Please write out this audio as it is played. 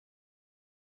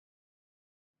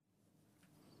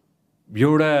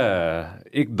एउटा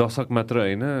एक दशक मात्र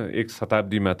होइन, एक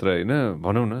शताब्दी मात्र होइन,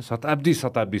 भनौँ न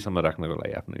शताब्दीसम्म राख्नको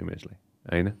लागि आफ्नो इमेजलाई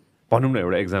होइन, भनौँ न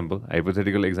एउटा एक्जाम्पल,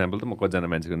 हाइपोथेटिकल एक्जाम्पल त म कतिजना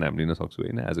मान्छेको नाम लिन सक्छु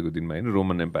होइन, आजको दिनमा होइन,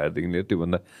 रोमन एम्पायरदेखि लिएर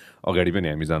त्योभन्दा अगाडि पनि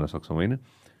हामी जान सक्छौँ होइन।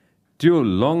 त्यो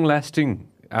लङ लास्टिङ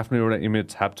आफ्नो एउटा इमेज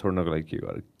छाप छोड्नको लागि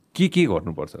के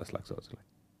गर्नुपर्छ जस्तो लाग्छ हजुरलाई?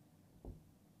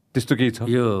 त्यस्तो केही छ?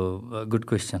 यो गुड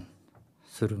क्वेसन।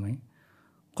 सुरुमै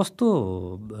कस्तो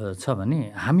छ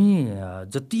भने हामी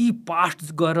जति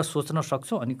पास्ट गएर सोच्न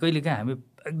सक्छौँ अनि कहिलेकाहीँ हामी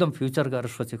एकदम फ्युचर गएर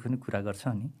सोचेको पनि कुरा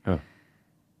गर्छौँ नि,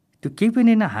 त्यो केही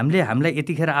पनि होइन। हामीलाई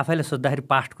यतिखेर आफैलाई सोद्धाखेरि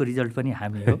पास्टको रिजल्ट पनि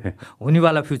हामी हो,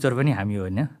 हुनेवाला फ्युचर पनि हामी हो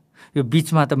होइन। यो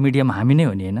बिचमा त मिडियम हामी नै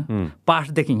हो नि होइन।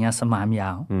 पास्टदेखि यहाँसम्म हामी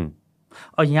आयौँ,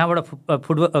 यहाँबाट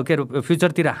फुटबल के अरे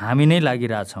फ्युचरतिर हामी नै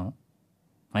लागिरहेछौँ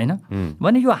होइन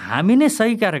भने यो हामी नै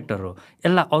सही क्यारेक्टर हो।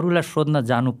 यसलाई अरूलाई सोध्न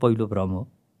जानु पहिलो भ्रम हो।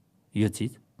 यो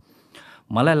चिज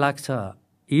मलाई लाग्छ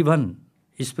इभन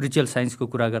स्पिरिचुअल साइन्सको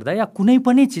कुरा गर्दा या कुनै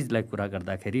पनि चिजलाई कुरा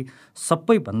गर्दाखेरि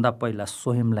सबैभन्दा पहिला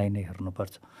स्वयंलाई नै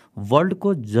हेर्नुपर्छ। वर्ल्डको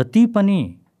जति पनि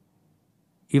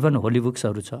इभन होली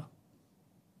बुक्सहरू छ,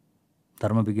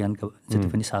 धर्मविज्ञानका जति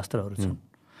पनि शास्त्रहरू छन्,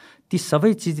 ती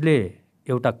सबै चिजले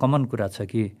एउटा कमन कुरा छ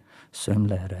कि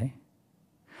स्वयंलाई हेर है,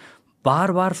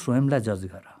 बार बार स्वयंलाई जज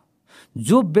गर।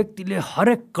 जो व्यक्तिले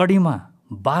हरेक कडीमा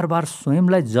बार बार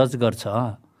स्वयंलाई जज गर्छ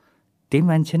त्यही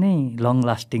मान्छे नै लङ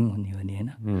लास्टिङ हुने हो नि होइन।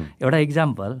 एउटा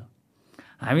इक्जाम्पल,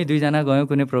 हामी दुईजना गयौँ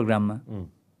कुनै प्रोग्राममा,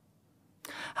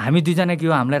 हामी दुईजना के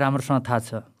हो हामीलाई राम्रोसँग थाहा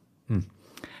छ।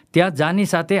 त्यहाँ जाने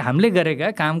साथै हामीले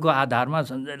गरेका कामको आधारमा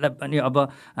सञ्जयलाई पनि अब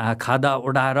खादा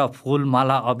उडाएर फुल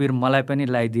माला अबिर मलाई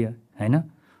पनि लगाइदियो होइन,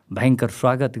 भयङ्कर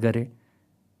स्वागत गरे।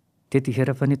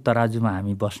 त्यतिखेर पनि तराजुमा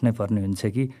हामी बस्नै पर्ने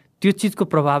हुन्छ कि त्यो चिजको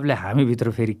प्रभावले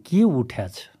हामीभित्र फेरि के उठ्या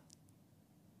छ,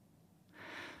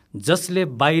 जसले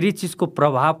बाहिरी चिजको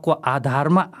प्रभावको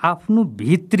आधारमा आफ्नो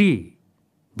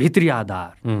भित्री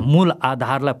आधार मूल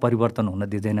आधारलाई परिवर्तन हुन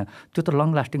दिँदैन। त्यो त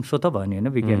लङ लास्टिङ सो त भयो नि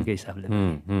होइन विज्ञानकै हिसाबले।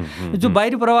 जो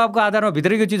बाहिरी प्रभावको आधारमा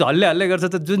भित्रैको चिज हल्ले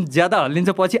गर्छ त जुन ज्यादा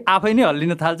हल्लिन्छ पछि आफै नै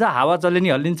हल्लिन थाल्छ, हावा चले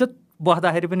नि हल्लिन्छ,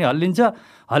 बस्दाखेरि पनि हल्लिन्छ,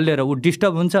 हल्लेर ऊ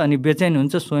डिस्टर्ब हुन्छ अनि बेचैन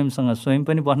हुन्छ, स्वयंसँग स्वयं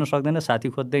पनि बस्न सक्दैन, साथी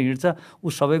खोज्दै हिँड्छ, ऊ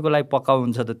सबैको लागि पकाउ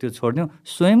हुन्छ त त्यो छोडिदिउँ,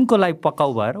 स्वयंको लागि पकाउ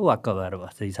भएर वाक्क भएर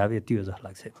बस्छ। हिसाब यति हो जस्तो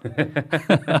लाग्छ।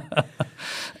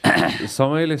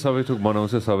 समयले सबै थोक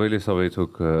बनाउँछ, सबैले सबै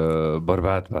थोक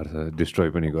बर्बाद पार्छ, डिस्ट्रोय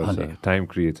पनि गर्छ। Time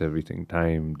creates everything,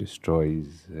 time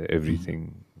destroys everything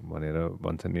भनेर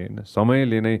भन्छ नि होइन।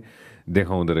 समयले नै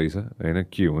देखाउँदो रहेछ होइन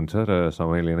के हुन्छ, र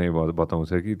समयले नै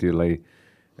बताउँछ कि त्यसलाई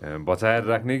बचाएर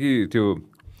राख्ने कि त्यो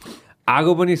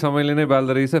आगो पनि समयले नै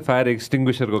बाल्दो रहेछ, फायर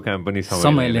एक्सटिङ्ग्विसरको काम पनि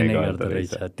समयले नै गर्दो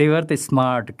रहेछ। त्यही भएर त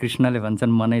स्मार्ट कृष्णले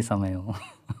भन्छन् म नै समय हो।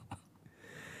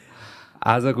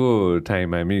 आजको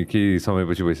टाइम हामी केही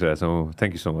समयपछि बसिरहेछौँ।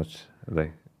 थ्याङ्क यू सो मच दाइ,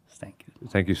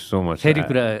 थ्याङ्क यू सो मच। फेरि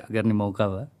कुरा गर्ने मौका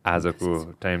भयो,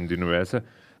 आजको टाइम दिनुभएछ।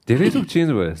 धेरै थोक चेन्ज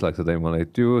भयो जस्तो लाग्छ दाइ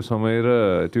मलाई। त्यो समय र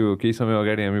त्यो केही समय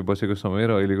अगाडि हामी बसेको समय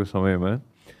र अहिलेको समयमा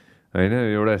होइन,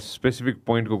 एउटा स्पेसिफिक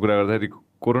पोइन्टको कुरा गर्दाखेरि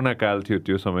कोरोना काल थियो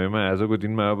त्यो समयमा, आजको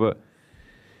दिनमा अब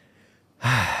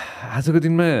आजको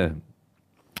दिनमा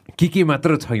के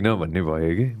मात्र छैन भन्ने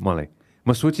भयो कि मलाई।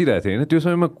 म सोचिरहेको थिएँ होइन, त्यो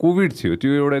समयमा कोभिड थियो, त्यो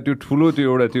एउटा त्यो ठुलो त्यो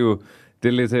एउटा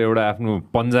त्यसले चाहिँ एउटा आफ्नो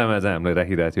पन्जामा चाहिँ हामीलाई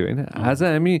राखिरहेको थियो होइन। आज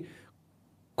हामी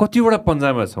कतिवटा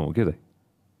पन्जामा छौँ के दाइ,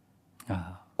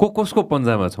 कसको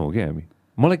पन्जामा छौँ कि हामी,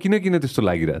 मलाई किन त्यस्तो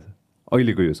लागिरहेछ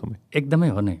अहिलेको यो समय। एकदमै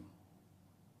हो नै।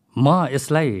 म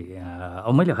यसलाई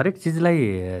मैले हरेक चिजलाई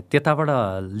त्यताबाट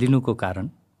लिनुको कारण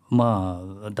म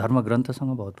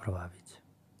धर्मग्रन्थसँग बहुत प्रभावित छु,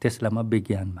 त्यसलाई म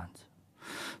विज्ञान मान्छु,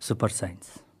 सुपर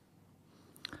साइन्स।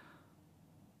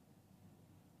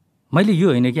 मैले यो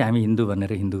होइन कि हामी हिन्दू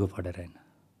भनेर हिन्दूको पढेर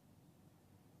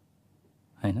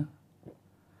होइन,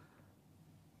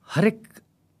 हरेक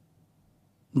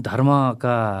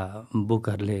धर्मका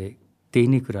बुकहरूले त्यही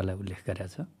नै कुरालाई उल्लेख गरेको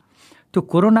छ। त्यो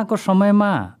कोरोनाको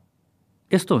समयमा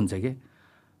यस्तो हुन्छ कि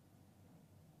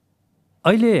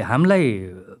अहिले हामीलाई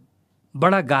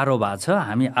बडा गाह्रो भएको छ,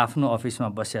 हामी आफ्नो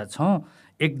अफिसमा बसेका छौँ,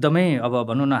 एकदमै अब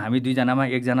भनौँ न हामी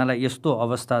दुईजनामा एकजनालाई यस्तो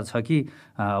अवस्था छ कि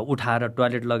उठाएर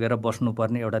टोयलेट लगेर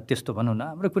बस्नुपर्ने एउटा त्यस्तो भनौँ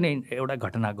न हाम्रो कुनै एउटा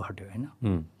घटना घट्यो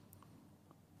होइन।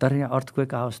 तर यहाँ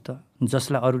अर्थक्वेक आओस् त,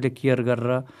 जसलाई अरूले केयर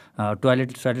गरेर टोयलेट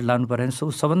लानु पऱ्यो भने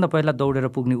सबभन्दा पहिला दौडेर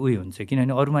पुग्ने उही हुन्छ,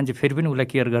 किनभने अरू मान्छे फेरि पनि उसलाई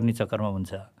केयर गर्ने चक्करमा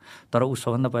हुन्छ, तर ऊ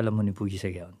सबभन्दा पहिला मुनि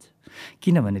पुगिसकेको हुन्छ,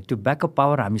 किनभने त्यो ब्याकअप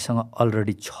पावर हामीसँग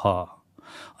अलरेडी छ।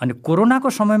 अनि कोरोनाको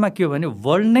समयमा के हो भने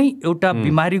वर्ल्ड नै एउटा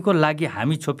बिमारीको लागि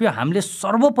हामी छोप्यो, हामीले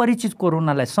सर्वपरिचित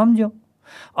कोरोनालाई सम्झ्यौँ।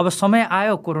 अब समय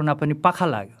आयो कोरोना पनि पाखा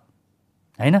लाग्यो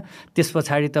होइन। त्यस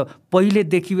पछाडि त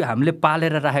पहिलेदेखि हामीले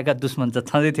पालेर राखेका दुश्मन त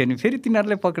छँदै थियो नि, फेरि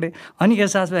तिनीहरूले पक्रे। अनि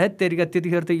एहसास भयो तेरिका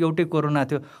त्यतिखेर त एउटै कोरोना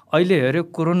थियो, अहिले हेऱ्यो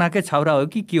कोरोनाकै छाउरा हो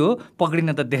कि के हो,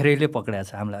 पक्रिन त धेरैले पक्रिएको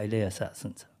छ। हामीलाई अहिले एहसास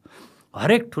हुन्छ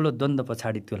हरेक ठुलो द्वन्द्व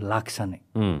पछाडि त्यो लाग्छ नै।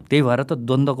 त्यही भएर त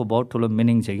द्वन्द्वको बहुत ठुलो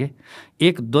मिनिङ छ कि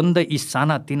एक द्वन्द्व यी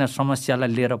साना तिना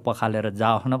समस्यालाई लिएर पखालेर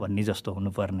जाओ न भन्ने जस्तो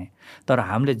हुनुपर्ने। तर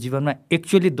हामीले जीवनमा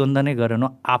एक्चुअली द्वन्द्व नै गरेनौँ,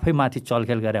 आफैमाथि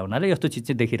चलखेल गरे हुनाले यस्तो चिज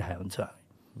चाहिँ देखिरहेको हुन्छ।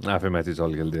 आफैमाथि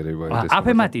चलखेल धेरै भयो,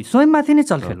 आफैमाथि स्वयंमाथि नै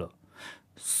चलखेल हो।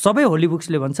 सबै होली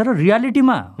बुक्सले भन्छ र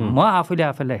रियालिटीमा म आफूले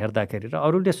आफैलाई हेर्दाखेरि र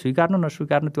अरूले स्वीकार्नु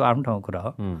नस्वीकार्नु त्यो आफ्नो ठाउँको कुरा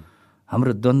हो।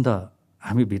 हाम्रो द्वन्द्व,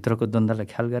 हामी भित्रको द्वन्द्वलाई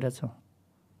ख्याल गरेका छौँ।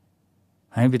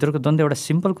 हामी भित्रको द्वन्द्व एउटा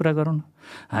सिम्पल कुरा गरौँ न।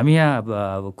 हामी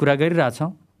यहाँ कुरा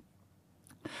गरिरहेछौँ,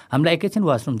 हामीलाई एकैछिन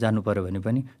वासरुम जानु पऱ्यो भने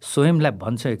पनि स्वयंलाई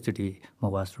भन्छ एकचोटि म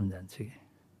वासरुम जान्छु कि।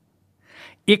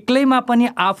 एक्लैमा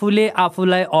पनि आफूले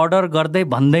आफूलाई अर्डर गर्दै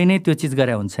भन्दै नै त्यो चिज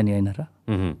गरे हुन्छ नि, होइन र?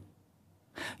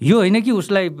 यो होइन कि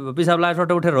उसलाई पिसाब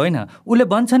लागेबाट उठेर होइन, उसले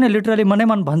भन्छ नि लिटरली मनै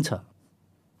मन भन्छ।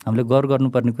 हामीले गौर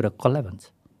गर्नुपर्ने कुरा कसलाई भन्छ?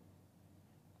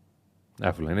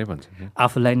 आफूलाई नै भन्छ।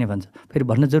 आफूलाई नै भन्छ। फेरि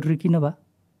भन्न जरुरी किन भयो?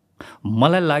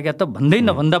 मलाई लाग्यो त भन्दै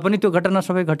नभन्दा पनि त्यो घटना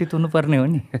सबै घटित हुनुपर्ने हो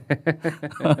नि,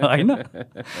 होइन?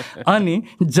 अनि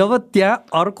जब त्यहाँ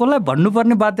अर्कोलाई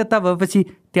भन्नुपर्ने बाध्यता भएपछि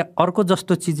त्यहाँ अर्को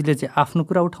जस्तो चिजले चाहिँ आफ्नो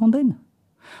कुरा उठाउँदैन।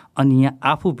 अनि यहाँ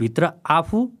आफूभित्र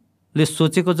आफूले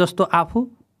सोचेको जस्तो आफू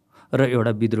र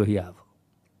एउटा विद्रोही आफू,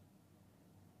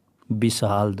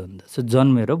 विशाल द्वन्द्व छ।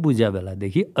 जन्मेर बुझ्या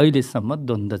बेलादेखि अहिलेसम्म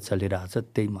द्वन्द्व चलिरहेछ।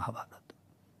 त्यही महाभारत,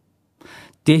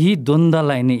 त्यही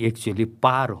द्वन्द्वलाई नै एक्चुअली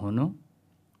पार हुनु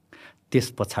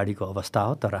त्यस पछाडिको अवस्था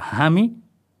हो। तर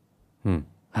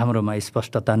हाम्रोमा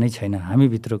स्पष्टता नै छैन।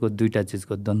 हामीभित्रको दुईवटा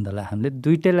चिजको द्वन्द्वलाई हामीले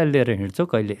दुइटैलाई लिएर हिँड्छौँ,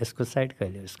 कहिले यसको साइड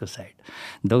कहिले यसको साइड।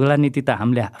 दोगला नीति त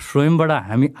हामीले स्वयंबाट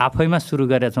हामी आफैमा सुरु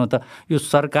गरेका छौँ। त यो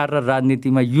सरकार र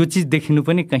राजनीतिमा यो चिज देखिनु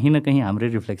पनि कहीँ न कहीँ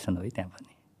हाम्रै रिफ्लेक्सन हो त्यहाँ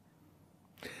पनि।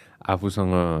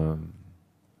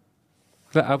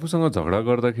 आफूसँग झगडा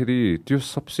गर्दाखेरि त्यो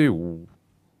सबसे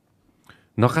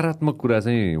नकारात्मक कुरा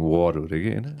चाहिँ वार हो रे कि,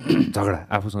 होइन? झगडा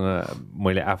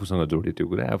मैले आफूसँग जोडेँ त्यो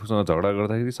कुरा। आफूसँग झगडा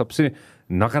गर्दाखेरि सबसे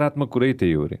नकारात्मक कुरै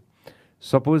त्यही हो रे।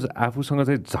 सपोज आफूसँग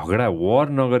चाहिँ झगडा वार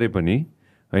नगरे पनि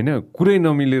होइन, कुरै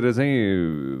नमिलेर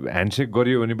चाहिँ ह्यान्डसेक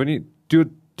गरियो भने पनि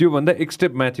त्योभन्दा एक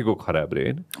स्टेप माथिको खराब रे,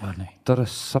 होइन? तर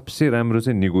सबसे राम्रो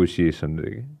चाहिँ नेगोसिएसन रे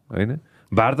कि, होइन?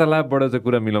 वार्तालापबाट चाहिँ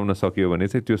कुरा मिलाउन सकियो भने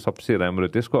चाहिँ त्यो सबसे राम्रो,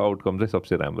 त्यसको आउटकम चाहिँ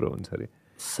सबसे राम्रो हुन्छ अरे।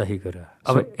 सही कुरा।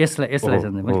 अब यसलाई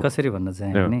चाहिँ मैले कसरी भन्न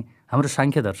चाहेँ भने हाम्रो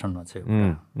साङ्ख्य दर्शनमा चाहिँ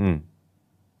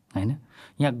होइन,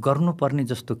 यहाँ गर्नुपर्ने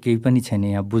जस्तो केही पनि छैन,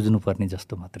 यहाँ बुझ्नुपर्ने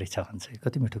जस्तो मात्रै छ भन्छ।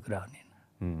 कति मिठो कुरा हो नि।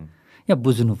 यहाँ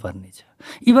बुझ्नुपर्ने छ।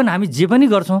 इभन हामी जे पनि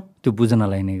गर्छौँ त्यो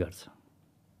बुझ्नलाई नै गर्छौँ।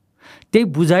 त्यही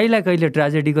बुझाइलाई कहिले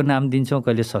ट्रेजेडीको नाम दिन्छौँ,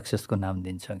 कहिले सक्सेसको नाम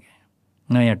दिन्छौँ कि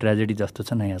न यहाँ ट्रेजेडी जस्तो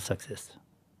छ न यहाँ सक्सेस।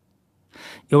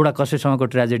 एउटा कसैसँगको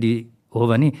ट्रेजेडी हो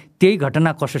भने त्यही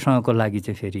घटना कसैसँगको लागि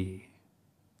चाहिँ फेरि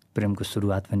प्रेमको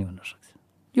सुरुवात पनि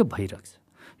हुनसक्छ। यो भइरहेको छ,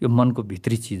 यो मनको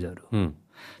भित्री चिजहरू,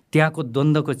 त्यहाँको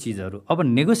द्वन्द्वको चिजहरू। अब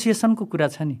नेगोसिएसनको कुरा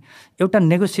छ नि, एउटा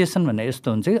नेगोसिएसन भन्ने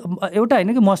यस्तो हुन्छ कि एउटा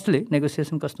होइन कि मोस्टली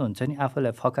नेगोसिएसन कस्तो हुन्छ नि,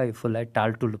 आफूलाई फकाइ फुलाई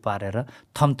टालटुल पारेर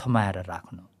थमथमाएर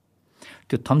राख्नु।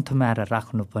 त्यो थमथमाएर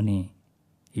राख्नु पनि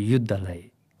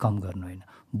युद्धलाई कम गर्नु होइन,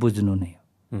 बुझ्नु नै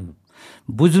हो।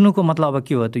 बुझ्नुको मतलब अब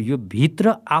के हो त, यो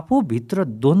भित्र आफूभित्र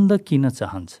द्वन्द्व किन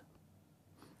चाहन्छ,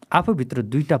 आफूभित्र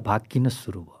दुईटा भाग किन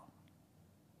सुरु भयो,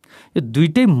 यो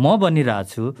दुइटै म बनिरहेको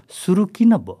छु, सुरु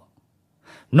किन भयो?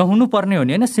 नहुनु पर्ने हो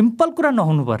नि, होइन? सिम्पल कुरा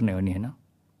नहुनु पर्ने हो नि, होइन?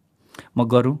 म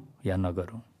गरौँ या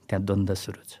नगरौँ, त्यहाँ द्वन्द्व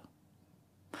सुरु छ।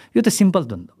 यो त सिम्पल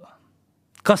द्वन्द्व भयो।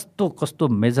 कस्तो कस्तो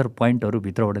मेजर पोइन्टहरू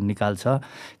भित्रबाट निकाल्छ।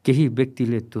 केही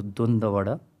व्यक्तिले त्यो द्वन्द्वबाट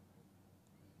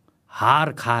हार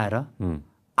खाएर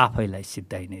आफैलाई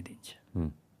सिद्धाइ नै दिन्छ।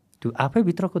 त्यो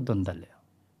आफैभित्रको द्वन्द्वले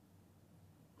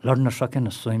लड्न सकेन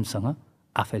स्वयंसँग,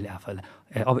 आफैले आफैलाई।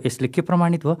 अब यसले के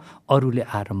प्रमाणित भयो? अरूले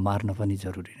आएर मार्न पनि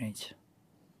जरुरी नै छ।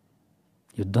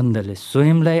 यो द्वन्द्वले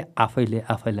स्वयंलाई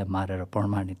आफैलाई मारेर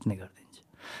प्रमाणित नै गरिदिन्छ।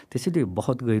 त्यसैले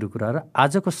बहुत गहिरो कुरा। र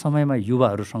आजको समयमा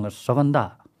युवाहरूसँग सबभन्दा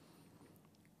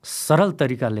सरल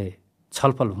तरिकाले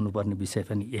छलफल हुनुपर्ने विषय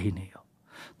पनि यही नै हो।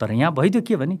 तर यहाँ भइदियो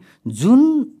के भने, जुन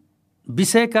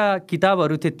विषयका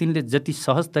किताबहरू थिए तिनले जति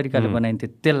सहज तरिकाले बनाइन्थे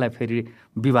त्यसलाई फेरि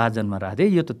विभाजनमा राख्थे।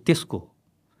 यो त त्यसको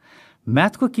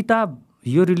म्याथको किताब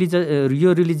यो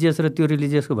रिलिजियस र त्यो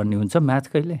रिलिजियसको भन्ने हुन्छ, म्याथ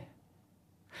कहिले,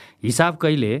 हिसाब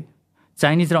कहिले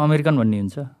चाइनिज र अमेरिकन भन्ने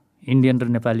हुन्छ, इन्डियन र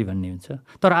नेपाली भन्ने हुन्छ।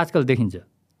 तर आजकल देखिन्छ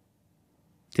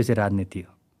त्यो चाहिँ राजनीति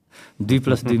हो।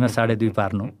 2+2 मा 2.5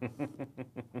 पार्नु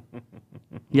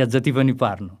या जति पनि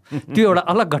पार्नु, त्यो एउटा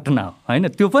अलग घटना हो, होइन?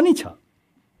 त्यो पनि छ।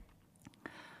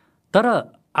 तर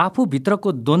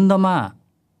आफूभित्रको द्वन्द्वमा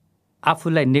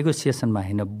आफूलाई नेगोसिएसनमा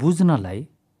होइन बुझ्नलाई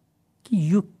कि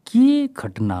यो के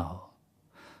घटना हो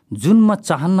जुन म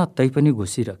चाहन्न तै पनि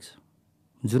घुसिरहेको छु,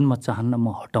 जुन म चाहन्न म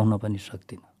हटाउन पनि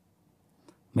सक्दिनँ।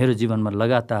 मेरो जीवनमा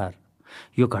लगातार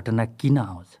यो घटना किन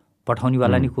आउँछ,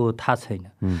 पठाउनेवाला नि को थाहा छैन।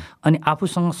 अनि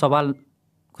आफूसँग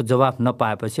सवालको जवाफ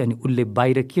नपाएपछि अनि उसले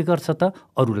बाहिर के गर्छ त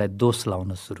अरूलाई दोष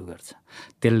लाउन सुरु गर्छ।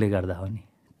 त्यसले गर्दा हो नि,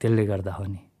 त्यसले गर्दा हो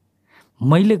नि,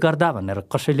 मैले गर्दा भनेर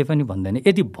कसैले पनि भन्दैन।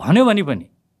 यदि भन्यो भने पनि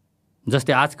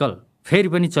जस्तै आजकल फेरि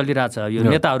पनि चलिरहेछ, यो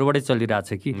नेताहरूबाटै चलिरहेछ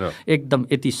कि एकदम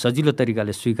यति सजिलो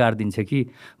तरिकाले स्वीकार दिन्छ कि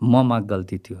ममा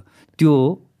गल्ती थियो। त्यो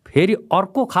फेरि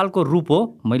अर्को खालको रूप हो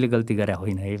मैले गल्ती गरे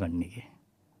होइन है भन्ने के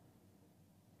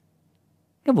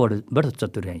बडो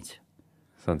चतुर्याइ छ।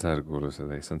 संसार गोलो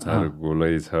सधैँ संसार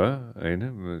गोलै छ होइन।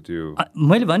 त्यो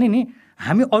मैले भने नि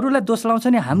हामी अरूलाई दोष लाउँछ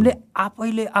नि, हामीले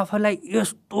आफैले आफैलाई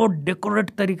यस्तो डेकोरेट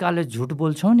तरिकाले झुट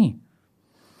बोल्छौँ नि,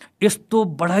 यस्तो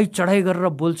बढाइ चढाइ गरेर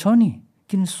बोल्छौँ नि,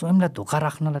 किन स्वयंलाई धोका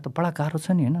राख्नलाई त बडा गाह्रो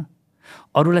छ नि होइन।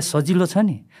 अरूलाई सजिलो छ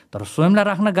नि तर स्वयंलाई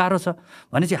राख्न गाह्रो छ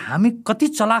भनेपछि हामी कति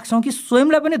चलाक छौँ कि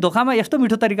स्वयंलाई पनि धोकामा यस्तो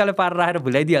मिठो तरिकाले पारेर राखेर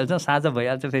भुलाइदिइहाल्छौँ। साँझ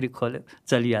भइहाल्छ, फेरि खोल्यो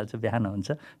चलिहाल्छ, बिहान हुन्छ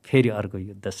फेरि अर्को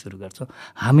युद्ध सुरु गर्छौँ।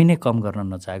 हामी नै कम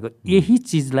गर्न नचाहेको यही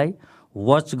चिजलाई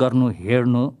वाच गर्नु,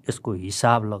 हेर्नु, यसको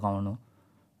हिसाब लगाउनु,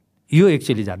 यो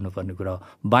एक्चुअली जान्नुपर्ने कुरा हो।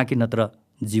 बाँकी नत्र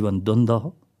जीवन द्वन्द्व हो,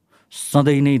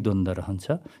 सधैँ नै द्वन्द्व रहन्छ।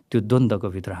 त्यो द्वन्द्वको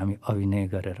भित्र हामी अभिनय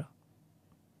गरेर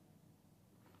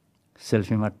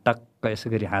सेल्फीमा टक्क यसो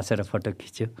गरी हाँसेर फोटो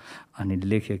खिच्यो अनि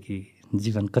लेख्यो कि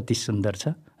जीवन कति सुन्दर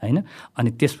छ होइन। अनि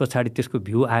त्यस पछाडि त्यसको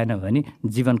भ्यू आएन भने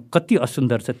जीवन कति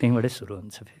असुन्दर छ त्यहीँबाटै सुरु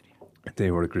हुन्छ, फेरि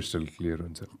त्यहीँबाट क्रिस्टल क्लियर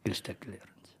हुन्छ, क्रिस्टल क्लियर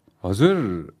हुन्छ।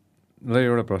 हजुरलाई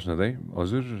एउटा प्रश्न चाहिँ,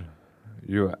 हजुर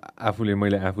यो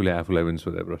मैले आफूलाई पनि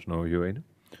सोधेको प्रश्न हो यो होइन।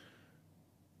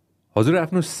 हजुर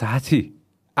आफ्नो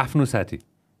साथी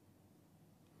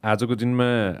आजको दिनमा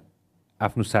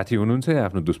आफ्नो साथी हुनुहुन्छ या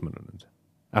आफ्नो दुश्मन हुनुहुन्छ,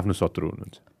 आफ्नो शत्रु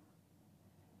हुनुहुन्छ?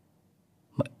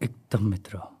 म एकदम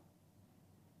मित्र हो।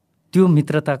 त्यो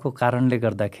मित्रताको कारणले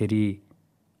गर्दाखेरि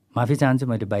माफी चाहन्छु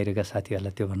मैले बाहिरका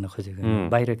साथीहरूलाई त्यो भन्न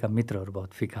खोजेको। बाहिरका मित्रहरू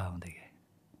बहुत फिका हुँदै गए।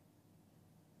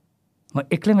 म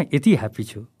एक्लैमा यति ह्याप्पी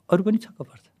छु, अरू पनि छक्क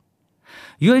पर्छ।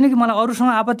 यो होइन कि मलाई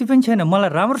अरूसँग आपत्ति पनि छैन, मलाई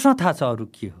राम्रोसँग थाहा छ अरू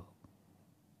के हो।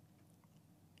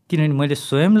 किनभने मैले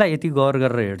स्वयंलाई यति गौर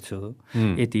गरेर हेर्छु,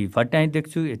 यति भट्याइ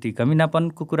देख्छु, यति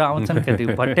कमिनापनको कुरा आउँछन्, कति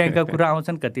भट्याइका कुरा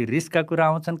आउँछन्, कति रिसका कुरा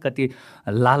आउँछन्, कति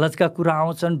लालचका कुरा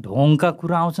आउँछन्, ढोङका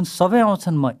कुरा आउँछन्, सबै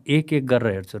आउँछन्। म एक एक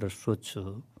गरेर हेर्छु र सोध्छु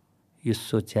यो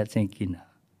सोच्या चाहिँ किन,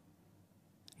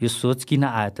 यो सोच किन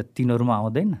आयो त तिनीहरूमा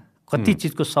आउँदैन। कति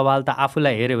चिजको सवाल त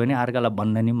आफूलाई हेऱ्यो भने अर्कालाई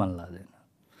भन्न नि मन लाग्दैन।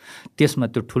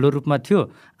 त्यसमा त्यो ठुलो रूपमा थियो,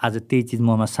 आज त्यही चिज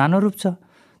ममा सानो रूप छ।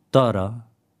 तर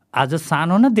आज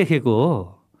सानो न देखेको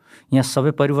हो, यहाँ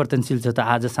सबै परिवर्तनशील छ त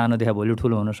आज सानो देखा भोलि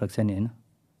ठुलो हुन सक्छ नि होइन।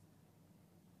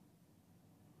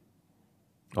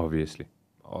 अभियसली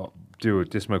त्यो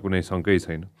त्यसमा कुनै शङ्कै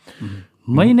छैन।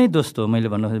 मै नै दोस्तो मैले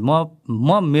भन्नु म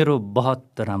मेरो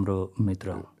बहुत राम्रो मित्र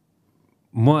हो।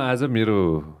 म आज मेरो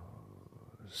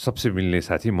सबसे मिल्ने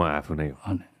साथी म आफू नै हो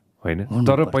होइन।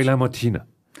 तर पहिला म थिइनँ,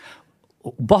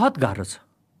 बहुत गाह्रो छ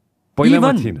पहिला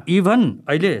म थिइनँ। इभन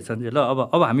अहिले सञ्जय ल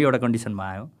अब हामी एउटा कन्डिसनमा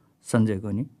आयौँ, सञ्जयको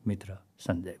नि मित्र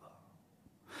सञ्जय भयो,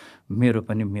 मेरो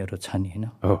पनि मेरो छ नि होइन,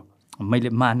 मैले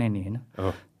माने नि होइन।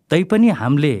 तैपनि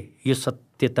हामीले यो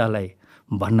सत्यतालाई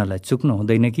भन्नलाई चुक्नु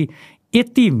हुँदैन कि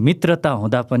यति मित्रता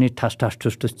हुँदा पनि ठस ठस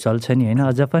ठुस ठुस चल्छ नि होइन।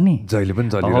 अझ पनि जहिले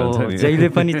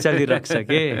पनि चलिरहेको छ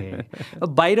के।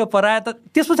 बाहिर पराए त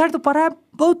त्यस पछाडि त पराए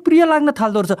बहुत प्रिय लाग्न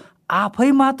थाल्दो रहेछ।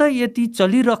 आफैमा त यति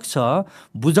चलिरहेको छ,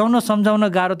 बुझाउन सम्झाउन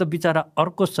गाह्रो त बिचरा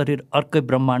अर्को शरीर, अर्कै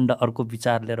ब्रह्माण्ड, अर्को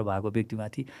विचार लिएर भएको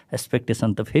व्यक्तिमाथि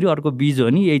एक्सपेक्टेसन त फेरि अर्को बीज हो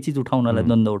नि, यही चिज उठाउनलाई,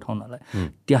 द्वन्द्व उठाउनलाई।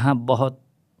 त्यहाँ बहुत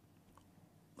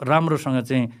राम्रोसँग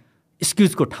चाहिँ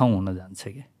एक्सक्युजको ठाउँ हुन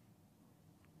जान्छ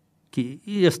कि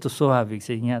यस्तो स्वाभाविक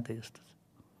छ, यहाँ त यस्तो छ।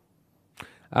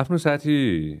 आफ्नो साथी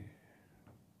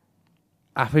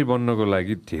आफै बन्नको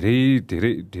लागि धेरै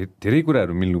धेरै धेरै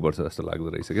कुराहरू मिल्नुपर्छ जस्तो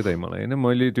लाग्दो रहेछ क्या त मलाई होइन।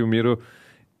 मैले त्यो मेरो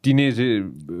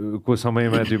टिनेजको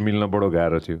समयमा त्यो मिल्न बडो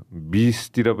गाह्रो थियो,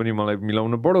 20तिर पनि मलाई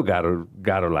मिलाउन बडो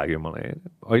गाह्रो लाग्यो मलाई।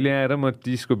 अहिले आएर म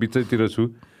 30को बिचतिर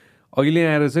छु, अहिले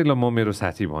आएर चाहिँ ल म मेरो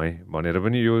साथी भएँ भनेर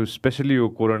पनि यो स्पेसली यो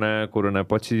कोरोना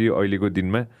पछि अहिलेको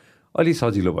दिनमा अलि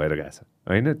सजिलो भएर गएको छ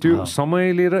होइन। त्यो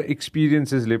समयले र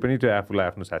एक्सपिरियन्सेसले पनि त्यो आफूलाई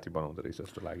आफ्नो साथी बनाउँदो रहेछ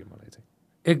जस्तो लाग्यो मलाई चाहिँ।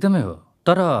 एकदमै हो।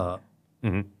 तर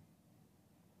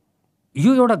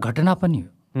यो एउटा घटना पनि हो,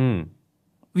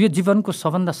 यो जीवनको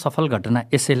सबभन्दा सफल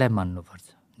घटना यसैलाई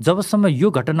मान्नुपर्छ। जबसम्म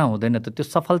यो घटना हुँदैन त त्यो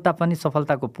सफलता पनि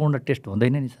सफलताको पूर्ण टेस्ट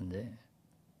हुँदैन नि सञ्जय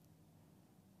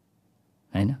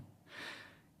होइन।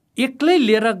 एक्लै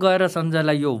लिएर गएर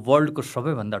सञ्जयलाई यो वर्ल्डको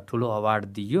सबैभन्दा ठुलो अवार्ड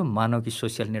दियो, मानव कि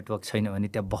सोसियल नेटवर्क छैन भने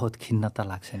त्यहाँ बहुत खिन्नता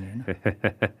लाग्छ नि होइन?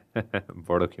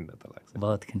 बडो खिन्नता लाग्छ,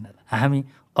 बहुत खिन्नता। हामी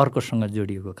अर्कोसँग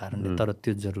जोडिएको कारणले, तर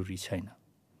त्यो जरुरी छैन।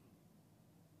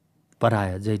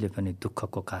 पराया जहिले पनि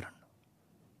दुःखको कारण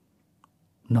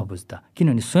नबुझ्दा,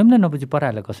 किनभने स्वयंलाई नबुझी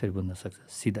परायालाई कसरी बुझ्न सक्छ?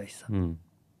 सिधा हिसाब।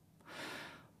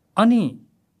 अनि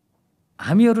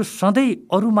हामीहरू सधैँ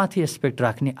अरूमाथि एस्पेक्ट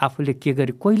राख्ने, आफूले के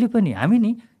गरे कहिले पनि हामी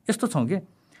नि यस्तो छौँ कि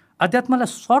अध्यात्मलाई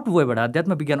सर्ट वेबाट,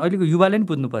 अध्यात्म विज्ञान अहिलेको युवाले नि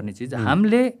बुझ्नुपर्ने चिज,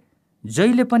 हामीले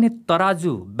जहिले पनि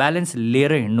तराजु ब्यालेन्स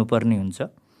लिएर हिँड्नुपर्ने हुन्छ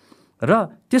र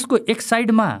त्यसको एक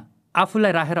साइडमा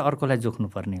आफूलाई राखेर अर्कोलाई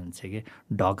जोख्नुपर्ने हुन्छ कि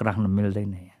ढक राख्न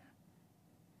मिल्दैन। यहाँ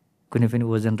कुनै पनि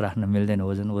वजन राख्न मिल्दैन।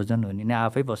 वजन हो नि नै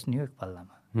आफै बस्ने हो एक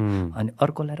पल्लामा, अनि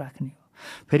अर्कोलाई राख्ने हो।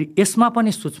 फेरि यसमा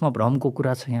पनि सूक्ष्म भ्रमको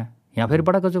कुरा छ। यहाँ फेरि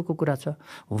बडा गजबको कुरा छ।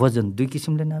 वजन दुई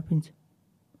किसिमले नापिन्छ।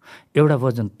 एउटा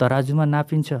वजन तराजुमा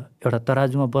नापिन्छ, एउटा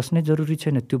तराजुमा बस्नै जरुरी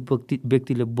छैन। त्यो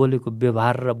व्यक्तिले बोलेको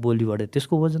व्यवहार र बोलीबाट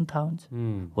त्यसको वजन थाहा हुन्छ।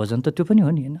 वजन त त्यो पनि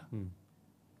हो नि होइन?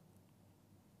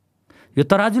 यो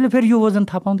तराजुले फेरि यो वजन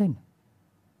थाहा पाउँदैन।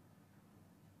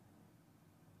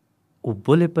 ऊ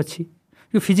बोलेपछि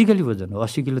यो फिजिकली वजन हो,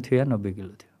 80 किलो थियो या 90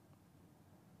 किलो थियो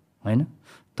होइन?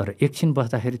 तर एकछिन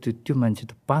बस्दाखेरि त्यो मान्छे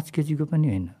त 5 केजीको पनि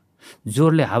होइन।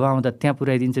 जोरले हावा आउँदा त्यहाँ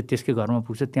पुऱ्याइदिन्छ, त्यसकै घरमा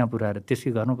पुग्छ, त्यहाँ पुऱ्याएर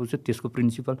त्यसकै घरमा पुग्छ। त्यसको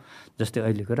प्रिन्सिपल जस्तै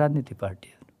अहिलेको राजनीतिक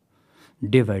पार्टीहरू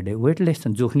डे बाई डे वेटलेस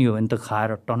छन्। जोख्ने हो भने त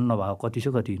खाएर टन्न भयो, कति छ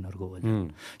कति यिनीहरूको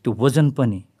वजन। त्यो वजन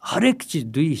पनि हरेक चिज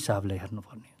दुई हिसाबले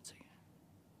हेर्नुपर्ने हुन्छ।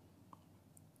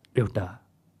 एउटा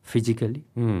फिजिकली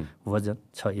वजन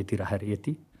छ, यति राखेर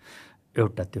यति,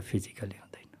 एउटा त्यो फिजिकली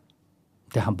हुँदैन,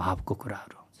 त्यहाँ भावको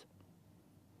कुराहरू आउँछ।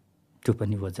 त्यो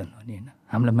पनि वजन हो नि होइन?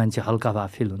 हामीलाई मान्छे हल्का भाव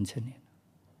फिल हुन्छ नि।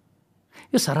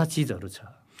 यो सारा चिजहरू छ।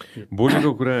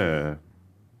 बोलेको कुरा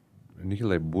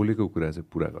निखिललाई बोलेको कुरा चाहिँ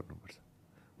पुरा गर्नुपर्छ।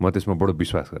 म त्यसमा बडो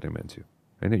विश्वास गर्ने मान्छे हो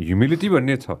होइन? ह्युमिलिटी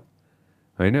भन्ने छ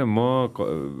होइन? म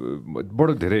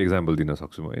बडो धेरै इक्जाम्पल दिन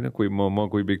सक्छु होइन? म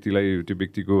कोही व्यक्तिलाई, त्यो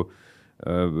व्यक्तिको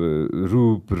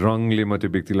रूप रङले म त्यो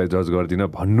व्यक्तिलाई जज गर्दिनँ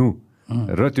भन्नु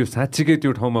र त्यो साँच्चीकै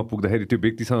त्यो ठाउँमा पुग्दाखेरि त्यो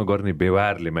व्यक्तिसँग गर्ने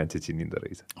व्यवहारले मान्छे चिनिँदो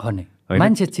रहेछ।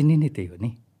 मान्छे चिनिने त्यही हो नि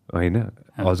होइन?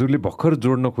 हजुरले भर्खर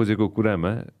जोड्न खोजेको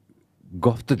कुरामा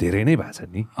गफ त धेरै नै भएको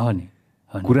छ नि,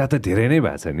 कुरा त धेरै नै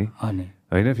भएको छ नि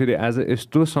होइन? फेरि आज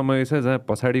यस्तो समय छ जहाँ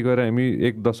पछाडि गएर हामी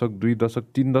 1 दशक 2 दशक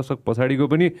 3 दशक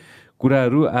पछाडिको पनि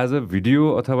कुराहरू आज भिडियो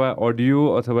अथवा अडियो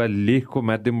अथवा लेखको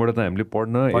माध्यमबाट त हामीले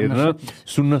पढ्न, हेर्न,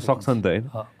 सुन्न सक्छ नि त होइन?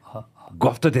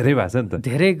 गफ त धेरै भएको छ नि त।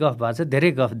 धेरै गफ भएको छ,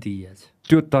 धेरै गफ दिइएको छ।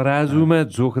 त्यो तराजुमा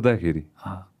जोख्दाखेरि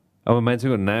अब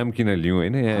मान्छेको नाम किन लिउँ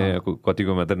होइन? यहाँ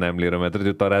कतिको मात्र नाम लिएर मात्र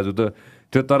त्यो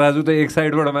तराजु त एक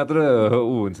साइडबाट मात्र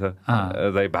ऊ हुन्छ,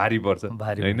 भारी पर्छ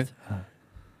होइन?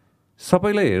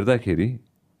 सबैलाई हेर्दाखेरि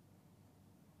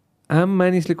आम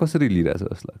मानिसले कसरी लिइरहेछ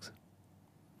जस्तो लाग्छ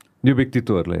यो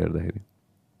व्यक्तित्वहरूलाई हेर्दाखेरि?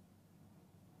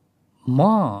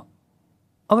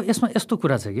 अब यसमा यस्तो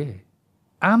कुरा छ कि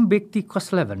आम व्यक्ति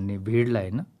कसलाई भन्ने? भिडलाई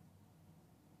होइन,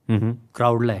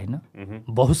 क्राउडलाई होइन,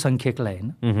 बहुसङ्ख्यकलाई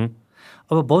होइन।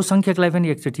 अब बहुसङ्ख्यकलाई पनि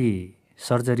एकचोटि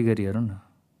सर्जरी गरी हेरौँ न।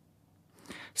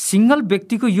 सिङ्गल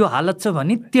व्यक्तिको यो हालत छ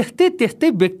भने त्यस्तै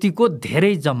व्यक्तिको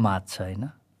धेरै जम्मात छ होइन?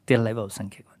 त्यसलाई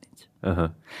बहुसङ्ख्यक भनिन्छ।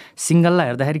 सिङ्गललाई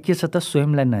हेर्दाखेरि के छ त?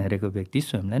 स्वयंलाई नहेरेको व्यक्ति,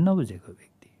 स्वयंलाई नबुझेको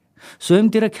व्यक्ति,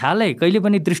 स्वयंतिर ख्यालै कहिले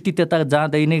पनि दृष्टि त्यता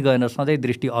जाँदै नै गएन, सधैँ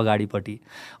दृष्टि अगाडिपट्टि।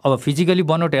 अब फिजिकली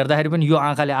बनोट हेर्दाखेरि पनि यो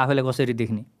आँखाले आफैलाई कसरी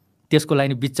देख्ने, त्यसको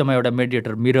लागि बिचमा एउटा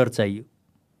मेडिएटर, मिरर चाहियो।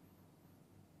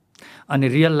 अनि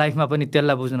रियल लाइफमा पनि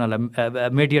त्यसलाई बुझ्नलाई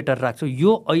मेडिएटर राख्छु।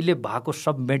 यो अहिले भएको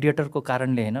सब मेडिएटरको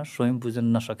कारणले होइन, स्वयं बुझ्न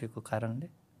नसकेको कारणले।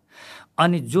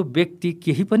 अनि जो व्यक्ति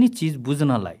केही पनि चिज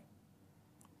बुझ्नलाई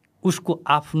उसको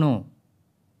आफ्नो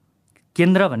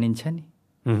केन्द्र भनिन्छ नि,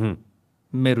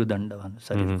 मेरुदण्ड भन्नु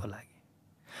शरीरको लागि,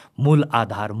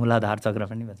 मूलाधार चक्र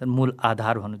पनि भन्छ, मूल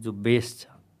आधार भन्नु जो बेस छ,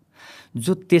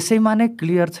 जो त्यसैमा नै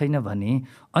क्लियर छैन भने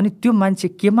अनि त्यो मान्छे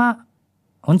केमा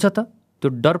हुन्छ त? त्यो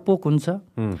डरपोक हुन्छ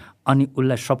अनि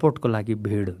उसलाई सपोर्टको लागि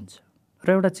भिड हुन्छ। र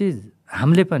एउटा चिज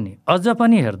हामीले पनि अझ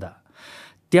पनि हेर्दा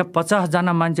त्यहाँ 50 जना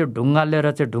मान्छे ढुङ्गा लिएर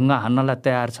चाहिँ ढुङ्गा हान्नलाई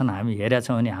तयार छन्, हामी हेरेका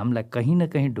छौँ भने हामीलाई कहीँ न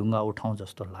कहीँ ढुङ्गा उठाउँ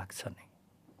जस्तो लाग्छ नि।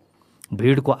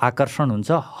 भिडको आकर्षण हुन्छ,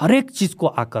 हरेक चिजको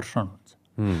आकर्षण हुन्छ,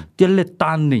 त्यसले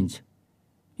तान्दिन्छ।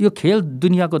 यो खेल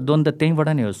दुनियाँको द्वन्द्व त्यहीँबाट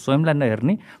नै हो, स्वयंलाई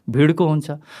नहेर्ने भिडको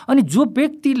हुन्छ। अनि जो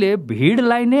व्यक्तिले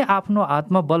भिडलाई नै आफ्नो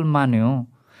आत्मबल मान्यो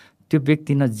त्यो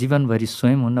व्यक्ति न जीवनभरि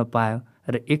स्वयं हुन पायो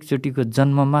र एकचोटिको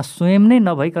जन्ममा स्वयं नै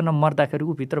नभइकन मर्दाखेरि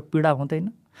ऊ भित्र पीडा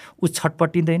हुँदैन, ऊ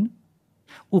छटपटिँदैन,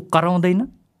 ऊ कराउँदैन,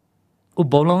 ऊ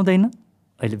बौलाउँदैन।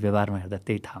 अहिले व्यवहारमा हेर्दा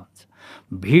त्यही थाहा हुन्छ।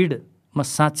 भिड म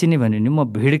साँच्ची नै भने नि म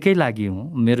भिडकै लागि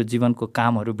हुँ, मेरो जीवनको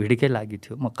कामहरू भिडकै लागि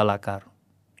थियो। म कलाकार हुँ,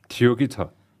 थियो कि छ?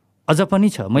 अझ पनि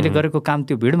छ। मैले गरेको काम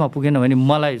त्यो भिडमा पुगेन भने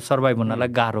मलाई सर्भाइभ हुनलाई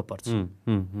गाह्रो पर्छ।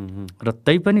 र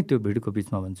तै पनि त्यो भिडको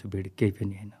बिचमा भन्छु भिड केही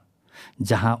पनि होइन।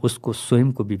 जहाँ उसको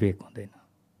स्वयंको विवेक हुँदैन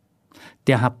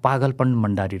त्यहाँ पागलपन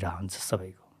मण्डारिरहन्छ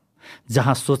सबैको,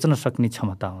 जहाँ सोच्न सक्ने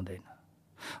क्षमता हुँदैन।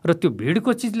 र त्यो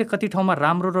भिडको चिजले कति ठाउँमा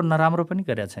राम्रो र नराम्रो पनि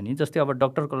गरेको छ नि। जस्तै अब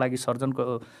डक्टरको लागि सर्जनको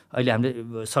अहिले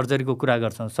हामीले सर्जरीको कुरा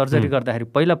गर्छौँ। सर्जरी गर्दाखेरि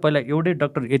पहिला एउटै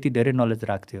डक्टर यति धेरै नलेज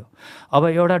राख्थ्यो। अब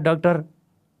एउटा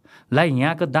डक्टरलाई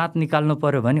यहाँको दाँत निकाल्नु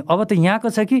पर्यो भने अब त यहाँको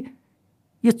छ कि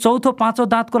यो चौथो पाँचौँ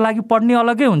दाँतको लागि पढ्ने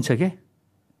अलगै हुन्छ के।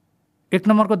 1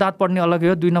 नम्बरको दाँत पढ्ने अलगै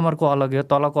हो, 2 नम्बरको अलगै हो,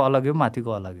 तलको अलगै हो,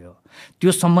 माथिको अलगै हो।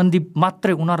 त्यो सम्बन्धी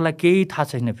मात्रै उनीहरूलाई केही थाहा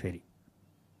छैन। फेरि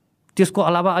त्यसको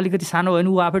अलावा अलिकति सानो भयो भने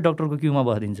ऊ आफै डक्टरको क्युमा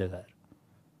बसिदिन्छ गएर,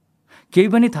 केही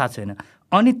पनि थाहा छैन।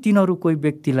 अनि तिनीहरू कोही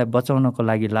व्यक्तिलाई बचाउनको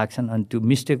लागि लाग्छन् अनि त्यो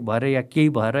मिस्टेक भएर या केही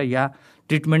भएर या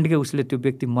ट्रिटमेन्टकै उसले त्यो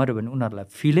व्यक्ति मऱ्यो भने उनीहरूलाई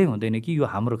फिलै हुँदैन कि यो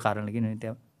हाम्रो कारणले, किनभने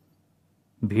त्यहाँ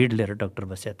भिड लिएर डक्टर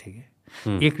बसेका थिए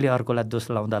कि एकले अर्कोलाई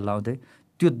दोष लाउँदै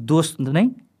त्यो दोष नै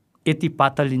यति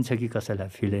पातलिन्छ कि कसैलाई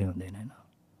फिलै हुँदैन।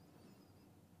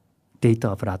 त्यही त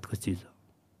अपराधको चिज हो।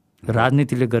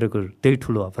 राजनीतिले गरेको त्यही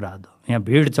ठुलो अपराध हो। यहाँ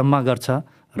भिड जम्मा गर्छ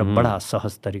र बडा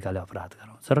सहज तरिकाले अपराध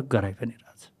गराउँछ र गराइ पनि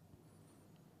रहेछ।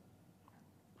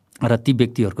 र ती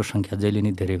व्यक्तिहरूको सङ्ख्या जहिले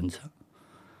नै धेरै हुन्छ।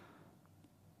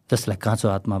 जसलाई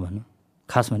काँचो आत्मा भनौँ,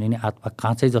 खास भने नि आत्मा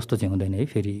काँचै जस्तो चाहिँ हुँदैन है।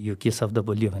 फेरि यो के शब्द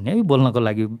बोलियो भने बोल्नको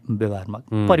लागि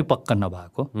व्यवहारमा परिपक्व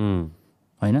नभएको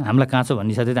होइन। हामीलाई काँचो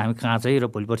भन्ने साथै त हामी काँचै र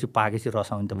भोलि पर्सि पाकेपछि रस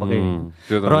आउने त पक्कै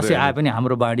रसै आए पनि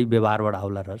हाम्रो बाढी व्यवहारबाट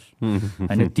आउला रस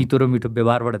होइन। तितो र मिठो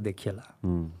व्यवहारबाट देखिएला।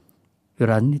 यो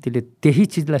राजनीतिले त्यही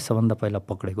चिजलाई सबभन्दा पहिला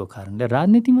पक्रेको कारणले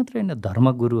राजनीति मात्रै होइन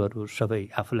धर्मगुरुहरू सबै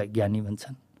आफूलाई ज्ञानी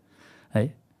भन्छन् है।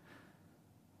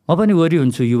 म पनि वरि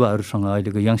हुन्छु युवाहरूसँग,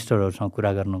 अहिलेको यङ्स्टरहरूसँग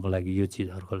कुरा गर्नको लागि यो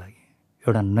चिजहरूको लागि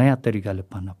एउटा नयाँ तरिकाले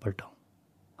पाना पल्टाउँ।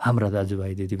 हाम्रा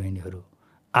दाजुभाइ दिदीबहिनीहरू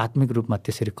आत्मिक रूपमा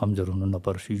त्यसरी कमजोर हुनु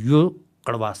नपरोस्, यो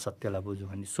कडवा सत्यलाई बुझ्यो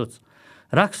भन्ने सोच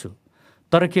राख्छु।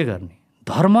 तर के गर्ने,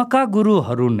 धर्मका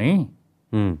गुरुहरू नै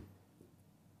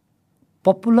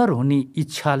पपुलर हुने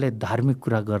इच्छाले धार्मिक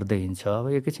कुरा गर्दै हिँड्छ।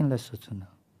 अब एकैछिनलाई सोच्नु न,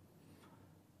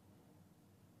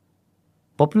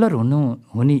 पपुलर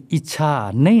हुने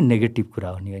इच्छा नै नेगेटिभ कुरा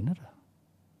हो नि होइन र।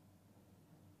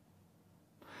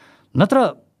 नत्र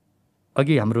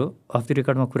अघि हाम्रो अफ द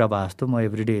रेकर्डमा कुरा भए जस्तो म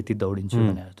एभ्रिडे यति दौडिन्छु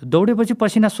भने जस्तो दौडेपछि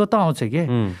पसिना स्वतः आउँछ के।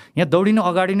 यहाँ दौडिनु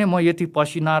अगाडि नै म यति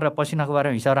पसिना र पसिनाको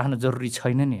बारेमा हिसाब राख्न जरुरी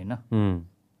छैन नि होइन।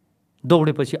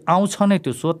 दौडेपछि आउँछ नै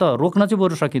त्यो स्वतः, रोक्न चाहिँ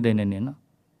बरु सकिँदैन नि होइन।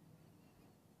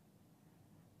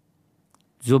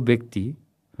 जो व्यक्ति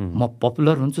म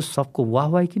पपुलर हुन्छु सबको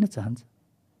वाहवाही किन चाहन्छ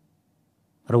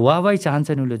र वाहवाही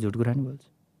चाहन्छ नि उसले झुट कुरा नि बोल्छ।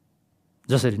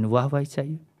 जसरी नि वाहवाही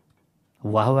चाहियो,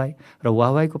 वाहवाही र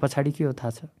वाहवाहीको पछाडि के हो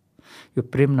थाहा छ? यो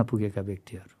प्रेम नपुगेका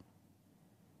व्यक्तिहरू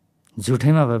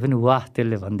झुठैमा भए पनि वाह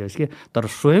त्यसले भनिदियोस् कि, तर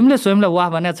स्वयंलाई वाह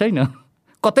भनेको छैन,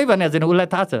 कतै भनेको छैन। उसलाई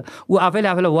थाहा छ ऊ आफैले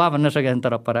आफैलाई वाह भन्न सकेन,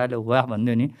 तर पराले वाह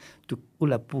भनिदियो नि त्यो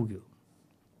उसलाई पुग्यो,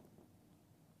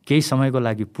 केही समयको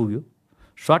लागि पुग्यो।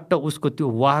 स्वाट्ट उसको त्यो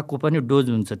वाहको पनि डोज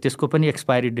हुन्छ, त्यसको पनि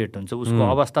एक्सपायरी डेट हुन्छ, उसको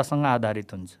अवस्थासँग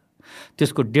आधारित हुन्छ।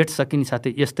 त्यसको डेट सकिने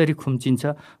साथै यसरी खुम्चिन्छ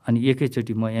अनि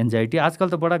एकैचोटि म एन्जाइटी। आजकल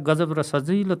त बडा गजब र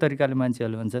सजिलो तरिकाले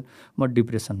मान्छेहरूले भन्छन् म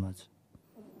डिप्रेसनमा छु,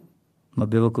 म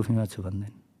बेवकुफीमा छु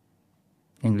भन्दैन।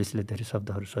 इङ्ग्लिसले धेरै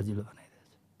शब्दहरू सजिलो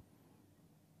बनाइदिएछ।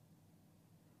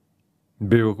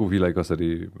 बेवकुफीलाई कसरी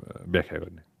व्याख्या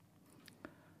गर्ने?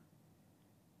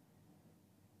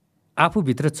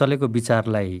 आफूभित्र चलेको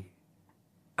विचारलाई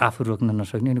आफू रोक्न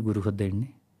नसक्ने अनि गुरु खोज्दै हिँड्ने,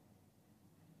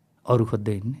 अरू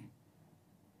खोज्दै हिँड्ने,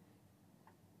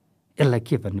 यसलाई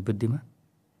के भन्ने? बुद्धिमान।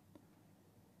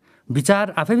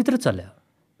 विचार आफैभित्र चल्यो,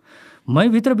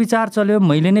 मैभित्र विचार चल्यो,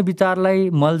 मैले नै विचारलाई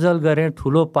मलजल गरेँ,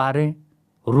 ठुलो पारेँ,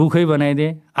 रुखै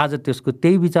बनाइदिएँ। आज त्यसको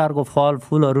त्यही विचारको फल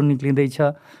फुलहरू निक्लिँदैछ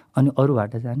अनि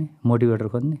अरूबाट जाने, मोटिभेटर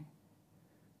खोज्ने,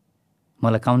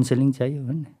 मलाई काउन्सेलिङ चाहियो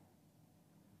भन्ने।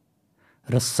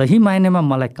 र सही मायनेमा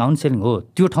मलाई काउन्सेलिङ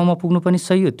हो, त्यो ठाउँमा पुग्नु पनि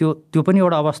सही हो, त्यो पनि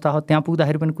एउटा अवस्था हो, त्यहाँ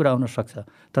पुग्दाखेरि पनि कुरा हुनसक्छ।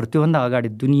 तर त्योभन्दा अगाडि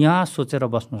दुनियाँ सोचेर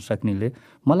बस्न सक्नेले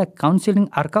मलाई काउन्सेलिङ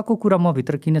अर्काको कुरा म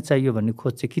भित्र किन चाहियो भन्ने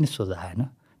खोज चाहिँ किन सोझाएन?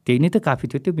 त्यही नै त काफी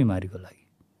थियो त्यो बिमारीको लागि।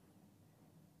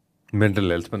 मेन्टल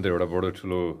हेल्थ पनि त एउटा बडो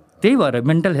ठुलो, त्यही भएर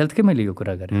मेन्टल हेल्थकै मैले यो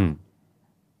कुरा गरेँ।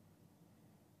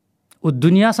 ऊ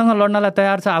दुनियाँसँग लड्नलाई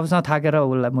तयार छ, आफूसँग थाकेर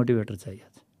उसलाई मोटिभेटर चाहियो।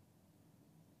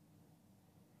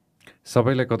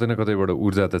 सबैलाई कतै न कतैबाट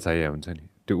ऊर्जा त चाहिएको हुन्छ नि,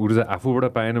 त्यो ऊर्जा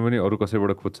आफूबाट पाएन भने अरू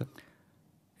कसैबाट खोज्छ।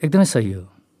 एकदमै सही हो,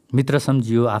 मित्र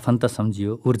सम्झियो, आफन्त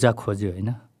सम्झियो, ऊर्जा खोज्यो होइन।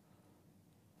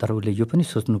 तर उसले यो पनि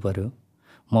सोच्नु पर्यो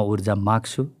म ऊर्जा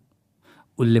माग्छु,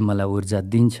 उसले मलाई ऊर्जा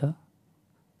दिन्छ,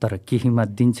 तर केहीमा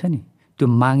दिन्छ नि त्यो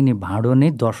माग्ने भाँडो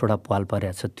नै 10वटा पाल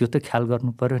परेको छ, त्यो त ख्याल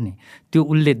गर्नु पर्यो नि। त्यो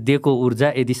उसले दिएको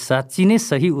ऊर्जा यदि साँच्ची नै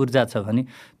सही ऊर्जा छ भने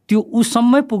त्यो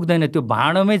उसम्मै पुग्दैन, त्यो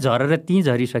भाँडोमै झरेर त्यहीँ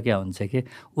झरिसक्या हुन्छ कि।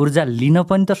 ऊर्जा लिन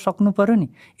पनि त सक्नु पर्यो नि।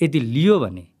 यदि लियो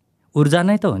भने ऊर्जा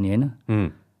नै त हो नि, होइन?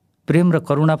 प्रेम र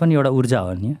करुणा पनि एउटा ऊर्जा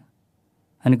हो नि।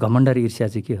 अनि घमण्ड र ईर्ष्या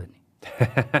चाहिँ के हो नि?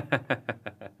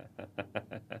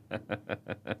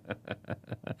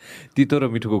 तितो र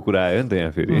मिठोको कुरा आयो नि त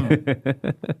यहाँ फेरि।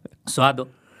 स्वाद हो।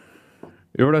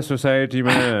 एउटा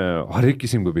सोसाइटीमा हरेक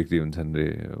किसिमको व्यक्ति हुन्छन् रे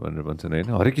भनेर भन्छन्, होइन?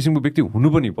 हरेक किसिमको व्यक्ति हुनु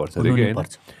पनि पर्छ रे, होइन?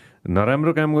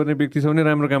 नराम्रो काम गर्ने व्यक्ति छ भने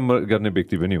राम्रो काम गर्ने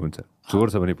व्यक्ति पनि हुन्छ, चोर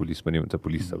छ भने पुलिस पनि हुन्छ,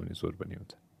 पुलिस छ भने चोर पनि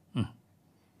हुन्छ।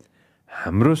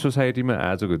 हाम्रो सोसाइटीमा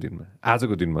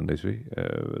आजको दिन भन्दैछु है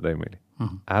दाइ, मैले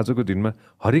आजको दिनमा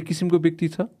हरेक किसिमको व्यक्ति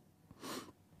छ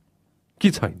कि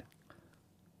छैन?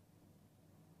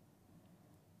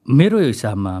 मेरो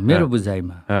हिसाबमा, मेरो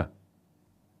बुझाइमा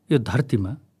यो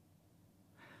धरतीमा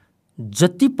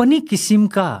जति पनि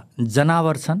किसिमका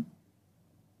जनावर छन्,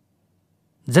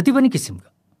 जति पनि किसिमका,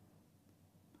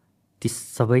 ती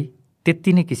सबै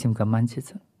त्यति नै किसिमका मान्छे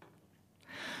छन्।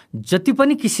 जति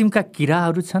पनि किसिमका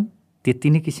किराहरू छन्, त्यति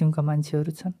नै किसिमका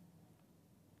मान्छेहरू छन्।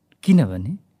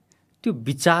 किनभने त्यो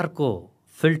विचारको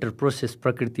फिल्टर प्रोसेस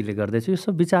प्रकृतिले गर्दैछ, यो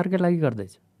सब विचारकै लागि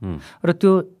गर्दैछ। र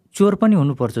त्यो चोर पनि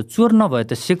हुनुपर्छ। चोर नभए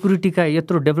त सेक्युरिटीका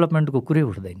यत्रो डेभलपमेन्टको कुरै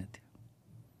उठ्दैन थियो।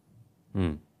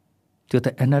 त्यो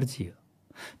त एनर्जी हो,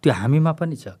 त्यो हामीमा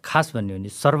पनि छ। खास भन्यो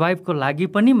भने सर्भाइभको लागि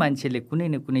पनि मान्छेले कुनै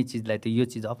न कुनै चिजलाई त यो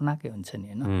चिज अपनाएकै हुन्छ नि,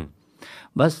 होइन?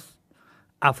 बस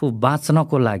आफू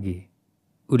बाँच्नको लागि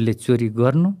उसले चोरी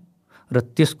गर्नु र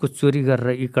त्यसको चोरी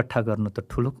गरेर इकट्ठा गर्नु त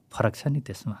ठुलो फरक छ नि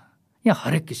त्यसमा। यहाँ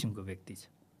हरेक किसिमको व्यक्ति छ।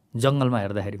 जङ्गलमा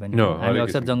हेर्दाखेरि पनि हामी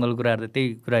अक्सर जङ्गल कुरा हेर्दा त्यही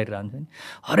कुरा हेरिरहन्छ नि।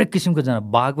 हरेक किसिमको जनावर,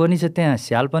 बाघ पनि छ त्यहाँ,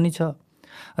 स्याल पनि छ,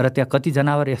 र त्यहाँ कति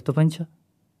जनावर यस्तो पनि छ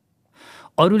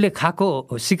अरूले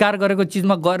खाएको शिकार गरेको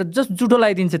चिजमा गएर जस्ट जुठो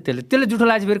लगाइदिन्छ। त्यसले जुठो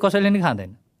लगाएपछि फेरि कसैले नि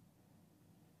खाँदैन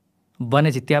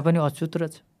भनेपछि त्यहाँ पनि अछुत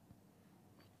रहेछ।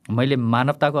 मैले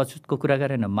मानवताको अछुतको कुरा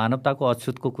गरेन, मानवताको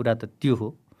अछुतको कुरा त त्यो हो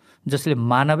जसले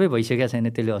मानवै भइसकेका छैन,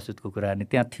 त्यसले अछुतको कुरा गर्ने।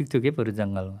 त्यहाँ ठिक थियो कि बरु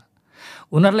जङ्गलमा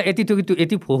उनीहरूलाई यति थियो कि त्यो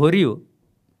यति फोहोरी हो,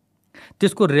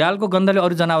 त्यसको र्यालको गन्धले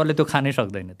अरू जनावरले त्यो खानै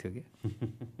सक्दैन थियो कि।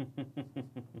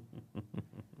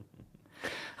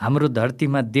 हाम्रो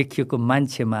धरतीमा देखिएको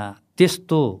मान्छेमा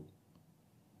त्यस्तो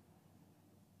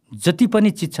जति पनि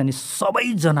चिज छ नि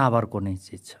सबै जनावरको नै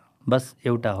चिज छ। बस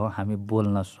एउटा हो, हामी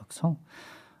बोल्न सक्छौँ,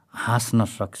 हाँस्न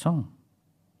सक्छौँ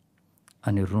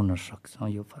अनि रुन सक्छौँ,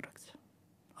 यो फरक छ।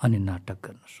 अनि नाटक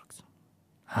गर्न सक्छौँ।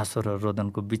 हाँसो र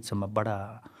रोदनको बिचमा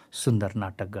बडा सुन्दर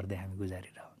नाटक गर्दै हामी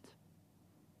गुजारिरहेको हुन्छ।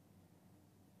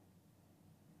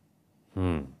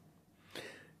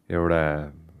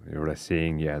 एउटा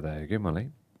सेयिङ याद आयो कि मलाई,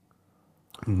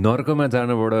 नर्कमा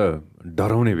जानबाट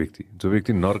डराउने व्यक्ति, जो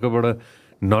व्यक्ति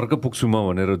नर्क पुग्छु म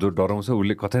भनेर जो डराउँछ,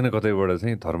 उसले कतै न कतैबाट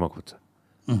चाहिँ धर्म खोज्छ।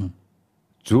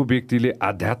 जो व्यक्तिले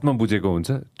आध्यात्म बुझेको हुन्छ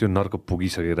त्यो नर्क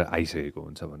पुगिसकेर आइसकेको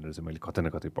हुन्छ भनेर चाहिँ मैले कतै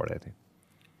न कतै पढेको थिएँ।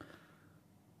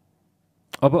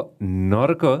 अब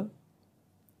नर्क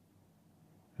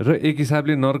र एक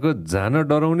हिसाबले नर्क जान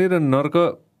डराउने र नर्क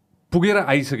पुगेर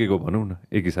आइसकेको भनौँ न,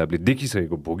 एक हिसाबले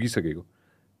देखिसकेको, भोगिसकेको,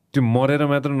 त्यो मरेर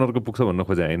मात्र नर्क पुग्छ भन्न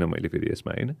खोजे होइन मैले फेरि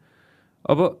यसमा, होइन?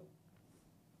 अब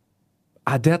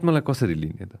आध्यात्मलाई कसरी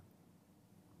लिने त?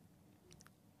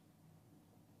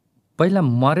 पहिला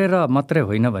मरेर मात्रै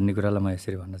होइन भन्ने कुरालाई म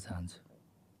यसरी भन्न चाहन्छु।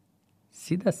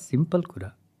 सिधा सिम्पल कुरा,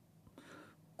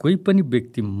 कोही पनि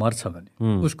व्यक्ति मर्छ भने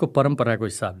उसको परम्पराको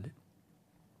हिसाबले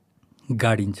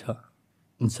गाडिन्छ,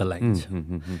 जलाइन्छ।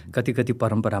 कति कति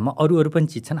परम्परामा अरू पनि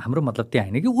चिज छन्, हाम्रो मतलब त्यहाँ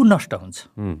होइन कि ऊ नष्ट हुन्छ।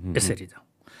 यसरी जाउँ,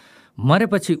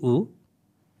 मरेपछि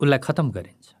उसलाई खतम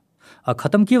गरिन्छ।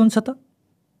 खतम के हुन्छ त?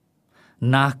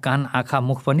 नाक, कान, आँखा,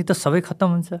 मुख पनि त सबै खतम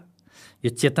हुन्छ। यो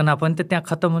चेतना पनि त त्यहाँ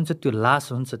खतम हुन्छ, त्यो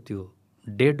लास हुन्छ, त्यो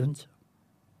डेड हुन्छ।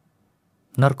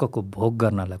 नर्कको भोग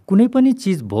गर्नलाई, कुनै पनि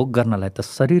चिज भोग गर्नलाई त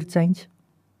शरीर चाहिन्छ।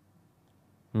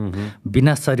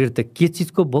 बिना शरीर त के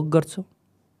चिजको भोग गर्छौ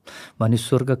भने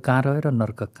स्वर्ग कहाँ रह्यो र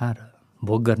नर्क कहाँ रह्यो?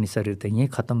 भोग गर्ने शरीर त यहीँ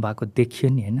खतम भएको देखियो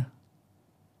नि, होइन?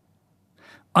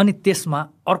 अनि त्यसमा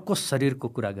अर्को शरीरको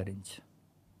कुरा गरिन्छ,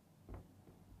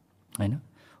 होइन?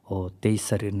 हो, त्यही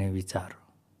शरीर नै विचार हो।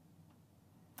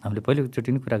 हामीले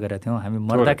पहिलोचोटि नै कुरा गरेका थियौँ, हामी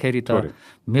मर्दाखेरि त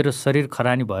मेरो शरीर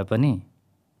खरानी भए पनि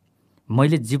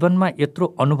मैले जीवनमा यत्रो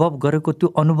अनुभव गरेको, त्यो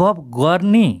अनुभव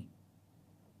गर्ने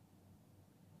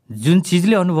जुन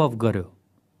चिजले अनुभव गर्यो,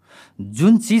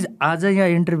 जुन चिज आज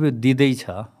यहाँ इन्टरभ्यू दिँदैछ,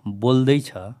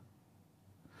 बोल्दैछ,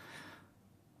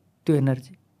 त्यो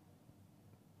एनर्जी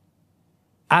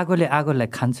आगोले आगोलाई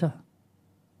खान्छ,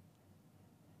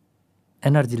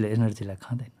 एनर्जीले एनर्जीलाई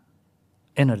खाँदैन।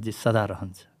 एनर्जी सदा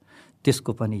रहन्छ।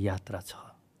 त्यसको पनि यात्रा छ।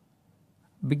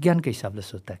 विज्ञानकै हिसाबले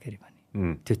सोच्दाखेरि पनि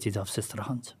त्यो चिज अवशेष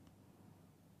रहन्छ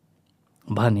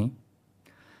भने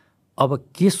अब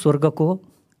के स्वर्गको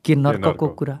के नर्कको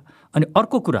कुरा। अनि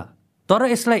अर्को कुरा, तर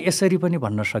यसलाई यसरी पनि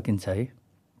भन्न सकिन्छ है,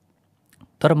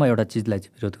 तर म एउटा चिजलाई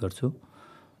चाहिँ विरोध गर्छु।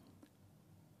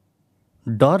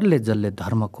 डरले जसले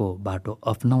धर्मको बाटो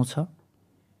अपनाउँछ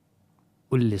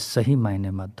उसले सही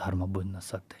मायनेमा धर्म बुझ्न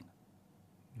सक्दैन।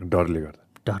 डरले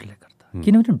गर्दा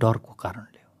किनभने डरको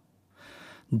कारणले हो।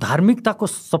 धार्मिकताको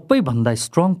सबैभन्दा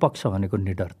स्ट्रङ पक्ष भनेको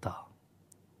निडरता,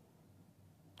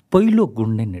 पहिलो गुण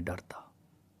नै निडरता।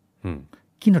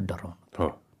 किन डराउनु?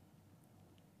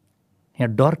 यहाँ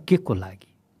डर के को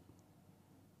लागि?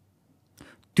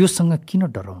 त्योसँग किन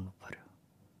डराउनु पर्यो?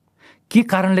 के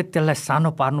कारणले त्यसलाई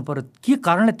सानो पार्नु पर्यो? के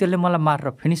कारणले त्यसले मलाई मारेर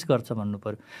फिनिस गर्छ भन्नु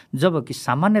पर्यो? जबकि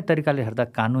सामान्य तरिकाले हेर्दा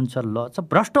कानुन छ, ल छ,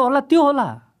 भ्रष्ट होला त्यो होला,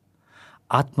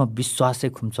 आत्मविश्वासै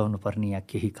खुम्चाउनु पर्ने यहाँ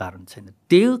केही कारण छैन।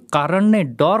 त्यो कारण नै,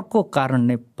 डरको कारण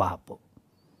नै पाप हो।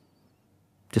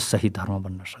 त्यो सही धर्म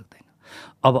बन्न सक्दैन।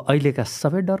 अब अहिलेका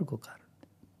सबै डरको कारण।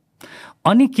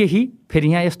 अनि केही फेरि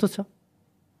यहाँ यस्तो छ,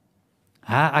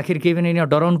 आखिर केही पनि यहाँ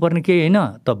डराउनु पर्ने केही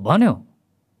होइन त भन्यो।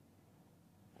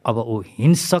 अब ऊ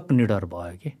हिंसक निडर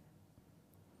भयो के,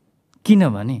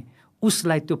 किनभने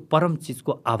उसलाई त्यो परम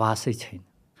चिजको आभासै छैन।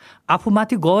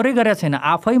 आफूमाथि गौरै गरेका छैन।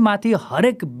 आफैमाथि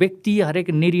हरेक व्यक्ति, हरेक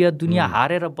निरीह दुनियाँ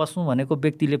हारेर बस्नु भनेको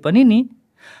व्यक्तिले पनि नि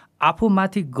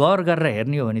आफूमाथि गौर गरेर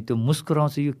हेर्ने हो भने त्यो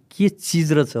मुस्कुराउँछ, यो के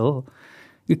चिज रहेछ हो,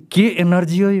 यो के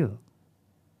एनर्जी हो, यो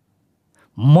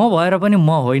म भएर पनि म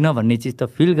होइन भन्ने चिज त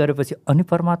फिल गरेपछि अनि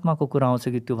परमात्माको कुरा आउँछ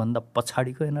कि त्योभन्दा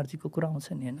पछाडिको एनर्जीको कुरा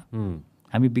आउँछ नि होइन।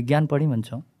 हामी विज्ञान पढी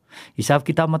भन्छौँ, हिसाब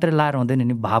किताब मात्रै लाएर हुँदैन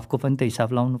नि, भावको पनि त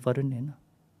हिसाब लाउनु पर्यो नि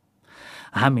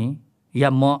होइन।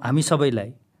 हामी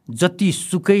सबैलाई जति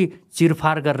सुकै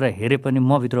चिरफार गरेर हेरे पनि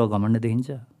म भित्र घमण्ड देखिन्छ,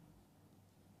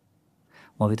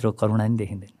 म भित्र करुणा नि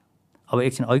देखिँदैन। अब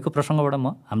एकछिन अहिलेको प्रसङ्गबाट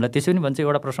हामीलाई त्यसै पनि भन्छ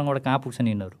एउटा प्रसङ्गबाट कहाँ पुग्छन्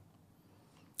यिनीहरू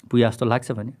पुगे जस्तो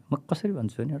लाग्छ भने म कसरी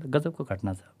भन्छु भने एउटा गजबको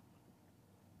घटना छ।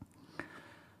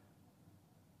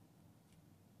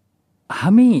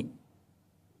 हामी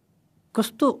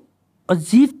कस्तो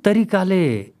अजीब तरिकाले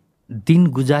दिन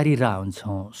गुजारिरह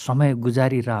हुन्छौँ, समय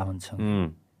गुजारिरह हुन्छौँ।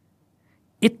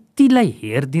 यतिलाई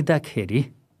हेरिदिँदाखेरि,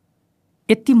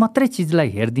 यति मात्रै चिजलाई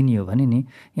हेरिदिने हो भने नि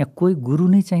यहाँ कोही गुरु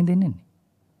नै चाहिँदैन नि।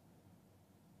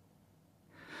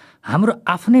 हाम्रो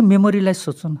आफ्नै मेमोरीलाई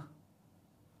सोचौँ न,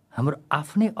 हाम्रो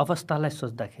आफ्नै अवस्थालाई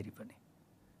सोच्दाखेरि पनि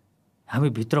हामी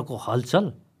भित्रको हलचल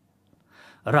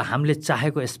र हामीले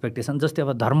चाहेको एक्सपेक्टेसन। जस्तै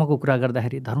अब धर्मको कुरा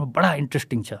गर्दाखेरि धर्म बडा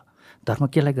इन्ट्रेस्टिङ छ। धर्म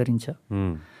केलाई गरिन्छ?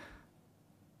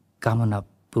 कामना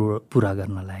पुरा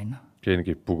गर्नलाई होइन,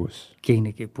 केही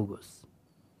न केही पुगोस्।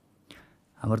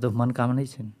 हाम्रो त मनोकामनै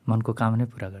छैन, मनको कामनै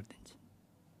पुरा गरिदिन्छ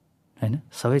होइन,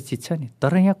 सबै चिज छ नि।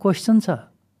 तर यहाँ क्वेसन छ,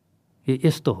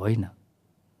 यस्तो होइन।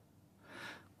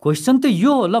 क्वेसन त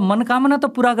यो हो, ल मनोकामना त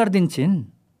पुरा गरिदिन्छन्,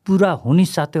 पुरा हुने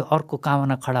साथै अर्को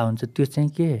कामना खडा हुन्छ। त्यो चाहिँ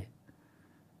के?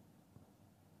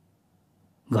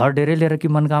 घर डेरै लिएर कि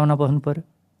मनोकामना बस्नु पर्यो?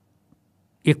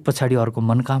 एक पछाडि अर्को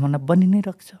मनोकामना बनि नै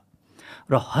राख्छ।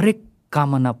 र हरेक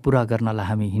कामना पुरा गर्नलाई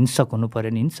हामी हिंसक हुनु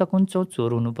पर्यो नि हिंसक हुन्छौँ,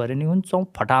 चोर हुनु पर्यो नि हुन्छौँ,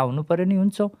 फटा हुनु पर्यो नि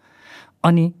हुन्छौँ।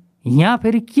 अनि यहाँ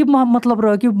फेरि के मतलब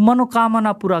रह्यो कि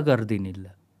मनोकामना पुरा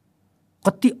गरिदिने।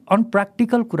 कति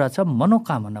अनप्र्याक्टिकल कुरा छ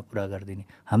मनोकामना पुरा गरिदिने।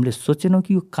 हामीले सोचेनौँ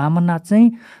कि यो कामना चाहिँ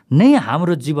नै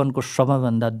हाम्रो जीवनको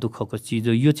सबैभन्दा दुःखको चिज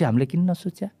हो। यो चाहिँ हामीले किन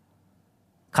नसोच्या?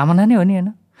 कामना नै हो नि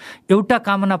होइन। एउटा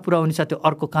कामना पुरा हुने साथै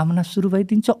अर्को कामना सुरु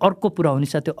भइदिन्छ, अर्को पुरा हुने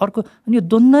साथै अर्को। अनि यो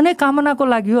द्वन्द्व नै कामनाको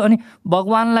लागि हो। अनि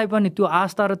भगवानलाई पनि त्यो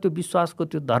आस्था र त्यो विश्वासको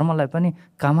त्यो धर्मलाई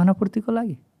पनि कामना पूर्तिको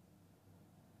लागि,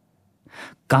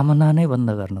 कामना नै बन्द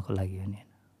गर्नको लागि हो नि।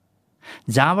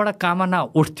 जहाँबाट कामना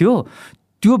उठ्थ्यो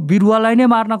त्यो बिरुवालाई नै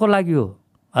मार्नको लागि हो।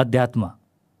 अध्यात्म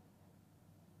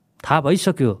थाहा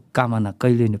भइसक्यो, कामना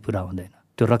कहिले नै पुरा हुँदैन।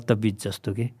 त्यो रक्तबीज जस्तो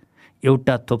के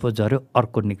एउटा थोपो झऱ्यो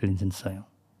अर्को निक्लिन्छन् सयौँ,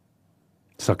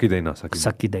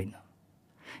 सकिँदैन।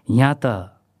 यहाँ त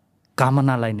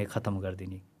कामनालाई नै खतम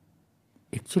गरिदिने।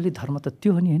 एक्चुअली धर्म त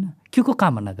त्यो हो नि होइन। के को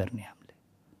कामना गर्ने? हामीले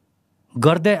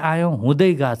गर्दै आयौँ,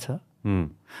 हुँदै गएछ,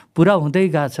 पुरा हुँदै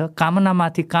गएछ,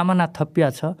 कामनामाथि कामना थपिया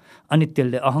छ। अनि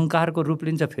त्यसले अहङ्कारको रूप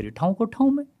लिन्छ फेरि ठाउँको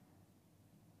ठाउँमै।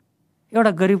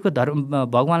 एउटा गरिबको धर्म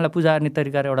भगवानलाई पूजा गर्ने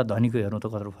तरिका र एउटा धनीको हेर्नु त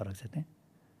कत्रो फरक छ त्यहाँ।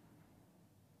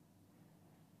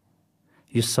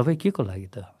 यो सबै के को लागि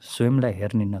त? स्वयंलाई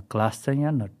हेर्ने न क्लास छ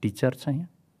यहाँ, न टिचर छ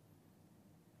यहाँ।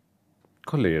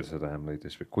 कसले हेर्छ त हामीलाई?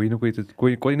 त्यसपछि कोही न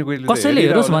कोही कसैले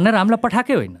हेरोस् भनेर हामीलाई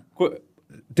पठाएकै होइन।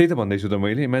 त्यही त भन्दैछु त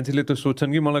मैले। मान्छेले त सोध्छन्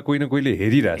कि मलाई कोही न कोहीले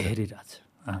हेरिरहेछ।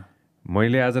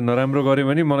 मैले आज नराम्रो गरेँ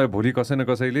भने मलाई भोलि कसै न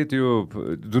कसैले त्यो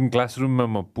जुन क्लासरुममा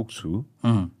म पुग्छु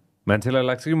मान्छेलाई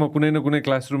लाग्छ कि म कुनै न कुनै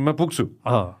क्लासरुममा पुग्छु,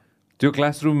 अँ त्यो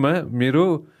क्लासरुममा मेरो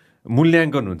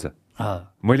मूल्याङ्कन हुन्छ,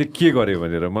 मैले के गरेँ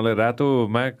भनेर। मलाई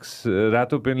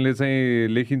रातो पेनले चाहिँ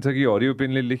लेखिन्छ कि हरियो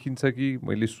पेनले लेखिन्छ कि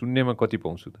मैले शून्यमा कति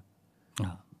पाउँछु त,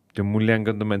 त्यो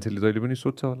मूल्याङ्कन त मान्छेले जहिले पनि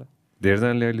सोध्छ होला।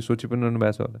 धेरैजनाले अहिले सोचि पनि रहनु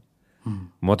भएको छ होला,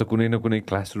 म त कुनै न कुनै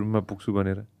क्लासरुममा पुग्छु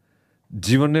भनेर।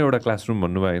 जीवन नै एउटा क्लासरुम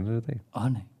भन्नुभयो होइन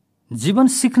त? जीवन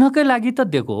सिक्नकै लागि त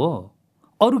दिएको हो,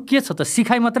 अरू के छ त?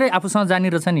 सिकाइ मात्रै आफूसँग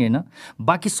जानिरहेछ नि होइन,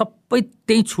 बाँकी सबै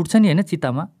त्यहीँ छुट्छ नि होइन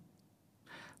चित्तामा।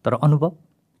 तर अनुभव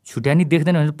छुट्या नि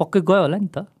देख्दैन भने पक्कै गयो होला नि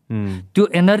त। त्यो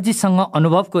एनर्जीसँग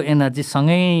अनुभवको एनर्जी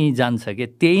सँगै जान्छ कि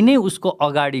त्यही नै उसको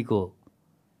अगाडिको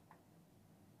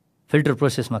फिल्टर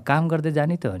प्रोसेसमा काम गर्दै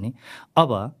जाने त हो नि।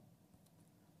 अब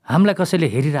हामीलाई कसैले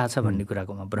हेरिरहेछ भन्ने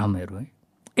कुराकोमा भ्रमहरू है।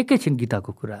 एकैछिन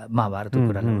गीताको कुरा, महाभारतको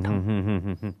कुरालाई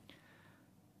उठाउँ।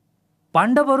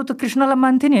 पाण्डवहरू त कृष्णलाई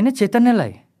मान्थे नि होइन,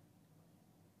 चैतन्यलाई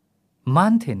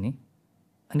मान्थे नि।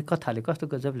 अनि कथाले कस्तो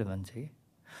गजबले भन्छ कि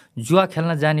जुवा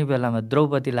खेल्न जाने बेलामा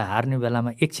द्रौपदीलाई हार्ने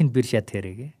बेलामा एकछिन बिर्स्या थिए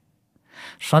अरे कि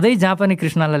सधैँ जहाँ पनि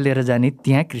कृष्णलाई लिएर जाने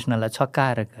त्यहाँ कृष्णलाई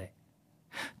छक्काएर गए।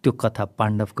 त्यो कथा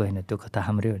पाण्डवको होइन, त्यो कथा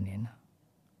हाम्रै हो नि होइन।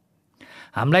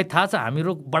 हामीलाई थाहा छ,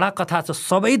 हामीहरू बडा कथा छ,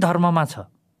 सबै धर्ममा छ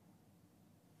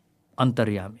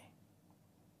अन्तर्यामी,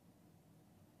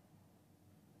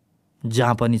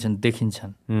 जहाँ पनि छन्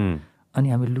देखिन्छन्। अनि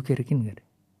हामी लुकेर किन गरे?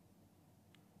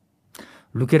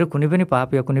 लुकेर कुनै पनि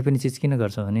पाप या कुनै पनि चिज किन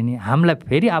गर्छौँ भने नि हामीलाई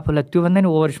फेरि आफूलाई त्योभन्दा नि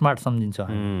ओभर स्मार्ट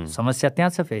सम्झिन्छौँ। समस्या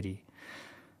त्यहाँ छ। फेरि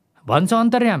भन्छ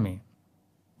अन्तर्यामी,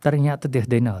 तर यहाँ त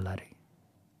देख्दैन होला रे,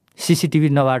 सीसीटीभी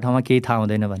नभए ठाउँमा केही थाहा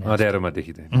हुँदैन भने अँध्यारोमा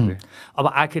देखिँदैन। अब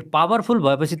आखिर पावरफुल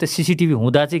भएपछि त सीसीटीभी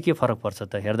हुँदा चाहिँ के फरक पर्छ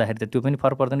त? हेर्दाखेरि त त्यो पनि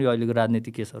फरक पर्दैन। यो अहिलेको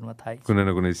राजनीतिक केसहरूमा थाहै कुनै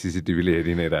न कुनै सीसीटीभीले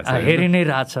हेरि नै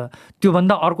रहेछ।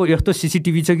 त्योभन्दा अर्को यस्तो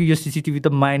सीसीटीभी छ कि यो सीसीटीभी त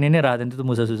मायने नै राख्दैन, त्यो त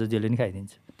मुसासुसा जेले नि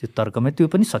खाइदिन्छ। त्यो तर्कमै त्यो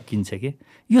पनि सकिन्छ कि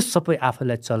यो सबै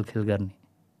आफूलाई चलखेल गर्ने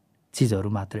चिजहरू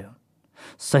मात्रै हो।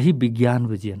 सही विज्ञान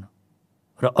बुझिएन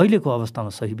र अहिलेको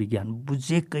अवस्थामा सही विज्ञान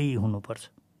बुझेकै हुनुपर्छ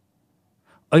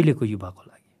अहिलेको युवाको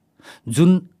लागि, जुन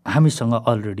हामीसँग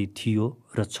अलरेडी थियो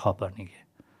र छ पनि के।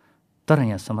 तर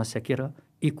यहाँ समस्या के र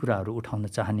यी कुराहरू उठाउन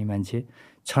चाहने मान्छे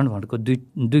क्षणभरको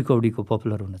दुई कौडीको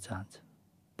पपुलर हुन चाहन्छ।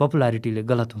 पपुलारिटीले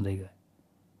गलत हुँदै गयो।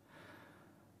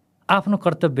 आफ्नो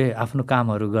कर्तव्य आफ्नो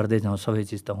कामहरू गर्दै जाउँ, सबै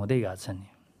चिज त हुँदै गएको छ नि।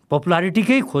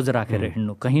 पपुलारिटीकै खोज राखेर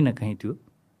हिँड्नु कहीँ न कहीँ त्यो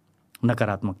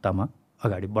नकारात्मकतामा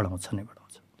अगाडि बढाउँछ नै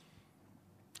बढाउँछ।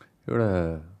 एउटा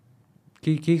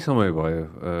केही समय भयो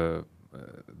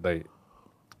दाइ,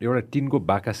 एउटा टिनको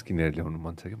बाकस किनेर ल्याउनु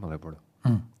मन छ कि मलाई बडो।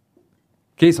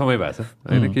 केही समय भएको छ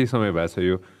होइन, केही समय भएको छ,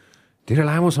 यो धेरै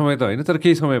लामो समय त होइन तर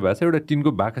केही समय भएको छ। एउटा टिनको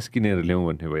बाकस किनेर ल्याउँ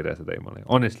भन्ने भइरहेछ दाइ मलाई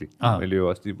अनेस्टली। मैले यो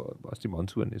अस्ति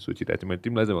भन्छु भन्ने सोचिरहेको थिएँ, मैले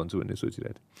तिमीलाई चाहिँ भन्छु भन्ने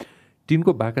सोचिरहेको थिएँ।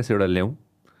 टिनको बाकस एउटा ल्याउँ,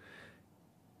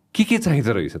 के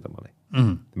चाहिँदो रहेछ त मलाई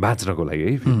बाँच्नको लागि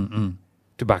है,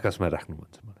 त्यो बाकसमा राख्नु मन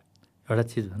छ मलाई। एउटा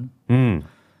चिज भनौँ,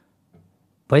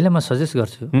 पहिला म सजेस्ट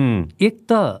गर्छु, एक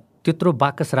त त्यत्रो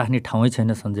बाकस राख्ने ठाउँै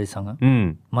छैन सञ्जयसँग,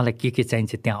 मलाई के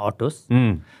चाहिन्छ त्यहाँ अटोस्।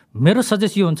 मेरो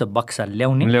सजेस्ट यो हुन्छ, बक्सा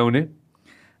ल्याउने,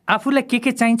 आफूलाई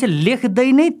के चाहिन्छ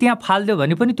लेख्दै नै त्यहाँ फालिदियो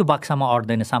भने पनि त्यो बक्सामा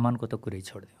अट्दैन, सामानको त कुरै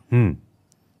छोडिदियो।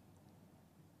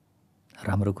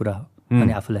 राम्रो कुरा हो।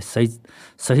 अनि आफूलाई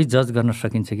सही जज गर्न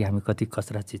सकिन्छ कि हामी कति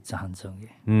कचरा चिज चाहन्छौँ कि।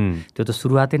 त्यो त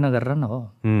सुरुवातै नगरेर न हो।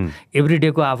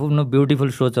 एभ्रिडेको आफ्नो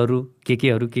ब्युटिफुल सोचहरू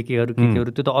केहरू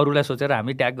त्यो त अरूलाई सोचेर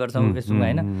हामी ट्याग गर्छौँ फेसबुकमा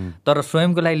होइन, तर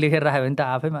स्वयंको लागि लेखेर राख्यो भने त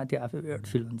आफैमाथि आफै वेट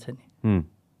फिल हुन्छ नि।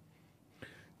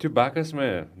 त्यो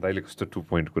बाकसमा दाइले कस्तो 2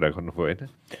 पोइन्ट कुरा गर्नुभयो होइन।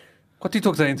 कति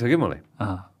थोक चाहिन्छ कि मलाई,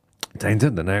 चाहिन्छ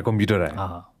नि त, नयाँ कम्प्युटर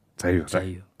आयो,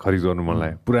 चाहियो, खरिद गर्नु मन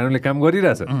लाग्यो। पुरानोले काम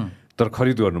गरिरहेछ तर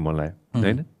खरिद गर्नु मन लाग्यो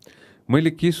होइन।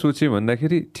 मैले के सोचेँ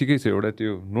भन्दाखेरि ठिकै छ, एउटा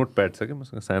त्यो नोट प्याड छ कि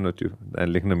मसँग सानो, त्यो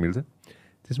लेख्न मिल्छ,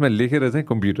 त्यसमा लेखेर चाहिँ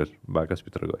कम्प्युटर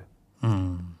बाकसभित्र गयो।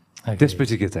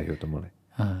 त्यसपछि के चाहियो त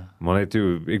मलाई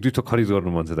त्यो 1-2 थोक खरिद गर्नु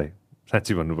मन छ दाइ,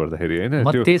 साँच्ची भन्नुपर्दाखेरि होइन।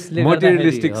 त्यो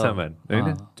मटेरियलिस्टिक सामान होइन,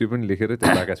 त्यो पनि लेखेर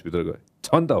त्यो बाकसभित्र गयो। छ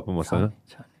नि त अब मसँग।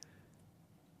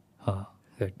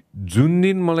 जुन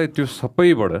दिन मलाई त्यो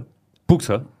सबैबाट पुग्छ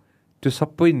त्यो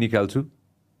सबै निकाल्छु,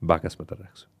 बाकसमा त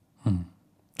राख्छु।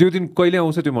 त्यो दिन कहिले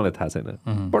आउँछ त्यो मलाई थाहा छैन,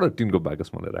 बडो टिनको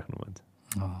बाकस मलाई राख्नु मन छ।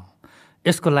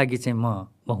 यसको लागि चाहिँ म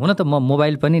हुन त म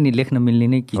मोबाइल पनि नि लेख्न मिल्ने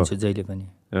नै किन्छु जहिले पनि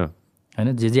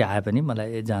होइन। जे आए पनि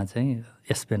मलाई जहाँ चाहिँ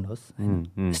एस पेन होस्,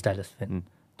 स्टाइलस पेन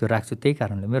त्यो राख्छु। त्यही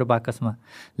कारणले मेरो बाकसमा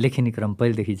लेखिने क्रम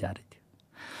पहिलेदेखि जारी थियो।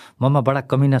 ममा बडा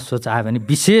कमिना सोच आयो भने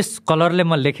विशेष कलरले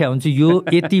म लेखे हुन्छु, यो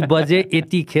यति बजे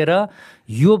यतिखेर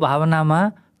यो भावनामा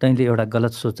तैँले एउटा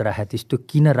गलत सोच राखेको थिइस्, त्यो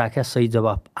किन राख्या, सही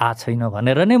जवाफ छैन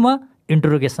भनेर नै म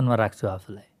इन्ट्रोगेसनमा राख्छु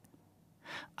आफूलाई।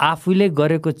 आफूले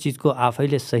गरेको चिजको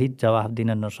आफैले सही जवाफ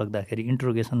दिन नसक्दाखेरि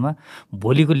इन्ट्रोगेसनमा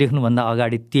भोलिको लेख्नुभन्दा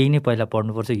अगाडि त्यही नै पहिला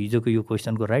पढ्नुपर्छ, हिजोको यो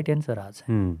क्वेसनको राइट एन्सर आएको छ।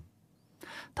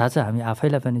 थाहा छ हामी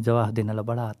आफैलाई पनि जवाफ दिनलाई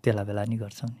बडा हत्तेला बेला नि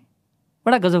गर्छौँ नि।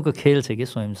 बडा गजबको खेल छ कि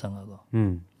स्वयंसँगको।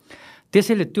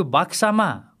 त्यसैले त्यो बक्सामा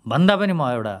भन्दा पनि म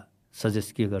एउटा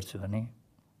सजेस्ट के गर्छु भने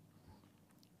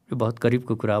यो बहुत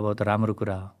करिबको कुरा हो, बहुत राम्रो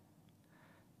कुरा हो।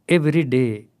 एभ्री डे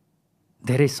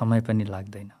धेरै समय पनि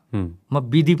लाग्दैन। म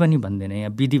विधि पनि भन्दैन,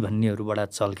 यहाँ विधि भन्नेहरू बडा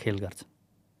चलखेल गर्छन्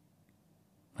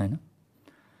होइन।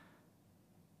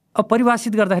 अब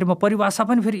परिभाषित गर्दाखेरि म परिभाषा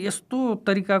पनि फेरि यस्तो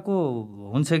तरिकाको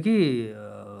हुन्छ कि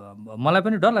मलाई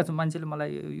पनि डर लाग्छ। मान्छेले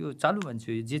मलाई यो चालु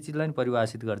भन्छु, जे चिजलाई पनि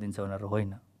परिभाषित गरिदिन्छ भनेर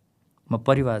होइन। म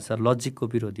परिभाषा लजिकको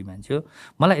विरोधी मान्छे हो।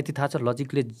 मलाई यति थाहा छ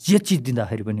लजिकले जे चिज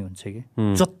दिँदाखेरि पनि हुन्छ कि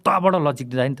जताबाट लजिक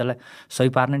दिँदा पनि त्यसलाई सही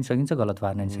पार्न नि सकिन्छ, गलत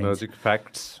पार्न नि सकिन्छ। Logic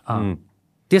facts.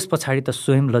 त्यस पछाडि त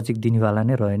स्वयं लजिक दिनेवाला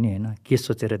नै रह्यो नि होइन, के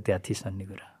सोचेर द्याथिस् भन्ने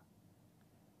कुरा।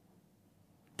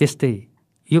 त्यस्तै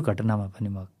यो घटनामा पनि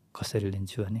म कसरी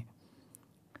लिन्छु भने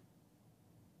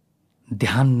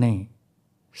ध्यान नै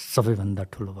सबैभन्दा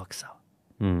ठुलो बक्सा हो।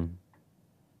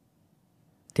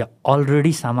 त्यहाँ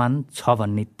अलरेडी सामान छ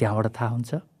भन्ने त्यहाँबाट थाहा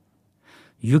हुन्छ।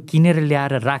 यो किनेर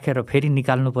ल्याएर राखेर फेरि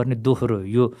निकाल्नुपर्ने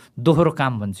यो दोहोरो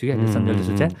काम भन्छु क्या सञ्जयले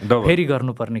सोचे, फेरि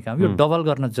गर्नुपर्ने काम यो डबल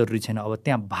गर्न जरुरी छैन। अब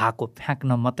त्यहाँ भएको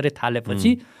फ्याँक्न मात्रै थालेपछि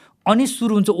अनि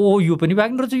सुरु हुन्छ, ओ यो पनि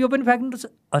फ्याँक्नु रहेछ, यो पनि फ्याँक्नु रहेछ,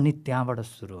 अनि त्यहाँबाट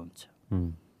सुरु हुन्छ।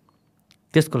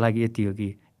 त्यसको लागि यति हो कि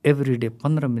एभ्री डे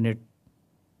 15 मिनट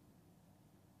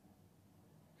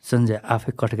सञ्जय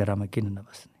आफै कठघरामा किन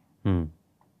नबस्ने,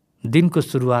 दिनको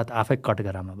सुरुवात आफै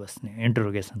कठघरामा बस्ने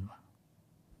इन्ट्रोगेसनमा।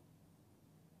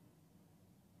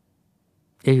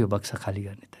 यही हो बक्सा खाली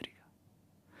गर्ने तरिका।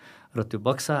 र त्यो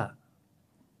बक्सा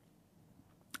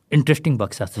इन्ट्रेस्टिङ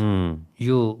बक्सा छ।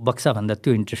 यो बक्साभन्दा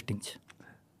त्यो इन्ट्रेस्टिङ छ।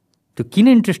 त्यो किन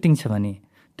इन्ट्रेस्टिङ छ भने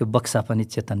त्यो बक्सा पनि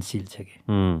चेतनशील छ कि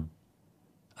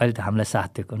अहिले त हामीलाई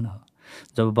साथ दिएको न।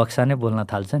 जब बक्सा नै बोल्न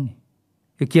थाल्छ नि,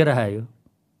 यो के रह्यो,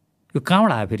 यो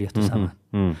कहाँबाट आयो फेरि यस्तो सामान,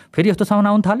 फेरि यस्तो सामान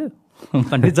आउनु थाल्यो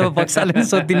भन्ने जब बक्साले पनि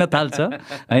सोधिदिन थाल्छ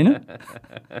होइन,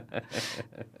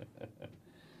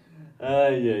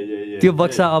 त्यो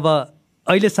बक्सा अब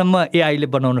अहिलेसम्म एआईले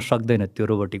बनाउन सक्दैन। त्यो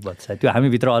रोबोटिक बक्सा त्यो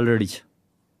हामीभित्र अलरेडी छ।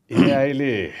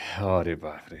 एआईले अरे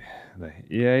बाफ्रे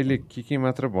एआईले के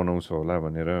मात्र बनाउँछ होला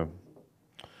भनेर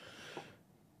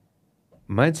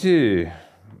मान्छे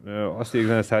अस्ति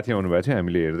एकजना साथी आउनुभएको थियो,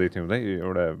 हामीले हेर्दै थियौँ त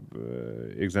एउटा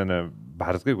एकजना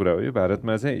भारतकै कुरा हो यो।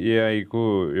 भारतमा चाहिँ एआईको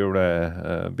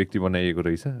एउटा व्यक्ति बनाइएको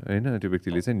रहेछ होइन। त्यो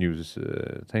व्यक्तिले चाहिँ न्युज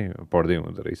चाहिँ पढ्दै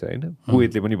हुँदो रहेछ होइन,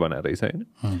 कुवेतले पनि बनाएको रहेछ होइन।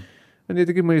 अनि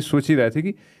यतिकै मैले सोचिरहेको थिएँ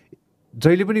कि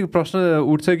जहिले पनि प्रश्न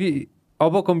उठ्छ कि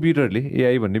अब कम्प्युटरले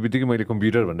एआई भन्ने बित्तिकै मैले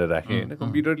कम्प्युटर भनेर राखेँ होइन,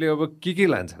 कम्प्युटरले अब के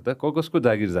लान्छ त, कसको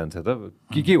जागिर जान्छ त,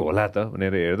 के होला त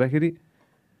भनेर हेर्दाखेरि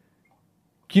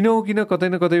किन कतै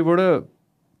न कतैबाट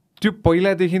त्यो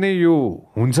पहिलादेखि नै यो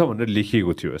हुन्छ भनेर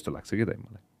लेखिएको थियो जस्तो लाग्छ कि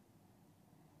मलाई।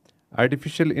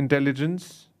 आर्टिफिसियल इन्टेलिजेन्स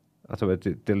अथवा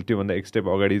त्योभन्दा एक स्टेप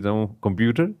अगाडि जाउँ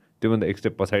कम्प्युटर, त्योभन्दा एक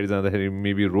स्टेप पछाडि जाँदाखेरि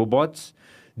मेबी रोबोट्स,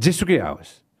 जेसुकै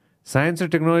आओस् साइन्स र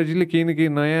टेक्नोलोजीले केही न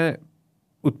केही नयाँ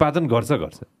उत्पादन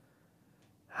गर्छ।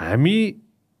 हामी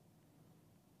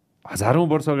हजारौँ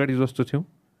वर्ष अगाडि जस्तो थियौँ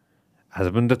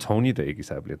आज पनि त छौँ नि त, एक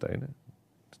हिसाबले त होइन,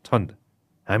 छ नि त,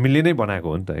 हामीले नै बनाएको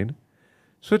हो नि त होइन।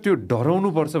 सो त्यो डराउनु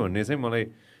पर्छ भन्ने चाहिँ मलाई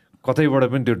कतैबाट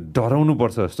पनि त्यो डराउनु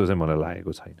पर्छ जस्तो चाहिँ मलाई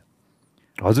लागेको छैन।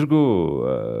 हजुरको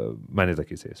मान्यता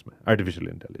के छ यसमा आर्टिफिसियल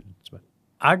इन्टेलिजेन्समा?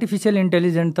 आर्टिफिसियल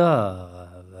इन्टेलिजेन्स त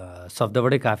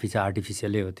शब्दबाटै काफी छ,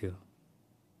 आर्टिफिसियलै हो त्यो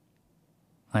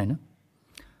होइन।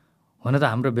 हुन त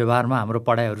हाम्रो व्यवहारमा हाम्रो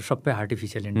पढाइहरू सबै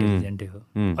आर्टिफिसियल इन्टेलिजेन्टै हो।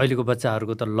 अहिलेको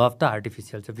बच्चाहरूको त लभ त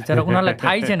आर्टिफिसियल छ, बिचरा उनीहरूलाई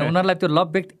थाहै छैन। उनीहरूलाई त्यो लभ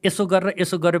व्यक्त यसो गरेर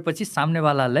यसो गरेपछि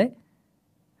सामनेवालालाई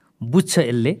बुझ्छ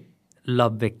यसले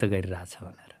लभ व्यक्त गरिरहेछ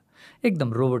भनेर, एकदम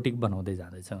रोबोटिक बनाउँदै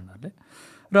जाँदैछ उनीहरूले।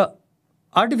 र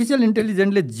आर्टिफिसियल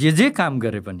इन्टेलिजेन्टले जे काम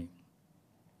गरे पनि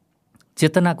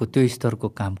चेतनाको त्यो स्तरको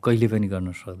काम कहिले पनि गर्न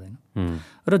सक्दैन।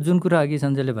 र जुन कुरा अघि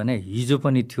सञ्जयले भने हिजो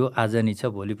पनि थियो, आज नि छ,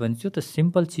 भोलि पनि थियो, त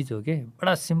सिम्पल चिज हो के,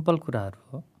 बडा सिम्पल कुराहरू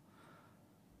हो।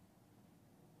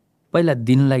 पहिला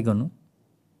दिनलाई गर्नु,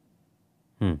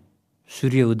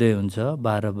 सूर्य उदय हुन्छ,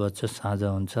 12 बज्छ, साँझ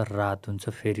हुन्छ, रात हुन्छ,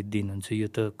 फेरि दिन हुन्छ, यो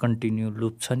त कन्टिन्यू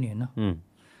लुप छ नि होइन।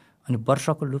 अनि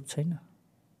वर्षको लुप छैन,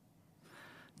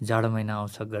 जाडो महिना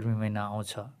आउँछ, गर्मी महिना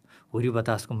आउँछ, हुरी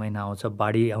बतासको महिना आउँछ,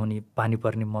 बाढी आउने, पानी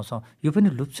पर्ने मौसम, यो पनि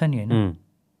लुप छ नि होइन।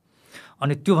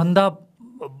 अनि त्योभन्दा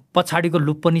पछाडिको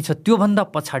लुप पनि छ, त्योभन्दा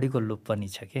पछाडिको लुप पनि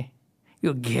छ के।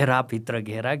 यो घेराभित्र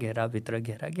घेरा, घेराभित्र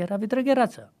घेरा, घेराभित्र घेरा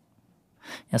छ।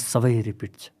 यहाँ सबै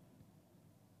रिपिट छ।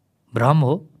 भ्रम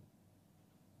हो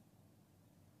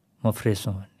म फ्रेस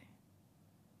हुँ भन्ने,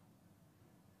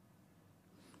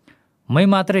 मै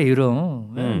मात्रै हिरो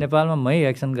हुँ, नेपालमा मै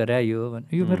एक्सन गरे यो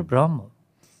मेरो भ्रम हो।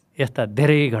 यस्ता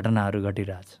धेरै घटनाहरू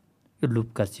घटिरहेछ, यो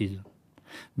लुपका चिज हो।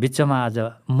 बिचमा आज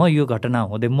म यो घटना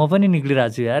हुँदै म पनि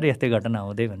निक्लिरहेको छु यार, यस्तै घटना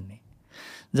हुँदै भन्ने।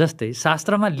 जस्तै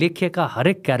शास्त्रमा लेखिएका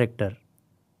हरेक क्यारेक्टर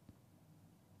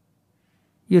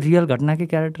यो रियल घटनाकै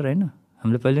क्यारेक्टर होइन।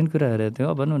 हामीले पहिले पनि कुरा गरेको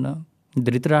थियौँ। भनौँ न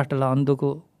धृतराष्ट्रलाई अन्धोको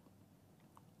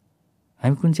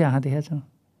हामी कुन चाहिँ आँखा देखाएको छौँ?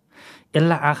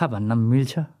 यसलाई आँखा भन्न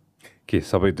मिल्छ? के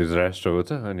सबै धृतराष्ट्रको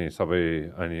छ अनि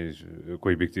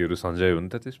कोही व्यक्तिहरू सञ्जय हुन्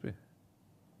त त्यसमा?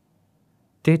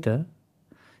 त्यही त,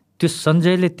 त्यो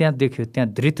सञ्जयले त्यहाँ देख्यो, त्यहाँ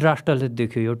धृतराष्ट्रले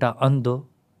देख्यो एउटा अन्धो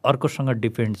अर्कोसँग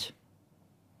डिपेन्ड छ।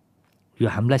 यो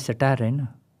हामीलाई सेटायर होइन।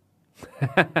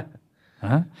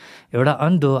 एउटा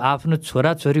अन्धो आफ्नो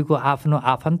छोराछोरीको आफ्नो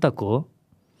आफन्तको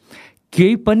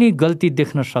केही पनि गल्ती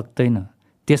देख्न सक्दैन,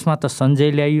 त्यसमा त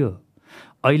सञ्जय ल्याइयो।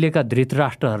 अहिलेका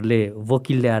धृतराष्ट्रहरूले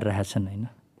वकिल ल्याएर रहेछन् होइन।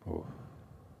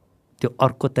 त्यो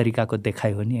अर्को तरिकाको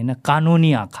देखाइ हो नि होइन,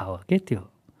 कानुनी आँखा हो के त्यो।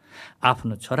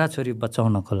 आफ्नो छोराछोरी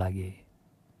बचाउनको लागि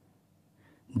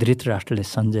धृतराष्ट्रले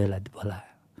सञ्जयलाई बोलायो,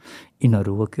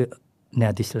 यिनीहरू वकिल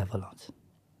न्यायाधीशलाई बोलाउँछ।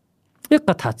 यो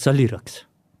कथा चलिरहन्छ,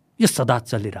 यो सदा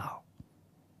चलिरह।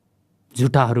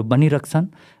 झुटाहरू बनिरहन्छन्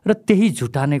र त्यही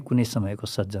झुटा नै कुनै समयको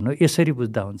सज्जन हो। यसरी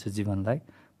बुझ्दा हुन्छ जीवनलाई,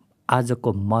 आजको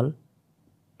मल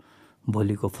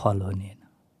भोलिको फल हो नि होइन।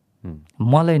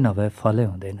 मलै नभए फलै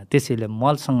हुँदैन। त्यसैले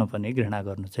मलसँग पनि घृणा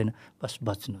गर्नु छैन, बस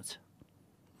बच्नु छ।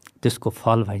 त्यसको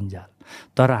फल भइन्जाल।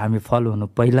 तर हामी फल हुनु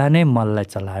पहिला नै मललाई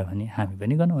चलायो भने हामी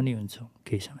पनि गनाउने हुन्छौँ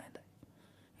केही समयलाई।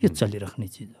 यो चलिराख्ने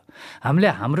चिज हो। हामीले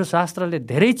हाम्रो शास्त्रले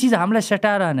धेरै चिज हामीलाई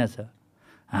सेटाएर हानेछ।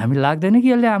 हामी लाग्दैन कि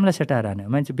यसले हामीलाई सेटाएर हान्यो।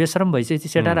 मान्छे बेशरम भइसकेपछि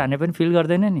सेटाएर हाने पनि फिल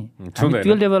गर्दैन नि। हामी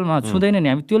त्यो लेभलमा छुँदैन नि,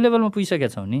 हामी त्यो लेभलमा पुगिसकेका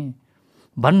छौँ नि।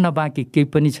 भन्न बाँकी केही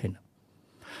पनि छैन।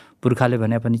 पुर्खाले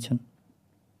भने पनि छन्,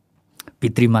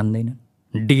 पितृ मान्दैनन्,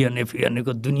 डिएनए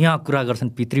फिएनएको दुनियाँ कुरा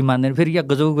गर्छन्, पितृ मान्दैन। फेरि यहाँ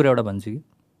गजबको कुरा एउटा भन्छु कि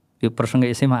यो प्रसङ्ग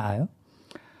यसैमा आयो।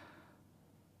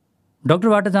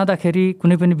 डक्टरबाट जाँदाखेरि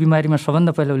कुनै पनि बिमारीमा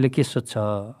सबभन्दा पहिला उसले के सोध्छ?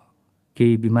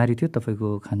 केही बिमारी थियो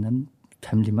तपाईँको खानदान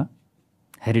फ्यामिलीमा,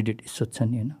 हेरिडिटी सोध्छ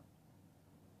नि होइन।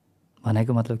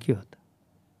 भनेको मतलब के हो त?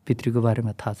 पितृको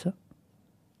बारेमा थाहा छ?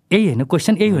 यही होइन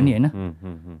क्वेसन, यही हो नि होइन।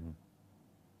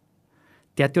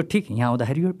 त्यहाँ त्यो ठिक, यहाँ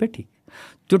आउँदाखेरि यो ठिक।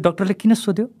 त्यो डक्टरले किन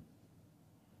सोध्यो?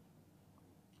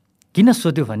 किन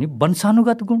सोध्यो भने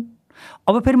वंशानुगत गुण।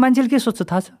 अब फेरि मान्छेले के सोध्छ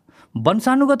थाहा छ?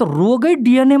 वंशानुगत रोगै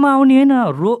डिएनएमा आउने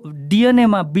होइन,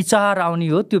 डिएनएमा विचार आउने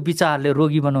हो। त्यो विचारले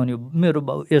रोगी बनाउने हो। मेरो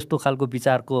बाउ यस्तो खालको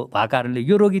विचारको भएको कारणले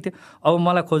यो रोगी थियो। अब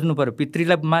मलाई खोज्नु पऱ्यो,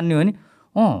 पितृलाई मान्ने हो नि।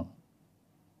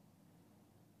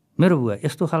 मेरो बुवा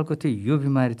यस्तो खालको थियो, यो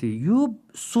बिमारी थियो, यो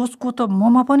सोचको त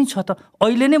ममा पनि छ त।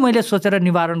 अहिले नै मैले सोचेर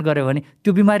निवारण गरेँ भने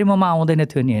त्यो बिमारी ममा आउँदैन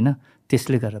थियो नि होइन।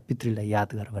 त्यसले गर्दा पितृलाई याद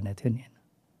गर भनेको थियो नि होइन।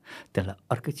 त्यसलाई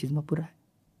अर्कै चिजमा पुऱ्याए।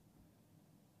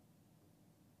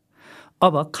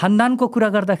 अब खानदानको कुरा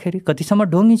गर्दाखेरि कतिसम्म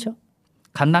ढोङ्गी छ?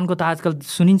 खानदानको त आजकल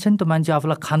सुनिन्छ नि त, मान्छे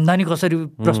आफूलाई खानदानी कसरी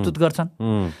प्रस्तुत गर्छन्।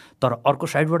 तर अर्को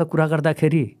साइडबाट कुरा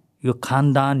गर्दाखेरि यो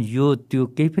खानदान यो त्यो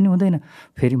केही पनि हुँदैन।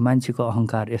 फेरि मान्छेको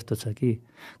अहङ्कार यस्तो छ कि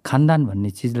खानदान भन्ने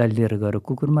चिजलाई लिएर गएर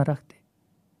कुकुरमा राख्थे।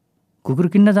 कुकुर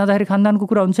किन्न जाँदाखेरि खानदानको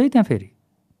कुरा हुन्छ है त्यहाँ। फेरि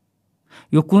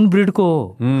यो कुन ब्रिडको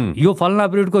हो, यो फल्ना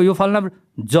ब्रिडको, यो फल्ना ब्रिड।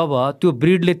 जब त्यो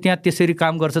ब्रिडले त्यहाँ त्यसरी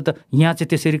काम गर्छ त यहाँ चाहिँ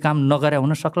त्यसरी काम नगरे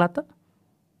हुन सक्ला त?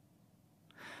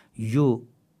 यो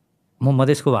म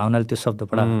मधेसको भावनाले त्यो शब्द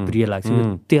बडा प्रिय लाग्छ। यो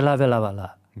तेला बेलावाला,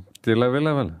 तेला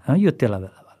बेलावाला, यो तेला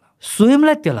बेलावाला,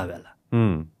 स्वयंलाई तेला बेला।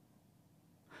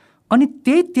 अनि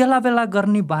त्यही तेला बेला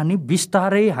गर्ने बानी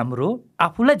बिस्तारै हाम्रो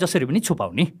आफूलाई जसरी पनि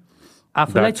छुपाउने,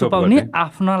 आफूलाई छुपाउने,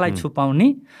 आफ्नालाई छुपाउने,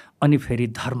 अनि फेरि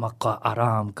धर्मका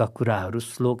आरामका कुराहरू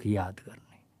श्लोक याद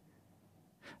गर्ने।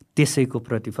 त्यसैको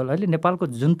प्रतिफल अहिले नेपालको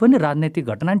जुन पनि राजनैतिक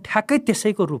घटना ठ्याक्कै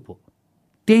त्यसैको रूप हो।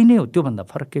 त्यही नै हो, त्योभन्दा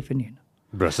फरक केही पनि होइन।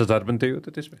 भ्रष्टाचार पनि त्यही हो त।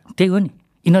 त्यसमा त्यही हो नि।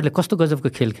 यिनीहरूले कस्तो गजबको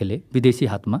खेल खेले विदेशी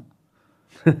हातमा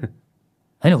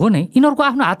होइन। हो नै, यिनीहरूको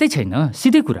आफ्नो हातै छैन।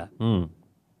 सिधै कुरा,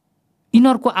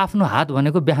 यिनीहरूको आफ्नो हात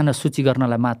भनेको बिहान सूची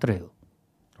गर्नलाई मात्रै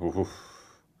हो।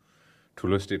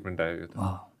 ठुलो स्टेटमेन्ट आयो।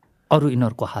 अरू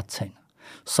यिनीहरूको हात छैन,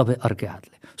 सबै अर्कै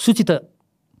हातले। सूची त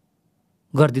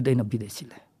गरिदिँदैन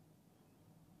विदेशीले,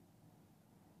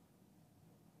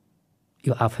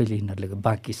 यो आफैले यिनीहरूले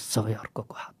बाँकी सबै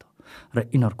अर्कोको हात हो। र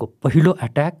यिनीहरूको पहिलो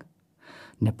एट्याक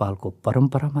नेपालको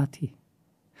परम्परामाथि,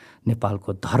 नेपालको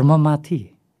धर्ममाथि।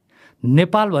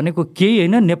 नेपाल भनेको केही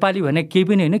होइन, नेपाली भने केही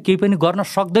पनि होइन, केही पनि गर्न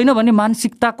सक्दैन भन्ने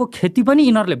मानसिकताको खेती पनि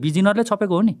यिनीहरूले यिनीहरूले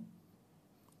छपेको हो नि।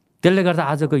 त्यसले गर्दा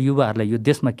आजको युवाहरूलाई यो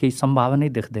देशमा केही सम्भावनै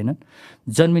देख्दैनन्।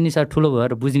 जन्मिनिसा ठुलो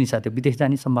भएर बुझ्निसा त्यो विदेश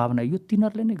जाने सम्भावना यो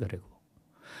तिनीहरूले नै गरेको हो।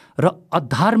 र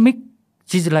अधार्मिक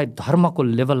चिजलाई धर्मको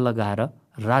लेभल लगाएर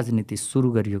राजनीति सुरु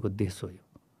गरिएको देश हो यो।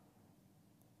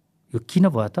 यो किन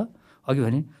भयो त? अघि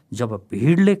भने जब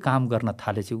भिडले काम गर्न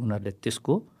थालेपछि उनीहरूले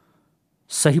त्यसको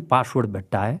सही पासवर्ड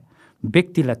भेट्टाए,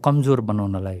 व्यक्तिलाई कमजोर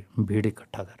बनाउनलाई भिड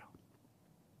इकट्ठा गर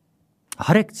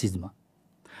हरेक चिजमा।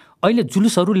 अहिले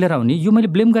जुलुसहरू लिएर आउने, यो मैले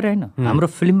ब्लेम गरेँ होइन। हाम्रो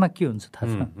फिल्ममा के हुन्छ थाहा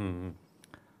छ?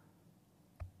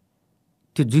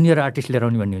 त्यो जुनियर आर्टिस्ट लिएर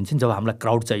आउने भन्ने हुन्छ नि, जब हामीलाई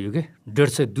क्राउड चाहियो कि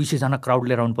 150-200 जना क्राउड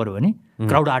लिएर आउनु पऱ्यो भने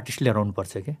क्राउड आर्टिस्ट लिएर आउनु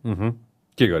पर्छ कि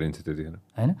के गरिन्छ त्यतिखेर?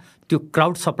 होइन, त्यो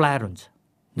क्राउड सप्लायर हुन्छ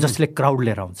जसले क्राउड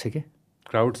लिएर आउँछ कि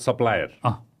crowd supplier,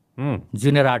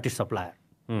 junior artist supplier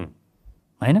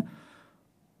होइन।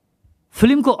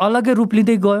 फिल्मको अलग्गै रूप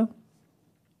लिँदै गयो।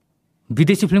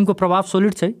 विदेशी फिल्मको प्रभाव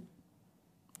सोलिड छ है,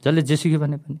 जसले जेसुकै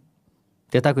भने पनि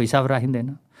त्यताको हिसाब राखिँदैन।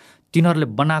 तिनीहरूले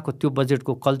बनाएको त्यो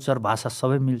बजेटको कल्चर भाषा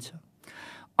सबै मिल्छ।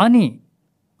 अनि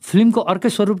फिल्मको अर्कै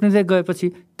स्वरूप लिँदै गएपछि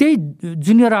त्यही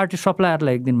जुनियर आर्टिस्ट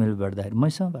सप्लायरलाई एक दिन मैले भेट्दाखेरि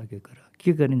मैसँग भएको कुरा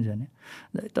के गरिन्छ भने,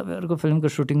 तपाईँहरूको फिल्मको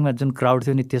सुटिङमा जुन क्राउड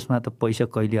थियो नि त्यसमा त पैसा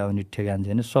कहिले आउने ठेगान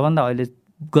छैन। सबभन्दा अहिले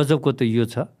गजबको त यो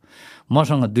छ,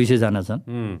 मसँग 200 जना छन्,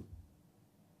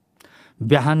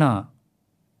 बिहान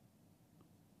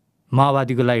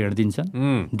माओवादीको लागि हिँडिदिन्छन्,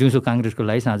 दिउँसो काङ्ग्रेसको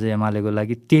लागि, साँझ एमालेको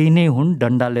लागि। त्यही नै हुन्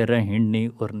डन्डा लिएर हिँड्ने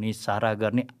ओर्ने सारा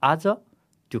गर्ने। आज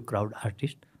त्यो क्राउड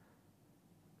आर्टिस्ट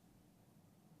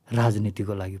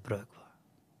राजनीतिको लागि प्रयोग भयो।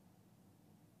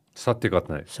 सत्य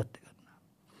घटना है, सत्य घटना।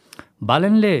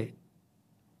 बालनले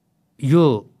यो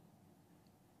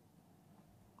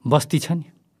बस्ती छ नि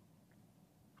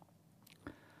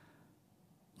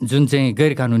जुन चाहिँ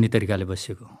गैर कानुनी तरिकाले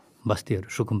बसेको बस्तीहरू,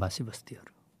 सुकुम्बासी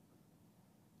बस्तीहरू,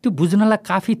 त्यो बुझ्नलाई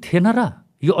काफी थिएन र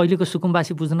यो अहिलेको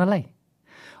सुकुम्बासी बुझ्नलाई?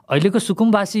 अहिलेको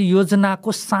सुकुम्बासी योजनाको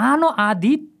सानो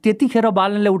आधी त्यतिखेर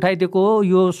बालनले उठाइदिएको हो।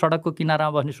 यो सडकको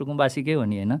किनारामा बस्ने सुकुम्बासीकै हो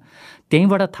नि होइन।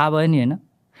 त्यहीँबाट थाहा भयो नि होइन,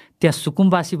 त्यहाँ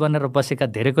सुकुम्बासी बनेर बसेका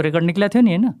धेरैको रेकर्ड निक्लेको थियो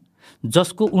नि होइन,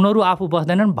 जसको उनीहरू आफू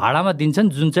बस्दैनन्, भाडामा दिन्छन्,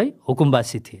 जुन चाहिँ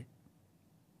हुकुमबासी थिए।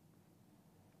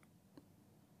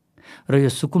 र यो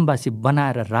सुकुम्बासी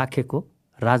बनाएर राखेको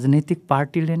राजनैतिक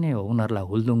पार्टीले नै हो। उनीहरूलाई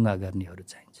हुलदुङ्गा गर्नेहरू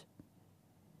चाहिन्छ।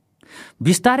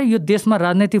 बिस्तारै यो देशमा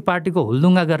राजनैतिक पार्टीको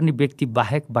हुलदुङ्गा गर्ने व्यक्ति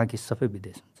बाहेक बाँकी सबै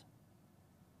विदेश हुन्छ।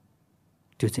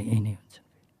 त्यो चाहिँ यही नै हुन्छ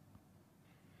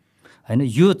होइन।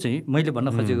 यो चाहिँ मैले भन्न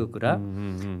खोजेको कुरा,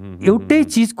 एउटै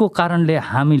चिजको कारणले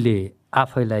हामीले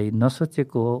आफैलाई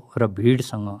नसोचेको र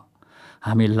भिडसँग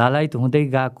हामी लालायित हुँदै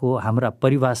गएको, हाम्रा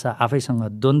परिभाषा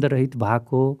आफैसँग द्वन्द्वरहित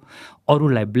भएको,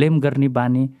 अरूलाई ब्लेम गर्ने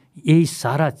बानी, यही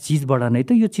सारा चिजबाट नै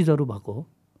त यो चिजहरू भएको हो।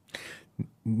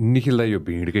 निखिललाई यो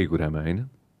भिडकै कुरामा होइन,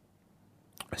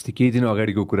 अस्ति केही दिन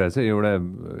अगाडिको कुरा चाहिँ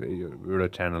एउटा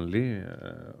च्यानलले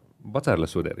बच्चाहरूलाई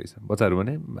सोधेको रहेछ। बच्चाहरू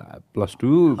भने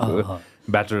 +2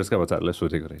 ब्याचलर्सका बच्चाहरूलाई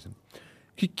सोधेको रहेछन्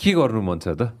कि के गर्नु मन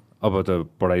छ त? अब त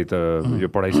पढाइ त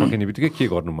यो पढाइ सकिने बित्तिकै के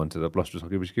गर्नु मन छ त? +2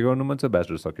 सकेपछि के गर्नु मन छ?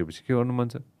 ब्याचलर सकेपछि के गर्नु मन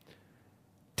छ?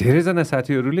 धेरैजना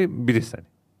साथीहरूले विदेश जाने,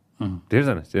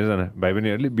 धेरैजना भाइ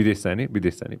बहिनीहरूले विदेश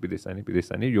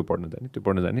जाने, यो पढ्न जाने, त्यो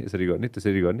पढ्न जाने, यसरी गर्ने,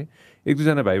 त्यसरी गर्ने। 1-2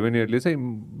 जना भाइ बहिनीहरूले चाहिँ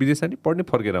विदेश जाने, पढ्ने,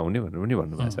 फर्केर आउने भनेर पनि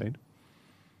भन्नुभएको छ होइन।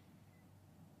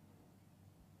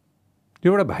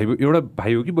 एउटा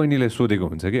भाइ हो कि बहिनीलाई सोधेको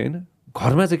हुन्छ कि होइन,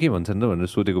 घरमा चाहिँ के भन्छन् त भनेर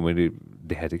सोधेको मैले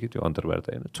देखाएको थिएँ कि त्यो अन्तर्वार्ता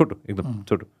होइन, छोटो, एकदम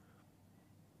छोटो।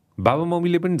 बाबा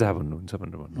मम्मीले पनि जा भन्नुहुन्छ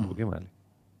भनेर भन्नुभयो कि उहाँले।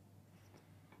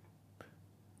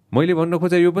 मैले भन्न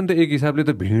खोजेँ यो पनि त एक हिसाबले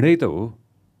त भिडै त हो,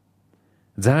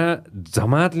 जहाँ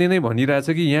जमातले नै भनिरहेछ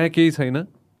कि यहाँ केही छैन,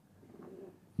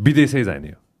 विदेशै जाने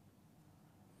हो।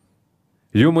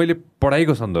 यो मैले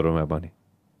पढाइको सन्दर्भमा भने,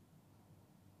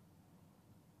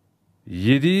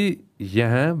 यदि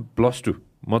यहाँ +2,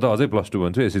 म त अझै +2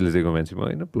 भन्छु, एसएलसीको मान्छे म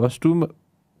होइन, +2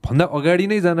 भन्दा अगाडि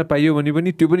नै जान पाइयो भने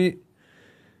पनि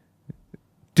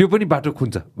त्यो पनि बाटो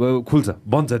खुल्छ,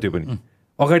 बन्छ। त्यो पनि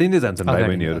अगाडि नै जान्छन् भाइ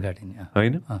बहिनीहरू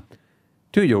होइन।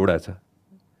 त्यो एउटा छ।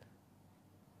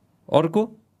 अर्को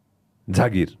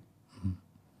जागिर,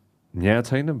 यहाँ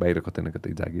छैन, बाहिर कतै न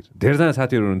कतै जागिर। धेरैजना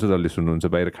साथीहरू हुनुहुन्छ जसले सुन्नुहुन्छ,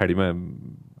 बाहिर खाडीमा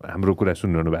हाम्रो कुरा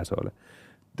सुनिरहनु भएको छ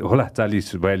होला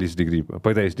 40-42 डिग्री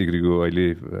 45 डिग्रीको अहिले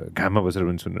घाममा बसेर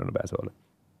पनि सुनिरहनु भएको छ होला।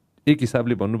 एक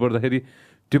हिसाबले भन्नुपर्दाखेरि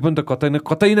त्यो पनि त कतै न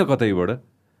कतैबाट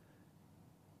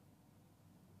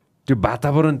त्यो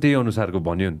वातावरण त्यही अनुसारको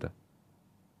बन्यो नि त।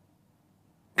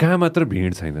 कहाँ मात्र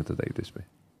भिड छैन त दाइ त्यसमै।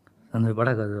 सन्जय,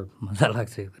 बडा गजब मजा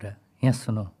लाग्छ यो कुरा। यहाँ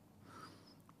सुनौ,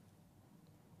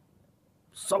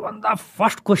 सबभन्दा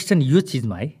फर्स्ट क्वेसन यो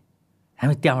चिजमा है,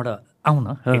 हामी त्यहाँबाट आउन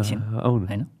एकछिन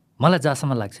होइन। मलाई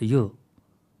जहाँसम्म लाग्छ यो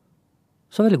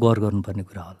सबैले गौर गर्नुपर्ने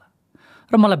कुरा होला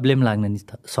र मलाई ब्लेम लाग्न नि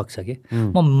सक्छ कि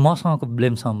मसँगको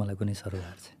ब्लेमसँग मलाई कुनै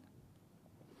सरोकार छैन।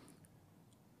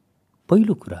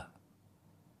 पहिलो कुरा,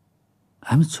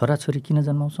 हामी छोराछोरी किन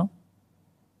जन्माउँछौँ?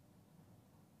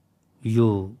 यो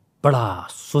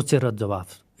बडा सोचेर जवाफ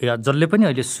या जसले पनि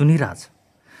अहिले सुनिरहेछ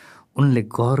उनले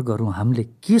गौर गरौँ हामीले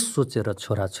के सोचेर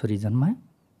छोराछोरी जन्मायो।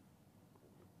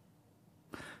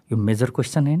 यो मेजर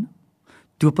क्वेसन होइन,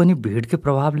 त्यो पनि भिडकै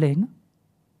प्रभावले होइन,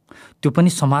 त्यो पनि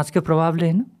समाजकै प्रभावले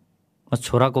होइन। म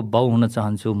छोराको बाउ हुन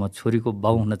चाहन्छु, म छोरीको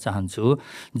बाउ हुन चाहन्छु,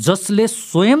 जसले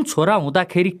स्वयं छोरा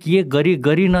हुँदाखेरि के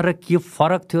गरिन र के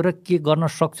फरक थियो र के गर्न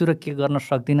सक्छु र के गर्न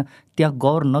सक्दिनँ त्यहाँ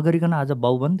गौर नगरिकन आज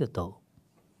बाउ बन्दियो त हो।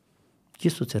 के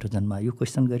सोचेर जन्मायो यो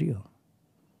क्वेसन गरियो।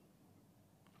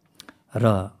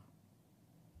 र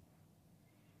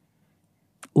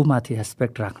ऊ माथि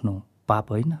एस्पेक्ट राख्नु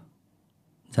पाप होइन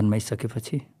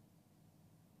जन्माइसकेपछि।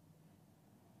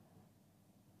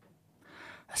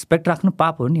 एस्पेक्ट राख्नु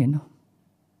पाप हो नि होइन,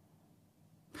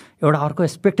 एउटा अर्को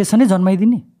एक्सपेक्टेसनै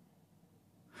जन्माइदिने।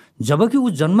 जबकि ऊ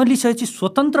जन्म लिइसकेपछि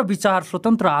स्वतन्त्र विचार,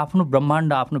 स्वतन्त्र आफ्नो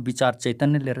ब्रह्माण्ड, आफ्नो विचार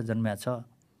चैतन्य लिएर जन्म्या छ।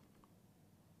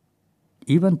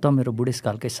 इभन त मेरो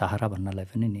बुढेसकालकै सहारा भन्नलाई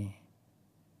पनि नि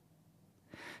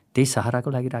त्यही सहाराको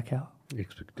लागि राख्या हो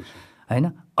होइन।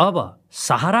 अब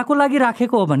सहाराको लागि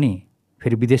राखेको हो भने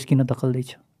फेरि विदेश किन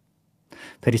दखल्दैछ?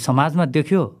 फेरि समाजमा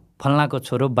देख्यो फल्नाको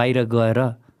छोरो बाहिर गएर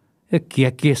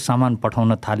के सामान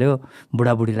पठाउन थाल्यो,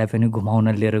 बुढाबुढीलाई पनि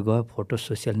घुमाउन लिएर गयो, फोटो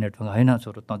सोसियल नेटवर्क। होइन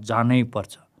छोरो त जानै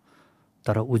पर्छ।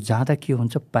 तर ऊ जाँदा के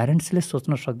हुन्छ प्यारेन्ट्सले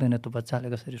सोच्न सक्दैन, त्यो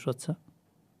बच्चाले कसरी सोध्छ?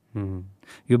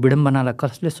 यो विडम्बनालाई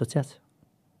कसले सोच्या छ?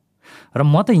 र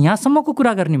म त यहाँसम्मको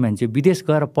कुरा गर्ने मान्छे, विदेश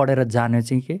गएर पढेर जाने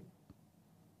चाहिँ के?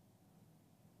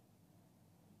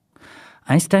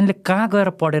 आइन्स्टाइनले कहाँ गएर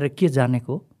पढेर के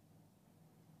जानेको?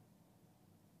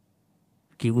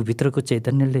 कि ऊ भित्रको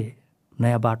चैतन्यले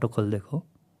नयाँ बाटो खोलिदिएको?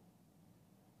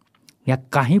 यहाँ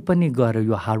कहीँ पनि गएर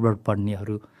यो हार्वर्ड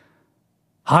पढ्नेहरू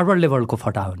हार्वर्ड लेभलको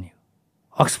फटाउने हो,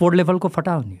 अक्सफोर्ड लेभलको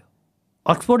फटाउने हो।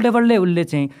 अक्सफोर्ड लेभलले उसले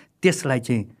चाहिँ त्यसलाई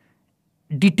चाहिँ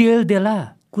डिटेल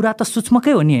देला। कुरा त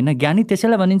सूक्ष्मकै हो नि होइन। ज्ञानी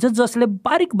त्यसैलाई भनिन्छ जसले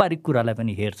बारीक बारीक कुरालाई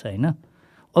पनि हेर्छ होइन।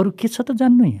 अरू के छ त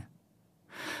जान्नु यहाँ?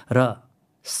 र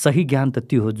सही ज्ञान त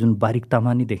त्यो हो जुन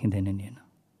बारीकतामा नि देखिँदैन नि होइन।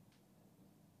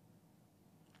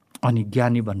 अनि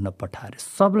ज्ञानी भन्न पठाएर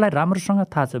सबलाई राम्रोसँग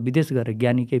थाहा छ विदेश गएर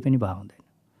ज्ञानी केही पनि भए हुँदैन।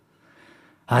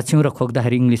 हाछ्यौँ र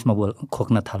खोक्दाखेरि इङ्ग्लिसमा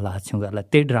खोक्न थाल्ला हाछ्यौँलाई,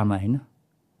 त्यही ड्रामा होइन।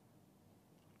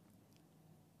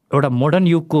 एउटा मोडर्न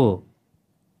युगको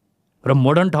र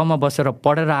मोडर्न ठाउँमा बसेर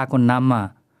पढेर आएको नाममा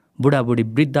बुढाबुढी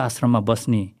वृद्ध आश्रममा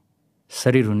बस्ने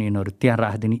शरीर हुने यिनीहरू त्यहाँ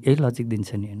राखिदिने यही लजिक दिन्छ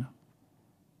नि होइन।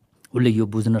 उसले यो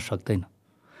बुझ्न सक्दैन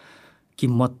कि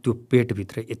म त्यो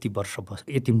पेटभित्र यति वर्ष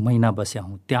यति महिना बस्या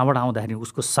हुँ, त्यहाँबाट आउँदाखेरि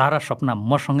उसको सारा सपना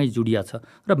मसँगै जुडिया छ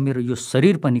र मेरो यो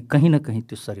शरीर पनि कहीँ न कहीँ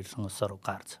त्यो शरीरसँग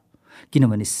सरोकार छ।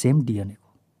 किनभने सेम डिएनएको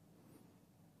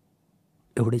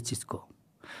एउटै चिजको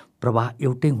प्रवाह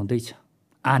एउटै हुँदैछ।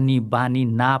 आनी बानी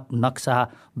नाप नक्सा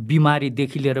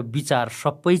बिमारीदेखि लिएर विचार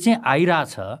सबै चाहिँ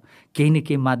आइरहेछ केही न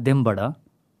केही माध्यमबाट।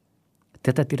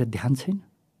 त्यतातिर ध्यान छैन।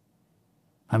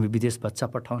 हामी विदेश बच्चा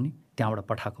पठाउने त्यहाँबाट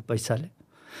पठाएको पैसाले,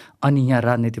 अनि यहाँ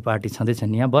राजनीति पार्टी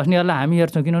छँदैछन्, यहाँ बस्नेहरूलाई हामी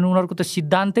हेर्छौँ किनभने उनीहरूको त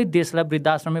सिद्धान्तै देशलाई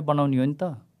वृद्धाश्रमै बनाउने हो नि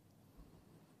त।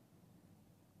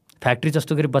 फ्याक्ट्री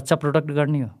जस्तो गरी बच्चा प्रोडक्ट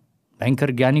गर्ने हो।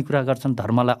 भयङ्कर ज्ञानी कुरा गर्छन्,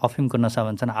 धर्मलाई अफिमको नसा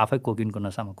भन्छन्, आफै कोकिनको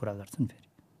नसामा कुरा गर्छन्, फेरि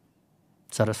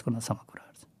चरसको नसामा कुरा गर्छन्।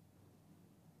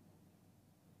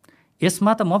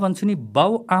 यसमा त म भन्छु नि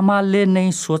बाउ आमाले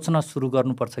नै सोच्न सुरु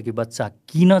गर्नुपर्छ कि बच्चा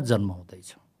किन जन्म हुँदैछ,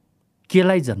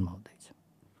 केलाई जन्म हुँदैछ।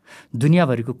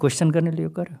 दुनियाँभरिको क्वेसन गर्नेले यो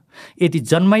गर्यो। यदि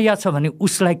जन्माइया छ भने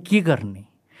उसलाई के गर्ने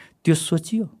त्यो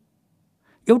सोचियो।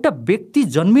 एउटा व्यक्ति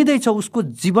जन्मिँदैछ उसको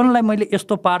जीवनलाई मैले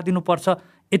यस्तो पारिदिनुपर्छ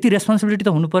यति रेस्पोन्सिबिलिटी त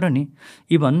हुनु पर्यो नि।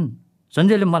 इभन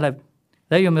सञ्जयले मलाई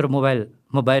ल यो मेरो मोबाइल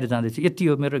म बाहिर जाँदैछु यति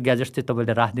हो मेरो ग्याजेट्स चाहिँ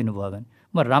तपाईँले राखिदिनु भयो भने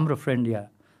म राम्रो फ्रेन्ड या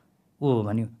ऊ हो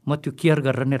भने म त्यो केयर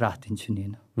गरेर नै राखिदिन्छु नि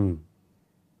होइन।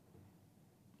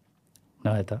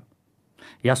 नभए त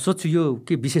या सोच्छु यो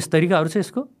के विशेष तरिकाहरू छ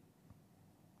यसको?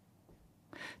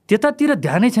 त्यतातिर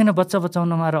ध्यानै छैन। बच्चा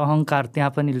बचाउनमा र अहङ्कार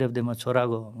त्यहाँ पनि लेप्दै म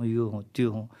छोराको यो हुँ त्यो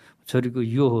हुँ, छोरीको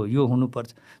यो हो यो हुनुपर्छ।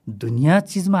 दुनियाँ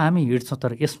चिजमा हामी हिँड्छौँ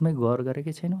तर यसमै गौर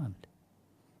गरेकै छैनौँ हामीले।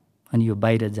 अनि यो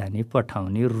बाहिर जाने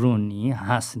पठाउने रोने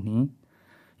हाँस्ने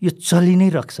यो चलि नै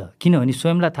राख्छ। किनभने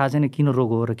स्वयंलाई थाहा छैन किन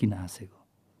रोग हो र किन हाँसेको।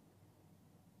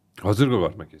 हजुरको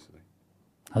घरमा के छ?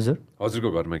 हजुरको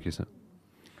घरमा के छ?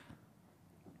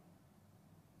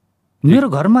 मेरो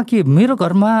घरमा के, मेरो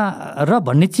घरमा र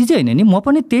भन्ने चिजै होइन नि। म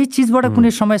पनि त्यही चिजबाट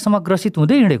कुनै समयसम्म ग्रसित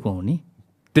हुँदै हिँडेको हुँ नि।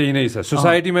 त्यही नै छ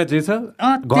सोसाइटीमा जे छ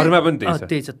घरमा पनि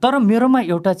त्यही छ। तर मेरोमा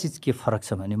एउटा चिज के फरक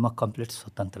छ भने म कम्प्लिट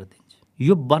स्वतन्त्र दिन्छु।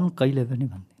 यो बन कहिले पनि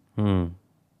भन्दिनँ।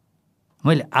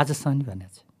 मैले आजसम्म नि भनेको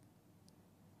छु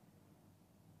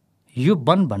यो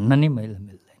बन भन्न नै मैले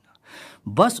मिल्दैन।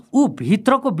 बस ऊ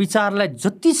भित्रको विचारलाई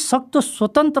जति सक्दो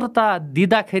स्वतन्त्रता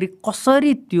दिँदाखेरि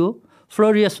कसरी त्यो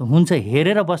फ्लोरियस हुन्छ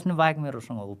हेरेर बस्ने बाहेक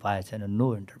मेरोसँग उपाय छैन, नो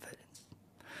इन्टरफेरेन्स।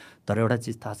 तर एउटा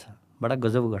चिज थाहा छ, बडा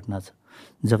गजब घटना छ,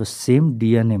 जब सेम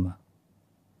डिएनएमा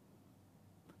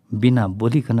बिना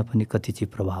बोलिकन पनि कति चाहिँ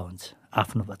प्रभाव हुन्छ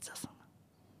आफ्नो बच्चासँग।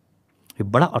 यो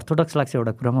बडा अर्थोडक्स लाग्छ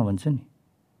एउटा कुरामा भन्छु नि,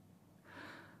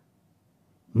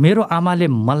 मेरो आमाले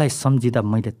मलाई सम्झिँदा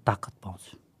मैले ताकत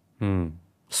पाउँछु,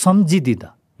 सम्झिदिँदा।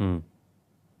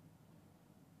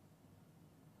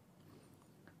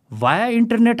 वाया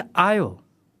इन्टरनेट आयो,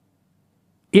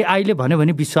 एआईले भन्यो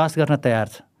भने विश्वास गर्न तयार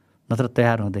छ, नत्र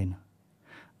तयार हुँदैन।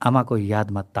 आमाको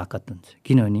यादमा ताकत हुन्छ,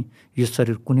 किनभने यो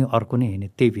शरीर कुनै अर्को नै होइन,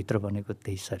 त्यही भित्र बनेको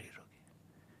त्यही शरीर हो।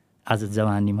 आज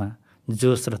जवानीमा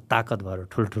जोस र ताकत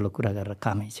भएर ठुलो कुरा गरेर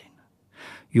कामै छैन।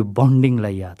 यो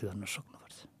बन्डिङलाई याद गर्न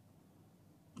सक्नुपर्छ।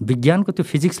 विज्ञानको त्यो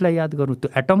फिजिक्सलाई याद गर्नु, त्यो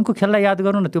एटमको खेललाई याद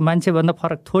गर्नु न, त्यो मान्छेभन्दा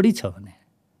फरक थोडी छ भने।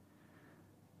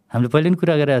 हामीले पहिले पनि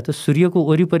कुरा गरेका थियौँ, सूर्यको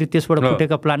वरिपरि त्यसबाट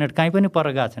फुटेका प्लानेट कहीँ पनि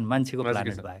पर गएको छैन मान्छेको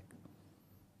प्लानेट बाहेक।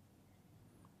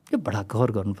 यो बडा गौर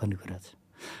गर्नुपर्ने कुरा छ।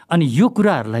 अनि यो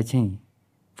कुराहरूलाई चाहिँ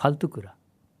फाल्तु कुरा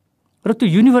र त्यो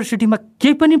युनिभर्सिटीमा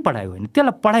केही पनि पढाइ होइन,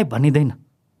 त्यसलाई पढाइ भनिँदैन।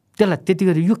 त्यसलाई त्यति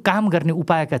गरी यो काम गर्ने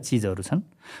उपायका चिजहरू छन्,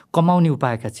 कमाउने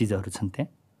उपायका चिजहरू छन्,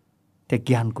 त्यहाँ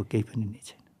ज्ञानको केही पनि नै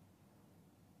छैन,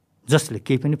 जसले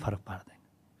केही पनि फरक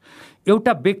पार्दैन।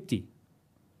 एउटा व्यक्ति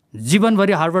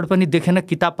जीवनभरि हार्वर्ड पनि देखेन,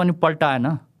 किताब पनि पल्टाएन,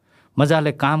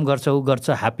 मजाले काम गर्छ, ऊ गर्छ,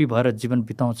 ह्याप्पी भएर जीवन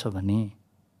बिताउँछ भने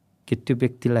के त्यो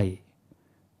व्यक्तिलाई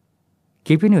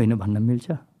केही पनि होइन भन्न मिल्छ?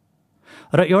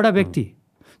 र एउटा व्यक्ति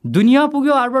दुनियाँ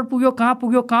पुग्यो, हार्वर्ड पुग्यो,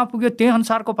 कहाँ पुग्यो, त्यही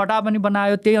अनुसारको पटा पनि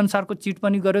बनायो, त्यही अनुसारको चिट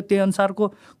पनि गर्यो, त्यही अनुसारको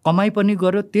कमाइ पनि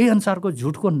गर्यो, त्यही अनुसारको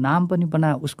झुटको नाम पनि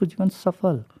बनायो, उसको जीवन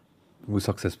सफल, ऊ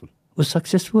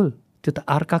सक्सेसफुल। त्यो त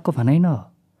अर्काको भनाइ न हो,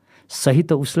 सही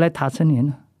त उसलाई थाहा छ नि,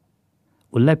 होइन?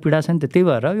 उसलाई पीडा छ नि त। त्यही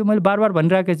भएर यो मैले बार बार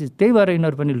भनिरहेको चिज, त्यही भएर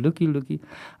यिनीहरू पनि लुकी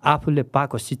आफूले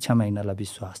पाएको शिक्षामा यिनीहरूलाई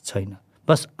विश्वास छैन।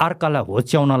 बस अर्कालाई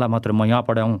होच्याउनलाई मात्र म यहाँ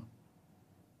पढाउँ,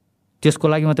 त्यसको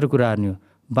लागि मात्रै कुरा गर्ने हो।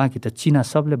 बाँकी त चिना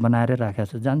सबले बनाएर राखेको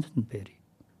छ, जान्छ नि फेरि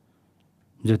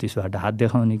ज्योतिषबाट हात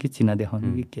देखाउने कि चिना देखाउने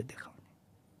कि के देखाउने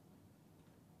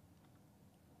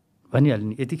भनिहाल्यो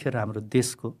नि। यतिखेर हाम्रो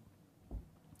देशको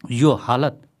यो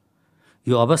हालत,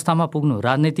 यो अवस्थामा पुग्नु,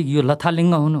 राजनैतिक यो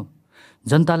लथालिङ्ग हुनु,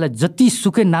 जनतालाई जति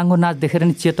सुकै नाङ्गो नाच देखेर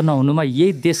नि चेतना हुनुमा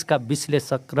यही देशका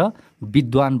विश्लेषक र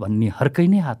विद्वान भन्नेहरूकै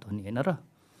नै हात हो नि, होइन र?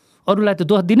 अरूलाई त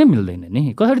दोष दिनै मिल्दैन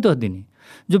नि। कसरी दोष दिने?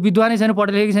 जो विद्वानै छैन,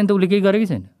 पढे लेखेको छैन, त उसले केही गरेकै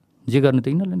छैन। जे गर्नु त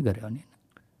यिनीहरूले नि गरे नि।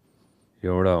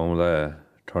 एउटा औँला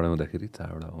ठडाउँदाखेरि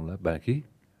चारवटा औँला बाँकी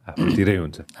आफूतिरै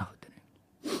हुन्छ।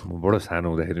 म बडो सानो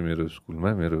हुँदाखेरि मेरो स्कुलमा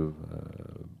मेरो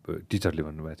टिचरले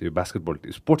भन्नुभएको थियो, बास्केटबल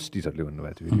स्पोर्ट्स टिचरले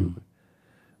भन्नुभएको थियो,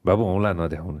 बाबु औँला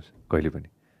नदेखाउनुहोस् कहिले पनि,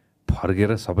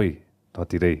 फर्केर सबै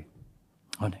ततिरै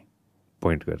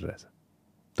पोइन्ट गरिरहेछ,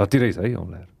 ततिरै छ है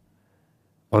औँलाहरू,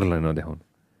 अरूलाई नदेखाउनु।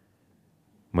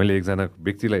 मैले एकजना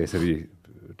व्यक्तिलाई यसरी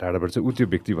टाढाबाट चाहिँ ऊ त्यो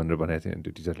व्यक्ति भनेर बनाएको थिएँ, अनि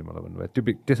त्यो टिचरले मलाई भन्नुभयो त्यो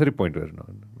त्यसरी पोइन्ट गरेर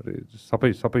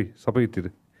नगर्नु, सबैतिर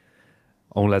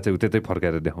औँला चाहिँ त्यतै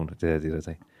फर्काएर देखाउनु, त्यतातिर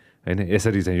चाहिँ होइन,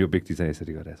 यसरी चाहिँ यो व्यक्ति चाहिँ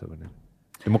यसरी गरेछ भनेर।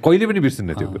 म कहिले पनि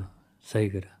बिर्सिन्न त्यो कुरा। सही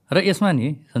कुरा। र यसमा नि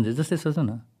सञ्जय जस्तै सोच्नु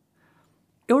न,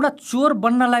 एउटा चोर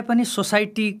बन्नलाई पनि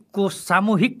सोसाइटीको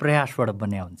सामूहिक प्रयासबाट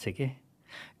बन्या हुन्छ कि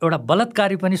एउटा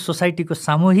बलात्कारी पनि सोसाइटीको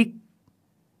सामूहिक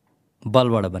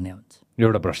बलबाट बन्या हुन्छ,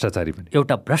 एउटा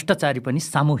भ्रष्टाचारी पनि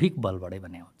सामूहिक बलबाटै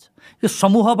बन्या हुन्छ। यो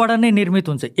समूहबाट नै निर्मित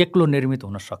हुन्छ, एक्लो निर्मित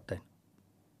हुन सक्दैन,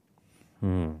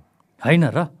 होइन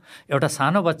र? एउटा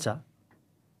सानो बच्चा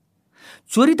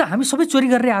चोरी त हामी सबै चोरी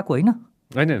गरेर आएको होइन,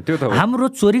 त्यो त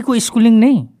हाम्रो चोरीको स्कुलिङ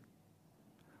नै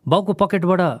बाउको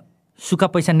पकेटबाट सुक्खा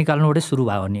पैसा निकाल्नुबाटै सुरु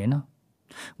भयो नि, होइन?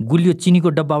 गुलियो चिनीको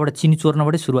डब्बाबाट चिनी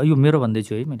चोर्नबाटै सुरु भयो। यो मेरो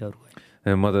भन्दैछु है, मैले अरूको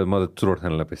म त चुरोट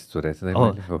खानलाई पैसा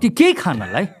चोरेको त्यो केही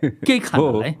खानलाई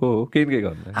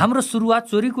हाम्रो सुरुवात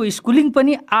चोरीको स्कुलिङ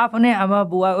पनि आफ्नै आमा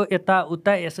बुवा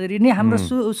यताउता यसरी नै हाम्रो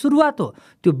सुरुवात हो,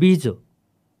 त्यो बीज हो।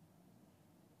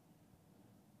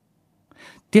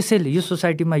 त्यसैले यो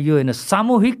सोसाइटीमा यो होइन,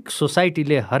 सामूहिक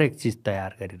सोसाइटीले हरेक चिज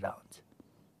तयार गरिरहेको हुन्छ,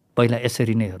 पहिला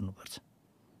यसरी नै हेर्नुपर्छ।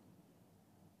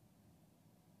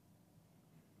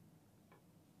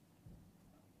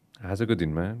 आजको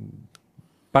दिनमा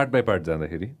पार्ट बाई पार्ट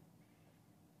जाँदाखेरि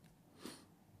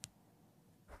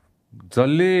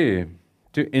जसले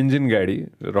त्यो इन्जिन गाडी,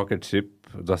 रकेट सिप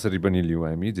जसरी पनि लियौँ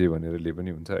हामी, जे भनेर लिए पनि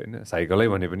हुन्छ, होइन? साइकलै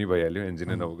भने पनि भइहाल्यो,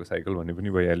 इन्जिनै नभएको साइकल भने पनि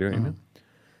भइहाल्यो, होइन?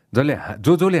 जसले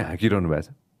हाँकिरहनु भएको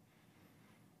छ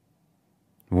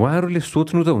उहाँहरूले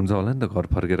सोच्नु त हुन्छ होला नि त, घर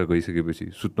फर्केर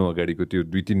गइसकेपछि सुत्नु अगाडिको त्यो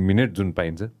 2-3 मिनट जुन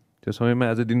पाइन्छ, त्यो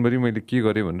समयमा आज दिनभरि मैले के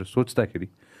गरेँ भनेर सोच्दाखेरि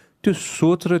त्यो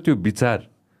सोच र त्यो विचार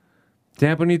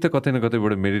त्यहाँ पनि त कतै न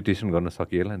कतैबाट मेडिटेसन गर्न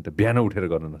सकिएला नि त, बिहान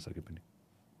उठेर गर्न नसके पनि।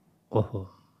 ओहो,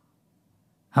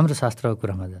 हाम्रो शास्त्रको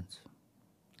कुरामा जान्छु,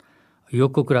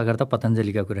 योगको कुरा गर्दा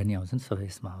पतञ्जलिका कुरा नि आउँछन्, सबै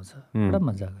यसमा आउँछ। एउटा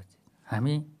मजाको चिज,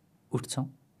 हामी उठ्छौँ,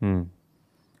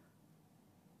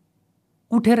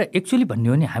 उठेर एक्चुअली भन्ने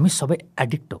हो नि हामी सबै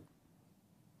एडिक्ट हो,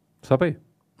 सबै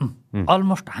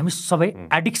अलमोस्ट हामी सबै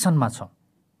एडिक्सनमा छौँ।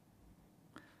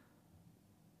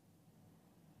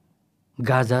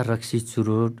 गाजा, रक्सी,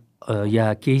 चुरोट या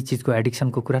केही चिजको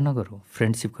एडिक्सनको कुरा नगरौँ,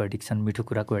 फ्रेन्डसिपको एडिक्सन, मिठो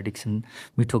कुराको एडिक्सन,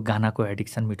 मिठो गानाको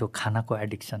एडिक्सन, मिठो खानाको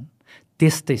एडिक्सन,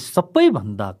 त्यस्तै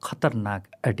सबैभन्दा खतरनाक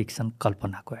एडिक्सन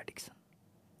कल्पनाको एडिक्सन।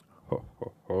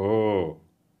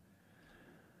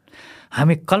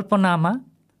 हामी कल्पनामा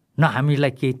न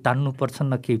हामीलाई केही तान्नुपर्छ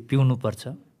न केही पिउनुपर्छ,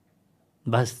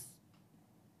 बस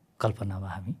कल्पनामा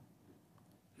हामी।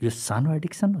 यो सानो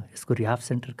एडिक्सन हो, यसको रिहाब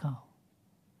सेन्टर कहाँ हो?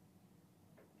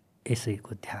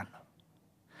 यसैको ध्यान हो।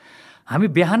 हामी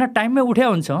बिहान टाइममै उठे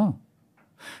हुन्छौँ,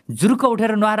 जुरुक्क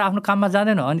उठेर नुहाएर आफ्नो काममा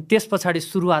जाँदैनौँ, अनि त्यस पछाडि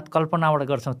सुरुवात कल्पनाबाट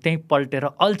गर्छौँ। त्यहीँ पल्टेर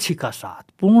अल्छीका साथ,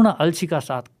 पूर्ण अल्छीका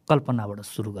साथ कल्पनाबाट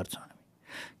सुरु गर्छौँ।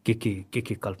 हामी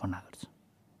के कल्पना गर्छौँ।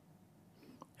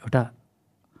 एउटा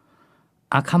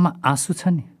आँखामा आँसु छ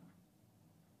नि,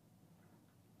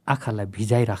 आँखालाई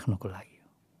भिजाइराख्नुको लागि हो।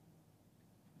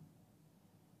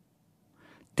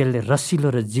 त्यसले रसिलो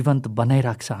र जीवन्त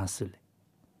बनाइराख्छ आँसुले।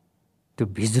 त्यो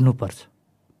भिज्नुपर्छ।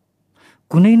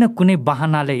 कुनै न कुनै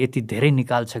बहानाले यति धेरै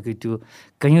निकाल्छ कि त्यो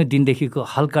कैयौँ दिनदेखिको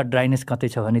हल्का ड्राइनेस कतै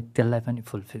छ भने त्यसलाई पनि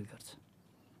फुलफिल गर्छ।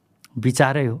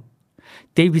 विचारै हो,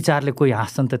 त्यही विचारले कोही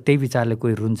हाँस्छन् त त्यही विचारले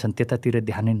कोही रुन्छन्, त्यतातिर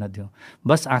ध्यानै नदिउँ।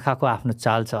 बस आँखाको आफ्नो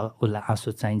चाल छ, उसलाई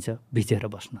आँसु चाहिन्छ भिजेर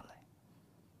बस्नलाई।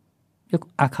 यो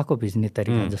आँखाको भिज्ने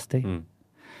तरिका जस्तै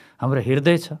हाम्रो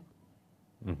हृदय छ।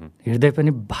 हृदय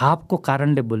पनि भावको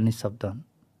कारणले बोल्ने शब्द हुन्।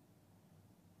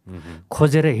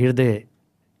 खोजेर हृदय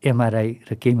एमआरआई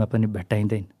र केहीमा पनि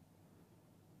भेट्टाइँदैन,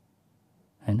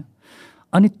 होइन?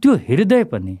 अनि त्यो हृदय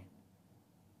पनि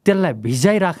त्यसलाई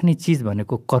भिजाइराख्ने चिज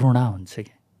भनेको करुणा हुन्छ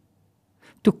कि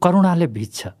त्यो करुणाले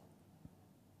भिज्छ।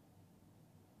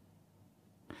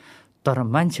 तर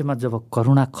मान्छेमा जब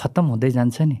करुणा खत्तम हुँदै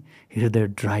जान्छ नि, हृदय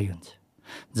ड्राई हुन्छ।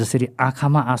 जसरी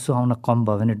आँखामा आँसु आउन कम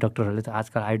भयो भने डक्टरहरूले त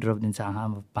आजकल आई ड्रप दिन्छ,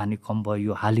 आँखामा पानी कम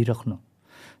भयो यो हालिराख्नु।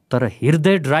 तर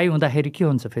हृदय ड्राई हुँदाखेरि के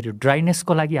हुन्छ? फेरि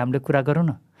ड्राइनेसको लागि हामीले कुरा गरौँ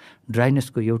न।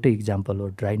 ड्राइनेसको एउटै इक्जाम्पल हो,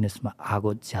 ड्राइनेसमा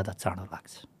आगो ज्यादा चाँडो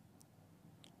लाग्छ।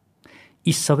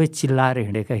 यी सबै चिल्लाएर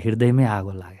हिँडेका हृदयमै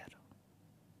आगो लागेर,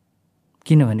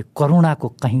 किनभने करुणाको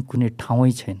कहीँ कुनै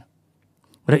ठाउँै छैन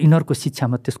र यिनीहरूको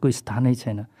शिक्षामा त्यसको स्थानै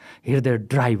छैन। हृदय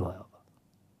ड्राई भयो।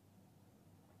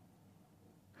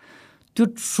 त्यो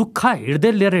सुक्खा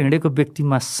हृदय लिएर हिँडेको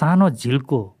व्यक्तिमा सानो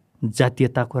झिल्को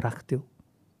जातीयताको राख्थ्यो,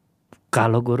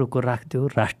 कालो गोरोको राख्थ्यो,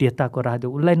 राष्ट्रियताको राख्थ्यो।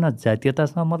 उसलाई न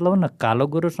जातीयतासँग मतलब न कालो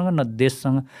गोरोसँग न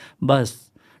देशसँग, बस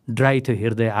ड्राई थियो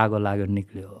हृदय, आगो लाग्यो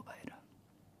निक्ल्यो बाहिर।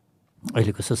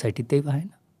 अहिलेको सोसाइटी त्यही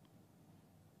भएन।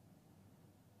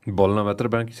 बोल्न मात्र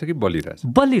बाँकी छ कि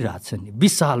बलिरहेछ? बलिरहेछ नि,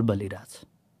 विशाल बलिरहेछ।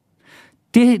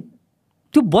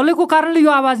 त्यो बोलेको कारणले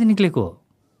यो आवाज निक्लेको हो।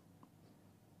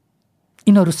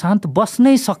 यिनीहरू शान्त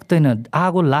बस्नै सक्दैन,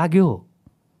 आगो लाग्यो।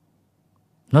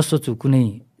 नसोचु कुनै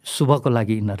शुभको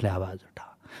लागि यिनीहरूले आवाज उठा,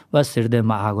 बस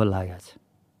हृदयमा आगो लागेको छ।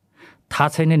 थाहा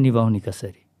छैन निभाउने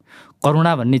कसरी।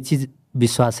 करुणा भन्ने चिज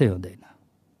विश्वासै हुँदैन।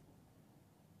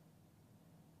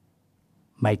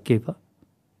 माइक के भयो?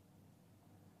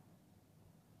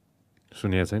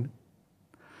 सुनिया छैन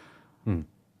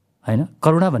होइन?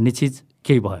 करुणा भन्ने चिज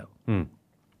केही भयो।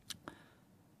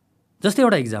 जस्तै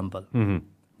एउटा इक्जाम्पल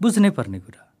बुझ्नै पर्ने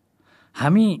कुरा,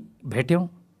 हामी भेट्यौँ,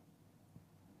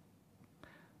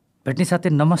 भेट्ने साथै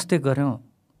नमस्ते गऱ्यौँ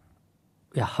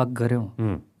या हक गऱ्यौँ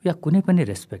या कुनै पनि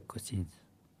रेस्पेक्टको चिज।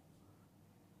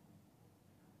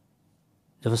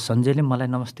 जब सञ्जयले मलाई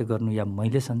नमस्ते गर्नु या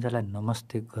मैले सञ्जयलाई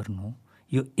नमस्ते गर्नु,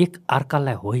 यो एक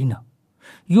अर्कालाई होइन,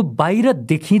 यो बाहिर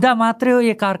देखिँदा मात्रै हो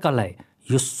एक अर्कालाई,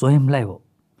 यो स्वयंलाई हो।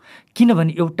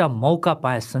 किनभने एउटा मौका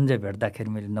पाएँ सञ्जय भेट्दाखेरि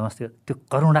मैले नमस्ते, त्यो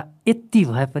करुणा यति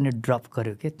भए पनि ड्रप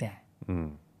गर्यो के त्यहाँ।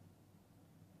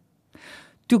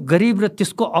 त्यो गरिब र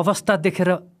त्यसको अवस्था देखेर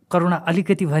करुणा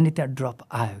अलिकति भयो नि त्यहाँ ड्रप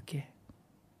आयो के।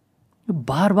 यो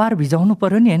बार बार भिजाउनु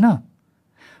पर्यो नि, होइन?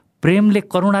 प्रेमले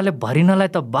करुणाले भरिनलाई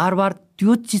त बार बार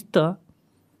त्यो चिज त।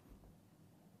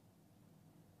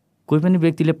 कोही पनि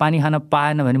व्यक्तिले पानी खान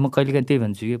पाएन भने म कहिलेकाहीँ त्यही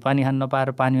भन्छु, यो पानी खान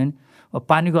नपाएर पानी भने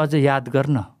पानीको अझ याद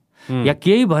गर्न, या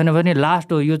केही भएन भने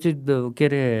लास्ट हो यो चाहिँ के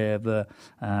अरे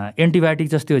एन्टिबायोटिक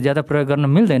जस्तै हो, ज्यादा प्रयोग गर्न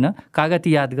मिल्दैन,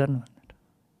 कागती याद गर्नु।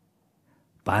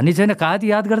 पानी छैन,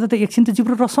 कागती याद गर्दा त एकछिन त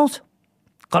जिब्रो रसाउँछ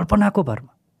कल्पनाको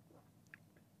भरमा,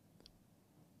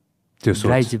 त्यो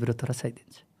ड्राई जिब्रो त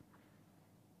रसाइदिन्छ।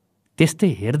 त्यस्तै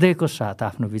हृदयको साथ,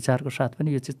 आफ्नो विचारको साथ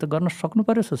पनि यो चिज त गर्न सक्नु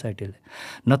पर्यो सोसाइटीले।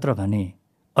 नत्र भने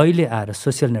अहिले आएर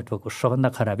सोसियल नेटवर्कको सबभन्दा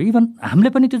खराब, इभन हामीले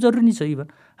पनि त्यो जरुरी नै छ। इभन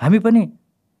हामी पनि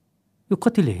यो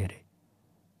कतिले हेरे?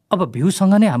 अब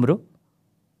भ्यूसँग नै हाम्रो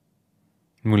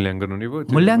मूल्याङ्कन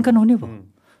हुने भयो।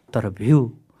 तर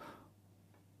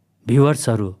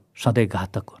भ्युवर्सहरू सधैँ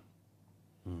घातक हुन्।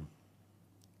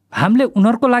 हामीले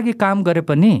उनीहरूको लागि काम गरे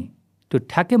पनि त्यो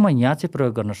ठ्याक्कै म यहाँ चाहिँ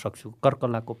प्रयोग गर्न सक्छु,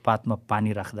 कर्कलाको पातमा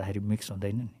पानी राख्दाखेरि मिक्स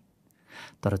हुँदैन नि,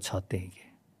 तर छ त्यही के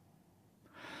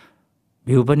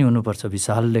भ्यू पनि हुनुपर्छ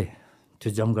विशालले, त्यो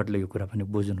जमघटले यो कुरा पनि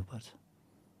बुझ्नुपर्छ।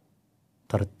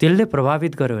 तर त्यसले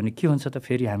प्रभावित गर्यो भने के हुन्छ त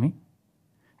फेरि हामी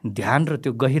ध्यान र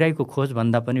त्यो गहिराईको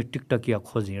खोजभन्दा पनि टिकटकिया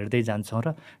खोज हिँड्दै जान्छौँ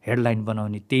र हेडलाइन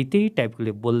बनाउने त्यही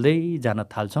टाइपले बोल्दै जान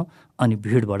थाल्छौँ अनि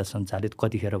भिडबाट सञ्चालित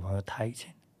कतिखेर भयो थाहै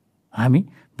छैन। हामी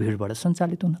भिडबाट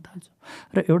सञ्चालित हुन थाल्छौँ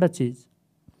र एउटा चिज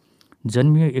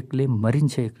जन्मियो एक्लै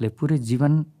मरिन्छ एक्लै, पुरै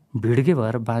जीवन भिडकै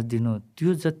भएर बाँचिदिनु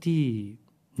त्यो जति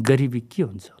गरिबी के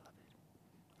हुन्छ होला?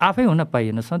 आफै हुन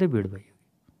पाइएन, सधैँ भिड भयो।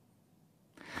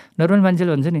 नर्मल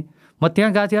मान्छेले भन्छ नि म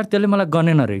त्यहाँ गएको थिएँ यार त्यसले मलाई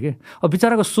गनेन अरे कि, अब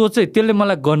बिचराको सोचै त्यसले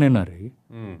मलाई गनेन अरे कि,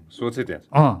 सोचै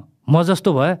त्यहाँ म जस्तो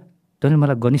भयो तैँले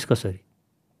मलाई गनिस् कसरी?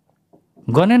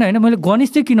 गनेन होइन, मैले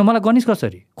गनिस् चाहिँ किन, मलाई गनिस्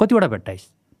कसरी? कतिवटा भेट्टाइस्?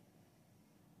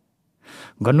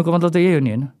 गर्नुको मतलब त यही हो नि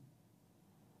होइन?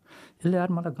 यसले यार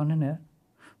मलाई गनेन यार,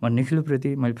 म निखिल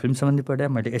उप्रेती, मैले फिल्म सम्बन्धी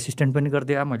पढेँ, मैले एसिस्टेन्ट पनि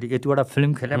गरिदिएँ, मैले यतिवटा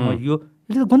फिल्म खेलेँ, म यो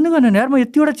यसले त गन्दै गरेन यार, म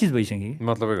यतिवटा चिज भइसकेँ,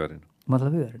 मतलबै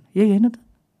गरेन। यही होइन त?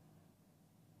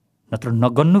 नत्र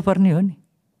नगन्नु पर्ने हो नि,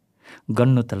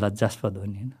 गन्नु त लज्जास्पद हो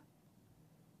नि होइन?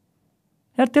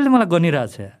 यार त्यसले मलाई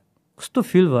गनिरहेछ यार, कस्तो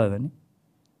फिल भयो भने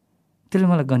त्यसले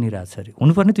मलाई गनिरहेछ अरे,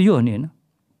 हुनुपर्ने त यो हो नि होइन?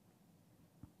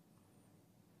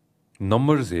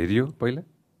 नम्बर्स हेरियो पहिला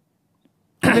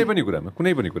कुनै पनि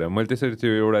कुरामा मैले त्यसरी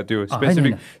त्यो एउटा त्यो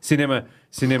स्पेसिफिक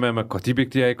सिनेमामा कति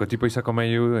व्यक्ति आए, कति पैसा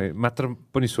कमाइयो मात्र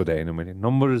पनि सोधाएन मैले,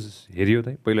 नम्बर्स हेरियो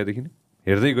त पहिलादेखि नै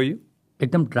हेर्दै गयो।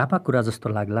 एकदम ड्रामा कुरा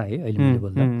जस्तो लाग्ला है अहिले मैले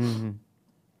बोल्दा।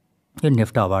 यो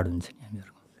नेफ्टा अवार्ड हुन्छ नि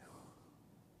हामीहरूको,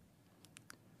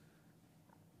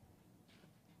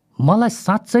 मलाई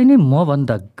साँच्चै नै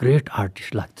मभन्दा ग्रेट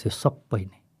आर्टिस्ट लाग्थ्यो सबै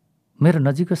नै। मेरो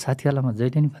नजिकको साथीहरूलाई म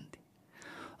जहिले नि भन्थेँ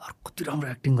कति राम्रो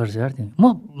एक्टिङ गर्छ यार तिमी,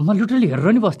 म लिटरली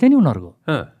हेरेर नि बस्थेँ नि उनीहरूको।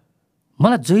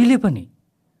 मलाई जहिले पनि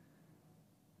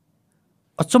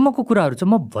अचम्मको कुराहरू छ,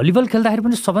 म भलिबल खेल्दाखेरि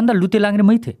पनि सबभन्दा लुते लाग्ने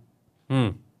मै थिएँ,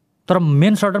 तर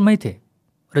मेन सर्डरमै थिएँ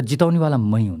र जिताउनेवाला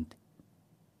मै हुन्थेँ।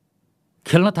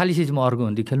 खेल्न थालिसकेपछि म अर्को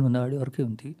हुन्थेँ, खेल्नुभन्दा अगाडि अर्कै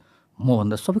हुन्थेँ,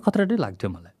 मभन्दा सबै खतरा नै लाग्थ्यो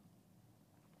मलाई।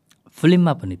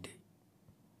 फिल्ममा पनि थिएँ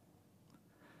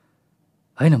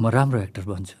होइन, म राम्रो एक्टर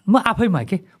बन्छु म आफैमा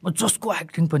के, म जसको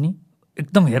एक्टिङ पनि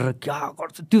एकदम हेरेर क्या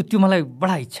गर्छ त्यो मलाई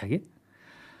बडा इच्छा के।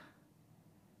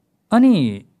 अनि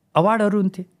अवार्डहरू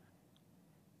हुन्थे,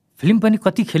 फिल्म पनि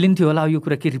कति खेलिन्थ्यो होला, यो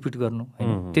कुरा के रिपिट गर्नु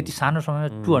होइन? त्यति सानो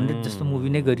समयमा 200 जस्तो मुभी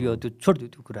नै गरियो, त्यो छोडिदियो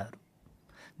त्यो कुराहरू।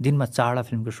 दिनमा 4वटा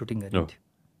फिल्मको सुटिङ गरिन्थ्यो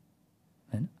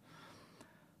होइन?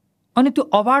 अनि त्यो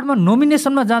अवार्डमा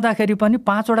नोमिनेसनमा जाँदाखेरि पनि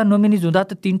 5वटा नोमिनिज हुँदा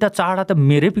त 3टा 4वटा त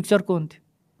मेरै पिक्चरको हुन्थ्यो।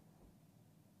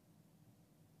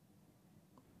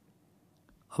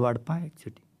 अवार्ड पाएँ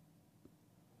एकचोटि,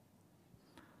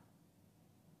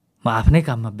 म आफ्नै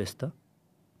काममा व्यस्त,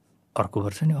 अर्को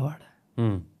वर्ष नि अवार्ड।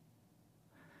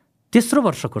 तेस्रो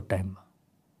वर्षको टाइममा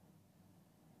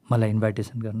मलाई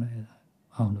इन्भाइटेसन गर्न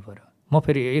आउनु पऱ्यो। म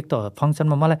फेरि एक त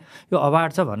फङ्सनमा मलाई यो अवार्ड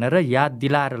छ भनेर याद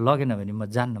दिलाएर लगेन भने म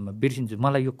जान्न, म बिर्सिन्छु।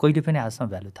 मलाई यो कहिले पनि आजसम्म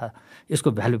भ्यालु थाहा, यसको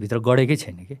भ्यालुभित्र गढेकै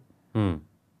छैन कि।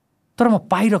 तर म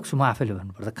पाइरहन्छु, म आफैले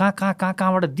भन्नुपर्दा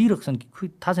कहाँबाट दिइरहन्छन् कि खोइ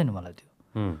थाहा छैन मलाई त्यो।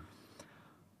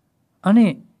 अनि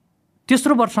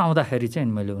तेस्रो वर्ष आउँदाखेरि चाहिँ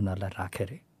मैले उनीहरूलाई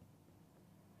राखेर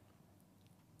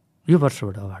यो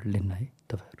वर्षबाट अवार्ड लिन्न है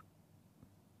तपाईँहरू,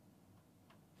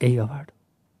 यही अवार्ड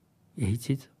यही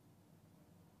चिज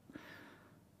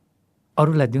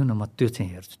अरूलाई दिउँ न, म त्यो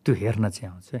चाहिँ हेर्छु, त्यो हेर्न चाहिँ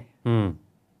आउँछु है।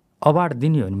 अवार्ड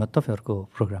दिने हो भने म तपाईँहरूको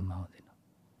प्रोग्राममा आउँदिनँ,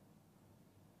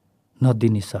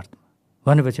 नदिने शर्तमा।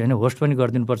 भनेपछि होइन होस्ट पनि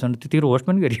गरिदिनु पर्छ भने त्यतिखेर होस्ट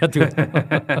पनि गरिरहेको थियो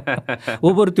ओ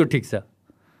बरु त्यो ठिक छ,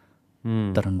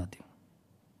 तर नदिउँ।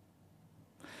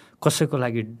 कसैको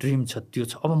लागि ड्रिम छ, त्यो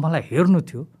छ, अब मलाई हेर्नु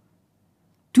थियो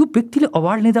त्यो व्यक्तिले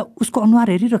अवार्ड लिँदा उसको अनुहार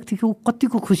हेरिरहेको थियो कि ऊ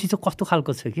कतिको खुसी छ, कस्तो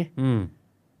खालको छ कि।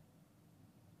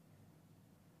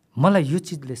 मलाई यो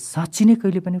चिजले साँच्ची नै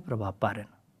कहिले पनि प्रभाव पारेन।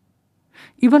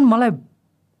 इभन मलाई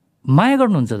माया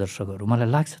गर्नुहुन्छ दर्शकहरू, मलाई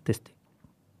लाग्छ त्यस्तै।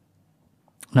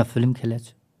 न फिल्म खेलेको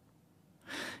छु,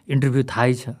 इन्टरभ्यू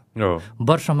थाहै छ,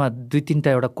 वर्षमा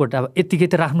 2-3टा एउटा कोटा यतिकै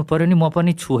त राख्नु पऱ्यो नि, म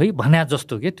पनि छु है भन्या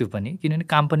जस्तो के त्यो पनि, किनभने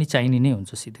काम पनि चाहिने नै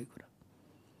हुन्छ सिधै कुरा।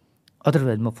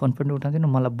 अदरवाइज म फोन पनि उठाउँदिनँ,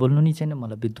 मलाई बोल्नु नि छैन,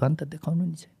 मलाई विद्वान त देखाउनु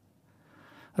नि छैन।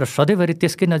 र सधैँभरि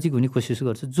त्यसकै नजिक हुने कोसिस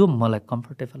गर्छु जो मलाई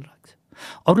कम्फर्टेबल लाग्छ।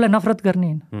 अरूलाई नफरत गर्ने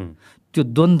होइन, त्यो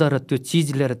द्वन्द्व र त्यो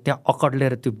चिज लिएर त्यहाँ अकड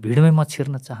लिएर त्यो भिडमै म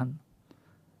छिर्न चाहन्न।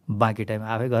 बाँकी टाइम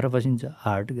आफै घर बसिन्छ,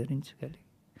 आर्ट गरिन्छ, खालि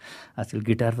आजकल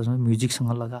गिटार बजाउनु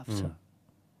म्युजिकसँग लगाव छ।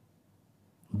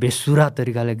 बेसुरा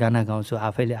तरिकाले गाना गाउँछु,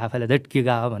 आफैलाई दैट के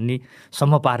गा भन्ने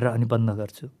सम्म पारेर अनि बन्द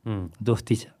गर्छु,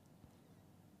 दोस्ती छ।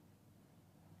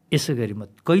 यसै गरी म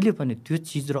कहिले पनि त्यो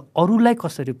चिज र अरूलाई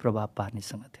कसरी प्रभाव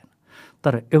पार्नेसँग थिएन।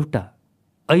 तर एउटा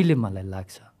अहिले मलाई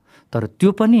लाग्छ, तर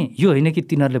त्यो पनि यो होइन कि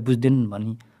तिनीहरूले बुझ्दैनन्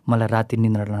भने मलाई राति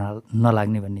निन्द्रा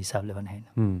नलाग्ने भन्ने हिसाबले भने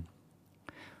होइन।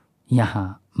 यहाँ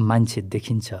मान्छे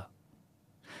देखिन्छ,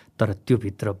 तर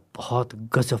त्योभित्र बहुत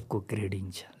गजबको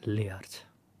ग्रेडिङ छ, लेयर छ,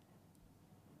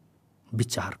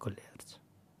 विचारको लेयर छ।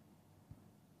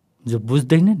 जो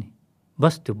बुझ्दैन नि,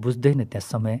 बस त्यो बुझ्दैन, त्यहाँ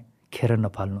समय खेर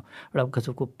नफाल्नु। एउटा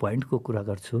गजबको पोइन्टको कुरा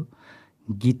गर्छु।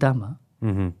 गीतामा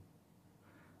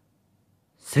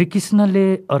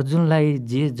श्रीकृष्णले अर्जुनलाई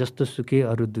जे जस्तो सुके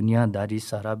अरू दुनियाँदारी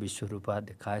सारा विश्वरूपा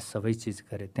देखाए, सबै चिज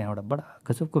गरे। त्यहाँ एउटा बडा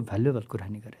गजबको भ्यालुएबल कुरा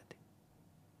नि गरेको थिए।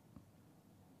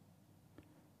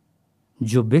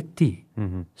 जो व्यक्ति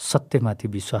सत्यमाथि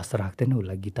विश्वास राख्दैन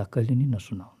उसलाई गीता कहिले नि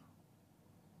नसुनाउनु,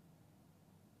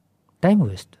 टाइम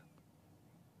वेस्ट।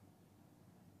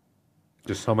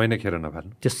 त्यो समय नै खेर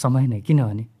नफाल्नु, त्यो समय नै,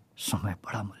 किनभने समय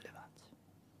बडा मूल्यवान छ।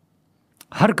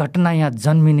 हर घटना यहाँ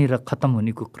जन्मिने र खत्म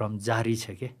हुनेको क्रम जारी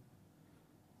छ के,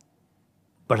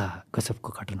 बडा गजबको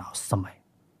घटना हो समय।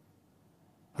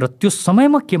 र त्यो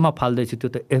समयमा केमा फाल्दैछु त्यो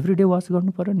त एभ्रिडे वाच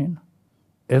गर्नु पर्यो नि, होइन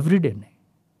एभ्रिडे नै।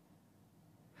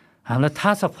 हामीलाई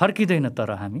थाहा छ फर्किँदैन,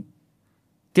 तर हामी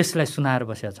त्यसलाई सुनाएर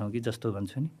बसेका छौँ कि जस्तो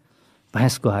भन्छु नि,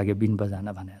 भैँसको आगे बिन बजाना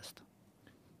भने जस्तो।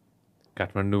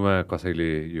 काठमाडौँमा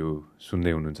कसैले यो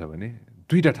सुन्दै हुनुहुन्छ भने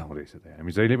दुईवटा ठाउँ रहेछ त,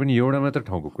 हामी जहिले पनि एउटा मात्र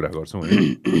ठाउँको कुरा गर्छौँ होइन।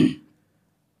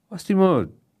 अस्ति म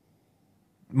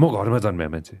घरमा जन्मेँ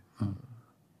मान्छे,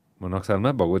 म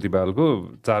नक्सालमा भगवती बालको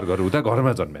 4 घर हुँदा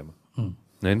घरमा जन्मेँ म,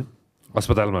 होइन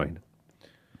अस्पतालमा होइन,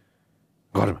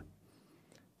 घरमा।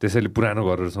 त्यसैले पुरानो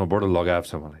घरहरूसँग बडो लगाव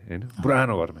छ मलाई, होइन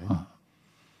पुरानो घरमा।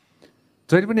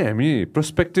 जहिले पनि हामी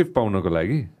पर्सपेक्टिभ पाउनको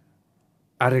लागि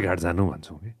आर्यघाट जानु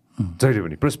भन्छौँ कि, जहिले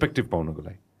पनि पर्सपेक्टिभ पाउनको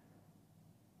लागि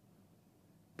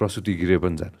प्रसुति गृह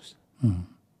पनि जानुहोस्।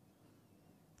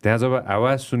 त्यहाँ जब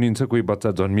आवाज सुनिन्छ कोही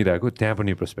बच्चा जन्मिरहेको, त्यहाँ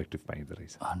पनि पर्सपेक्टिभ पाइँदो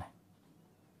रहेछ।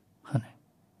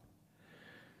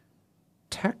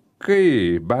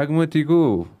 ठ्याक्कै बागमतीको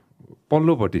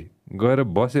पल्लोपट्टि गएर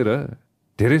बसेर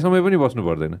धेरै समय पनि बस्नु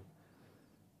पर्दैन,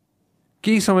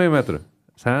 केही समय मात्र,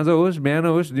 साँझ होस् बिहान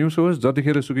होस् दिउँसो होस्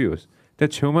जतिखेर सुकै होस्, त्यहाँ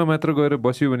छेउमा मात्र गएर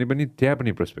बस्यो भने पनि त्यहाँ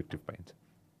पनि पर्सपेक्टिभ पाइन्छ।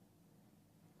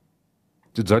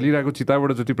 त्यो जलिरहेको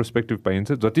चिताबाट जति पर्सपेक्टिभ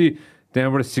पाइन्छ, जति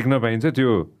त्यहाँबाट सिक्न पाइन्छ, त्यो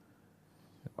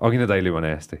अघि नै दाइले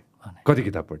भने जस्तै कति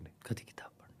किताब पढ्ने।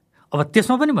 अब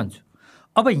त्यसमा पनि भन्छु,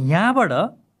 अब यहाँबाट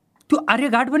त्यो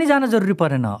आर्यघाट पनि जान जरुरी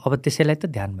परेन, अब त्यसैलाई त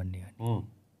ध्यान भन्ने हो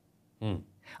नि।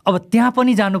 अब त्यहाँ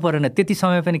पनि जानु परेन, त्यति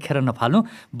समय पनि खेर नफाल्नु,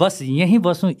 बस यहीँ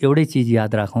बस्नु। एउटै चिज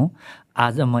याद राखौँ,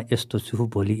 आज म यस्तो छु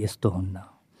भोलि यस्तो हुन्न,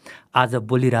 आज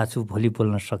बोलिरहेको छु भोलि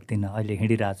बोल्न सक्दिनँ, अहिले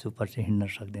हिँडिरहेको छु पर्सि हिँड्न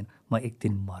सक्दिनँ, म एक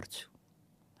दिन मर्छु।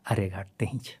 आर्यघाट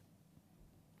त्यहीँ छ,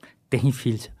 त्यहीँ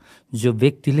फिल छ। जो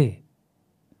व्यक्तिले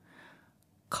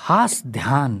खास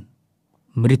ध्यान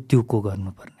मृत्युको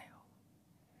गर्नुपर्ने हो,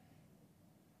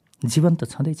 जीवन त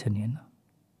छँदैछ नि, होइन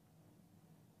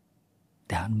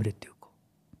ध्यान मृत्युको।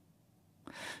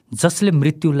 जसले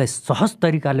मृत्युलाई सहज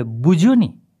तरिकाले बुझ्यो नि,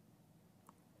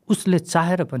 उसले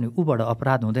चाहेर पनि ऊबाट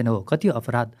अपराध हुँदैन। हो कति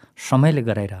अपराध समयले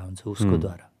गराइरहेको हुन्छ उसको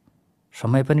द्वारा,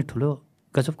 समय पनि ठुलो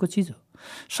गजबको चिज हो।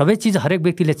 सबै चिज हरेक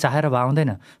व्यक्तिले चाहेर भए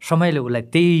हुँदैन, समयले उसलाई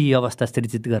त्यही अवस्था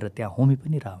सृजित गरेर त्यहाँ होमी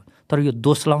पनि रह्यो। तर यो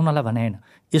दोष लाउनलाई भने होइन,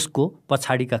 यसको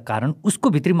पछाडिका कारण उसको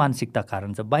भित्री मानसिकता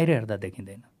कारण छ, बाहिर हेर्दा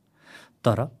देखिँदैन।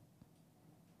 तर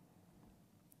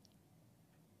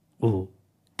ऊ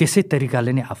त्यसै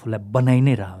तरिकाले नै आफूलाई बनाइ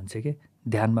नै रह हुन्छ कि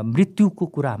ध्यानमा। मृत्युको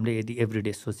कुरा हामीले यदि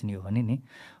एभ्रिडे सोच्ने हो भने नि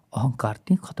अहङ्कार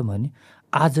त्यही खत्म भयो नि।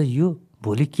 आज यो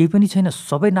भोलि केही पनि छैन,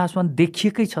 सबै नाशवान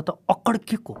देखिएकै छ त अक्कड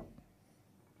के को।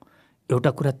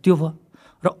 एउटा कुरा त्यो भयो।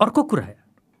 र अर्को कुरा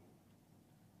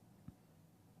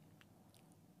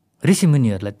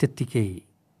ऋषिमुनिहरूलाई त्यत्तिकै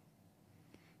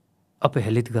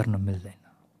अपहेलित गर्न मिल्दैन।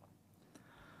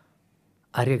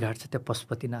 आर्यघाट छ त्यहाँ,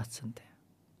 पशुपतिनाथ छन् त्यहाँ,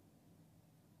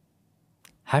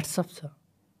 ह्याट्सअप छ।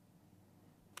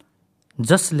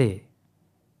 जसले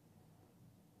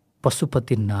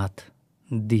पशुपतिनाथ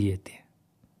दिए त्यहाँ,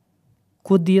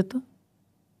 को दिए त?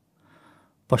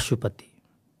 पशुपति,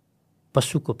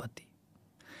 पशुको पति।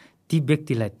 ती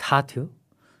व्यक्तिलाई थाहा थियो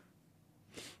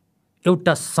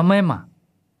एउटा समयमा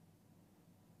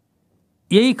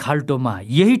यही खाल्टोमा,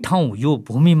 यही ठाउँ, यो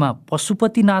भूमिमा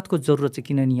पशुपतिनाथको जरुरत छ,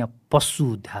 किनभने यहाँ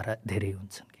पशु धेरै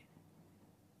हुन्छन् कि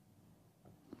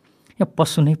यहाँ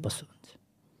पशु नै पशु हुन्छ।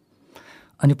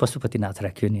 अनि पशुपतिनाथ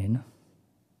राख्यो नि, होइन।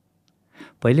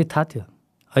 पहिले थाहा थियो,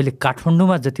 अहिले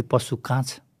काठमाडौँमा जति पशु कहाँ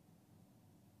छ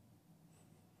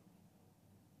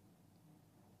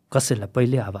कसैलाई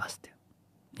पहिले आवाज थियो।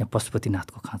 यहाँ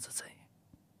पशुपतिनाथको खाँचो छ।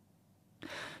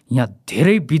 यहाँ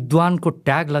धेरै विद्वानको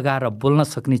ट्याग लगाएर बोल्न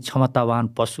सक्ने क्षमतावान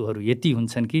पशुहरू यति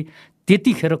हुन्छन् कि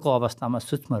त्यतिखेरको अवस्थामा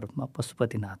सूक्ष्म रूपमा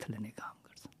पशुपतिनाथले नै काम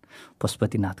गर्छन्।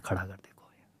 पशुपतिनाथ खडा गरिदिएको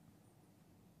हो।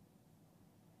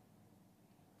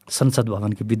 संसद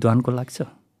भवनकी विद्वानको लाग्छ,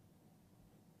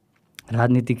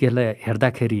 राजनीतिज्ञलाई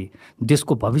हेर्दाखेरि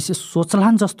देशको भविष्य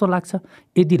सोचलान् जस्तो लाग्छ।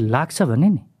 यदि लाग्छ भने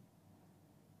नि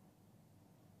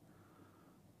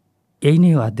यही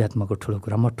नै हो आध्यात्मको ठुलो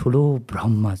कुरा। म ठुलो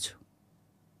भ्रममा छु।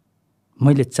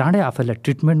 मैले चाँडै आफैलाई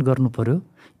ट्रिटमेन्ट गर्नु पर्यो।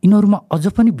 यिनीहरूमा अझ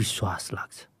पनि विश्वास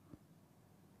लाग्छ।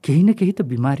 केही न केही त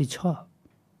बिमारी छ।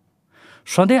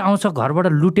 सधैँ आउँछ घरबाट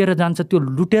लुटेर जान्छ, त्यो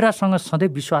लुटेरासँग सधैँ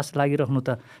विश्वास लागिरहनु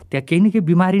त त्यहाँ केही न केही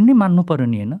बिमारी नै मान्नु पर्यो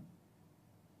नि, होइन?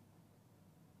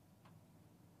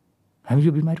 हामी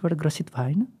यो बिमारीबाट ग्रसित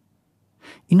भएन।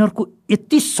 यिनीहरूको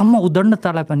यतिसम्म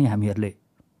उदण्डतालाई पनि हामीहरूले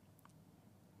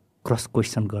क्रस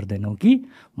क्वेसन गर्दैनौँ कि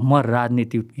म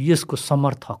राजनीति यसको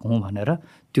समर्थक हुँ भनेर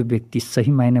त्यो व्यक्ति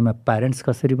सही मायनेमा प्यारेन्ट्स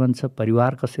कसरी बन्छ,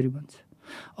 परिवार कसरी बन्छ,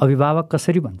 अभिभावक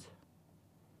कसरी बन्छ।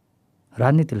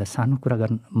 राजनीतिलाई सानो कुरा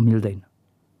गर्न मिल्दैन।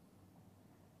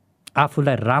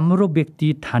 आफूलाई राम्रो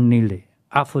व्यक्ति ठान्नेले,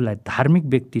 आफूलाई धार्मिक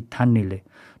व्यक्ति ठान्नेले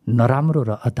नराम्रो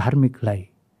र अधार्मिकलाई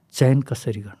चयन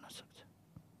कसरी गर्न सक्छ?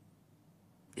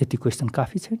 यति क्वेसन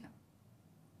काफी छैन?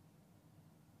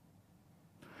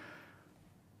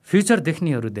 फ्युचर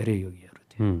देख्नेहरू धेरै योगीहरू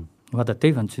थिए। म त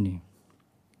त्यही भन्छु नि,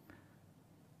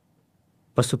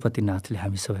 पशुपतिनाथले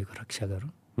हामी सबैको रक्षा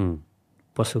गरौँ,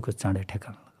 पशुको चाँडै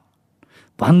ठेकाना लगाऊ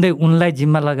भन्दै उनलाई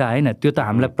जिम्मा लगाएन। त्यो त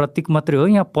हामीलाई प्रतीक मात्रै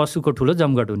हो। यहाँ पशुको ठुलो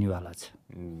जमघट हुनेवाला छ।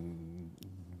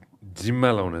 जिम्मा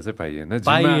लाउन चाहिँ पाइएन,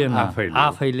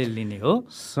 आफैले लिने हो।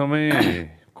 समय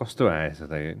कस्तो आएछ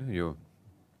त, होइन? यो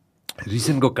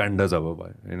रिसेन्टको काण्ड जब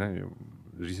भयो, होइन, यो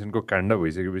रिसेन्टको काण्ड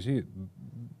भइसकेपछि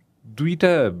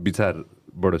दुईवटा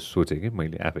विचारबाट सोचेँ कि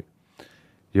मैले आफै।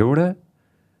 एउटा,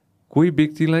 कोही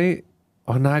व्यक्तिलाई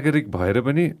अनागरिक भएर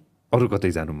पनि अरू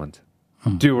कतै जानु मन छ,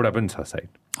 त्यो एउटा पनि छ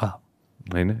साइड,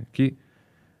 होइन? कि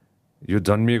यो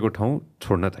जन्मिएको ठाउँ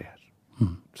छोड्न तयार,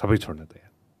 सबै छोड्न तयार,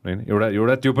 होइन?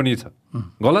 एउटा त्यो पनि छ।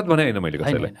 गलत भने होइन मैले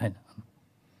कसैलाई।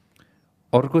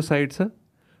 अर्को साइड छ,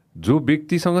 जो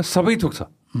व्यक्तिसँग सबै थोक छ,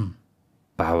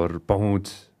 पावर, पहुँच,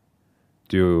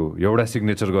 त्यो एउटा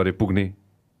सिग्नेचर गरे पुग्ने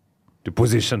त्यो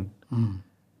पोजिसन,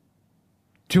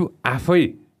 त्यो आफै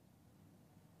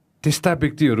त्यस्ता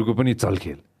व्यक्तिहरूको पनि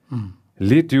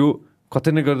चलखेलले त्यो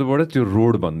कतै न कतैबाट त्यो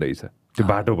रोड बन्दैछ, त्यो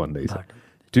बाटो बन्दैछ।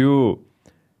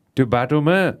 त्यो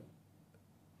बाटोमा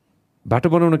बाटो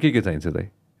बनाउन के चाहिन्छ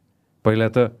त? पहिला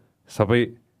त सबै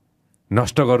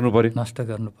नष्ट गर्नु पर्यो।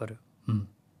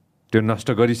 त्यो नष्ट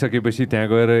गरिसकेपछि त्यहाँ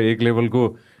गएर एक लेभलको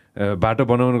बाटो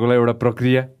बनाउनुको लागि एउटा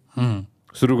प्रक्रिया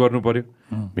सुरु गर्नु पर्यो।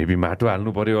 मेबी माटो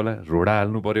हाल्नु पर्यो होला, रोडा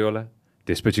हाल्नु पर्यो होला,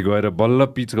 त्यसपछि गएर बल्ल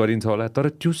पिच गरिन्छ होला।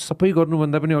 तर त्यो सबै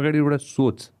गर्नुभन्दा पनि अगाडि एउटा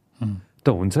सोच त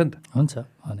हुन्छ नि त। हुन्छ,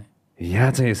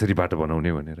 यहाँ चाहिँ यसरी बाटो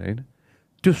बनाउने भनेर, होइन?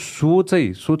 त्यो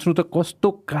सोच्नु त कस्तो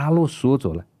कालो सोच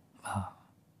होला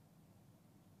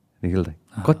निखिल दाइ,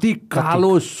 कति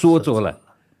कालो सोच होला।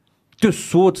 त्यो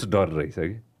सोच डर रहेछ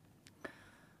कि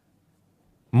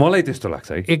मलाई त्यस्तो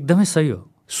लाग्छ है। एकदमै सही हो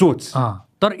सोच।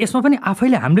 तर यसमा पनि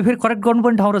आफैले हामीले फेरि करेक्ट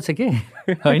गर्नुपर्ने ठाउँ रहेछ कि,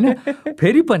 होइन?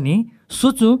 फेरि पनि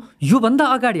सोच्नु, योभन्दा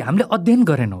अगाडि हामीले अध्ययन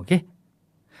गरेनौँ के।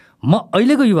 म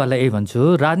अहिलेको युवालाई यही भन्छु,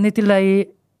 राजनीतिलाई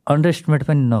अन्डर एस्टिमेट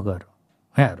पनि नगर।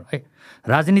 यहाँहरू है,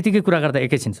 राजनीतिकै कुरा गर्दा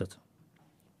एकैछिन सोच,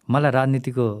 मलाई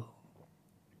राजनीतिको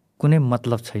कुनै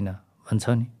मतलब छैन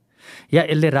भन्छौ नि, या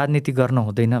यसले राजनीति गर्न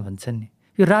हुँदैन भन्छन् नि।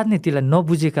 यो राजनीतिलाई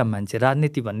नबुझेका मान्छे,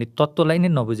 राजनीति भन्ने तत्त्वलाई नै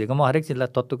नबुझेका, म हरेक चिजलाई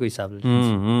तत्त्वको हिसाबले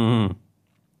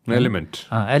एलिमेन्ट,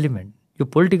 यो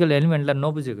पोलिटिकल एलिमेन्टलाई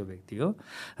नबुझेको व्यक्ति हो।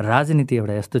 राजनीति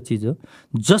एउटा यस्तो चिज हो,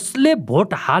 जसले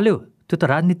भोट हाल्यो त्यो त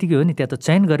राजनीतिज्ञ हो नि। त्यहाँ त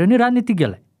चयन गर्यो नि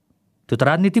राजनीतिज्ञलाई, त्यो त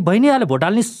राजनीति भइ नै हाल्यो। भोट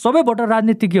हाल्ने सबै भोटर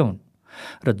राजनीतिज्ञ हुन्,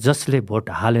 र जसले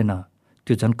भोट हालेन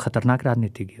त्यो झन् खतरनाक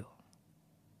राजनीतिज्ञ हो,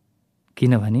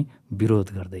 किनभने विरोध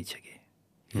गर्दैछ कि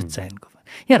यो चयनको।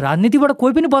 यहाँ राजनीतिबाट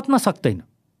कोही पनि बच्न सक्दैन।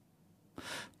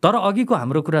 तर अघिको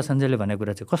हाम्रो कुरा, सञ्जयले भनेको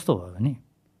कुरा चाहिँ कस्तो भयो भने,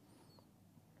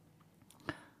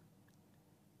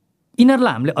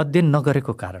 यिनीहरूलाई हामीले अध्ययन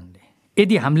नगरेको कारणले,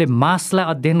 यदि हामीले मासलाई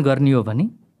अध्ययन गर्ने हो भने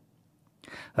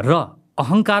र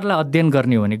अहङ्कारलाई अध्ययन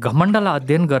गर्ने हो भने, घमण्डलाई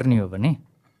अध्ययन गर्ने हो भने,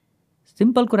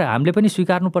 सिम्पल कुरा हामीले पनि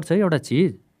स्वीकार्नुपर्छ है। एउटा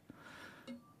चिज,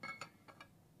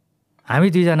 हामी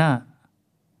दुईजना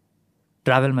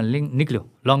ट्राभलमा निक्ल्यौँ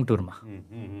लङ टुरमा,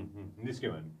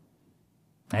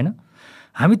 होइन?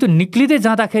 हामी त्यो निक्लिँदै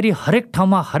जाँदाखेरि हरेक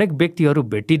ठाउँमा हरेक व्यक्तिहरू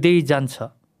भेटिँदै जान्छ,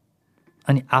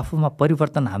 अनि आफूमा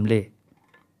परिवर्तन हामीले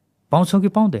पाउँछौँ कि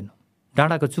पाउँदैनौँ?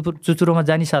 डाँडाको चुचुरोमा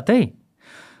जाने साथै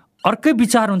अर्कै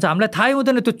विचार हुन्छ, हामीलाई थाहै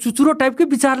हुँदैन। त्यो चुचुरो टाइपकै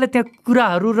विचारले त्यहाँ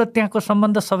कुराहरू र त्यहाँको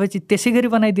सम्बन्ध सबै चिज त्यसै गरी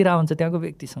बनाइदिरहेको हुन्छ त्यहाँको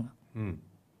व्यक्तिसँग।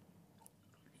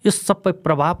 यो सबै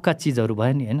प्रभावका चिजहरू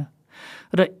भयो नि, होइन?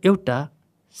 र एउटा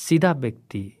सिधा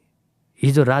व्यक्ति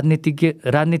हिजो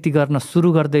राजनीति गर्न सुरु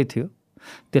गर्दै थियो,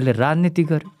 त्यसले राजनीति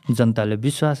गर्यो, जनताले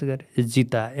विश्वास गरे,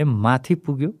 जिताए, माथि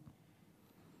पुग्यो।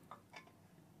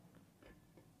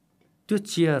 त्यो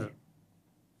चेयर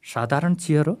साधारण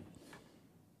चेयर हो?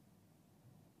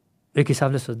 एक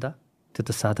हिसाबले सोच्दा त्यो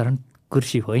त साधारण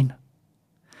कुर्सी होइन।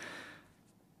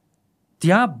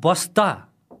 त्यहाँ बस्दा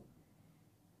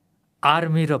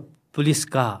आर्मी र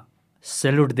पुलिसका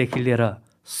सेल्युटदेखि लिएर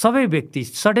सबै व्यक्ति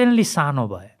सडनली सानो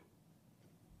भए,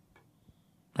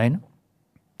 होइन?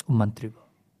 ऊ मन्त्री भयो,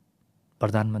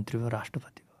 प्रधानमन्त्री भयो,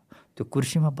 राष्ट्रपति भयो। त्यो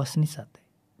कुर्सीमा बस्ने साथै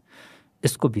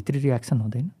यसको भित्री रियाक्सन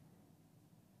हुँदैन?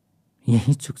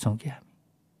 यहीँ चुक्छौँ कि हामी।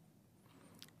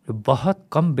 यो बहुत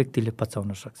कम व्यक्तिले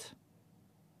पचाउन सक्छ,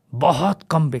 बहुत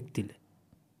कम व्यक्तिले।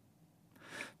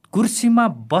 कुर्सीमा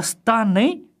बस्दा नै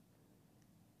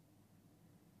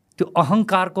त्यो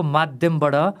अहङ्कारको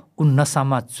माध्यमबाट ऊ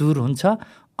नसामा चुर हुन्छ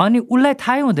अनि उसलाई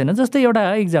थाहै हुँदैन। जस्तै एउटा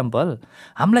इक्जाम्पल,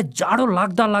 हामीलाई जाडो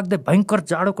लाग्दै भयङ्कर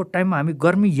जाडोको टाइममा हामी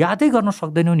गर्मी यादै गर्न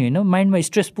सक्दैनौँ नि, होइन? माइन्डमा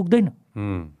स्ट्रेस पुग्दैन।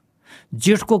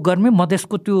 जेठको गर्मी,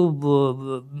 मधेसको त्यो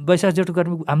वैशाख जेठको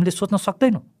गर्मी हामीले सोच्न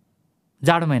सक्दैनौँ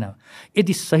जाडो महिनामा।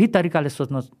 यदि सही तरिकाले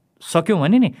सोच्न सक्यौँ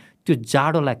भने नि त्यो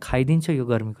जाडोलाई खाइदिन्छ यो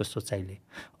गर्मीको सोचाइले।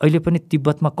 अहिले पनि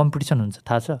तिब्बतमा कम्पिटिसन हुन्छ,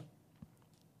 थाहा छ?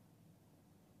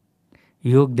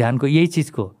 योग ध्यानको यही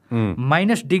चिजको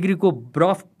माइनस डिग्रीको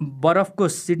बरफको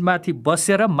सिटमाथि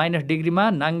बसेर माइनस डिग्रीमा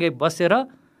नाङ्गे बसेर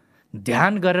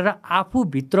ध्यान गरेर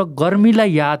आफूभित्र गर्मीलाई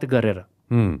याद गरेर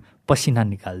पसिना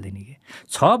निकाल्दिने के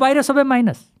छ। बाहिर सबै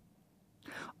माइनस।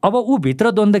 अब ऊ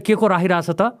भित्र द्वन्द्व के को राखिरहेछ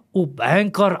त? ऊ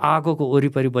भयङ्कर आगोको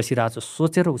वरिपरि बसिरहेछ,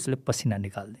 सोचेर उसले पसिना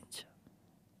निकालिदिन्छ।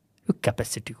 यो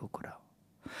क्यापेसिटीको कुरा हो।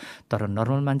 तर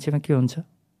नर्मल मान्छेमा के हुन्छ?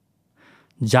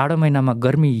 जाडो महिनामा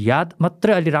गर्मी याद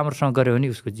मात्रै अलि राम्रोसँग गऱ्यो भने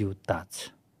उसको जिउ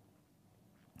ताज।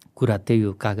 कुरा त्यही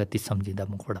हो, कागती सम्झिँदा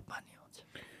मुखबाट पानी आउँछ।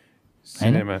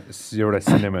 सिनेमा एउटा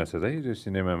सिनेमा छ है, त्यो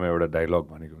सिनेमामा एउटा डायलग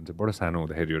भनेको हुन्छ, बडो सानो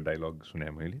हुँदाखेरि यो डायलग सुने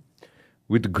मैले,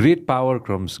 with great power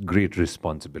comes great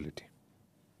responsibility.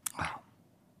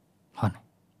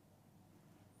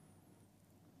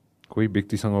 कोही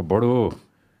व्यक्तिसँग बडो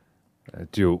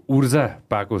त्यो ऊर्जा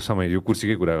पाएको समय, यो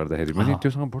कुर्सीकै कुरा गर्दाखेरि पनि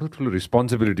त्योसँग बडो ठुलो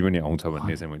रेस्पोन्सिबिलिटी पनि आउँछ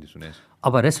भन्ने चाहिँ मैले सुनेको छु।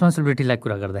 अब रेस्पोन्सिबिलिटीलाई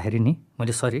कुरा गर्दाखेरि नि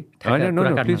मैले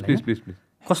प्लिज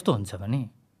कस्तो हुन्छ भने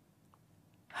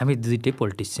हामी दुईटै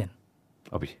पोलिटिसियन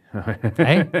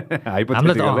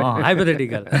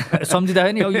हाइपोथेटिकल सम्झिँदा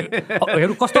नि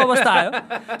हेरौँ कस्तो अवस्था आयो,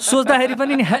 सोच्दाखेरि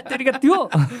पनि नि हेरिका त्यो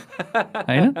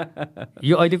होइन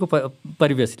यो अहिलेको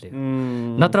परिवेशले।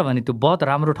 नत्र भने त्यो बहुत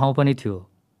राम्रो ठाउँ पनि थियो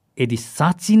यदि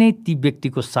साँच्ची नै ती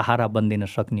व्यक्तिको सहारा बनिदिन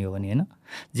सक्ने हो भने, होइन?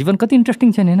 जीवन कति इन्ट्रेस्टिङ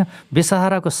छ नि, होइन?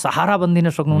 बेसहाराको सहारा बनिदिन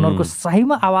सक्नु, उनीहरूको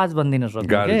सहीमा आवाज बनिदिन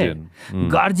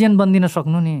सक्नु, गार्जियन बनिदिन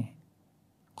सक्नु नि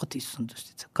कति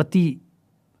सन्तुष्टि छ। कति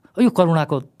यो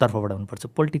करुणाको तर्फबाट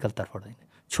हुनुपर्छ, पोलिटिकल तर्फबाट होइन।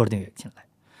 छोडिदिउँ एकछिनलाई।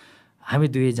 हामी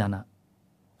दुवैजना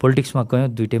पोलिटिक्समा गयौँ,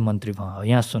 दुइटै मन्त्री भयो।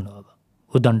 यहाँ सुन्नु, अब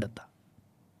उदण्डता।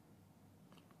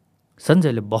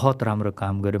 सञ्जयले बहुत राम्रो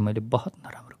काम गर्यो, मैले बहुत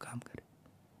नराम्रो काम गरेँ।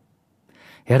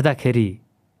 हेर्दाखेरि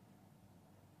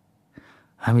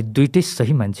हामी दुइटै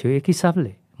सही मान्छे हो एक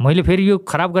हिसाबले। मैले फेरि यो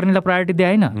खराब गर्नेलाई प्रायोरिटी दिएँ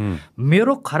होइन।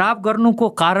 मेरो खराब गर्नुको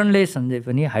कारणले सञ्जय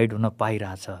पनि हाइड हुन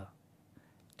पाइरहेछ।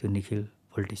 त्यो निखिल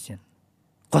पोलिटिसियन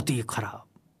कति खराब,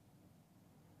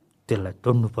 त्यसलाई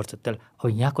तोड्नुपर्छ, त्यसलाई। अब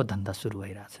यहाँको धन्दा सुरु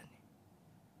भइरहेछ नि।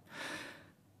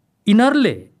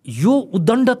 यिनीहरूले यो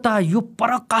उदण्डता, यो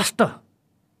पराकाष्ठ,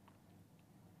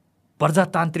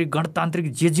 प्रजातान्त्रिक गणतान्त्रिक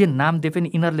जे नाम दिए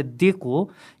पनि यिनीहरूले दिएको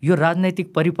यो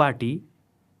राजनैतिक परिपाटी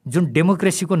जुन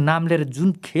डेमोक्रेसीको नाम लिएर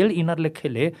जुन खेल यिनीहरूले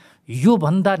खेले,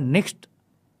 योभन्दा नेक्स्ट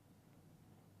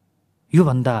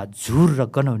योभन्दा झुर र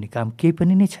गनाउने काम केही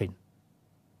पनि नै छैन।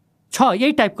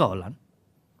 यही टाइपका होलान्।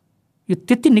 यो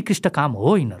त्यति निकृष्ट काम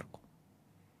हो यिनीहरूको,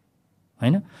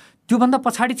 होइन? त्योभन्दा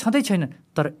पछाडि छँदै छैन।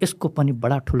 तर यसको पनि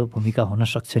बडा ठुलो भूमिका हुन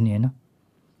सक्छ नि, होइन?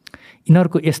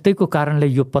 यिनीहरूको यस्तैको कारणले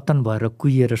यो पतन भएर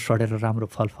कुहिएर सडेर राम्रो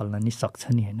फल फल्न नि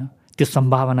सक्छ नि, होइन? त्यो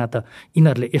सम्भावना त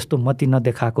यिनीहरूले यस्तो मति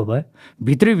नदेखाएको भए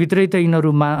भित्रै त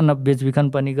यिनीहरू मानव बेचबिखन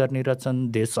पनि गर्ने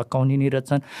रहेछन्, देश सकाउने नि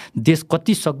रहेछन्। देश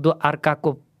कति सक्दो अर्काको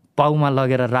पाउमा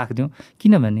लगेर राखिदिउँ,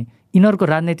 किनभने यिनीहरूको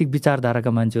राजनैतिक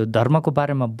विचारधाराका मान्छे धर्मको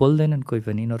बारेमा बोल्दैनन् कोही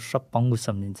पनि। यिनीहरू सब पङ्गु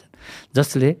सम्झिन्छन्।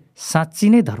 जसले साँच्ची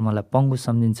नै धर्मलाई पङ्गु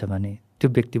सम्झिन्छ भने त्यो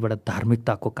व्यक्तिबाट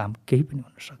धार्मिकताको काम केही पनि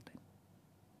हुन सक्दैन।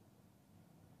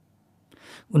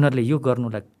 उनीहरूले यो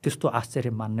गर्नुलाई त्यस्तो आश्चर्य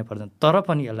मान्नै पर्दैन। तर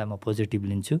पनि यसलाई म पोजिटिभ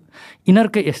लिन्छु।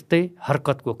 यिनीहरूकै यस्तै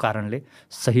हरकतको कारणले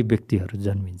सही व्यक्तिहरू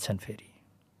जन्मिन्छन्। फेरि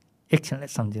एकछिनलाई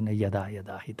सम्झिन, यदा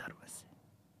यदा हि धर्मस्य,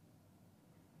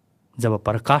 जब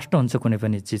पराकाष्ठ हुन्छ कुनै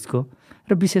पनि चिजको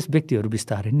र विशेष व्यक्तिहरू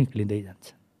बिस्तारै निक्लिँदै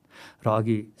जान्छन्। र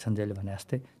अघि सञ्जयले भने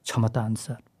जस्तै क्षमता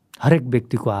अनुसार हरेक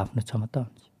व्यक्तिको आफ्नो क्षमता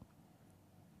हुन्छ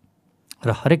र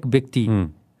हरेक व्यक्ति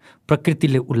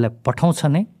प्रकृतिले उसलाई पठाउँछ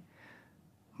नै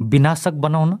विनाशक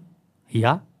बनाउन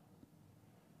या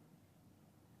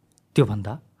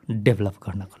त्योभन्दा डेभलप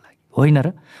गर्नको लागि होइन र।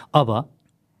 अब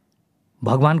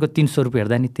भगवानको 3 स्वरूप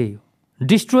हेर्दा नि त्यही हो।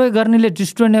 डिस्ट्रोय गर्नेले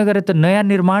डिस्ट्रोय नगरे त नयाँ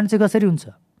निर्माण चाहिँ कसरी हुन्छ?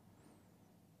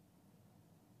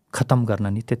 खत्म गर्न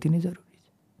नि त्यति नै जरुरी छ।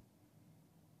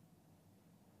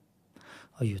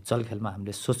 यो चलखेलमा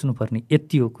हामीले सोच्नुपर्ने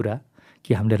यति हो कुरा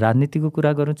कि हामीले राजनीतिको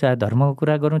कुरा गरौँ, चाहे धर्मको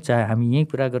कुरा गरौँ, चाहे हामी यहीँ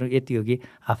कुरा गरौँ, यति हो कि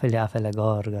आफैले आफैलाई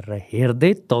गौर गरेर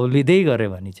हेर्दै तौलिँदै गऱ्यो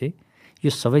भने चाहिँ यो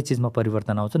सबै चिजमा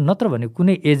परिवर्तन आउँछ। नत्र भने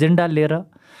कुनै एजेन्डा लिएर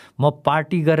म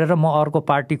पार्टी गरेर म अर्को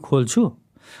पार्टी खोल्छु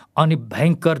अनि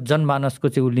भयङ्कर जनमानसको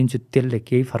चाहिँ लिन्छु, त्यसले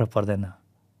केही फरक पर्दैन।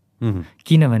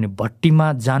 किनभने भट्टीमा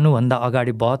जानुभन्दा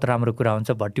अगाडि बहुत राम्रो कुरा हुन्छ,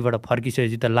 भट्टीबाट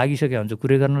फर्किसकेपछि त लागिसके हुन्छ,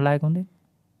 कुरै गर्न लागेको हुँदैन।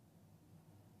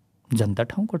 जनता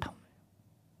ठाउँको ठाउँ।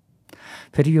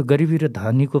 फेरि यो गरिबी र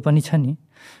धनीको पनि छ नि,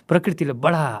 प्रकृतिले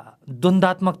बडा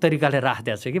द्वन्द्वात्मक तरिकाले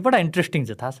राखिदिएको छ कि बडा इन्ट्रेस्टिङ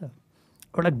छ। थाहा छ,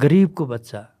 एउटा गरिबको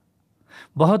बच्चा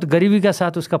बहुत गरिबी का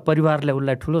साथ उसका परिवारले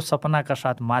उसलाई ठुलो सपनाका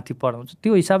साथ माथि पढाउँछ,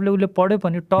 त्यो हिसाबले उसले पढ्यो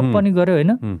पनि, टप पनि गर्यो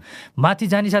होइन, माथि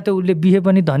जाने साथै उसले बिहे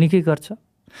पनि धनीकै गर्छ,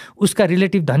 उसका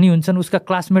रिलेटिभ धनी हुन्छन्, उसका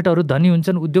क्लासमेटहरू धनी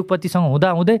हुन्छन्, उद्योगपतिसँग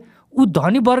हुँदाहुँदै ऊ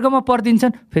धनी वर्गमा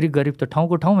पर्दिन्छन्। फेरि गरिब त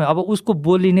ठाउँको ठाउँमै। अब उसको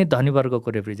बोली नै धनी वर्गको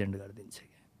रिप्रेजेन्ट गरिदिन्छ।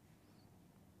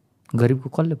 गरिबको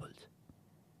कसले बोल्छ?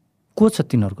 को छ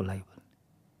तिनीहरूको लागि बोल्ने?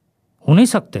 हुनै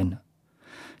सक्दैन।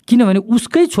 किनभने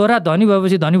उसकै छोरा धनी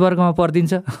भएपछि धनी वर्गमा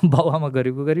पर्दिन्छ, बाउआमा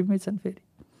गरिबको गरिबमै छन्। फेरि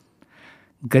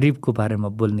गरिबको बारेमा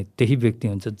बोल्ने त्यही व्यक्ति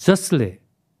हुन्छ जसले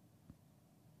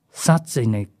साँच्चै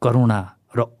नै करुणा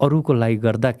र अरूको लागि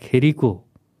गर्दाखेरिको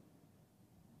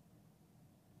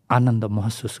आनन्द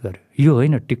महसुस गर्यो। यो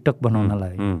होइन टिकटक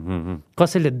बनाउनलाई,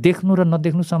 कसैले देख्नु र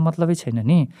नदेख्नुसँग मतलबै छैन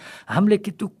नि। हामीले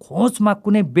कि त्यो खोजमा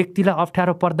कुनै व्यक्तिलाई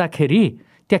अप्ठ्यारो पर्दाखेरि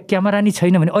त्यहाँ क्यामेरा नि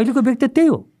छैन भने अहिलेको व्यक्ति त्यही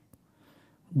हो,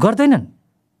 गर्दैनन्।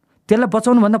 त्यसलाई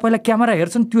बचाउनुभन्दा पहिला क्यामेरा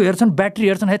हेर्छन्, त्यो हेर्छन्, ब्याट्री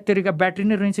हेर्छन्, है तेरिका ब्याट्री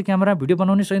नै रहन्छ, क्यामेरा भिडियो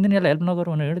बनाउनै सकिँदैन, यसलाई हेल्प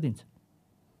नगरौँ भनेर हिँडिदिन्छ।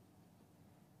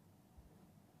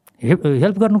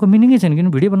 हेल्प गर्नुको मिनिङै छैन, किन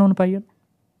भिडियो बनाउनु पाइएन।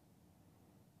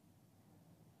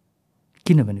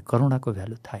 किनभने करुणाको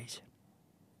भ्यालु थाहै छैन।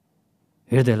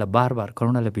 हृदयलाई बार बार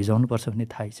करुणाले भिजाउनुपर्छ भन्ने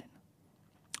थाहै छैन।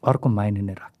 अर्को माइने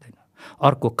नै राख्दैन,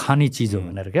 अर्को खाने चिज हो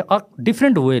भनेर क्या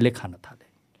डिफ्रेन्ट वेले खान थाले।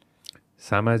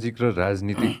 सामाजिक र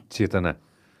राजनीतिक चेतना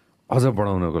अझ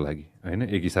बढाउनको लागि होइन,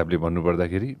 एक हिसाबले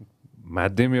भन्नुपर्दाखेरि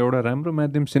माध्यम एउटा राम्रो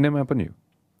माध्यम सिनेमा पनि हो।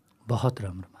 बहुत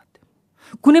राम्रो माध्यम।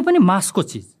 कुनै पनि मासको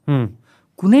चिज,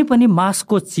 कुनै पनि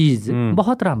मासको चिज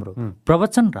बहुत राम्रो,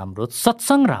 प्रवचन राम्रो,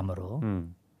 सत्सङ्ग राम्रो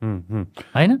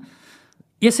होइन।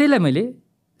 यसैलाई मैले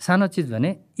सानो चिज भने,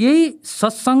 यही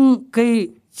सत्सङ्गकै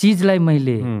चिजलाई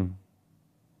मैले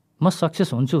म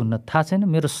सक्सेस हुन्छु हुन्न थाहा छैन,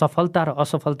 मेरो सफलता र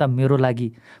असफलता मेरो लागि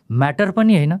म्याटर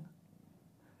पनि होइन।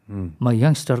 म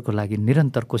यङ्स्टरको लागि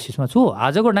निरन्तर कोसिसमा छु।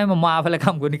 आजको टाइममा म आफैलाई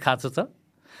काम गर्ने खाँचो छ,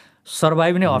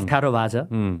 सर्भाइभ नै अप्ठ्यारो भएको छ।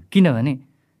 किनभने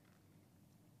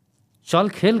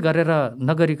चलखेल गरेर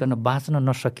नगरिकन बाँच्न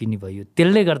नसकिने भयो।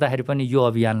 त्यसले गर्दाखेरि पनि यो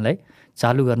अभियानलाई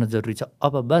चालु गर्न जरुरी छ।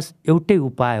 अब बस एउटै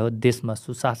उपाय हो देशमा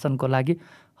सुशासनको लागि,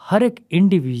 हरेक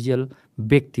इन्डिभिजुअल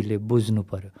व्यक्तिले बुझ्नु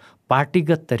पर्यो,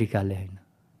 पार्टीगत तरिकाले होइन।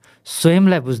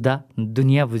 स्वयंलाई बुझ्दा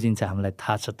दुनियाँ बुझिन्छ, हामीलाई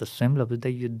थाहा छ त। स्वयंलाई बुझ्दा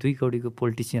यो 2 कौडीको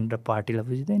पोलिटिसियन र पार्टीलाई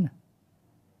बुझ्दैन।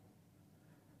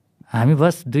 हामी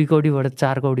बस 2 कौडीबाट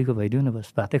 4 कौडीको भइदिउँ न, बस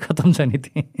बातै खतम छ नि।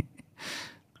 त्यही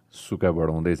सुका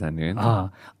बढाउँदै जाने होइन।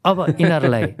 अब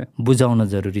यिनीहरूलाई बुझाउन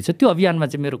जरुरी छ। त्यो अभियानमा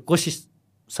चाहिँ मेरो कोसिस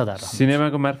सदा रहन्छ।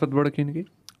 सिनेमाको मार्फतबाट किन कि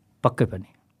पक्कै पनि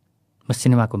म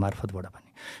सिनेमाको मार्फतबाट पनि।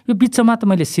 यो बिचमा त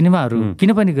मैले सिनेमाहरू किन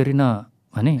पनि गरिनँ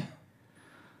भने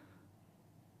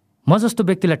म जस्तो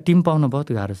व्यक्तिलाई टिम पाउन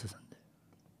बहुत गाह्रो छ सञ्जय।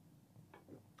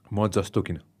 म जस्तो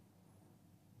किन?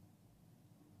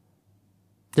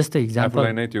 जस्तै इक्जाम्पल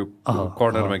नै त्यो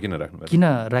कर्नरमा किन राख्नु? किन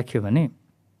राख्यो भने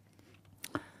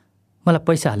मलाई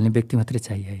पैसा हाल्ने व्यक्ति मात्रै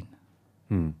चाहियो होइन,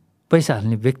 पैसा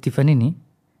हाल्ने व्यक्ति पनि नि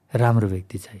राम्रो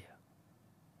व्यक्ति चाहियो।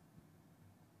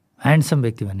 ह्यान्डसम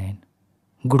व्यक्ति भने होइन,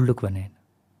 गुड लुक भने होइन।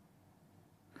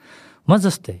 म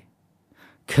जस्तै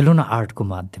खेलौँ न आर्टको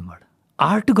माध्यमबाट,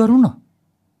 आर्ट गरौँ न।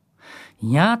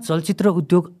 यहाँ चलचित्र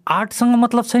उद्योग आर्टसँग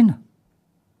मतलब छैन,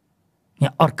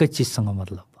 यहाँ अर्कै चिजसँग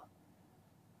मतलब।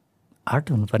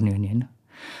 आर्ट हुनुपर्ने हो नि होइन।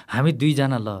 हामी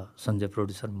दुईजना ल सञ्जय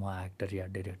प्रोड्युसर म एक्टर या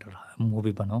डिरेक्टर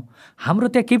मुभी बनाऊ, हाम्रो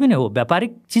त्यहाँ केही पनि हो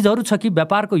व्यापारिक चिजहरू छ कि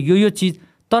व्यापारको यो चिज,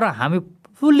 तर हामी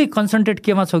फुल्ली कन्सन्ट्रेट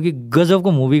केमा छौँ कि गजबको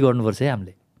मुभी गर्नुपर्छ है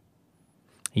हामीले।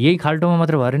 यही खाल्टोमा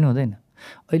मात्र भएर नि हुँदैन।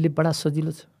 अहिले बडा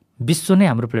सजिलो छ, विश्व नै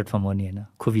हाम्रो प्लेटफर्म हो नि होइन,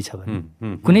 खुबी छ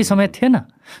भने। कुनै समय थिएन,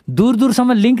 दूर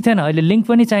दूरसम्म लिङ्क थिएन, अहिले लिङ्क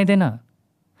पनि चाहिँदैन।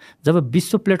 जब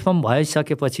विश्व प्लेटफर्म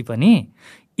भइसकेपछि पनि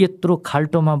यत्रो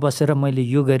खाल्टोमा बसेर मैले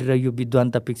यो गरेर यो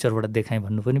विद्वान्त पिक्चरबाट देखाएँ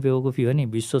भन्नु पनि बेवकुफी हो नि।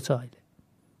 विश्व छ अहिले।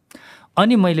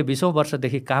 अनि मैले 20औं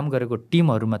वर्षदेखि काम गरेको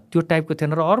टिमहरूमा त्यो टाइपको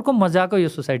थिएन। र अर्को मजाको यो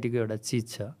सोसाइटीको एउटा चिज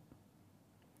छ,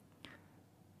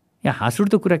 यहाँ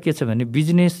हाँसउठ्दो कुरा के छ भने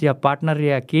बिजनेस या पार्टनर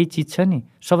या केही चिज छ नि,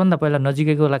 सबभन्दा पहिला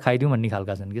नजिकैकोलाई खाइदिउँ भन्ने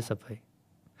खालका छन् कि सबै।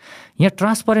 यहाँ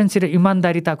ट्रान्सपरेन्सी र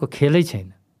इमान्दारिताको खेलै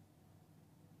छैन।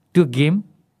 त्यो गेम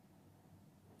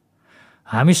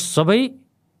हामी सबै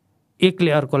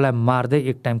एकले अर्कोलाई मार्दै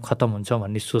एक टाइम खतम हुन्छ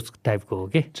भन्ने सोच टाइपको हो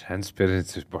कि।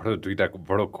 ट्रान्सपेरेन्सी दुईटाको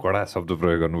बडो कडा शब्द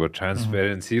प्रयोग गर्नुभयो,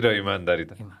 ट्रान्सपेरेन्सी र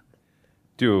इमान्दारिता।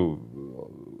 त्यो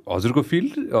हजुरको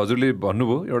फिल्ड, हजुरले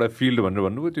भन्नुभयो एउटा फिल्ड भनेर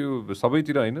भन्नुभयो, त्यो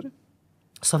सबैतिर होइन र?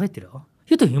 सबैतिर हो।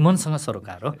 यो त ह्युमनसँग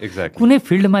सरोकार हो। एक्ज्याक्टली। कुनै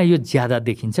फिल्डमा यो ज्यादा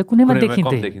देखिन्छ, कुनैमा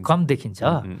देखिँदैन, कम देखिन्छ।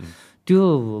 त्यो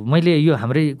मैले यो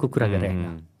हाम्रैको कुरा गरेँ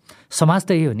होइन, समाज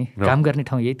त यही हो नि, काम गर्ने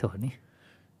ठाउँ यही त हो नि।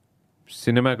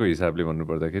 सिनेमाको हिसाबले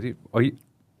भन्नुपर्दाखेरि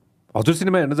हजुर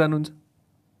सिनेमा हेर्न जानुहुन्छ?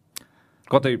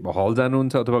 कतै हल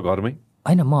जानुहुन्छ अथवा घरमै?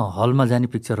 होइन, म हलमा जाने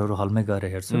पिक्चरहरू हलमै गएर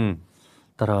हेर्छु।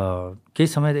 तर केही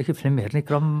समयदेखि फिल्म हेर्ने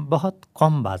क्रम बहुत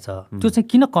कम भएको छ। त्यो चाहिँ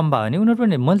किन कम भयो भने उनीहरू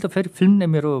पनि, मैले त फेरि फिल्म नै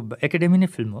मेरो एकाडेमी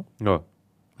नै फिल्म हो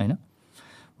होइन।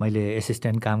 मैले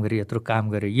एसिस्टेन्ट काम गरेँ, यत्रो काम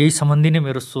गरेँ, यही सम्बन्धी नै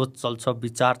मेरो सोच चल्छ,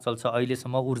 विचार चल्छ।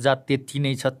 अहिलेसम्म ऊर्जा त्यति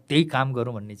नै छ, त्यही काम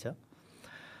गरौँ भन्ने छ।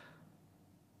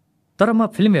 तर म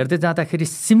फिल्म हेर्दै जाँदाखेरि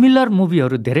सिमिलर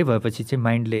मुभीहरू धेरै भएपछि चाहिँ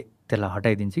माइन्डले त्यसलाई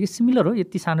हटाइदिन्छ कि सिमिलर हो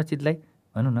यति सानो चिजलाई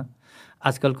भनौँ न।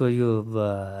 आजकलको यो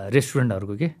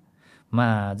रेस्टुरेन्टहरूको के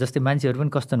मा जस्तै मान्छेहरू पनि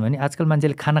कस्तो भने आजकल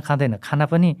मान्छेले खाना खाँदैन, खाना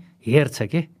पनि हेर्छ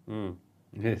के।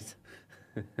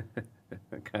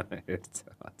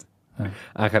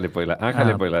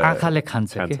 आँखाले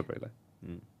खान्छ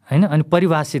होइन, अनि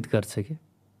परिभाषित गर्छ कि।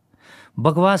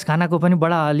 बकवास खानाको पनि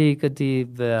बडा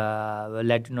अलिकति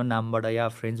ल्याटिनो नामबाट या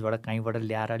फ्रेन्चबाट कहीँबाट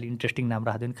ल्याएर अलिक इन्ट्रेस्टिङ नाम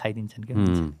राखिदियो भने खाइदिन्छन् कि।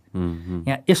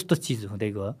 यहाँ यस्तो चिज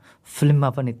हुँदै गयो, फिल्ममा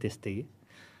पनि त्यस्तै।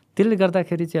 त्यसले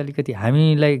गर्दाखेरि चाहिँ अलिकति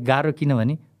हामीलाई गाह्रो,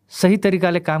 किनभने सही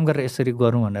तरिकाले काम गरेर यसरी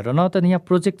गरौँ भनेर। न त यहाँ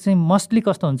प्रोजेक्ट चाहिँ मस्टली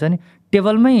कस्तो हुन्छ नि,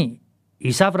 टेबलमै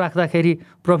हिसाब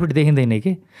राख्दाखेरि प्रफिट देखिँदैन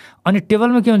कि। अनि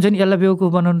टेबलमा के हुन्छ नि, यसलाई बेवकुफ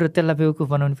बनाउनु र त्यसलाई बेवकुफ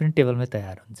बनाउनु पनि टेबलमै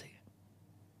तयार हुन्छ।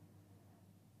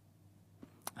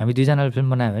 हामी दुईजनाले फिल्म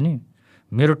बनायो भने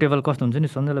मेरो टेबल कस्तो हुन्छ नि,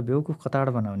 सञ्जयलाई बेवकुफ कताबाट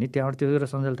बनायो भने त्यहाँबाट त्यो गरेर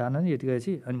सञ्जयलाई थाहा नि यति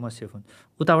गएपछि अनि म सेफ हुन्छ,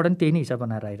 उताबाट पनि त्यही नै हिसाब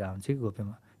बनाएर आइरहेको हुन्छ कि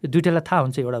गोपेमा। यो दुइटालाई थाहा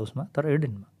हुन्छ एउटा उसमा, तर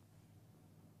एडिनमा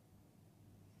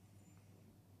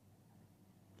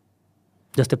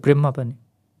जस्तै प्रेममा पनि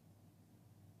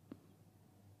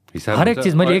हरेक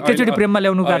चिज मैले एकैचोटि प्रेममा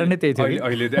ल्याउनु कारण नै त्यही थियो।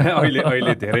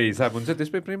 अहिले धेरै हिसाब हुन्छ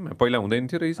त्यसमै प्रेममा, पहिला हुँदैन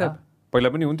थियो र हिसाब, पहिला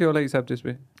पनि हुन्थ्यो होला हिसाब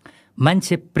त्यसमै।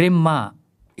 मान्छे प्रेममा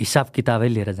हिसाब किताबै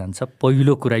लिएर जान्छ।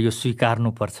 पहिलो कुरा यो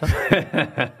स्वीकार्नुपर्छ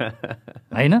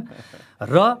होइन।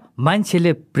 र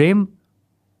मान्छेले प्रेम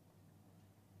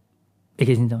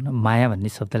एकैछिन जाउँ न, माया भन्ने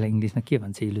शब्दलाई इङ्ग्लिसमा के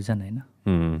भन्छ, इल्युजन होइन,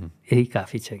 यही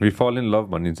काफी छ। वी फल इन लभ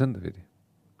भनिन्छ नि त फेरि।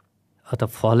 त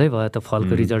फलै भयो त,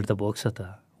 फलको रिजल्ट त भोग्छ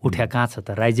त। उठ्या कहाँ छ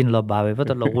त, राइज इन लभ भावे पो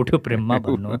त, ल उठ्यो प्रेममा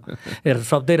भन्नु।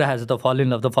 शब्दै राखेको छ त, फल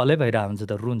इन लभ त फलै भइरहेको हुन्छ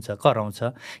त, रुन्छ कराउँछ।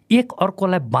 एक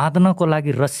अर्कोलाई बाँध्नको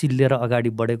लागि रस्सी लिएर अगाडि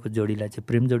बढेको जोडीलाई चाहिँ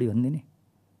प्रेम जोडी भन्दिने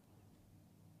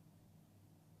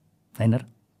होइन र।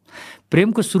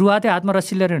 प्रेमको सुरुवातै हातमा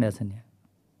रस्सी लिएर हिँडेको छ नि।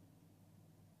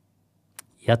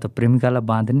 या त प्रेमिकालाई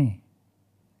बाँध्ने,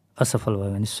 असफल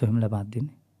भयो भने स्वयंलाई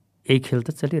बाँधिदिने, यही खेल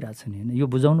त चलिरहेको छ नि होइन। यो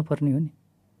बुझाउनु पर्ने हो नि,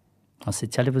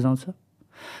 शिक्षाले बुझाउँछ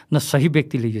न, सही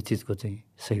व्यक्तिले यो चिजको चाहिँ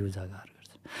सही उजागर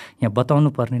गर्छ। यहाँ बताउनु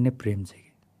पर्ने नै प्रेम चाहिँ,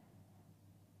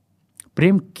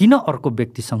 प्रेम किन अर्को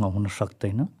व्यक्तिसँग हुन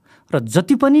सक्दैन र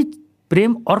जति पनि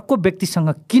प्रेम अर्को व्यक्तिसँग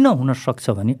किन हुन सक्छ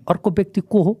भने अर्को व्यक्ति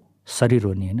को हो, शरीर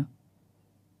हो नि होइन।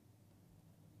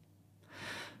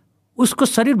 उसको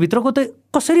शरीरभित्रको त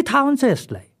कसरी थाहा हुन्छ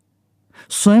यसलाई?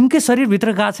 स्वयंकै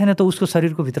शरीरभित्र गएको छैन त उसको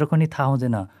शरीरको भित्रको नि थाहा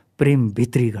हुँदैन। प्रेम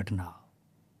भित्री घटना हो,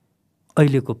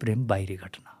 अहिलेको प्रेम बाहिरी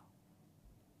घटना हो,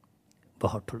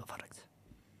 बहुत ठुलो फरक छ।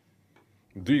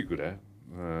 दुई कुरा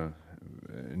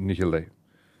निखिल दाइ,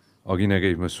 अघि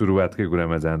नै म सुरुवातकै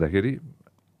कुरामा जाँदाखेरि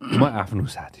म आफ्नो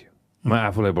साथी हो, म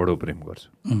आफूलाई बडो प्रेम गर्छु,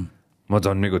 म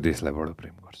जन्मेको देशलाई बडो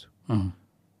प्रेम गर्छु।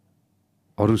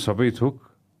 अरू सबै थोक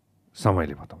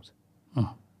समयले बताउँछ।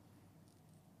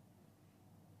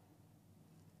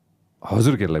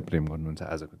 हजुर केलाई प्रेम गर्नुहुन्छ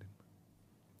आजको दिन?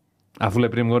 आफूलाई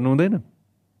प्रेम गर्नु हुँदैन?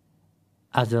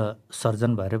 आज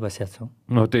सर्जन भएर बसेका छौँ।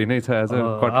 त्यही नै छ आज,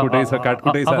 काटकुटै छ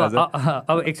आज।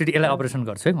 अब एकचोटि यसलाई अपरेसन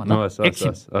गर्छु है म,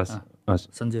 एकछिन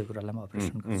सन्जय कुरालाई म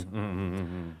अपरेसन गर्छु।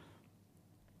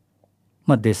 म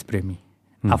देशप्रेमी,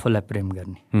 आफूलाई प्रेम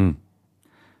गर्ने।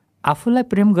 आफूलाई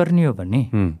प्रेम गर्ने हो भने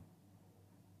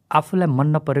आफूलाई मन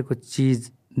नपरेको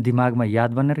चिज दिमागमा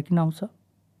याद बनेर किन आउँछ?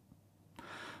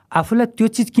 आफूलाई त्यो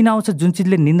चिज किन आउँछ जुन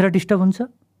चिजले निन्द्रा डिस्टर्ब हुन्छ?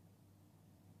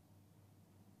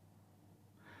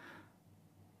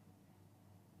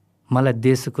 मलाई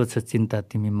देशको छ चिन्ता,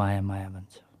 तिमी माया माया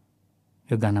भन्छ,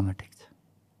 यो गानामा ठिक छ।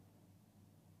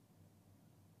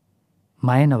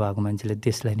 माया नभएको मान्छेले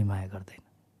देशलाई नि माया गर्दैन।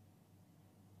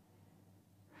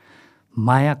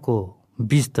 मायाको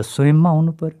बीज त स्वयंमा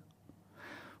हुनु पर्यो।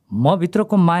 म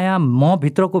भित्रको माया, म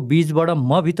भित्रको बीजबाट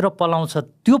म भित्र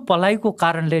पलाउँछ, त्यो पलाइको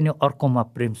कारणले नै अर्कोमा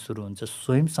प्रेम सुरु हुन्छ।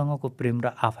 स्वयंसँगको प्रेम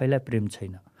र आफैलाई प्रेम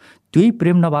छैन, त्यही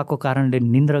प्रेम नभएको कारणले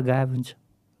निन्द्रा गायब हुन्छ।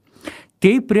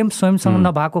 त्यही प्रेम स्वयंसँग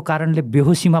नभएको कारणले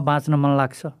बेहोसीमा बाँच्न मन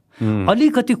लाग्छ।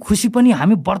 अलिकति खुसी पनि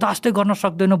हामी बर्दास्तै गर्न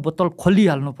सक्दैनौँ, बोतल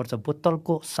खोलिहाल्नुपर्छ।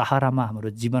 बोतलको सहारामा हाम्रो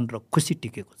जीवन र खुसी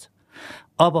टिकेको छ।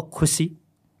 अब खुसी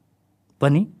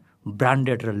पनि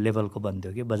ब्रान्डेड र लेभलको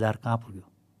बन्दियो कि बजार कहाँ पुग्यो?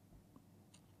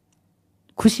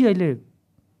 खुसी अहिले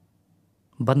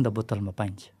बन्द बोतलमा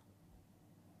पाइन्छ।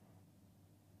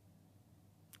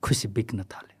 खुसी बिक्न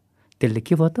थाल्यो, त्यसले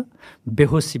के भयो त?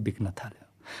 बेहोसी बिक्न थाल्यो।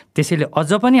 त्यसैले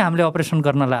अझ पनि हामीले अपरेसन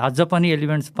गर्नलाई अझ पनि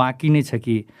एलिमेन्ट्स बाँकी नै छ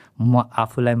कि म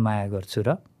आफूलाई माया गर्छु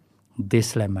र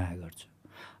देशलाई माया गर्छु।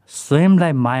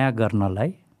 स्वयंलाई माया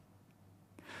गर्नलाई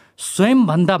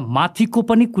स्वयंभन्दा माथिको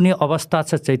पनि कुनै अवस्था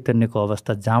छ, चैतन्यको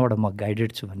अवस्था, जहाँबाट म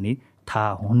गाइडेड छु भन्ने थाहा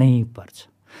हुनै पर्छ।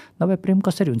 नभए प्रेम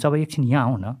कसरी हुन्छ? अब एकछिन यहाँ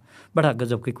आउँ न, बडा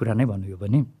गजबकै कुरा नै भन्यो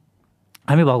भने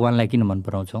हामी भगवान्लाई किन मन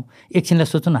पराउँछौँ? एकछिनलाई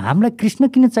सोचौँ न, हामीलाई कृष्ण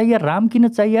किन चाहिए, राम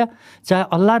किन चाहिए, चाहे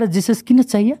अल्लाह र जिसस किन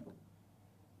चाहिए?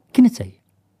 किन चाहिए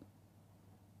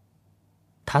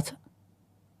थाहा छ?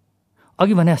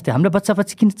 अघि भने जस्तै हामीलाई बच्चा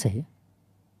बच्ची किन चाहिए,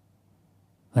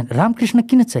 रामकृष्ण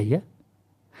किन चाहिए?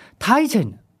 थाहै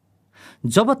छैन।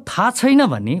 जब थाहा छैन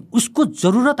भने उसको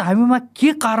जरुरत हामीमा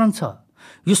के कारण छ,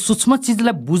 यो सूक्ष्म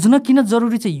चिजलाई बुझ्न किन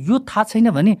जरुरी छ, यो थाहा छैन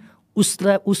भने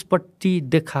उसलाई उसपट्टि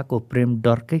देखाएको प्रेम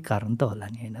डरकै कारण त होला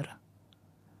नि, होइन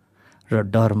र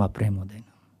डरमा प्रेम हुँदैन।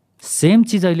 सेम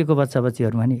चिज अहिलेको बच्चा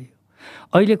बच्चीहरूमा नि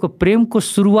अहिलेको प्रेमको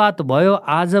सुरुवात भयो,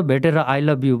 आज भेटेर आई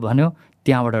लभ यु भन्यो,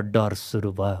 त्यहाँबाट डर सुरु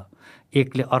भयो।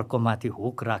 एकले अर्कोमाथि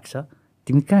हुक राख्छ,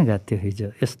 तिमी कहाँ गएको थियो हिजो,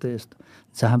 यस्तो यस्तो।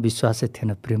 जहाँ विश्वासै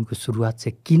थिएन प्रेमको सुरुवात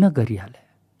चाहिँ किन गरिहाले,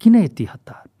 किन यति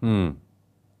हतार?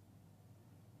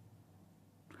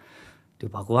 त्यो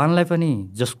भगवान्लाई पनि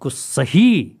जसको सही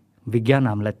विज्ञान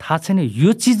हामीलाई थाहा छैन,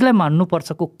 यो चिजलाई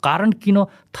मान्नुपर्छको कारण किन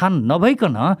थाहा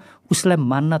नभइकन उसलाई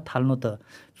मान्न थाल्नु त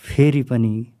फेरि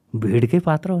पनि भिडकै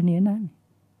पात्र हो नि, होइन? हामी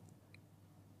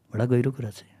बडा गहिरो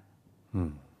कुरा छ।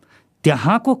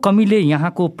 त्यहाँको कमीले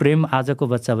यहाँको प्रेम, आजको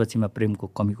बच्चा बच्चीमा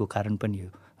प्रेमको कमीको कारण पनि हो।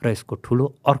 र यसको ठुलो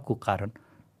अर्को कारण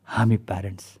हामी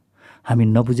प्यारेन्ट्स, हामी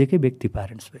नबुझेकै व्यक्ति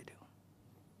प्यारेन्ट्स भइदियो।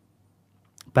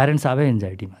 प्यारेन्ट्स आयो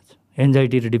एन्जाइटीमा छ,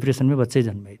 एन्जाइटी र डिप्रेसनमै बच्चै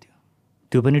जन्माइदियो,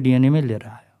 त्यो पनि डिएनएमै लिएर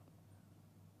आयो।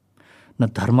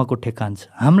 न धर्मको ठेकान छ।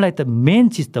 हामीलाई त मेन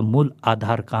चिज त मूल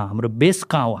आधार कहाँ, हाम्रो बेस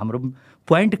कहाँ हो, हाम्रो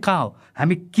पोइन्ट कहाँ हो,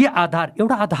 हामी के आधार,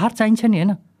 एउटा आधार चाहिन्छ नि,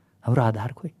 होइन? हाम्रो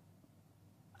आधार खोइ,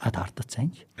 आधार त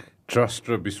चाहिन्छ। ट्रस्ट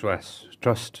र विश्वास,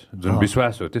 ट्रस्ट जुन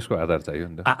विश्वास हो त्यसको आधार चाहियो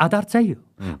नि त, आधार चाहियो।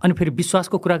 अनि फेरि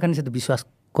विश्वासको कुरा गर्ने छ त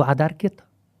विश्वासको आधार के त?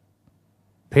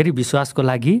 फेरि विश्वासको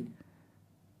लागि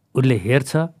उसले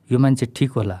हेर्छ यो मान्छे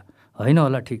ठिक होला, होइन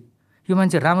होला ठिक, यो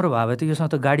मान्छे राम्रो भयो भए त योसँग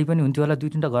त गाडी पनि हुन्थ्यो होला,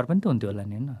 2-3टा घर पनि त हुन्थ्यो होला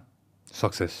नि, होइन?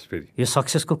 सक्सेस, फेरि यो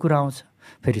सक्सेसको कुरा आउँछ।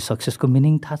 फेरि सक्सेसको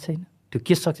मिनिङ थाहा छैन, त्यो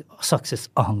के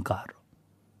सक्सेस अहङ्कार हो।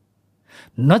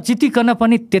 नजितिकन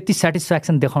पनि त्यति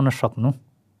सेटिस्फ्याक्सन देखाउन सक्नु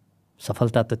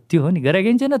सफलता त त्यो हो नि। गरे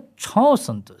छैन छौ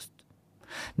सन्तुष्ट।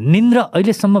 निन्द्रा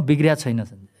अहिलेसम्म बिग्रिया छैन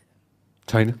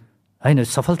छैन, होइन?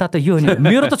 सफलता त यो हो नि,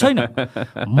 मेरो त छैन।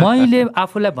 मैले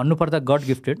आफूलाई भन्नुपर्दा गड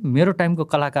गिफ्टेड, मेरो टाइमको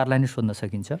कलाकारलाई नै सोध्न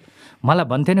सकिन्छ। मलाई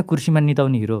भन्थेन कुर्सीमा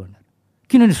निदाउने हिरो भनेर,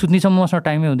 किनभने सुत्नेसम्म मसँग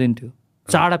टाइमै हुँदैन थियो।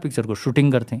 4वटा पिक्चरको सुटिङ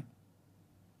गर्थेँ,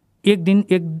 एक दिन,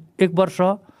 एक वर्ष,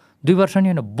 2 वर्ष नि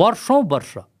होइन, वर्षौँ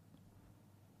वर्ष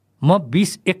म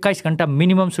 20-21 घन्टा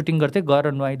मिनिमम सुटिङ गर्थेँ,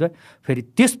 गएर नुहाइधुवाइ। फेरि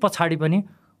त्यस पछाडि पनि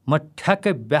म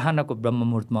ठ्याक्कै बिहानको ब्रह्म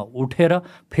मुहुर्तमा उठेर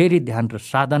फेरि ध्यान र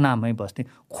साधनामै बस्थेँ।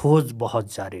 खोज बहुत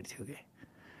जारी थियो कि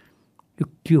यो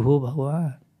के हो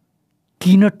भगवान्,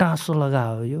 किन टाँसो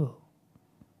लगायो यो,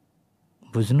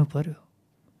 बुझ्नु पर्यो।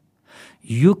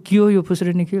 यो के हो यो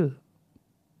फुस्रे निखिल,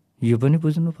 यो पनि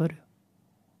बुझ्नु पर्यो।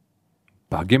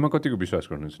 भाग्यमा कतिको विश्वास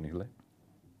गर्नुहुन्छ निखिललाई?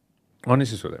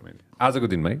 अनेस्टली सोधेँ मैले आजको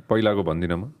दिनमा, है पहिलाको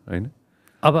भन्दिनँ म, होइन?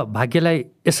 अब भाग्यलाई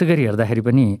यसो गरी हेर्दाखेरि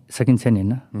पनि सकिन्छ नि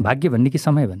होइन, भाग्य भन्ने कि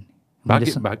समय भन्ने?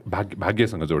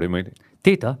 भाग्यसँग जोडेँ मैले।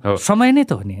 त्यही त समय नै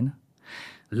त हो नि होइन।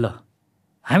 ल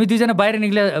हामी दुईजना बाहिर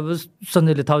निक्ले, अब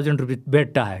सञ्जयले 1000 रुपियाँ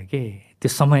बेट आयो कि त्यो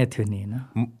समय थियो नि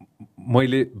होइन।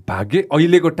 मैले भाग्य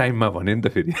अहिलेको टाइममा भने नि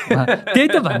त फेरि त्यही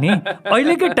त भन्ने,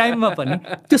 अहिलेकै टाइममा पनि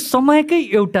त्यो समयकै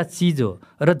एउटा चिज हो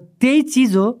र त्यही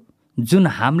चिज हो जुन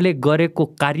हामीले गरेको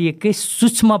कार्यकै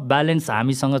सूक्ष्म ब्यालेन्स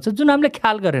हामीसँग छ, जुन हामीले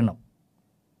ख्याल गरेनौँ।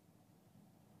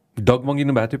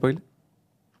 डगमगिनु भएको थियो पहिले।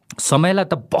 समयलाई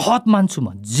त बहुत मान्छु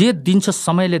म, जे दिन्छ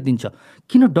समयले दिन्छ,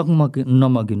 किन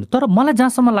नमगिनु। तर मलाई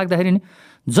जहाँसम्म लाग्दाखेरि नि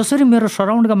जसरी मेरो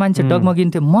सराउन्डका मान्छे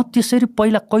डगमगिन्थे म त्यसरी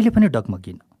पहिला कहिले पनि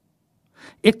डगमगिनँ।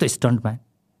 एक त स्टन्टम्यान,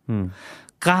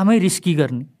 कामै रिस्की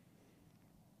गर्ने,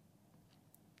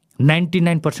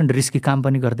 99% रिस्की काम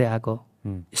पनि गर्दै आएको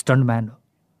स्टन्टम्यान हो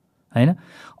होइन।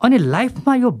 अनि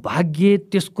लाइफमा यो भाग्य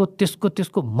त्यसको त्यसको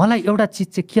त्यसको मलाई एउटा चिज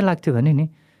चाहिँ के लाग्थ्यो भने नि,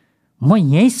 म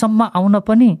यहीँसम्म आउन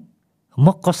पनि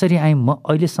म कसरी आएँ म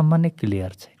अहिलेसम्म नै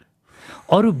क्लियर छैन।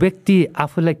 अरू व्यक्ति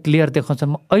आफूलाई क्लियर देखाउँछन्,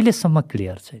 म अहिलेसम्म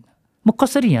क्लियर छैन। म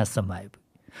कसरी यहाँसम्म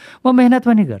आइपुगेँ। म मेहनत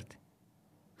पनि गर्थेँ,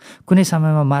 कुनै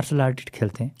समयमा मार्सल आर्ट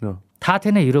खेल्थेँ, थाहा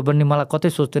थिएन हिरो बन्ने, मलाई कतै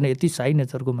सोच्थेन यति साई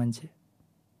नेचरको मान्छे।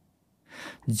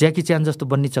 ज्याकी च्यान जस्तो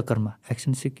बन्ने चक्करमा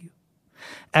एक्सन सिक्यो,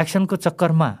 एक्सनको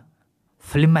चक्करमा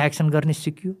फिल्ममा एक्सन गर्ने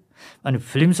सिक्यो, अनि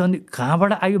फिल्मसँग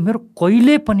कहाँबाट आयो मेरो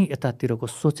कहिले पनि यतातिरको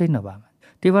सोचै नभएमा।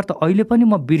 त्यही भएर त अहिले पनि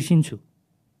म बिर्सिन्छु,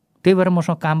 त्यही भएर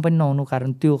मसँग काम पनि नहुनु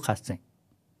कारण त्यो खास चाहिँ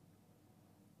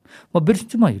म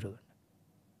बिर्सिन्छु। म हिरो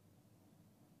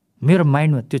मेरो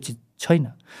माइन्डमा त्यो चिज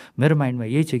छैन। मेरो माइन्डमा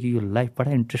यही छ कि यो लाइफ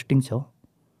बडा इन्ट्रेस्टिङ छ,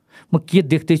 म के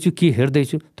देख्दैछु के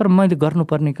हेर्दैछु, तर मैले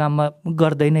गर्नुपर्ने काममा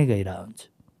गर्दै नै गइरहेको हुन्छ।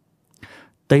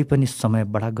 तै पनि समय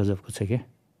बडा गजबको छ क्या।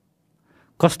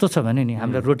 कस्तो छ भने नि,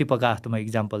 हामीलाई रोटी पकाएको म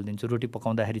इक्जाम्पल दिन्छु। रोटी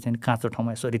पकाउँदाखेरि चाहिँ काँचो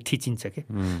ठाउँमा यसरी थिचिन्छ कि,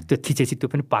 त्यो थिचेपछि त्यो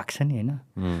पनि पाक्छ नि होइन।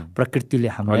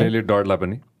 प्रकृतिले हामीलाई डरलाई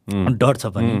पनि डर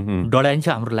छ पनि, डराइन्छ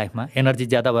हाम्रो लाइफमा। एनर्जी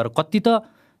ज्यादा भएर कति त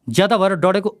ज्यादा भएर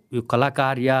डढेको यो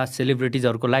कलाकार या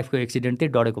सेलिब्रिटिजहरूको लाइफको एक्सिडेन्ट चाहिँ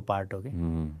डढेको पार्ट हो कि।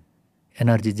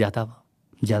 एनर्जी ज्यादा भयो,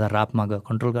 ज्यादा रातमा गयो,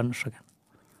 कन्ट्रोल गर्न सकेन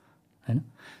होइन।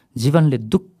 जीवनले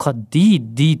दुःख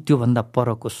दिई त्योभन्दा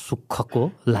परको सुखको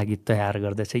लागि तयार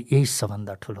गर्दैछ। यही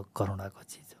सबभन्दा ठुलो करुणाको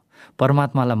चिज हो।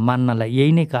 परमात्मालाई मान्नलाई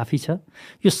यही नै काफी छ।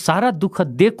 यो सारा दुःख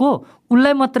दिएको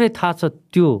उसलाई मात्रै थाहा छ,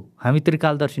 त्यो हामी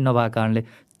त्रिकालदर्शी नभएको कारणले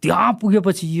त्यहाँ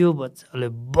पुगेपछि यो बच्चाले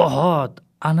बहुत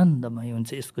आनन्दमय हुन्छ,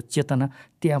 यसको चेतना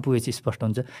त्यहाँ पुगेपछि स्पष्ट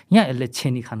हुन्छ। यहाँ यसले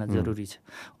छेनी खान जरुरी छ।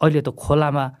 अहिले त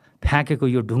खोलामा फ्याँकेको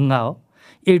यो ढुङ्गा हो,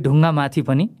 यही ढुङ्गामाथि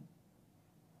पनि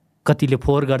कतिले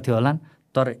फोहोर गर्थ्यो होला,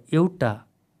 तर एउटा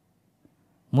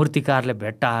मूर्तिकारले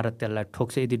भेट्टाएर त्यसलाई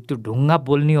ठोक्छ। यदि त्यो ढुङ्गा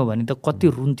बोल्ने हो भने त कति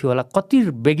रुन्थ्यो होला, कति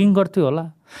बेगिङ गर्थ्यो होला,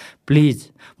 प्लिज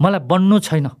मलाई बन्नु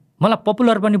छैन, मलाई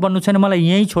पपुलर पनि बन्नु छैन, मलाई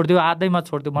यहीँ छोडिदियो, आधैमा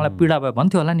छोडिदियो, मलाई पीडा भयो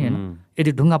भन्थ्यो होला नि होइन,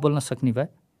 यदि ढुङ्गा बोल्न सक्ने भए।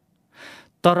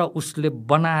 तर उसले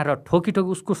बनाएर ठोकी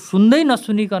उसको सुन्दै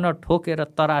नसुनिकन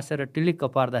ठोकेर तरासेर टिलिक्क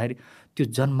पार्दाखेरि त्यो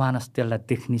जनमानस त्यसलाई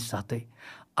देख्ने साथै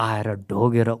आएर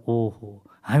ढोगेर ओहो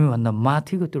हामीभन्दा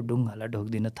माथिको त्यो ढुङ्गालाई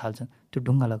ढोगिदिन थाल्छन्। त्यो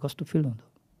ढुङ्गालाई कस्तो फिल हुँदो,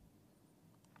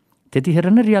 त्यतिखेर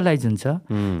नै रियलाइज हुन्छ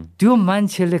त्यो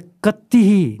मान्छेले कति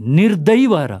निर्दयी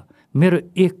भएर मेरो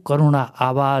एक करुणा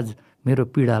आवाज मेरो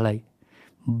पीडालाई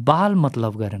बाल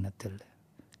मतलब गरेन त्यसले।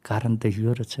 कारण त यो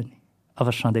रहेछ नि, अब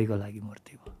सधैँको लागि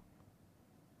मूर्ति भयो,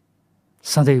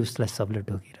 सधैँ उसलाई सबले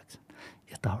ढोगिरहेछन्।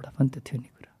 यताबाट पनि त थियो नि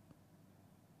कुरा।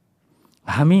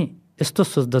 हामी यस्तो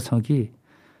सोच्दछौँ कि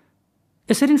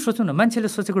यसरी नै सोचौँ न, मान्छेले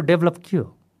सोचेको डेभलप के हो,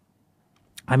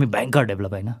 हामी भयङ्कर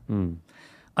डेभलप होइन,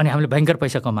 अनि हामीले भयङ्कर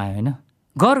पैसा कमायो होइन,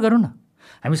 गौर गरौँ न,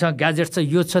 हामीसँग ग्याजेट छ,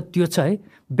 यो छ त्यो छ है,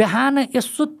 बिहान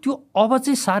यसो त्यो अब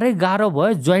चाहिँ साह्रै गाह्रो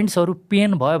भयो, जोइन्ट्सहरू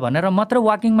पेन भयो भनेर मात्र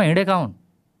वाकिङमा हिँडेका हुन्।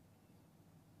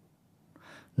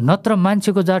 नत्र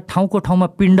मान्छेको जहाँ ठाउँको ठाउँमा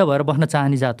पिण्ड भएर बस्न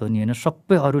चाहने जात हो नि होइन।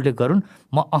 सबै अरूले गरून्,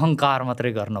 म अहङ्कार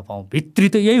मात्रै गर्न पाऊँ, भित्री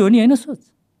त यही हो नि होइन सोच।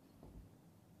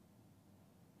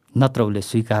 नत्र उसले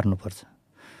स्वीकार्नुपर्छ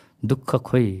दुःख।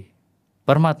 खोइ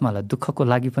परमात्मालाई दुःखको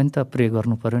लागि पनि त प्रे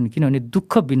गर्नु पर्यो नि, किनभने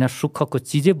दुःख बिना सुखको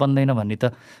चिजै बन्दैन भन्ने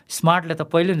त स्मार्टले त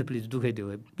पहिले नै प्लिज दुखाइदेऊ,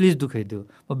 प्लिज दुखाइदेऊ,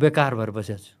 म बेकार भएर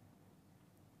बसेको छु,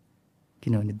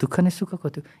 किनभने दुःख नै सुखको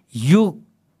थियो। यो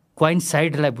क्वाइन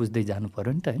साइडलाई बुझ्दै जानु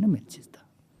पर्यो नि त होइन मेन चिज त।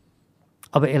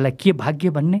 अब यसलाई के भाग्य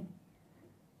भन्ने,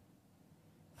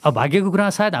 अब भाग्यको कुरा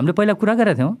सायद हामीले पहिला कुरा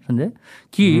गरेका थियौँ सञ्जय,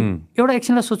 कि एउटा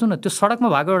एकछिनलाई सोचौँ न, त्यो सडकमा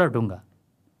भएको एउटा ढुङ्गा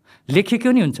लेखेको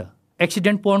नि हुन्छ,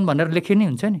 एक्सिडेन्ट पोर्न भनेर लेखे नै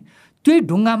हुन्छ नि, त्यही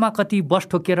ढुङ्गामा कति बस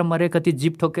ठोकेर मरे, कति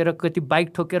जिप ठोकेर, कति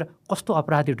बाइक ठोकेर, कस्तो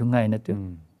अपराधी ढुङ्गा होइन त्यो।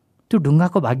 त्यो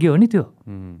ढुङ्गाको भाग्य हो नि त्यो।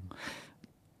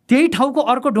 त्यही ठाउँको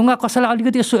अर्को ढुङ्गा कसैलाई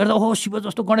अलिकति यसो हेर्दा ओहो शिव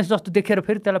जस्तो गणेश जस्तो देखेर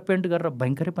फेरि त्यसलाई पेन्ट गरेर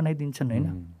भयङ्करै बनाइदिन्छन् होइन।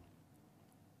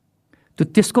 त्यो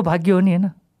त्यसको भाग्य हो नि होइन।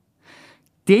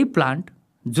 त्यही प्लान्ट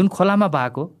जुन खोलामा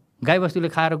भएको गाईबस्तुले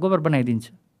खाएर गोबर बनाइदिन्छ,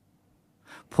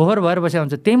 फोहोर भएर बसेको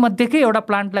हुन्छ, त्यही मध्येकै एउटा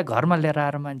प्लान्टलाई घरमा लिएर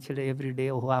आएर मान्छेले एभ्री डे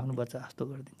हो आफ्नो बच्चा जस्तो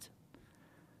गरिदिन्छ।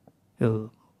 यो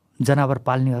जनावर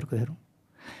पाल्नेहरूको हेरौँ,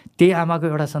 त्यही आमाको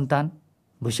एउटा सन्तान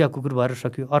भुसिया कुकुर भएर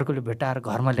सक्यो, अर्कोले भेटाएर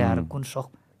घरमा ल्याएर कुन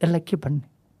सक, यसलाई के भन्ने?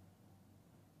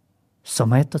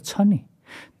 समय त छ नि,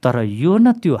 तर यो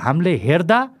न त्यो हामीले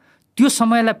हेर्दा त्यो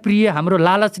समयलाई प्रिय हाम्रो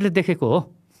लालचले देखेको हो।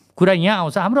 कुरा यहाँ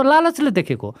आउँछ, हाम्रो लालचले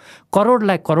देखेको।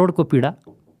 करोडलाई करोडको पीडा,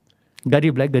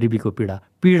 गरिबलाई गरिबीको पीडा,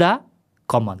 पीडा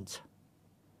कमन छ।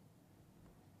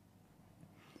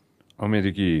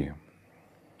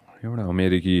 एउटा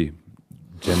अमेरिकी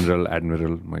जेनरल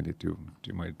एडमिरल, मैले त्यो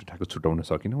ठ्याक्क छुटाउन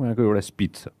सकिनँ, उहाँको एउटा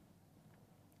स्पिच छ।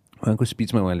 उहाँको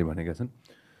स्पिचमा उहाँले भनेका छन्,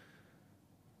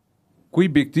 कोही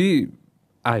व्यक्ति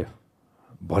आयो,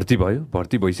 भर्ती भयो,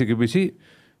 भर्ती भइसकेपछि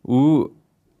ऊ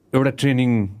एउटा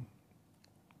ट्रेनिङ,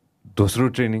 दोस्रो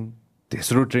ट्रेनिङ,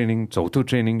 तेस्रो ट्रेनिङ, चौथो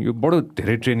ट्रेनिङ, यो बडो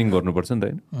धेरै ट्रेनिङ गर्नुपर्छ नि त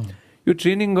होइन। यो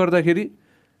ट्रेनिङ गर्दाखेरि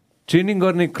ट्रेनिङ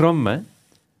गर्ने क्रममा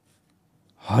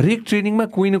हरेक ट्रेनिङमा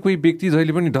कोही न कोही व्यक्ति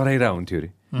जहिले पनि डराइरहेको हुन्थ्यो अरे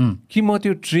कि म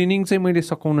त्यो ट्रेनिङ चाहिँ मैले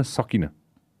सकाउन सकिनँ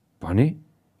भने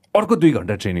अर्को 2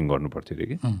 घन्टा ट्रेनिङ गर्नुपर्थ्यो अरे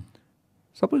कि।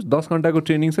 सपोज 10 घन्टाको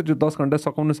ट्रेनिङ छ, त्यो 10 घन्टा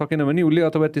सकाउन सकेन भने उसले,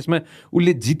 अथवा त्यसमा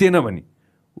उसले जितेन भने,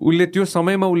 उसले त्यो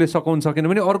समयमा उसले सकाउन सकेन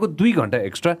भने अर्को 2 घन्टा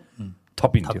एक्स्ट्रा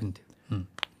थपिन्थ्यो।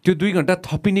 त्यो 2 घन्टा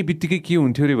थपिने बित्तिकै के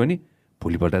हुन्थ्यो अरे भने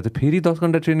भोलिपल्ट त फेरि 10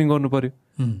 घन्टा ट्रेनिङ गर्नु पर्यो।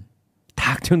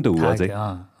 थाक्थ्यो नि त ऊ अझै,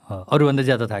 अरूभन्दा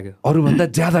ज्यादा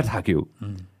थाक्यो।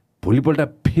 भोलिपल्ट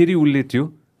फेरि उसले त्यो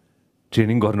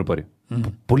ट्रेनिङ गर्नु पर्यो,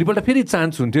 भोलिपल्ट फेरि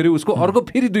चान्स हुन्थ्यो अरे उसको, अर्को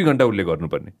फेरि 2 घन्टा उसले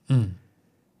गर्नुपर्ने।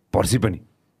 पर्सि पनि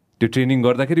त्यो ट्रेनिङ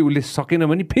गर्दाखेरि उसले सकेन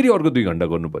भने फेरि अर्को 2 घन्टा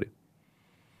गर्नु पर्यो।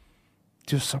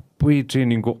 त्यो सबै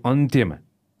ट्रेनिङको अन्त्यमा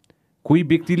कोही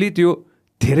व्यक्तिले त्यो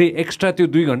धेरै एक्स्ट्रा त्यो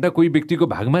 2 घन्टा कोही व्यक्तिको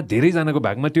भागमा, धेरैजनाको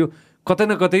भागमा त्यो कतै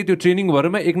न कतै त्यो ट्रेनिङ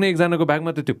भएरमा एक न एकजनाको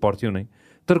भागमा त त्यो पर्थ्यो नै,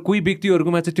 तर कोही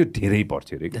व्यक्तिहरूकोमा चाहिँ त्यो धेरै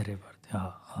पर्थ्यो अरे।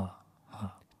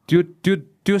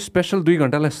 त्यो स्पेसल 2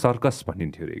 घन्टालाई सर्कस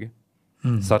भनिन्थ्यो अरे कि।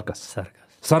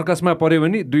 सर्कसमा पऱ्यो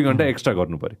भने 2 घन्टा एक्स्ट्रा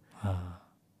गर्नु पर्यो।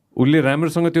 उसले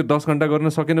राम्रोसँग त्यो 10 घन्टा गर्न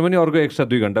सकेन भने अर्को एक्स्ट्रा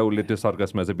 2 घन्टा उसले त्यो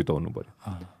सर्कसमा चाहिँ बिताउनु पर्यो।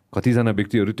 कतिजना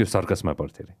व्यक्तिहरू त्यो सर्कसमा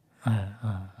पर्थ्यो अरे।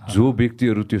 जो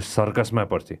व्यक्तिहरू त्यो सर्कसमा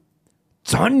पर्थे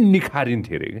झन्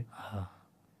निखारिन्थे अरे कि।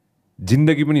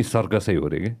 जिन्दगी पनि सर्कसै हो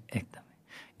अरे कि,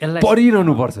 एकदमै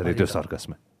परिरहनु पर्छ अरे त्यो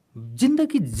सर्कसमा।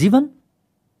 जिन्दगी जीवन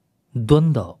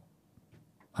द्वन्द्व हो।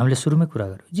 हामीले सुरुमै कुरा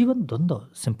गर्यौँ, जीवन द्वन्द्व हो,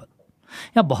 सिम्पल।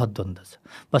 यहाँ बहुत द्वन्द्व छ,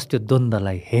 बस त्यो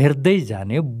द्वन्द्वलाई हेर्दै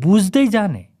जाने, बुझ्दै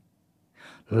जाने,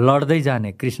 लड्दै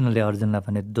जाने। कृष्णले अर्जुनलाई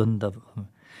भने द्वन्द्व,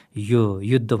 यो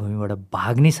युद्धभूमिबाट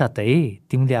भाग्ने साथै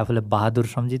तिमीले आफूलाई बहादुर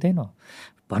सम्झिँदैनौ।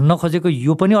 भन्न खोजेको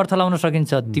यो पनि अर्थ लाउन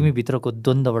सकिन्छ, तिमी भित्रको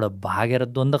द्वन्द्वबाट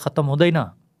भागेर द्वन्द्व खत्तम हुँदैन,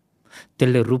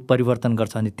 त्यसले रूप परिवर्तन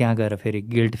गर्छ अनि त्यहाँ गएर फेरि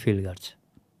गिल्ट फिल गर्छ,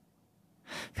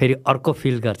 फेरि अर्को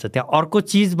फिल गर्छ, त्यहाँ अर्को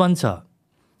चिज बन्छ।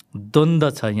 द्वन्द्व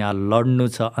छ, यहाँ लड्नु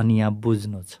छ अनि यहाँ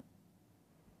बुझ्नु छ।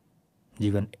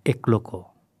 जीवन एक्लोको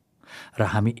र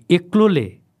हामी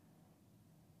एक्लोले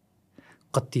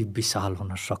कति विशाल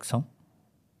हुन सक्छौँ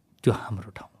त्यो हाम्रो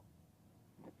ठाउँ।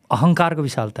 अहङ्कारको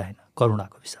विशालता होइन,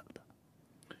 करुणाको विशालता।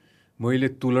 मैले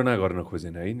तुलना गर्न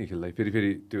खोजेन है निखिललाई, फेरि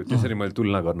त्यो त्यसरी मैले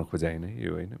तुलना गर्न खोजेँ होइन,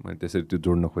 यो होइन, मैले त्यसरी त्यो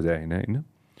जोड्न खोजेँ होइन।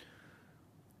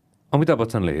 अमिताभ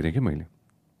बच्चनलाई हेरेँ कि मैले।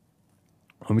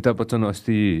 अमिताभ बच्चन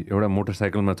अस्ति एउटा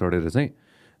मोटरसाइकलमा चढेर चाहिँ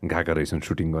गएका रहेछन्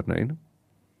सुटिङ गर्न होइन।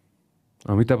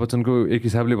 अमिताभ बच्चनको एक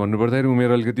हिसाबले भन्नुपर्दाखेरि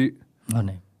उमेर अलिकति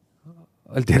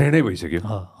अलि धेरै नै भइसक्यो,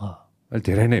 अलि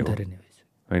धेरै नै हो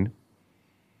होइन।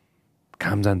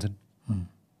 काम जान्छन्,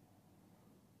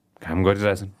 काम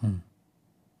गरिरहेछन्,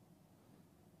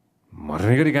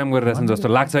 मर्ने गरी काम गरिरहेछन् जस्तो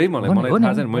लाग्छ है मलाई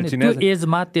थाहा छैन। मैले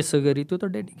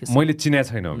चिनेको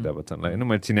छैन अमिताभ बच्चनलाई होइन,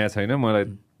 मैले चिनेको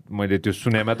छैन। मैले त्यो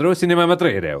सुने मात्र हो, सिनेमा मात्र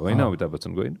हेरेँ हो होइन अमिताभ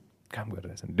बच्चनको होइन। काम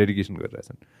गरिरहेछन्, डेडिकेसन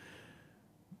गरिरहेछन्,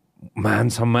 मान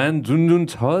सम्मान जुन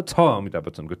छ अमिताभ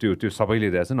बच्चनको, त्यो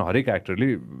सबैले दिएछन्, हरेक एक्टरले,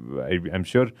 आइएम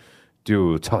स्योर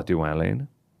त्यो छ त्यो उहाँलाई होइन।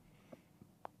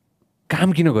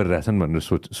 काम किन गरिरहेछन् भनेर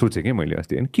सोचेँ कि मैले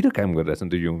अस्ति होइन, किन काम गरिरहेछन्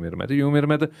त्यो यो उमेरमा? त्यो यो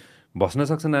उमेरमा त बस्न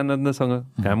सक्छन्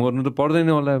आनन्दसँग, काम गर्नु त पर्दैन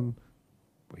होला,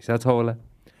 पैसा छ होला,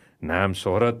 नाम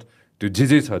शोहरत त्यो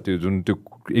जे छ, त्यो जुन त्यो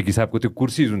एक हिसाबको त्यो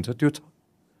कुर्सी जुन छ त्यो छ,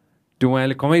 त्यो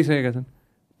उहाँले कमाइसकेका छन्।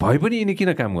 भए पनि यिनी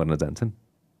किन काम गर्न जान्छन्?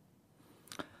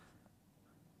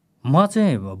 म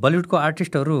चाहिँ बलिउडको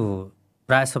आर्टिस्टहरू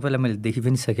प्रायः सबैलाई मैले देखि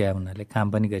पनि सकेँ, उनीहरूले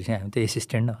काम पनि गरिसकेँ। हामी त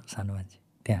एसिस्टेन्ट हो, सानो मान्छे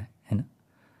त्यहाँ होइन।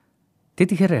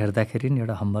 त्यतिखेर हेर्दाखेरि नि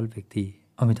एउटा हम्बल व्यक्ति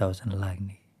अमिताभ बच्चन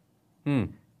लाग्ने,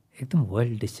 एकदम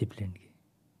वेल डिसिप्लिन कि।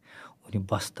 उनी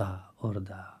बस्दा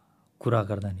ओर्दा कुरा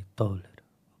गर्दा नि तौलेर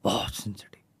बहुत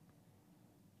सेन्सिटिभ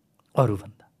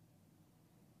अरूभन्दा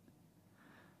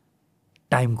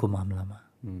टाइमको मामलामा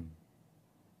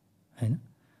होइन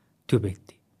त्यो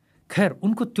व्यक्ति। खैर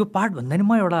उनको त्यो पार्ट भन्दा नि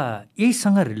म एउटा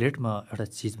यहीसँग रिलेट म एउटा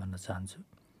चिज भन्न चाहन्छु।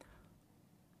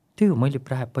 त्यो मैले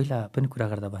प्रायः पहिला पनि कुरा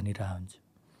गर्दा भनिरहेको हुन्छु,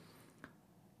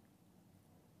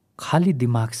 खाली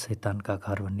दिमाग शैतानका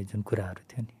घर भन्ने जुन कुराहरू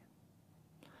थियो नि,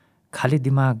 खाली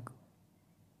दिमाग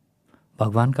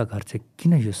भगवानका घर चाहिँ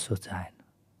किन यो सोच आएन?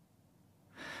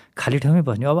 खाली ठाउँमै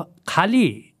बस्ने। अब खाली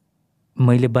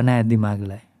मैले बनाए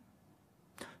दिमागलाई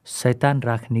शैतान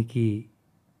राख्ने कि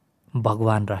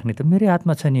भगवान राख्ने त मेरै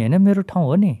हातमा छ नि, होइन? मेरो ठाउँ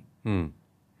हो नि।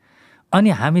 अनि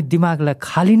हामी दिमागलाई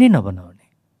खाली नै नबनाउने,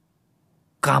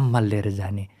 काममा लिएर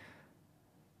जाने,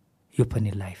 यो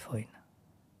पनि लाइफ होइन।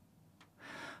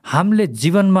 हामीले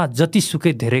जीवनमा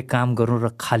जतिसुकै धेरै काम गरौँ र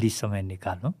खाली समय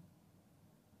निकालौँ,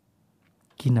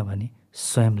 किनभने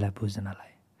स्वयंलाई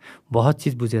बुझ्नलाई बहुत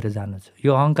चिज बुझेर जानु छ।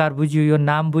 यो अहङ्कार बुझ्यो, यो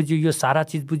नाम बुझ्यो, यो सारा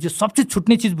चिज बुझ्यो, सब चिज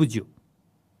छुट्ने चिज बुझ्यो।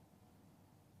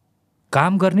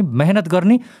 काम गर्ने, मेहनत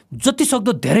गर्ने, जति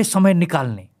सक्दो धेरै समय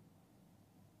निकाल्ने,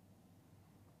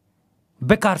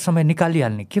 बेकार समय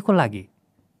निकालिहाल्ने, के को लागि?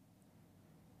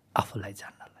 आफूलाई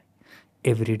जान्नलाई।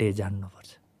 एभ्रिडे जान्नुपर्छ।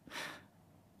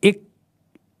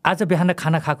 आज बिहान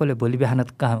खाना खाएकोले भोलि बिहान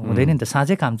काम हुँदैन नि त,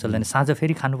 साँझै काम चल्दैन, साँझ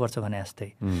फेरि खानुपर्छ भने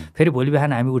जस्तै। फेरि भोलि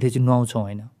बिहान हामी उठेपछि नुहाउँछौँ,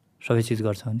 होइन? सबै चिज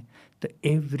गर्छौँ नि। त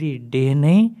एभ्री डे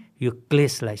नै यो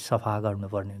क्लेशलाई सफा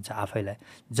गर्नुपर्ने हुन्छ आफैलाई।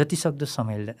 जति सक्दो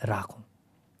समय राखौँ।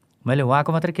 मैले उहाँको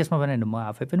मात्रै केसमा भने म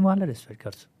आफै पनि उहाँलाई रेस्पेक्ट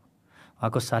गर्छु,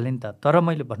 उहाँको शालीनता। तर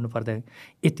मैले भन्नुपर्दा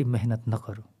यति मेहनत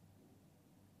नगरौँ।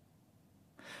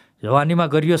 जवानीमा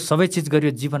गरियो, सबै चिज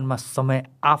गरियो, जीवनमा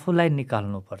समय आफूलाई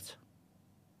निकाल्नुपर्छ।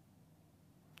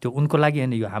 त्यो उनको लागि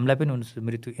होइन, यो हामीलाई पनि हुनु।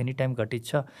 मृत्यु एनी टाइम घटित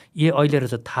छ, ये अहिले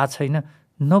रहेछ थाहा छैन,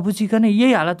 नबुझिकन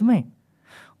यही हालतमै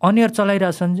अनियर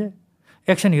चलाइरहेछ सञ्जय,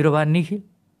 एक्सन हिरो भए निखिल,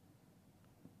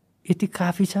 यति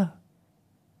काफी छ।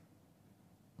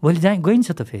 भोलि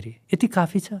गइन्छ त फेरि, यति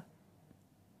काफी छ।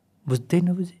 बुझ्दै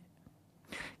नबुझे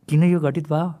किन यो घटित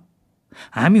भयो?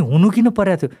 हामी हुनु किन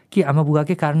परेको थियो? कि आमा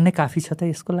बुवाकै कारण नै काफी छ त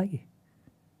यसको लागि?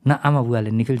 न आमा बुवाले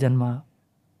निखिल जन्मायो,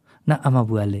 न आमा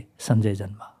बुवाले सञ्जय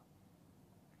जन्मायो।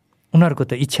 उनीहरूको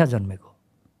त इच्छा जन्मेको,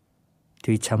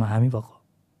 त्यो इच्छामा हामी भएको।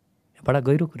 यो बडा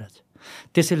गहिरो कुरा छ।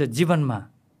 त्यसैले जीवनमा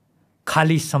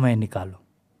खाली समय निकालौँ,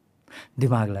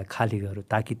 दिमागलाई खाली गरौँ,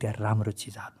 ताकि त्यहाँ राम्रो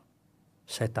चिज हालौँ,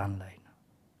 शैतानलाई।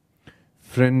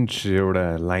 फ्रेन्च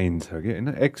एउटा लाइन छ कि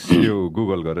होइन, एक्स यो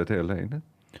गुगल गरेको थियो होला, होइन?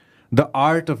 The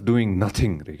art of doing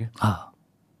nothing रे क्या,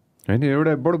 होइन?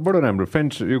 एउटा बडो राम्रो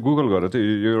फ्रेन्च यो गुगल गरेको थियो,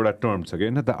 यो एउटा टर्म छ कि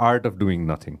होइन, the art of doing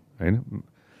nothing, होइन?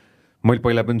 मैले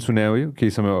पहिला पनि सुने हो, यो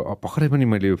केही समय भर्खरै पनि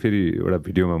मैले यो फेरि एउटा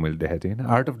भिडियोमा मैले देखाएको थिएँ, होइन?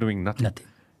 आर्ट अफ डुइङ नथिङ,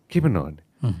 के पनि नगर्ने,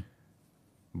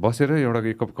 बसेर एउटा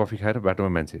एक कप कफी खाएर बाटोमा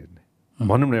मान्छे हेर्ने,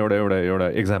 भनौँ न। एउटा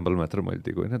एक्जाम्पल मात्र मैले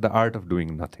दिएको, होइन? The art of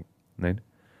doing nothing, होइन?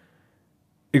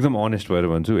 एकदम अनेस्ट भएर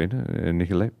भन्छु, होइन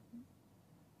निखिललाई,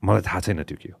 मलाई थाहा छैन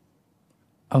त्यो के हो।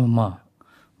 अब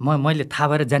मैले थाहा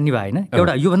भएर जान्ने भए होइन,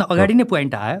 एउटा योभन्दा अगाडि नै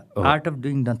पोइन्ट आयो आर्ट अफ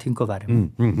डुइङ नथिङको बारेमा।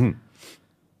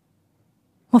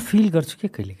 म फिल गर्छु कि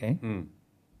कहिलेकाहीँ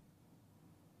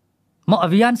म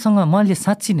अभियानसँग मैले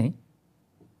साँच्ची नै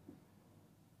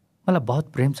मलाई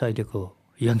बहुत प्रेम छ अहिलेको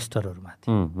यङ्स्टरहरूमाथि।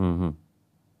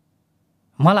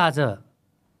 मलाई आज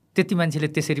त्यति मान्छेले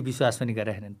त्यसरी विश्वास पनि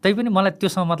गरेन, तैपनि मलाई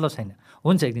त्योसँग मतलब छैन।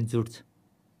 हुन्छ एक दिन जुट्छ।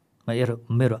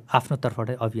 मेरो आफ्नो तर्फबाट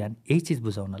अभियान यही चिज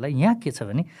बुझाउनलाई। यहाँ के छ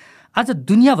भने आज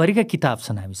दुनियाँभरिका किताब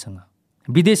छन् हामीसँग,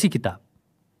 विदेशी किताब।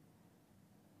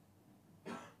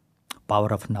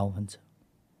 पावर अफ नाउ भन्छ,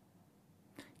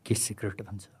 के सिक्रेट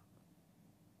भन्छ,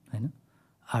 होइन?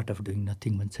 आर्ट अफ डुइङ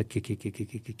नथिङ भन्छ, के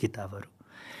किताबहरू।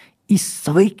 यी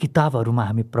सबै किताबहरूमा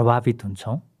हामी प्रभावित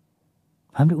हुन्छौँ।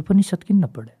 हामीले उपनिषद किन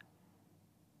नपढे?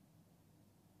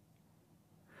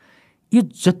 यो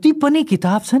जति पनि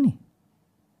किताब छ नि,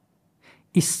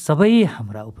 यी सबै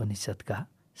हाम्रा उपनिषदका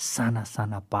साना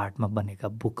साना पार्टमा बनेका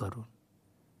बुकहरू।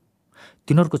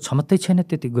 तिनीहरूको क्षमतै छैन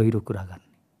त्यति गहिरो कुरा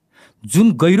गर्ने।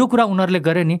 जुन गहिरो कुरा उनीहरूले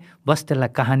गरे नि, बस त्यसलाई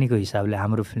कहानीको हिसाबले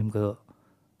हाम्रो फिल्मको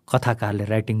कथाकारले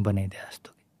राइटिङ बनाइदिए जस्तो।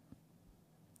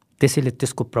 त्यसैले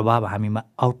त्यसको प्रभाव हामीमा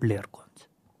आउटलेयरको हुन्छ।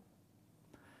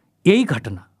 यही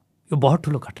घटना, यो बहुत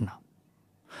ठुलो घटना।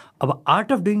 अब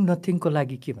आर्ट अफ डुइङ नथिङको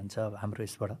लागि के भन्छ? अब हाम्रो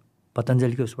यसबाट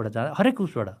पतञ्जलीको उसबाट जाँदा हरेक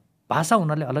उसबाट भाषा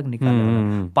उनीहरूले अलग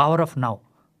निकाल्यो। पावर अफ नाउ,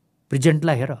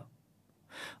 प्रेजेन्टलाई हेर।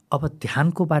 अब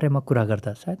ध्यानको बारेमा कुरा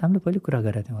गर्दा सायद हामीले पहिले कुरा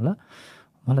गरेका थियौँ होला,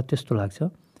 मलाई त्यस्तो लाग्छ।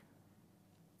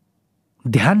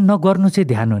 ध्यान नगर्नु चाहिँ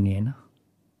ध्यान हो नि, होइन?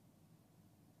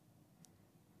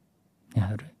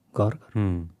 यहाँहरू गौर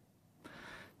गर्नु,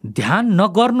 ध्यान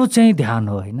नगर्नु चाहिँ ध्यान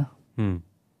हो, होइन?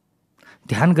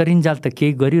 ध्यान गरिन्जाल त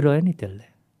केही गरिरह्यो नि त्यसले।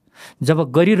 जब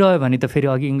गरिरह्यो भने त फेरि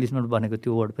अघि इङ्ग्लिसमा भनेको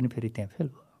त्यो वर्ड पनि फेरि त्यहाँ फेल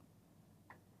भयो,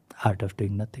 आर्ट अफ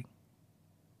डुइङ नथिङ।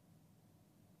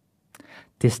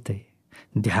 त्यस्तै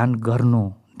ध्यान गर्नु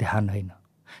ध्यान होइन,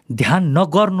 ध्यान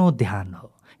नगर्नु ध्यान हो।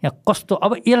 यहाँ कस्तो,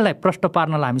 अब यसलाई प्रश्न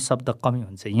पार्नलाई हामी शब्द कमी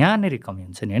हुन्छ, यहाँनिर कमी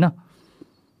हुन्छ नि होइन।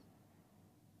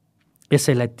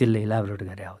 यसैलाई त्यसले इलाबोरेट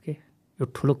गरे हो कि यो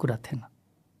ठुलो कुरा थिएन।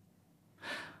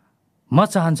 म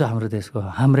चाहन्छु हाम्रो देशको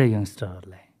हाम्रै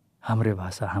यङ्स्टरहरूलाई हाम्रै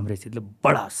भाषा हाम्रै चिजले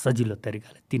बडा सजिलो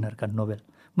तरिकाले तिनीहरूका नोबेल,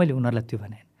 मैले उनीहरूलाई त्यो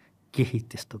भने केही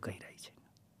त्यस्तो गहिराई छैन।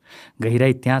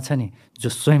 गहिराई त्यहाँ छ नि जो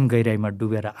स्वयं गहिराईमा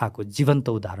डुबेर आएको जीवन्त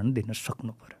उदाहरण दिन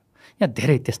सक्नु पर्यो। यहाँ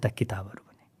धेरै त्यस्ता किताबहरू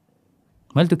भने,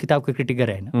 मैले त्यो किताबको क्रिटिक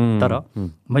गरेँ होइन, तर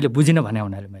मैले बुझिनँ भने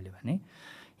उनीहरूले मैले भने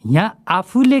यहाँ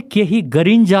आफूले केही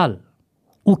गरिन्जाल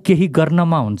ऊ केही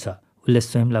गर्नमा हुन्छ, उसले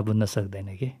स्वयंलाई बुझ्न सक्दैन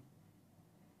कि।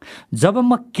 जब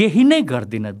म केही नै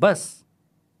गर्दिनँ, बस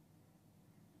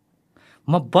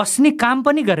म बस्ने काम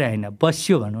पनि गरेँ होइन,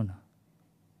 बस्यो भनौँ न,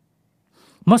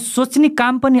 म सोच्ने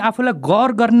काम पनि आफूलाई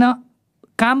गौर गर्न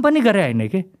काम पनि गरेँ होइन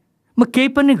कि, म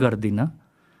केही पनि गर्दिनँ,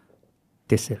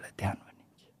 त्यसैलाई ध्यान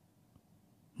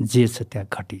भनिन्छ। जे छ त्यहाँ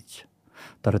घटित छ,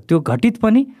 तर त्यो घटित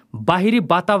पनि बाहिरी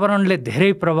वातावरणले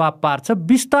धेरै प्रभाव पार्छ,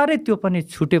 बिस्तारै त्यो पनि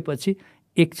छुटेपछि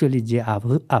एक्चुअली जे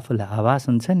आफूलाई आभास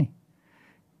हुन्छ नि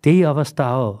त्यही अवस्था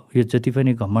हो। यो जति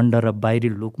पनि घमण्ड र बाहिरी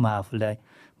लुकमा आफूलाई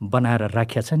बनाएर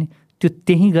राखेको छ नि, त्यो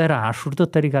त्यहीँ गएर हाँसउठ्दो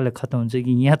तरिकाले खतम हुन्छ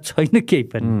कि यहाँ छैन केही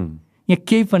पनि, यहाँ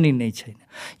केही पनि नै छैन।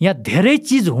 यहाँ धेरै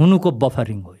चिज हुनुको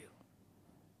बफरिङ हो,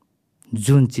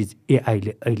 जुन चिज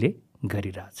एआईले अहिले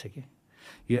गरिरहेछ कि।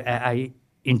 यो एआई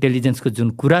इन्टेलिजेन्सको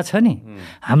जुन कुरा छ नि,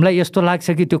 हामीलाई यस्तो लाग्छ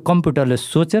कि त्यो कम्प्युटरले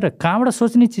सोचेर कहाँबाट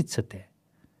सोच्ने चिज छ त्यहाँ।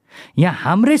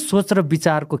 यहाँ हाम्रै सोच र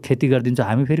विचारको खेती गरिदिन्छ।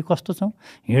 हामी फेरि कस्तो छौँ,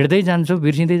 हिँड्दै जान्छौँ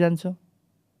बिर्सिँदै जान्छौँ।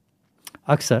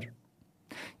 अक्सर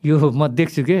यो म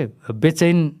देख्छु कि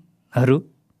बेचैनहरू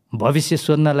भविष्य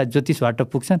सोध्नलाई ज्योतिषबाट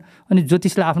पुग्छन्, अनि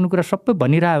ज्योतिषले आफ्नो कुरा सबै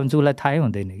भनिरहेको हुन्छ, उसलाई थाहै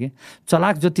हुँदैन कि।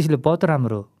 चलाक ज्योतिषले बहुत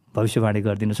राम्रो भविष्यवाणी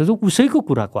गरिदिनु सक्छ उसैको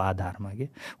कुराको आधारमा कि,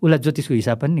 उसलाई ज्योतिषको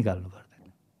हिसाब पनि निकाल्नु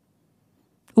पर्दैन।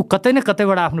 ऊ कतै न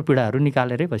कतैबाट आफ्नो पीडाहरू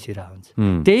निकालेरै बसिरहेको हुन्छ।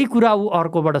 त्यही कुरा ऊ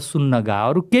अर्कोबाट सुन्न गयो,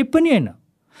 अरू केही पनि होइन।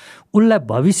 उसलाई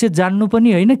भविष्य जान्नु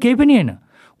पनि होइन, केही पनि होइन।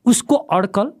 उसको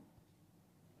अड्कल,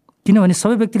 किनभने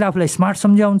सबै व्यक्तिले आफूलाई स्मार्ट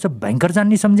सम्झ्या हुन्छ, भयङ्कर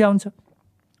जान्ने सम्झ्या हुन्छ,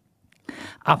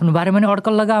 आफ्नो बारेमा नै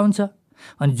अड्कल लगा हुन्छ।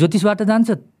 अनि ज्योतिषबाट जान्छ,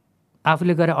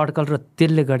 आफूले गरे अड्कल र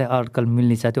त्यसले गरे अड्कल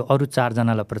मिल्ने छ, त्यो अरू 4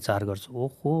 जनालाई प्रचार गर्छ।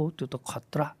 ओहो त्यो त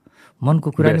खतरा, मनको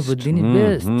कुरा नि बुझ्दिने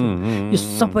बेस्ट। यो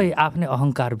सबै आफ्नै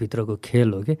अहङ्कारभित्रको खेल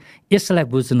हो कि। यसलाई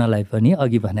बुझ्नलाई पनि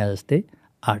अघि भने जस्तै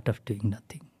art of doing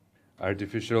nothing.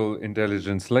 Artificial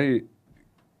इन्टेलिजेन्सलाई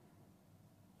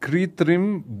कृत्रिम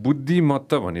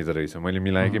बुद्धिमत्ता भनिँदो रहेछ। मैले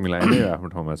मिलाएँ कि मिलाएँ आफ्नो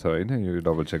ठाउँमा छ होइन, यो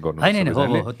डबल चेक गर्नु। होइन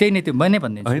हो त्यही नै, त्यो मैले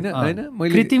भनिदिन्छु। होइन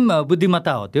कृत्रिम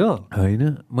बुद्धिमत्ता हो त्यो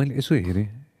होइन। मैले यसो हेरेँ,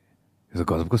 यो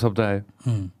गजबको शब्द आयो,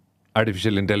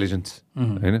 आर्टिफिसियल इन्टेलिजेन्स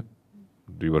होइन।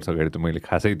 2 वर्ष अगाडि त मैले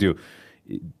खासै त्यो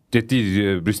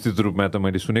त्यति विस्तृत रूपमा त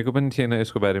मैले सुनेको पनि थिएन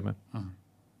यसको बारेमा।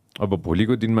 अब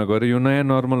भोलिको दिनमा गएर यो नयाँ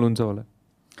नर्मल हुन्छ होला।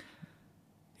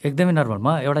 एकदमै नर्मल।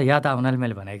 म एउटा याद आउनाले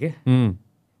मैले भने कि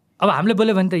अब हामीले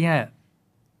बोल्यो भने त यहाँ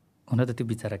हुन त त्यो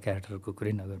बिचरा क्यारेक्टरको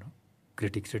कुरै नगर्नु,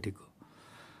 क्रिटिकको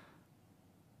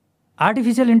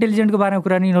आर्टिफिसियल इन्टेलिजेन्सको बारेमा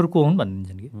कुरा नि यिनीहरू को हुन्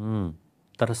भनिदिन्छन् कि।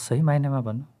 तर सही मायनामा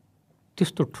भन्नु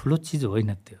त्यस्तो ठुलो चिज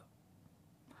होइन त्यो।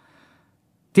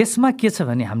 त्यसमा के छ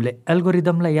भने हामीले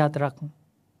एल्गोरिदमलाई याद राखौँ।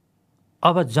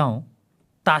 अब जाउँ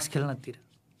तास खेल्नतिर,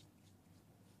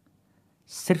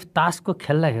 सिर्फ तासको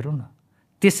खेललाई हेरौँ न,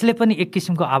 त्यसले पनि एक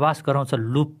किसिमको आभास गराउँछ,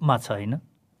 लुपमा छ होइन।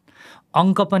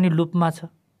 अङ्क पनि लुपमा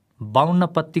छ। 52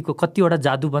 पत्तीको कतिवटा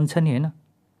जादु बन्छ नि होइन।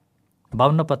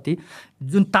 52 पत्ती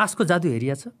जुन तासको जादु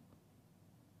हेरिया छ।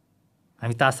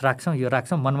 हामी तास राख्छौँ, यो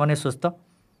राख्छौँ, मनमा नै सोच त,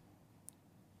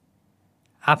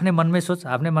 आफ्नै मनमै सोच,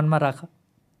 आफ्नै मनमा राख।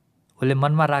 उसले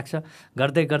मनमा राख्छ,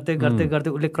 गर्दै गर्दै गर्दै गर्दै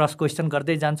उसले क्रस क्वेसन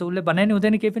गर्दै जान्छ, उसले भने नि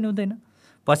हुँदैन, केही पनि हुँदैन।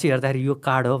 पछि हेर्दाखेरि यो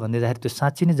कार्ड हो भन्दाखेरि त्यो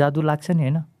साँच्ची नै जादु लाग्छ नि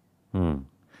होइन।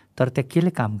 तर त्यहाँ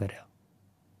केले काम गर्यो?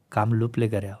 काम लुपले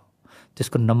गर्यो,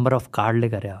 त्यसको नम्बर अफ कार्डले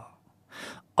गर्यो।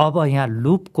 अब यहाँ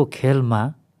लुपको खेलमा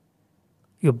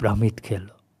यो भ्रमित खेल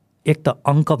हो। एक त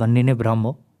अङ्क भन्ने नै भ्रम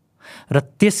हो, र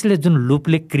त्यसले जुन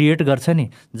लुपले क्रिएट गर्छ नि,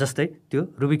 जस्तै त्यो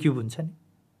रुबिक क्युब हुन्छ नि,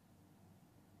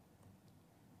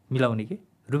 मिलाउने कि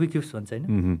रुबिक क्युब्स भन्छ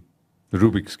होइन,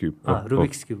 रुबिक्स क्युब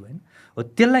होइन हो।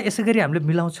 त्यसलाई यसै गरी हामीले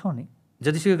मिलाउँछौँ नि,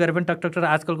 जतिसुकै गरे पनि टक टक टक।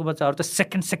 आजकलको बच्चाहरू त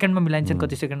सेकेन्डमा मिलाइन्छन्,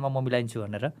 कति सेकेन्डमा म मिलाइन्छु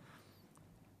भनेर।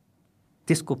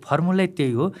 त्यसको फर्मुलै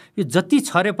त्यही हो। यो जति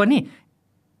छरे पनि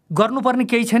गर्नुपर्ने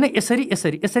केही छैन, यसरी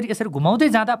यसरी यसरी यसरी घुमाउँदै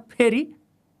जाँदा फेरि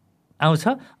आउँछ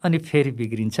अनि फेरि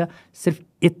बिग्रिन्छ। सिर्फ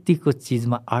यतिको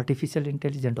चिजमा आर्टिफिसियल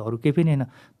इन्टेलिजेन्ट अरू केही पनि होइन।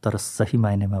 तर सही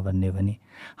मायनेमा भन्ने भने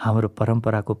हाम्रो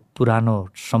परम्पराको पुरानो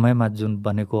समयमा जुन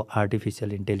बनेको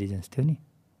आर्टिफिसियल इन्टेलिजेन्स थियो नि,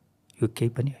 यो केही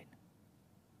पनि होइन।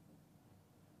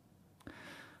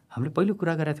 हामीले पहिलो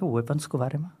कुरा गरेका थियौँ वेपन्सको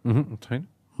बारेमा। छैन,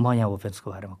 म यहाँ वेपन्सको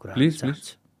बारेमा कुरा गर्न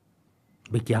चाहन्छु,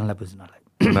 विज्ञानलाई बुझ्नलाई।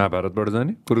 महाभारतबाट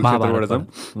जाने, कुरुक्षेत्रबाट जाऊँ।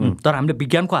 तर हामीले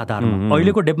विज्ञानको आधारमा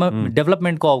अहिलेको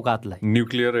डेभलपमेन्टको औकातलाई,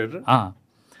 न्युक्लियर हेरेर।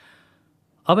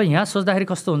 अब यहाँ सोच्दाखेरि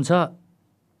कस्तो हुन्छ,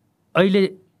 अहिले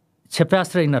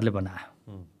क्षेपणास्त्र यिनीहरूले बनायो,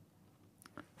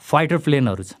 फाइटर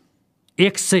प्लेनहरू छन्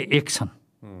 101 छन्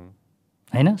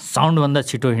होइन, साउन्डभन्दा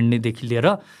छिटो हिँड्नेदेखि लिएर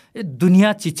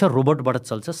दुनियाँ चिज छ, रोबोटबाट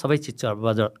चल्छ, सबै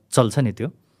चिजबाट चल्छ नि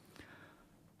त्यो।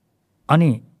 अनि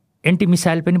एन्टी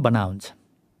मिसाइल पनि बना हुन्छ,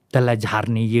 त्यसलाई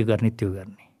झार्ने, ये गर्ने, त्यो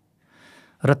गर्ने।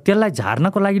 र त्यसलाई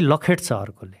झार्नको लागि लखेट छ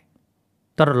अर्कोले,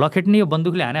 तर लखेट नि यो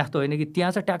बन्दुकले हाने जस्तो होइन कि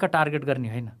त्यहाँ चाहिँ ट्याक्क टार्गेट गर्ने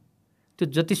होइन।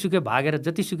 त्यो जतिसुकै भागेर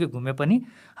जतिसुकै घुमे पनि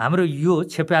हाम्रो यो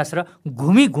क्षेपणास्त्र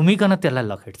घुमिकन त्यसलाई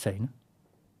लखेट्छ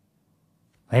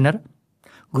होइन र,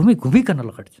 घुमिकन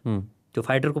लखेट्छ। त्यो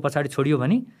फाइटरको पछाडि छोडियो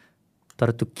भने,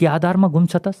 तर त्यो के आधारमा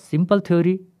घुम्छ त? सिम्पल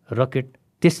थ्योरी, रकेट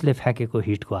त्यसले फ्याँकेको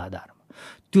हिटको आधारमा।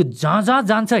 त्यो जहाँ जहाँ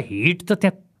जान्छ हिट त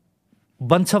त्यहाँ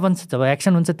बन्छ, जब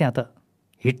एक्सन हुन्छ त्यहाँ त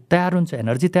हिट तयार हुन्छ,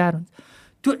 एनर्जी तयार हुन्छ।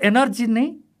 त्यो एनर्जी नै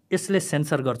यसले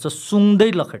सेन्सर गर्छ,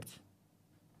 सुँग्दै लखेट्छ।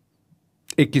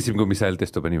 एक किसिमको मिसाइल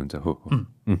त्यस्तो पनि हुन्छ हो।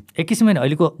 एक किसिम होइन,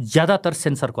 अहिलेको ज्यादातर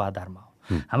सेन्सरको आधारमा हो।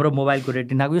 हाम्रो मोबाइलको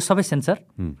रेटिनाको यो सबै सेन्सर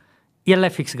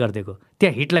यसलाई फिक्स गरिदिएको,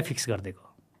 त्यहाँ हिटलाई फिक्स गरिदिएको,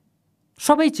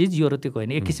 सबै चिज यो र त्यो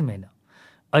होइन, एक किसिम होइन।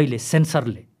 अहिले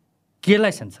सेन्सरले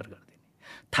केलाई सेन्सर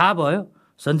गरिदिने थाहा भयो।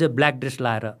 सञ्जय ब्ल्याक ड्रेस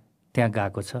लाएर त्यहाँ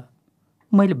गएको छ,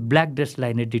 मैले ब्ल्याक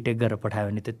ड्रेसलाई नै डिटेक्ट गरेर पठायो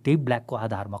भने त त्यही ब्ल्याकको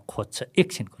आधारमा खोज्छ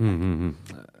एकछिनको।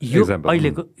 यो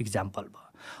अहिलेको इक्जाम्पल भयो।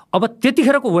 अब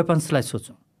त्यतिखेरको वेपन्सलाई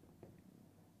सोचौँ।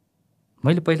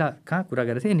 मैले पहिला कहाँ कुरा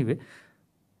गरेको थिएँ, एनिवे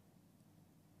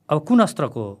अब कुन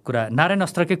अस्त्रको कुरा, नारायण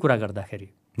अस्त्रकै कुरा गर्दाखेरि,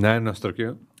 नारायण अस्त्र के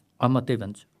हो? अब म त्यही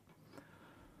भन्छु,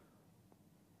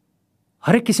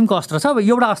 हरेक किसिमको अस्त्र छ। अब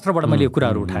एउटा अस्त्रबाट मैले यो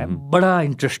कुराहरू उठाएँ, बडा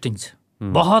इन्ट्रेस्टिङ छ,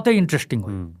 बहुतै इन्ट्रेस्टिङ हो।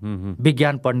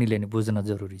 विज्ञान पढ्नेले नि बुझ्न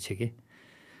जरुरी छ कि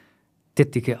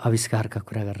त्यत्तिकै आविष्कारका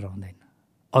कुरा गरेर हुँदैन।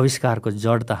 आविष्कारको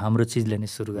जड त हाम्रो चिजले नै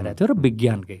सुरु गरेको थियो र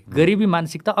विज्ञानकै। गरिबी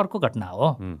मानसिकता अर्को घटना हो।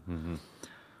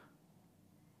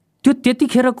 त्यो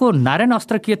त्यतिखेरको नारायण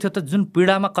अस्त्र के थियो त, जुन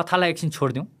पीडामा कथालाई एकछिन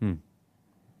छोडिदिउँ,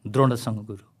 द्रोणसँग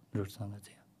गुरुसँग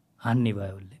चाहिँ हान्ने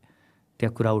भयो उसले,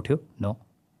 त्यहाँ कुरा उठ्यो नो,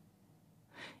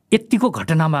 यतिको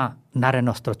घटनामा नारायण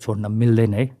अस्त्र छोड्न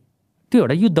मिल्दैन है। त्यो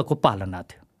एउटा युद्धको पालना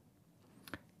थियो।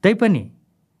 त्यही पनि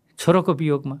छोरोको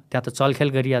वियोगमा त्यहाँ त चलखेल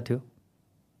गरिएको थियो।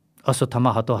 अश्वत्थामा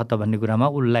हतो भन्ने कुरामा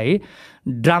उसलाई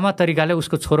ड्रामा तरिकाले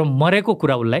उसको छोरो मरेको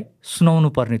कुरा उसलाई सुनाउनु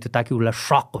पर्ने थियो, ताकि उसलाई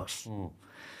सक होस्।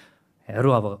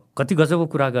 हेरौँ अब कति गजबको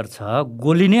कुरा गर्छ,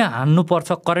 गोली नै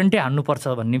हान्नुपर्छ, करेन्टै हान्नुपर्छ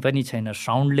भन्ने पनि छैन।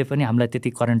 साउन्डले पनि हामीलाई त्यति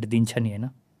करेन्ट दिन्छ नि होइन।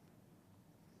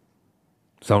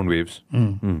 साउन्ड वेभ्स,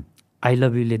 आई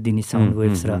लभ युले दिने साउन्ड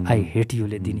वेभ्स र आई हेट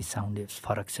युले दिने साउन्ड वेभ्स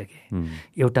फरक छ कि।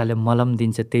 एउटाले मलम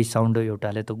दिन्छ त्यही साउन्ड हो,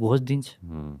 एउटाले त घोष दिन्छ,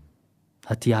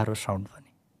 हतियार हो साउन्ड पनि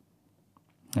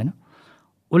होइन।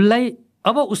 उसलाई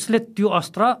अब उसले त्यो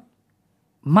अस्त्र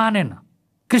मानेन,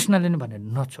 कृष्णले नि भने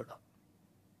नछोड,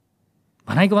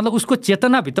 भनाइको मतलब उसको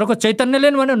चेतनाभित्रको चैतन्यले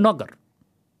नि भने नगर,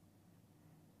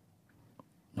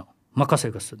 म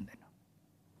कसैको सुन्दैन।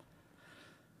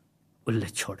 उसले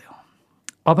छोड्यो।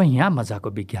 अब यहाँ मजाको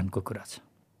विज्ञानको कुरा छ।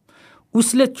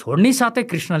 उसले छोड्ने साथै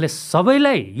कृष्णले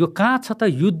सबैलाई, यो कहाँ छ त,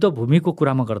 युद्ध भूमिको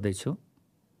कुरामा गर्दैछु,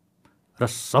 र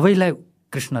सबैलाई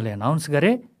कृष्णले एनाउन्स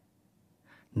गरे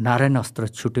नारायण अस्त्र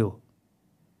छुट्यो।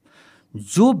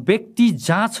 जो व्यक्ति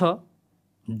जहाँ छ,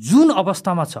 जुन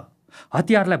अवस्थामा छ,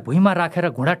 हतियारलाई भुइँमा राखेर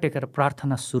घुँडा टेकेर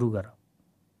प्रार्थना सुरु गर।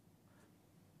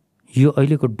 यो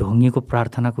अहिलेको ढोङ्गिएको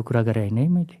प्रार्थनाको कुरा गरे होइन है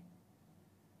मैले।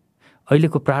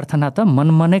 अहिलेको प्रार्थना त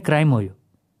मनमनै क्राइम हो। यो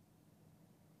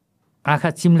आँखा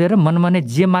चिम्लेर मनमनै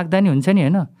जे माग्दा नि हुन्छ नि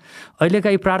होइन। अहिलेका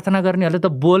यी प्रार्थना गर्नेहरूले त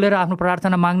बोलेर आफ्नो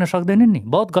प्रार्थना माग्न सक्दैनन् नि,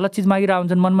 बहुत गलत चिज मागिरहेको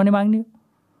हुन्छन्, मनमनै माग्ने हो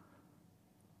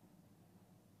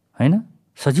होइन।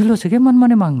 सजिलो छ क्या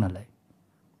मनमनै माग्नलाई।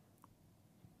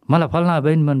 मलाई फल्ना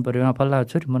बहिनी मन पऱ्यो, फल्ना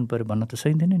छोरी मन पऱ्यो भन्न त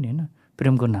सकिँदैन नि होइन,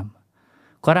 प्रेमको नाममा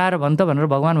कराएर भन् त भनेर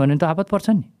भगवान् भन्यो भने त आपत पर्छ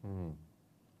नि।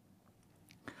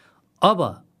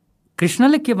 अब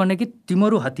कृष्णले के भने कि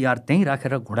तिमीहरू हतियार त्यहीँ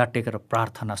राखेर घुँडा टेकेर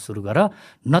प्रार्थना सुरु गर,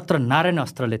 नत्र नारायण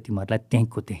अस्त्रले तिमीहरूलाई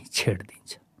त्यहीँको त्यहीँ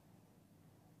छेडिदिन्छ।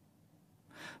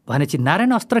 भनेपछि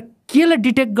नारायण अस्त्र केले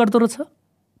डिटेक्ट गर्दो रहेछ?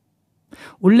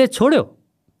 उसले छोड्यो,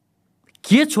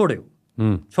 के छोड्यो?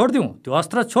 छोडिदिउँ, त्यो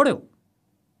अस्त्र छोड्यो,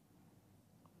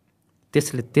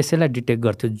 त्यसले त्यसैलाई डिटेक्ट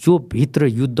गर्थ्यो जो भित्र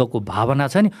युद्धको भावना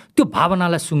छ नि त्यो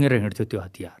भावनालाई सुँगेर हिँड्थ्यो त्यो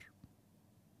हतियार।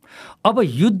 अब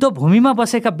युद्ध भूमिमा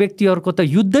बसेका व्यक्तिहरूको त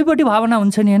युद्धैपट्टि भावना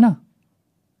हुन्छ नि होइन,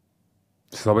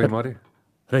 सबै मरे।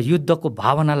 र युद्धको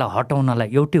भावनालाई हटाउनलाई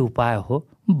एउटै उपाय हो,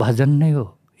 भजन नै हो।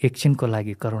 एकछिनको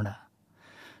लागि करुणा,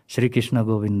 श्रीकृष्ण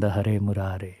गोविन्द हरे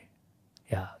मुरारे,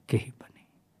 या केही पनि,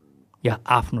 या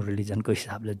आफ्नो रिलिजनको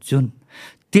हिसाबले जुन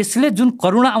त्यसले जुन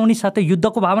करुणा आउने साथै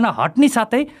युद्धको भावना हट्ने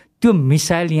साथै त्यो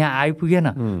मिसाइल यहाँ आइपुगेन,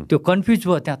 त्यो कन्फ्युज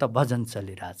भयो, त्यहाँ त भजन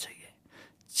चलिरहेछ।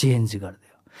 चेन्ज गरिदियो।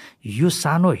 यो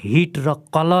सानो हिट र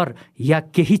कलर या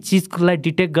केही चिजलाई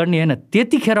डिटेक्ट गर्ने होइन,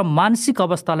 त्यतिखेर मानसिक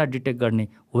अवस्थालाई डिटेक्ट गर्ने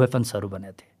वेपन्सहरू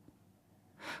बनेका थिए।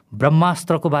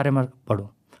 ब्रह्मास्त्रको बारेमा पढौँ,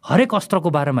 हरेक अस्त्रको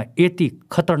बारेमा यति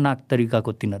खतरनाक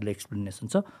तरिकाको तिनीहरूले एक्सप्लेनेसन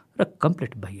छ र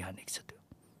कम्प्लिट वैज्ञानिक छ त्यो।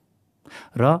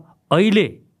 र अहिले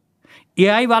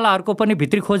एआईवालाहरूको पनि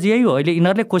भित्री खोज यही हो। अहिले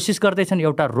यिनीहरूले कोसिस गर्दैछन्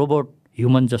एउटा रोबोट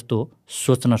ह्युमन जस्तो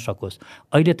सोच्न सकोस्।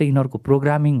 अहिले त यिनीहरूको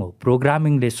प्रोग्रामिङ हो,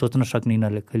 प्रोग्रामिङले सोच्न सक्ने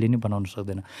यिनीहरूले कहिले नै बनाउन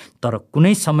सक्दैन। तर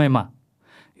कुनै समयमा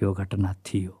यो घटना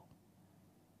थियो,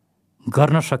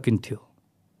 गर्न सकिन्थ्यो।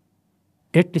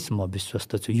 एटलिस्ट म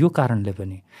विश्वस्त छु। यो कारणले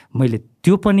पनि मैले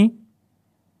त्यो पनि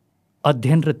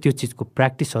अध्ययन र त्यो चिजको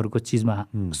प्र्याक्टिसहरूको चिजमा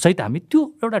सहित हामी त्यो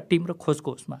एउटा टिम र खोजको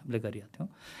उसमा हामीले गरिरहेका थियौँ।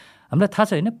 हामीलाई थाहा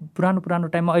छ होइन, पुरानो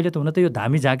टाइममा अहिले त हुन त यो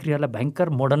धामी झाँक्रीहरूलाई भयङ्कर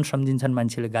मोडर्न सम्झिन्छन्,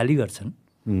 मान्छेले गाली गर्छन्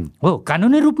हो।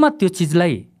 कानुनी रूपमा त्यो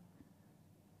चिजलाई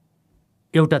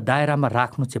एउटा दायरामा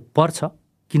राख्नु चाहिँ पर्छ,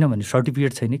 किनभने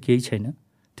सर्टिफिकेट छैन, केही छैन,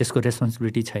 त्यसको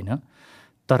रेस्पोन्सिबिलिटी छैन।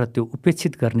 तर त्यो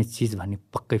उपेक्षित गर्ने चिज भन्ने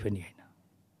पक्कै पनि होइन।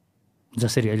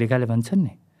 जसरी अहिलेकाले भन्छन्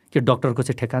नि कि डक्टरको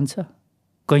चाहिँ ठेकान छ,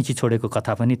 कैँची छोडेको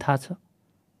कथा पनि थाहा छ,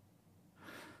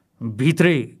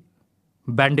 भित्रै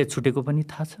ब्यान्डेज छुटेको पनि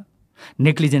थाहा छ,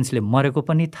 नेग्लिजेन्सले मरेको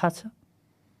पनि थाहा छ,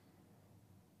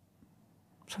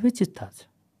 सबै चिज थाहा छ।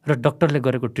 र डक्टरले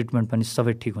गरेको ट्रिटमेन्ट पनि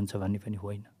सबै ठिक हुन्छ भन्ने पनि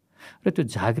होइन। र त्यो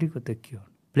झाँक्रीको त के हो,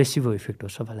 प्लेसिबो इफेक्ट हो,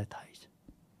 सबैलाई थाहै छ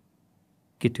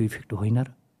कि त्यो इफेक्ट होइन। र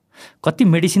कति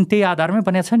मेडिसिन त्यही आधारमै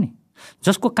बनेको छ नि,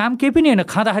 जसको काम केही पनि होइन,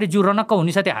 खाँदाखेरि जिउ रनक्क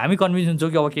हुने साथै हामी कन्भिन्स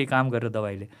हुन्छौँ कि अब केही काम गरेर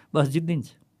दबाईले बस जित्दिन्छ।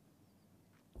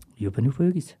 यो पनि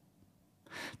उपयोगी छ।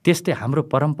 त्यस्तै हाम्रो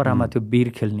परम्परामा त्यो वीर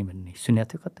खेल्ने भन्ने सुनेको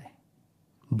थियो कतै,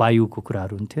 वायुको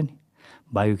कुराहरू हुन्थ्यो नि,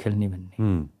 वायु खेल्ने भन्ने,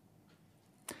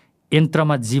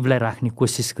 यन्त्रमा जीवलाई राख्ने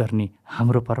कोसिस गर्ने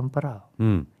हाम्रो परम्परा हो।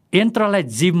 यन्त्रलाई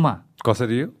जीवमा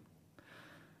कसरी हो?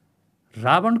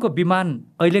 रावणको विमान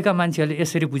अहिलेका मान्छेहरूले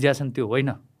यसरी बुझेका छन् त्यो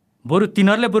होइन, बरु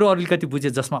तिनीहरूले बरु अलिकति बुझे।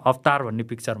 जसमा अवतार भन्ने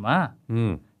पिक्चरमा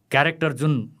क्यारेक्टर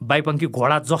जुन बाइपङ्की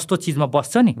घोडा जस्तो चिजमा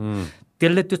बस्छ नि,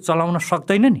 त्यसले त्यो चलाउन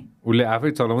सक्दैन नि, उसले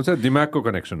आफै चलाउँछ, दिमागको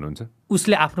कनेक्सन हुन्छ।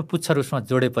 उसले आफ्नो पुच्छर उसमा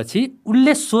जोडेपछि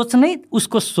उसले सोच नै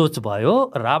उसको सोच भयो।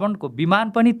 रावणको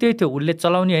विमान पनि त्यही थियो, उसले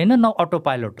चलाउने होइन, न अटो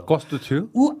पाइलट हो। कस्तो थियो?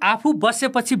 ऊ आफू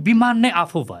बसेपछि विमान नै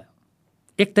आफू भयो।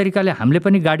 एक तरिकाले हामीले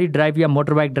पनि गाडी ड्राइभ या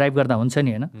मोटर बाइक ड्राइभ गर्दा हुन्छ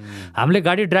नि होइन, हामीले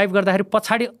गाडी ड्राइभ गर्दाखेरि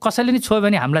पछाडि कसैले नि छोयो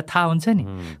भने हामीलाई थाहा हुन्छ नि,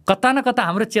 कता न कता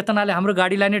हाम्रो चेतनाले हाम्रो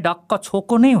गाडीलाई नै ढक्क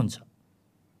छोको नै हुन्छ।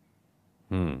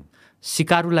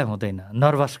 सिकारुलाई हुँदैन,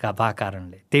 नर्भसका भए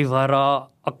कारणले, त्यही भएर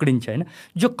अक्डिन्छ होइन।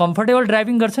 जो कम्फर्टेबल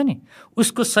ड्राइभिङ गर्छ नि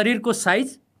उसको शरीरको साइज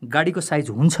गाडीको साइज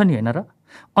हुन्छ नि होइन। र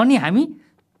अनि हामी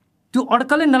त्यो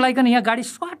अड्कलै नलाइकन यहाँ गाडी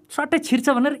स्वाटै छिर्छ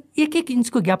भनेर एक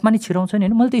इन्चको ग्यापमा नि छिराउँछ नि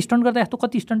होइन। मैले त स्टन्ट गर्दा यस्तो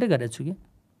कति स्टन्टै गरेको छु कि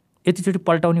यतिचोटि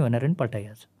पल्टाउने भनेर नि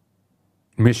पल्टाइहाल्छ।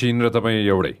 मेसिन र तपाईँ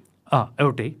एउटै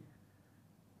एउटै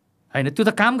होइन, त्यो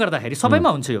त काम गर्दाखेरि सबैमा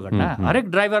हुन्छ यो घटना। हरेक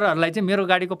ड्राइभरहरूलाई चाहिँ मेरो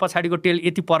गाडीको पछाडिको टेल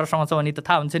यति परसँग छ भने त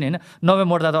थाहा हुन्छ नि होइन, नभए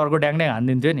मोड्दा त अर्को ड्याङ ड्याङ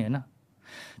हानिदिन्थ्यो नि होइन।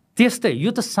 त्यस्तै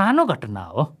यो त सानो घटना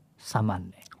हो,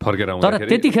 सामान्य। तर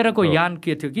त्यतिखेरको यान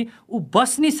के थियो कि ऊ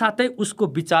बस्ने साथै उसको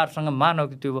विचारसँग मानव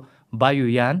कि त्यो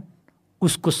वायुयान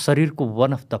उसको शरीरको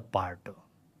वान अफ द पार्ट हो।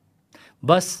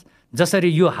 बस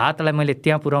जसरी यो हातलाई मैले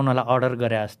त्यहाँ पुर्याउनलाई अर्डर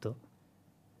गरे जस्तो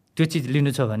त्यो चिज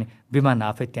लिनु छ भने विमान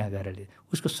आफै त्यहाँ गएर लिए,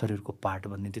 उसको शरीरको पार्ट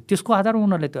बनिन्थ्यो। त्यसको आधारमा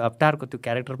उनीहरूले त्यो अवतारको त्यो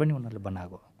क्यारेक्टर पनि उनीहरूले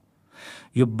बनाएको।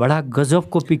 यो बडा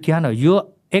गजबको विज्ञान हो, यो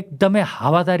एकदमै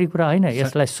हावादारी कुरा होइन।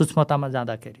 यसलाई सूक्ष्मतामा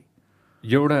जाँदाखेरि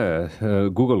एउटा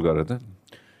गुगल गरेर त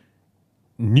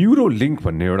न्युरो लिङ्क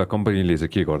भन्ने एउटा कम्पनीले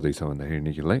चाहिँ के गर्दैछ भन्दाखेरि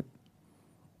निखिललाई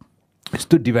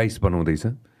यस्तो डिभाइस बनाउँदैछ,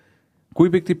 कोही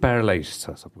व्यक्ति प्यारालाइज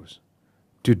छ सपोज,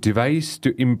 त्यो डिभाइस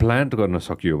त्यो इम्प्लान्ट गर्न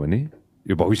सकियो भने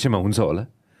यो भविष्यमा हुन्छ होला,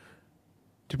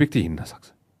 त्यो व्यक्ति हिँड्न सक्छ।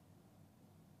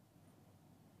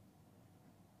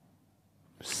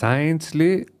 साइन्सले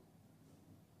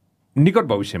निकट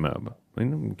भविष्यमा अब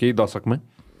होइन केही दशकमा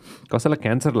कसैलाई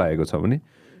क्यान्सर लागेको छ भने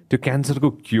त्यो क्यान्सरको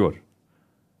क्योर,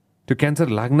 त्यो क्यान्सर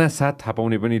लाग्न साथ थाहा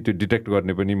पाउने पनि, त्यो डिटेक्ट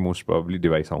गर्ने पनि मोस्ट प्रोबेबली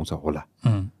डिभाइस आउँछ होला।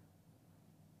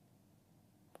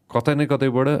 कतै न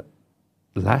कतैबाट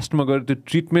लास्टमा गएर त्यो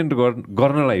ट्रिटमेन्ट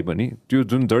गर्नलाई पनि त्यो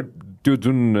जुन त्यो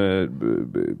जुन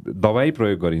दबाई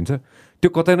प्रयोग गरिन्छ त्यो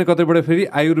कतै न कतैबाट फेरि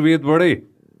आयुर्वेदबाटै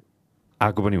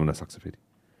आएको पनि हुनसक्छ। फेरि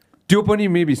त्यो पनि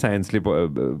मेबी साइन्सले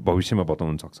भविष्यमा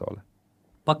बताउन सक्छ होला।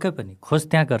 पक्कै पनि खोज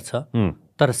त्यहाँ गर्छ,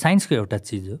 तर साइन्सको एउटा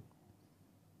चिज हो,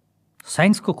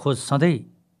 साइन्सको खोज सधैँ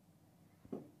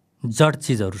जड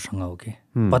चिजहरूसँग हो कि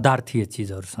पदार्थीय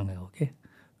चिजहरूसँग हो कि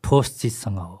ठोस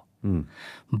चिजसँग हो,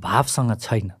 भावसँग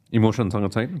छैन, इमोसनसँग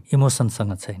छैन,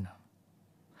 इमोसनसँग छैन।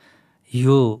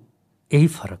 यो यही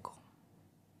फरक हो।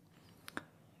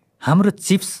 हाम्रो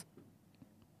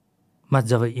चिप्समा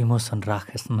जब इमोसन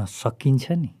राख्न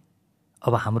सकिन्छ नि,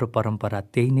 अब हाम्रो परम्परा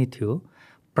त्यही नै थियो।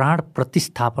 प्राण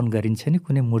प्रतिस्थापन गरिन्छ नि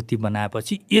कुनै मूर्ति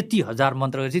बनाएपछि यति हजार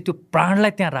मन्त्र गरेपछि त्यो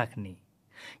प्राणलाई त्यहाँ राख्ने,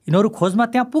 यिनीहरू खोजमा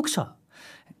त्यहाँ पुग्छ।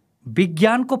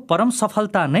 विज्ञानको परम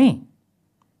सफलता नै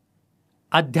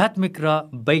आध्यात्मिक र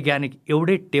वैज्ञानिक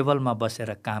एउटै टेबलमा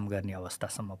बसेर काम गर्ने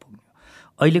अवस्थासम्म पुग्ने हो।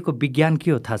 अहिलेको विज्ञान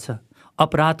के हो थाहा छ?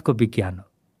 अपराधको विज्ञान हो।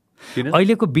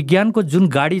 अहिलेको विज्ञानको जुन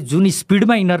गाडी जुन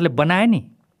स्पिडमा यिनीहरूले बनाए नि,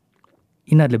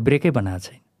 यिनीहरूले ब्रेकै बनाएको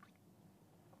छैन,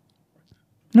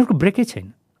 यिनीहरूको ब्रेकै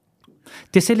छैन।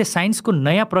 त्यसैले साइन्सको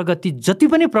नयाँ प्रगति जति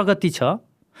पनि प्रगति छ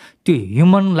त्यो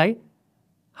ह्युमनलाई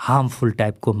हार्मफुल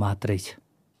टाइपको मात्रै छ।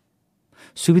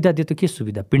 सुविधा दियो त के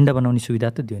सुविधा? पिण्ड बनाउने सुविधा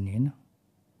त दियो नि, होइन?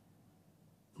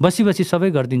 बसी बसी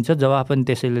सबै गरिदिन्छ, जवाफ पनि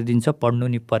त्यसैले दिन्छ, पढ्नु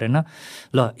नि परेन।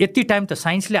 ल यति टाइम त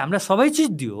साइन्सले हामीलाई सबै चिज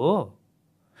दियो।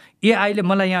 अहिले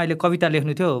मलाई यहाँ अहिले कविता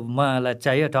लेख्नु थियो, मलाई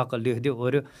चाहियो, टक्क लेखिदियो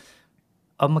ओर्यो,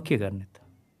 अब म के गर्ने त?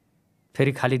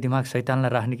 फेरि खाली दिमाग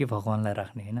शैतानलाई राख्ने कि भगवान्लाई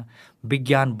राख्ने, होइन?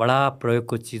 विज्ञान बडा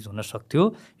प्रयोगको चिज हुन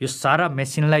सक्थ्यो। यो सारा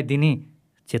मेसिनलाई दिने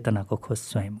चेतनाको खोज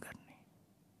स्वयं गर्ने।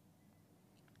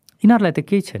 यिनीहरूलाई त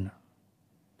केही छैन।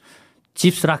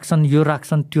 चिप्स राख्छन्, यो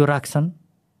राख्छन्, त्यो राख्छन्,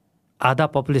 आधा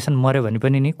पपुलेसन मऱ्यो भने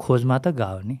पनि नि खोजमा त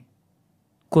गयो नि।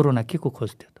 कोरोना के को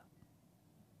खोज थियो त?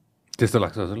 त्यस्तो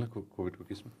लाग्छ हजुरलाई कोभिडको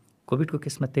केसमा? कोभिडको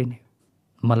केसमा त्यही नै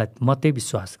म त्यही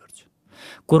विश्वास गर्छु।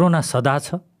 कोरोना सदा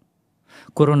छ,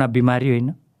 कोरोना बिमारी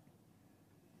होइन,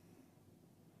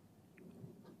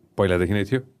 पहिलादेखि नै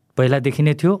थियो, पहिलादेखि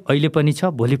नै थियो, अहिले पनि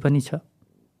छ, भोलि पनि छ।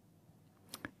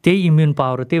 त्यही इम्युन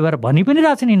पावर हो। त्यही भएर भनि पनि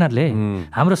रहेछन् यिनीहरूले,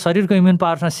 हाम्रो शरीरको इम्युन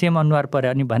पावरसँग सेम अनुहार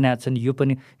पऱ्यो अनि भनेका छन्। यो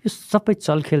पनि यो सबै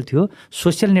चलखेल थियो।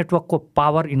 सोसियल नेटवर्कको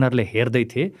पावर यिनीहरूले हेर्दै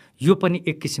थिए। यो पनि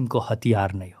एक किसिमको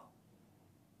हतियार नै हो।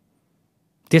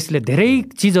 त्यसले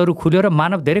धेरै चिजहरू खुल्यो र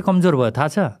मानव धेरै कमजोर भयो, थाहा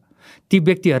छ? ती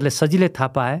व्यक्तिहरूले सजिलै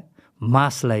थाहा पाए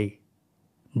मासलाई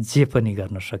जे पनि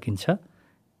गर्न सकिन्छ,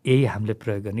 यही हामीले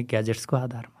प्रयोग गर्ने ग्याजेट्सको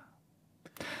आधारमा।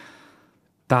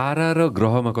 तारा र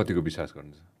ग्रहमा कतिको विश्वास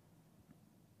गर्नुहुन्छ?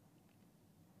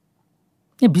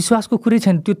 विश्वासको कुरै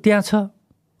छैन, त्यो त्यहाँ छ।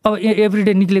 अब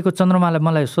एभ्रिडे निक्लेको चन्द्रमालाई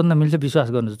मलाई सोध्न मिल्छ विश्वास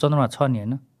गर्नु? चन्द्रमा छ नि,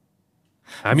 होइन?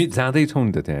 हामी जाँदैछौँ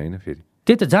नि त त्यहाँ, होइन? फेरि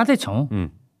त्यही त जाँदैछौँ,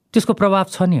 त्यसको प्रभाव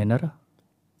छ नि, होइन र?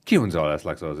 के हुन्छ होला जस्तो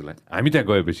लाग्छ हजुरलाई? हामी त्यहाँ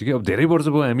गएपछि कि अब धेरै वर्ष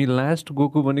भयो, हामी लास्ट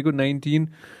गएको भनेको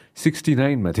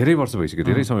 1969मा, धेरै वर्ष भइसक्यो,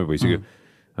 धेरै समय भइसक्यो,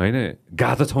 होइन?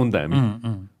 गएको छौँ नि त हामी,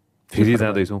 फेरि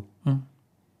जाँदैछौँ।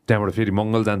 त्यहाँबाट फेरि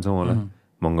मङ्गल जान्छौँ होला,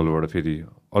 मङ्गलबाट फेरि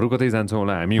अरू कतै जान्छौँ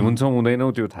होला, हामी हुन्छौँ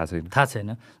हुँदैनौँ त्यो थाहा छैन। थाहा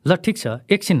छैन। ल ठिक छ,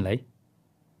 एकछिनलाई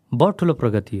बहुत ठुलो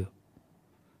प्रगति हो।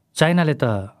 चाइनाले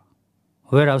त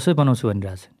वेयर हाउसै बनाउँछु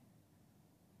भनिरहेछ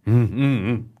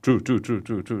नि,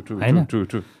 होइन?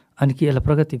 अनि के यसलाई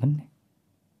प्रगति भन्ने?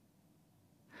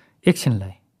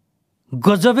 एकछिनलाई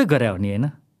गजबै गरे हो नि, होइन?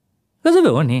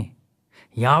 गजबै हो नि।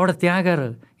 यहाँबाट त्यहाँ गएर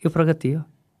यो प्रगति हो?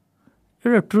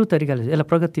 एउटा ट्रु तरिकाले यसलाई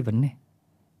प्रगति भन्ने?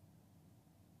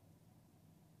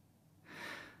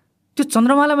 त्यो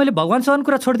चन्द्रमालाई मैले भगवान्सँग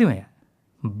कुरा छोडिदिउँ। यहाँ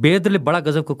वेदले बडा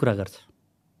गजबको कुरा गर्छ।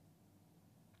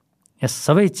 यहाँ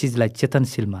सबै चिजलाई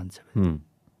चेतनशील मान्छ।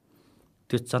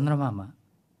 त्यो चन्द्रमामा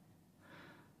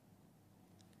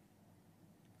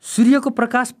सूर्यको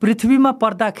प्रकाश पृथ्वीमा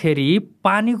पर्दाखेरि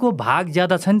पानीको भाग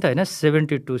ज्यादा छ नि त, होइन?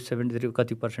 72-73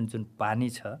 कति % जुन पानी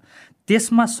छ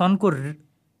त्यसमा सनको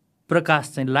प्रकाश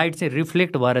चाहिँ लाइट चाहिँ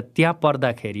रिफ्लेक्ट भएर त्यहाँ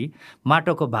पर्दाखेरि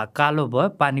माटोको भाग कालो भयो,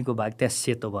 पानीको भाग त्यहाँ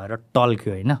सेतो भएर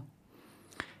टल्क्यो, होइन?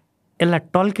 यसलाई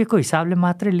टल्केको हिसाबले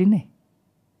मात्रै लिने?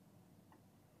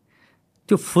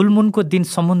 त्यो फुलमुनको दिन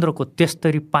समुद्रको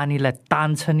त्यस्तरी पानीलाई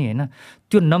तान्छ नि, होइन?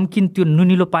 त्यो नमकिन त्यो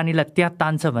नुनिलो पानीलाई त्यहाँ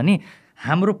तान्छ भने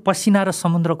हाम्रो पसिना र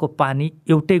समुद्रको पानी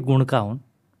एउटै गुणका हुन्।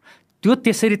 त्यो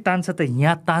त्यसरी तान्छ त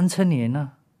यहाँ तान्छ नि, होइन?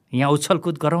 यहाँ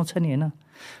उछलकुद गराउँछ नि, होइन?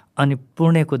 अनि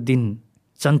पूर्णेको दिन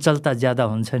चञ्चलता ज्यादा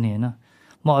हुन्छ नि, होइन?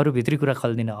 म अरू भित्री कुरा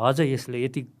खोल्दिनँ। अझ यसले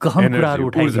यति गहन कुराहरू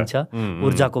उठाइदिन्छ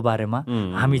ऊर्जाको बारेमा,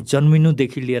 हामी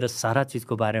जन्मिनुदेखि लिएर सारा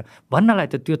चिजको बारेमा भन्नलाई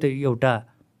त त्यो त एउटा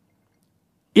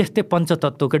यस्तै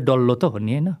पञ्चतत्त्वकै डल्लो त हो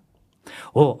नि, होइन?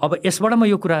 हो, अब यसबाट म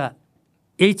यो कुरा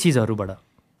यही चिजहरूबाट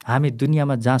हामी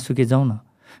दुनियाँमा जहाँसुकै जाउँ न,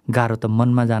 गाह्रो त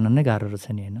मनमा जान नै गाह्रो रहेछ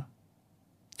नि, होइन?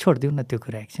 छोडिदिउँ न त्यो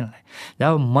कुरा एकछिनलाई।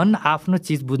 जब मन आफ्नो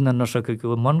चिज बुझ्न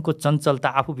नसकेको, मनको चञ्चलता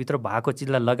आफूभित्र भएको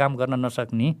चिजलाई लगाम गर्न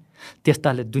नसक्ने,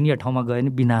 त्यस्ताले दुनियाँ ठाउँमा गयो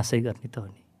भने विनाशै गर्ने त हो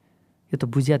नि। यो त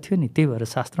बुझ्या थियो नि, त्यही भएर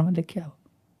शास्त्रमा लेखिया हो।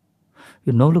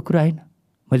 यो नौलो कुरा होइन,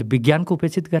 मैले विज्ञानको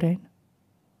उपेक्षित गरेँ होइन।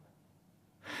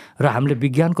 र हामीले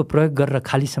विज्ञानको प्रयोग गरेर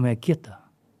खाली समय के त?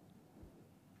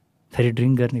 फेरि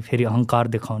ड्रिङ्क गर्ने, फेरि अहङ्कार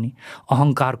देखाउने,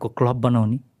 अहङ्कारको क्लब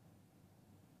बनाउने।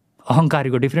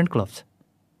 अहङ्कारीको डिफ्रेन्ट क्लब छ।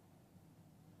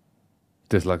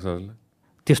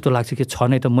 त्यस्तो लाग्छ कि छ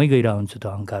नै त मै गइरहेको हुन्छु त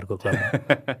अहङ्कारको क्लबमा।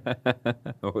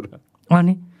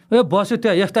 अनि ए बस्यो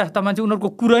त्यहाँ यस्ता यस्ता मान्छे, उनीहरूको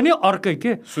कुरा नै अर्कै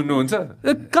के सुन्नुहुन्छ?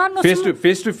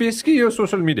 फेस टु फेस कि यो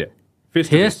social media?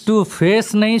 Face to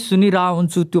face नै सुनिरहेको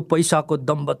हुन्छु। त्यो पैसाको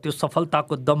दम्ब, त्यो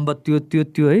सफलताको दम्ब,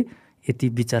 त्यो है, यति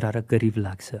बिचरा र गरिब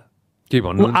लाग्छ। के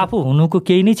भन्नु? ऊ आफू हुनुको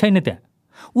केही नै छैन त्यहाँ।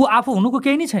 ऊ आफू हुनुको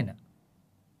केही नै छैन।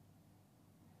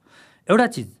 एउटा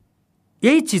चिज,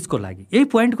 यही चिजको लागि, यही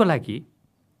पोइन्टको लागि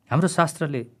हाम्रो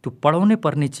शास्त्रले त्यो पढाउनै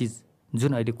पर्ने चिज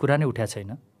जुन अहिले कुरा नै उठ्या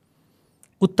छैन,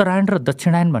 उत्तरायण र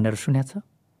दक्षिणायन भनेर सुन्या छ?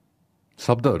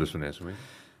 शब्दहरू सुनेको छु।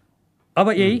 अब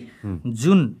यही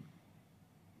जुन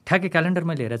ठ्याक्कै क्यालेन्डर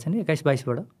मैले हेरेको छैन,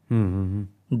 21-22बाट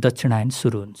दक्षिणायन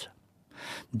सुरु हुन्छ।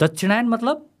 दक्षिणायन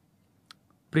मतलब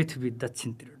पृथ्वी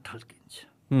दक्षिणतिर ढल्किन्छ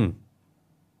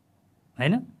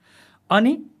होइन?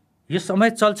 अनि यो समय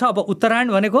चल्छ। अब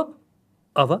उत्तरायण भनेको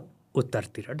अब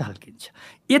उत्तरतिर ढल्किन्छ।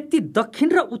 यति दक्षिण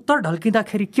र उत्तर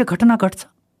ढल्किँदाखेरि के घटना घट्छ?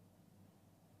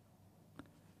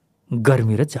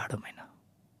 गर्मी र जाडो महिना,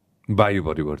 वायु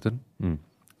परिवर्तन,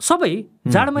 सबै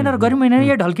जाडो महिना र गर्मी महिना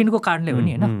यही ढल्किनुको कारणले हो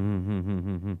नि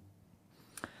होइन?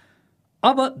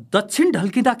 अब दक्षिण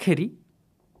ढल्किँदाखेरि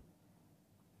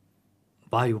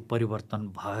वायु परिवर्तन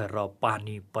भएर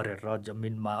पानी परेर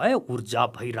जमिनमा है ऊर्जा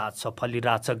भइरहेछ,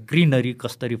 फलिरहेछ, ग्रिनरी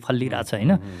कसरी फलिरहेछ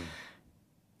होइन?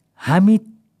 हामी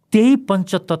त्यही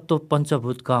पञ्चतत्व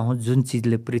पञ्चभूतका हौँ जुन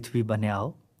चिजले पृथ्वी बन्या हो,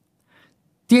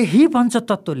 त्यही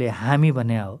पञ्चतत्वले हामी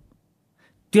बन्या हो।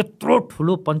 त्यत्रो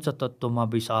ठुलो पञ्चतत्वमा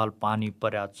विशाल पानी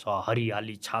पर्या छ,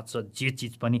 हरियाली छाछ, जे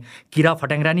चिज पनि, किरा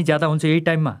फट्याङ्ग्रा नि ज्यादा हुन्छ यही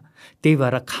टाइममा। त्यही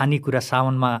भएर खानेकुरा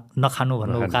साउनमा नखानु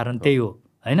भन्नुको कारण त्यही हो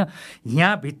होइन?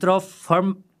 यहाँभित्र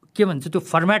के भन्छ त्यो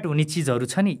फर्मेट हुने चिजहरू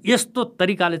छ नि, यस्तो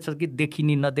तरिकाले छ कि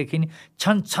देखिने नदेखिने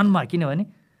छनमा, किनभने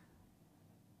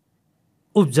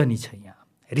उब्जनी छ, यहाँ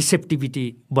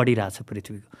रिसेप्टिभिटी बढिरहेछ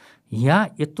पृथ्वीको।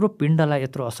 यहाँ यत्रो पिण्डलाई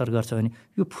यत्रो असर गर्छ भने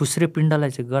यो फुस्रे पिण्डलाई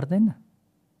चाहिँ गर्दैन।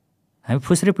 हामी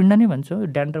फुस्रे पिण्ड नै भन्छौँ,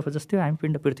 ड्यान्ड्रफ जस्तै हामी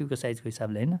पिण्ड पृथ्वीको साइजको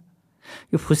हिसाबले होइन?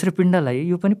 यो फुस्रे पिण्डलाई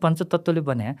यो पनि पञ्चतत्वले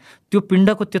बनाए, त्यो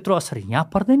पिण्डको त्यत्रो असर यहाँ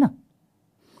पर्दैन।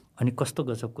 अनि कस्तो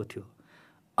गजबको थियो।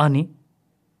 अनि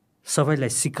सबैलाई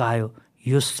सिकायो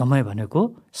यो समय भनेको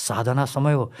साधना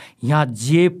समय हो। यहाँ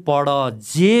जे पढ,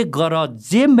 जे गर,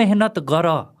 जे मेहनत गर,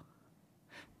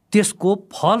 त्यसको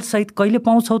फलसहित कहिले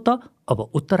पाउँछौ त? अब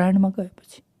उत्तरायणमा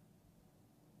गएपछि।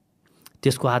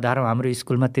 त्यसको आधारमा हाम्रो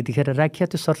स्कुलमा त्यतिखेर राखिया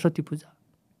त्यो सरस्वती पूजा।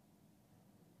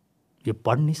 यो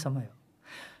पढ्ने समय हो।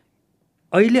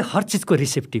 अहिले हर चिजको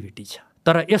रिसेप्टिभिटी छ,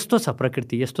 तर यस्तो छ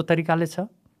प्रकृति, यस्तो तरिकाले छ।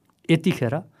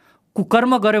 यतिखेर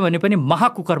कुकर्म गर्यो भने पनि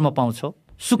महाकुकर्म पाउँछौ,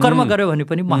 सुकर्म गर्यो भने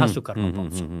पनि महासुकर्म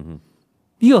पाउँछौ।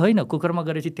 यो होइन कुकर्म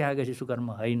गरेपछि त्यहाँ गएपछि सुकर्म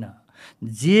होइन।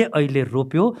 जे अहिले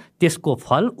रोप्यो त्यसको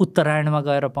फल उत्तरायणमा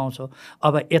गएर पाउँछौ।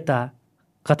 अब यता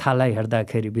कथालाई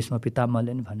हेर्दाखेरि भीष्म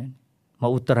पितामहले नि भने म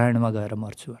उत्तरायणमा गएर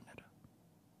मर्छु भनेर,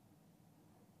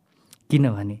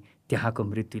 किनभने त्यहाँको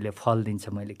मृत्युले फल दिन्छ।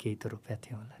 मैले केही त रोपेको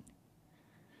थिएँ होला नि।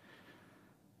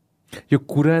 यो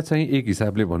कुरा चाहिँ एक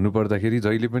हिसाबले भन्नुपर्दाखेरि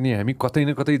जहिले पनि हामी कतै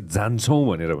न कतै जान्छौँ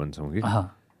भनेर भन्छौँ कि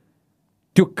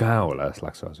त्यो कहाँ होला जस्तो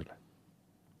लाग्छ हजुरलाई?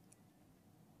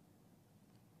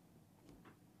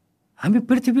 हामी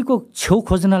पृथ्वीको छेउ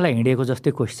खोज्नलाई हिँडेको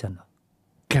जस्तै क्वेसन हो।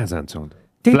 कहाँ जान्छौँ?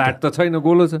 फ्ल्याट त छैन,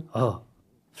 गोलो छ। हो,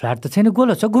 फ्ल्याट त छैन,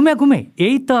 गोलो छ, घुमे।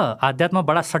 यही त आध्यात्ममा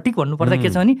बडा सटिक भन्नुपर्दा के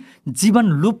छ भने जीवन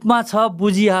लुपमा छ,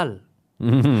 बुझिहाल।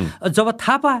 जब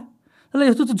थाहा पाए ल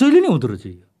यस्तो त जहिले नै हुँदो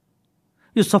रहेछ,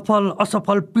 यो सफल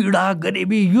असफल पीडा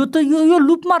गरिबी यो त यो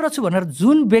लुपमा रहेछ भनेर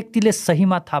जुन व्यक्तिले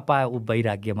सहीमा थाहा पायो ऊ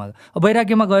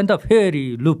वैराग्यमा गयो नि त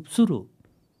फेरि लुप सुरु।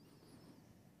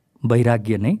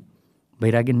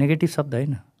 वैराग्य नेगेटिभ शब्द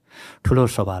होइन, ठुलो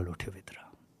सवाल उठ्यो भित्र,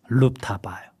 लुप थाहा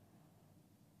पायो।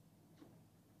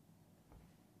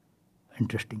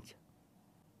 इन्ट्रेस्टिङ छ।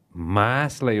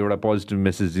 मासलाई एउटा पोजिटिभ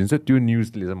मेसेज दिन्छ, त्यो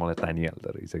न्युजले चाहिँ मलाई तानिहाल्दो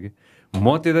रहेछ कि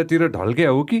म त्यतातिर ढल्क्या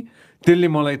हो कि त्यसले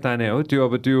मलाई तान्या हो, त्यो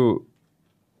अब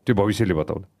त्यो भविष्यले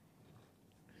बताउला।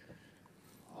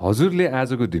 हजुरले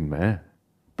आजको दिनमा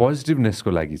पोजिटिभनेसको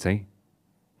लागि चाहिँ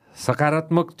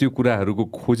सकारात्मक त्यो कुराहरूको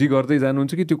खोजी गर्दै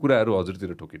जानुहुन्छ कि त्यो कुराहरू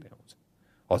हजुरतिर ठोकिँदै आउँछ?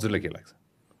 हजुरलाई के लाग्छ?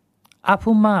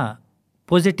 आफूमा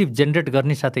पोजिटिभ जेनेरेट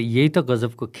गर्ने साथै यही त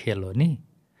गजबको खेल हो नि।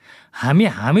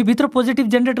 हामीभित्र पोजिटिभ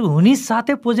जेनेरेट हुने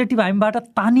साथै पोजिटिभ हामीबाट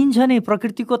तानिन्छ नि।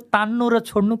 प्रकृतिको तान्नु र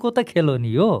छोड्नुको त खेल हो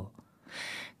नि यो।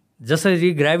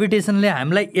 जसरी ग्राभिटेसनले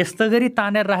हामीलाई यस्तो गरी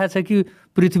तानेर राखेको छ कि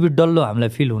पृथ्वी डल्लो हामीलाई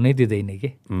फिल हुनै दिँदैन कि।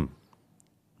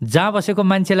 जहाँ बसेको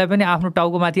मान्छेलाई पनि आफ्नो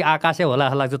टाउको माथि आकाशै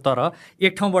होला लाग्छ, तर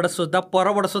एक ठाउँबाट सोच्दा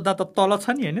परबाट सोच्दा त तल छ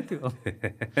नि होइन।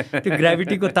 त्यो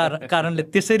ग्राभिटीको कारणले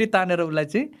त्यसरी तानेर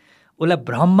उसलाई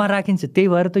भ्रममा राखिन्छ। त्यही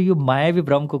भएर त यो मायावी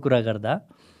भ्रमको कुरा गर्दा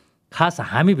खास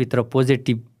हामीभित्र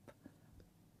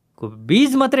पोजिटिभको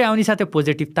बीज मात्रै आउने साथै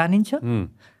पोजिटिभ तानिन्छ,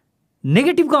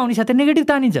 नेगेटिभको आउने साथै नेगेटिभ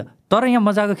तानिन्छ। तर यहाँ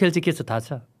मजाको खेल चाहिँ के छ थाहा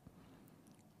छ?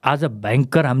 आज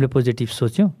भयङ्कर हामीले पोजिटिभ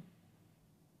सोच्यौँ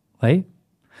है,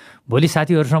 भोलि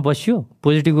साथीहरूसँग बस्यो,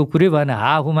 पोजिटिभको कुरै भएन,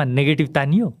 हाहुमा नेगेटिभ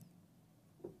तानियो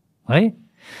है,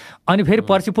 अनि फेरि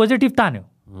पर्सि पोजिटिभ तान्यो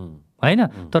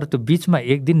होइन। तर त्यो बिचमा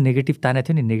एक दिन नेगेटिभ तानेको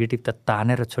थियो नि, नेगेटिभ त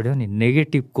तानेर छोड्यो नि।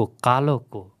 नेगेटिभको,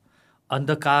 कालोको,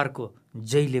 अन्धकारको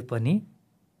जहिले पनि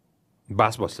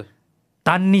बास बस्छ,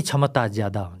 तान्ने क्षमता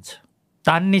ज्यादा हुन्छ।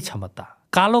 तान्ने क्षमता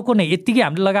कालोको नै यत्तिकै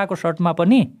हामीले लगाएको सर्टमा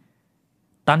पनि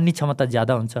तान्ने क्षमता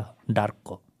ज्यादा हुन्छ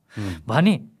डार्कको।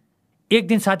 भने एक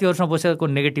दिन साथीहरूसँग बसेको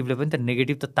नेगेटिभले पनि त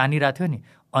नेगेटिभ त तानिरहेको थियो नि,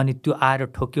 अनि त्यो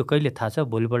आएर ठोक्यो कहिले थाहा छ?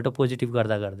 भोलिपल्ट पोजिटिभ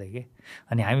गर्दा गर्दै के।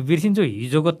 अनि हामी बिर्सिन्छौँ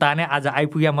हिजोको ताने आज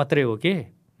आइपुग्या मात्रै हो के।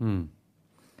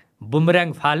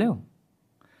 बुमर्याङ फाल्यो,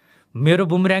 मेरो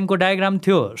बुमर्याङको डायग्राम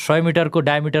थियो 100 मिटरको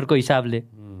डायमिटरको हिसाबले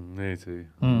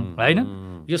होइन।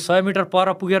 यो 100 मिटर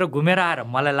पर पुगेर घुमेर आएर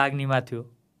मलाई लाग्नेमा थियो।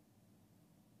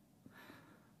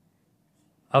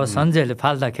 अब सञ्जयले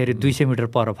फाल्दाखेरि 200 मिटर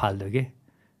पर फाल्यो कि,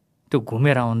 त्यो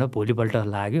घुमेर आउँदा भोलिपल्ट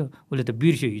लाग्यो, उसले त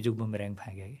बिर्स्यो हिजो बुमर्याङ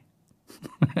फ्याँक्यो कि।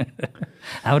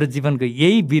 हाम्रो जीवनको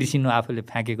यही बिर्सिनु आफूले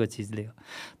फ्याँकेको चिजले हो।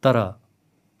 तर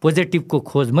पोजिटिभको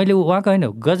खोज मैले उहाँको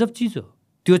होइन, गजब चिज हो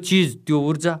त्यो चिज, त्यो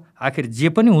ऊर्जा। आखिर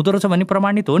जे पनि हुँदो रहेछ भन्ने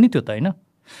प्रमाणित हो नि त्यो त होइन।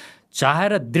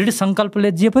 चाहेर दृढ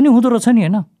सङ्कल्पले जे पनि हुँदो रहेछ नि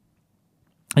होइन।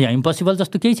 यहाँ इम्पोसिबल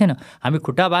जस्तो केही छैन। हामी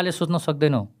खुट्टा बाले सोच्न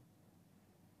सक्दैनौँ,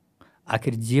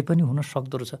 आखिर जे पनि हुन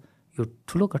सक्दो रहेछ। यो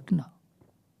ठुलो घटना,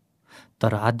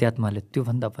 तर आध्यात्मले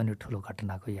त्योभन्दा पनि ठुलो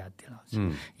घटनाको याद दिलाउँछ।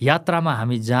 यात्रामा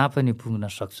हामी जहाँ पनि पुग्न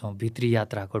सक्छौँ, भित्री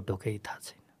यात्राको ढोकै थाहा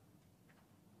छैन।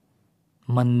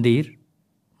 मन्दिर,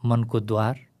 मनको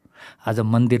द्वार, आज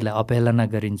मन्दिरलाई अवहेलना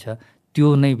गरिन्छ, त्यो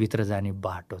नै भित्र जाने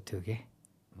बाटो थियो कि।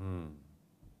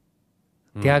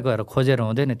 त्यहाँ गएर खोजेर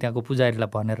हुँदैन, त्यहाँको पुजारीलाई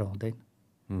भनेर हुँदैन।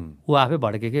 ऊ आफै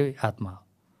भड्केकै आत्मा हो।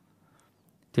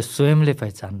 त्यो स्वयंले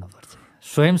पहिचान्नुपर्छ।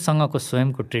 स्वयंसँगको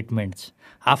स्वयंको ट्रिटमेन्ट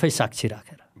आफै साक्षी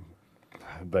राखेर।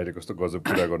 दाइले कस्तो गजब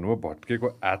कुरा गर्नुभयो, भट्केको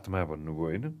आत्मा भन्नुभयो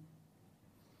होइन।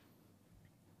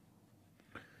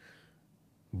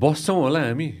 बस्छौँ होला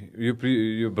हामी यो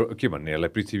के भन्ने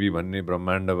यसलाई, पृथ्वी भन्ने,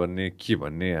 ब्रह्माण्ड भन्ने, के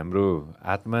भन्ने, हाम्रो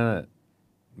आत्मा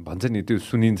भन्छ नि, त्यो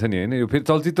सुनिन्छ नि होइन। यो फेरि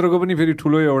चलचित्रको पनि फेरि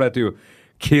ठुलो एउटा त्यो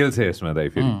खेल छ यसमा दाइ।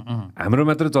 फेरि हाम्रो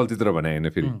मात्र चलचित्र भने होइन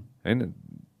फेरि होइन,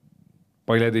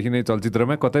 पहिलादेखि नै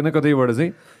चलचित्रमा कतै न कतैबाट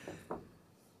चाहिँ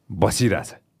बसिरहेछ,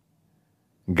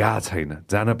 गा छैन,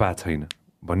 जान पाएको छैन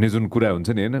भन्ने जुन कुरा हुन्छ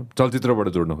नि होइन, चलचित्रबाट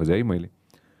जोड्न खोजेँ है मैले।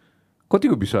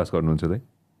 कतिको विश्वास गर्नुहुन्छ दाइ?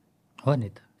 हो नि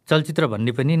त, चलचित्र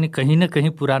भन्ने पनि नि कहीँ न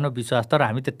कहीँ पुरानो विश्वास, तर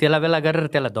हामी त त्यसलाई बेला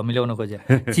गरेर त्यसलाई धमिल्याउन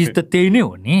खोजे चिज त त्यही नै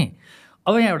हो नि।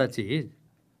 अब यहाँ एउटा चिज,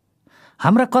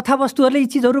 हाम्रा कथावस्तुहरूले यी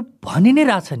चिजहरू भनि नै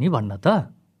रहेछ नि भन्न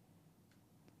त।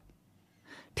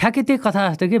 ठ्याक्कै त्यही कथा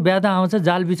जस्तो कि ब्यादा आउँछ,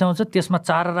 जाल बिछाउँछ, त्यसमा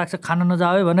चारा राख्छ, खान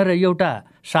नजाओ भनेर एउटा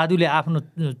साधुले आफ्नो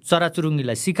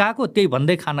चराचुरुङ्गीलाई सिकाएको, त्यही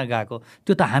भन्दै खान गएको।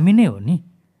 त्यो त हामी नै हो नि।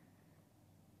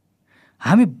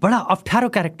 हामी बडा अप्ठ्यारो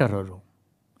क्यारेक्टरहरू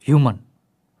ह्युमन।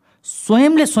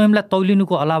 स्वयंले स्वयंलाई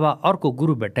तौलिनुको अलावा अर्को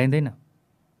गुरु भेट्टाइँदैन।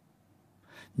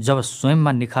 जब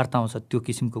स्वयंमा निखारता आउँछ त्यो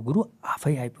किसिमको गुरु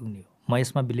आफै आइपुग्ने हो, म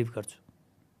यसमा बिलिभ गर्छु।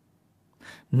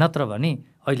 नत्र भने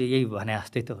अहिले यही भने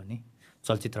जस्तै त हो नि,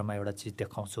 चलचित्रमा एउटा चिज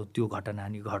देखाउँछौ, त्यो घटना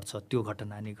नि घट्छ, त्यो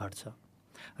घटना नि घट्छ।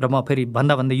 र म फेरि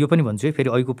भन्दा यो पनि भन्छु है, फेरि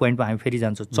अहिलेको पोइन्टमा हामी फेरि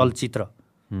जान्छौँ। चलचित्र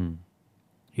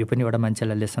यो पनि एउटा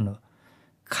मान्छेलाई लेसन हो।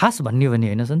 खास भन्ने हो भने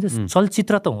होइन सन्जय,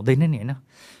 चलचित्र त हुँदैन नि होइन,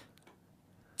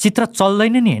 चित्र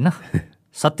चल्दैन नि होइन।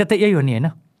 सत्य त यही हो नि होइन,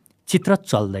 चित्र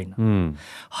चल्दैन।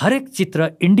 हरेक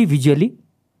चित्र इन्डिभिजुअली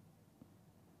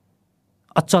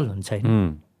अचल हुन्छ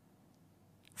होइन,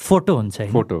 फोटो हुन्छ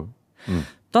होइन। फोटो,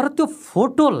 तर त्यो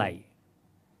फोटोलाई,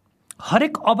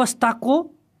 हरेक अवस्थाको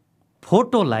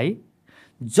फोटोलाई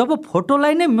जब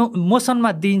फोटोलाई नै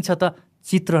मोसनमा दिइन्छ त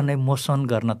चित्र नै मोसन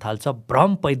गर्न थाल्छ,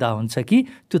 भ्रम पैदा हुन्छ कि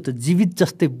त्यो त जीवित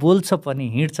जस्तै बोल्छ पनि,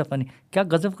 हिँड्छ पनि। क्या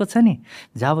गजबको छ नि।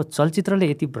 जब चलचित्रले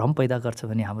यति भ्रम पैदा गर्छ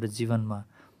भने हाम्रो जीवनमा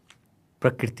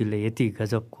प्रकृतिले यति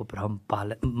गजबको भ्रम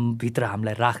भित्र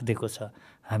हामीलाई राखिदिएको छ।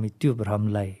 हामी त्यो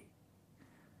भ्रमलाई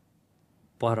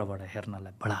परबाट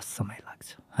हेर्नलाई बडा समय लाग्छ।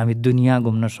 हामी दुनियाँ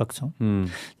घुम्न सक्छौँ,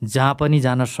 जहाँ पनि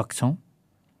जान सक्छौँ,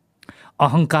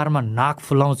 अहङ्कारमा नाक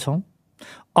फुलाउँछौँ,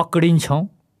 अक्डिन्छौँ।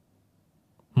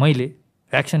 मैले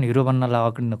एक्सन हिरो बन्नलाई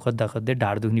अक्डिन खोज्दा खोज्दै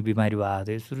ढाड दुख्ने बिमारी भएको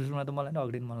थियो। सुरुमा त मलाई नै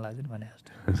अक्डिन मन लाग्दैन भने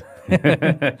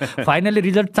जस्तो। फाइनली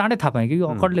रिजल्ट चाँडै थाहा पाएँ कि यो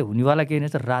अकडले हुनेवाला केही नै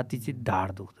छ, राति चाहिँ ढाड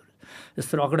दुख्दो रहेछ।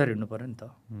 यस्तो अकडेर हिँड्नु पऱ्यो नि त,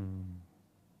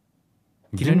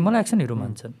 किनभने मलाई एक्सन हिरो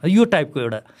मान्छन्। यो टाइपको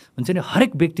एउटा हुन्छ नि,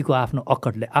 हरेक व्यक्तिको आफ्नो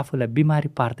अकडले आफूलाई बिमारी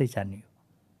पार्दै जाने हो।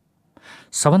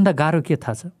 सबभन्दा गाह्रो के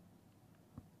थाहा छ?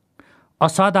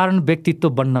 असाधारण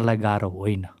व्यक्तित्व बन्नलाई गाह्रो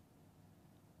होइन,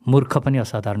 मूर्ख पनि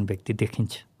असाधारण व्यक्ति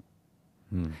देखिन्छ।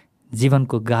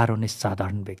 जीवनको गाह्रो नै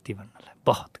साधारण व्यक्ति बन्नलाई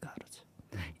बहुत गाह्रो छ।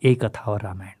 यही कथा हो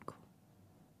रामायणको।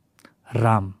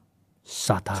 राम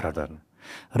साधारण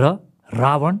र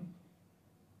रावण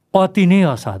अति नै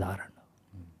असाधारण।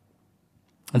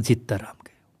 जित त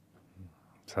रामकै हो।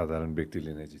 साधारण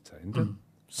व्यक्तिले नै जित्छ हैन त?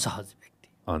 सहज व्यक्ति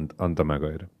अन्तमा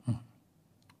गएर।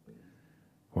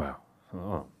 वाह,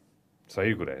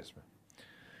 सही कुरा यसमा।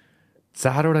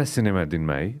 4वटा सिनेमा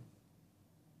दिनमा है।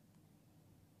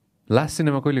 लास्ट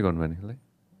सिनेमा कहिले गर्नु भने?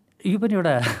 यो पनि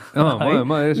एउटा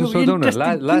म यसो सोचौँ न,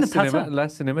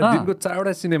 लास्ट सिनेमा दिनको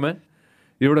 4वटा सिनेमा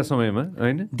एउटा समयमा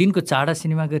हैन? दिनको 4वटा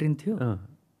सिनेमा गरिन्थ्यो।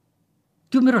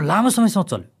 त्यो मेरो लामो समयसम्म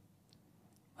चल्यो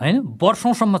हैन,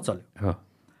 वर्षौँसम्म चल्यो।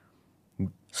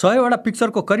 100वटा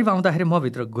पिक्चरको करिब आउँदाखेरि म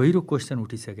भित्र गहिरो क्वेसन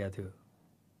उठिसकेको थियो।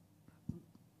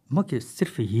 म के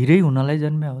सिर्फ हिरै हुनलाई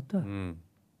जन्म्या हो त?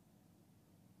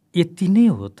 यति नै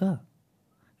हो त?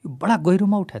 यो बडा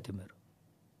गहिरोमा उठाएको थियो मेरो।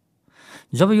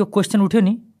 जब यो क्वेसन उठ्यो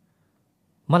नि,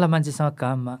 मलाई मान्छेसँग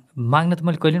काम माग्न त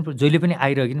मैले कहिले पनि, जहिले पनि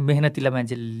आइरह्यो कि मेहनतीलाई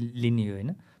मान्छे लिने हो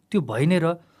होइन, त्यो भइ नै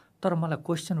र। तर मलाई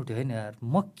क्वेसन उठ्यो होइन यार,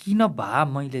 म किन भए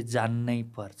मैले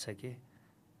जान्नै पर्छ के?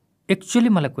 एक्चुअली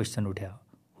मलाई क्वेसन उठ्यो,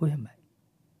 हो एम आई?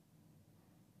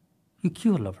 यो के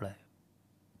हो लफडा?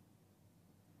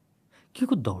 के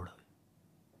को दौड हो?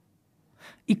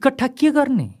 इकट्ठा के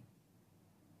गर्ने?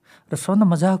 र सबभन्दा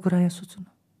मजाको कुरा यहाँ सोच्नु न,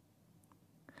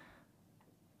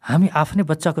 हामी आफ्नै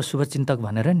बच्चाको शुभचिन्तक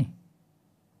भनेर नि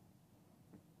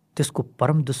त्यसको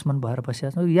परम दुश्मन भएर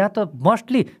बसिरहेको छौँ। या त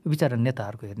मोस्टली बिचारा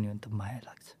नेताहरूको हेर्ने हो भने त माया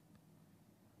लाग्छ।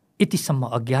 यतिसम्म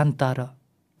अज्ञानता र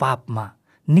पापमा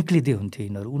निक्लिँदै हुन्थ्यो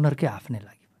यिनीहरू, उनीहरूकै आफ्नै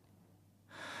लागि।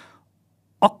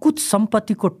 अकुत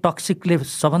सम्पत्तिको टक्सिकले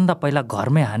सबभन्दा पहिला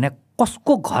घरमै हाने,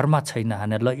 कसको घरमा छैन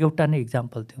हाने? ल एउटा नै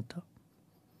इक्जाम्पल दिउँ त।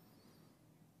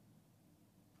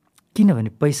 किनभने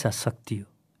पैसा शक्ति हो,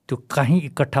 त्यो कहीँ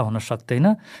इकट्ठा हुन सक्दैन।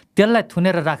 त्यसलाई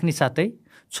थुनेर राख्ने साथै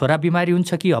छोरा बिमारी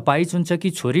हुन्छ कि अपाइज हुन्छ कि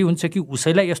छोरी हुन्छ कि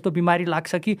उसैलाई यस्तो बिमारी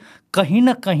लाग्छ कि कहीँ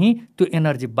न कहीँ त्यो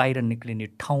एनर्जी बाहिर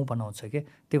निक्लिने ठाउँ बनाउँछ के।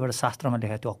 त्यही भएर शास्त्रमा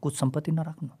लेखा त्यो अकुत सम्पत्ति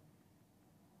नराख्नु,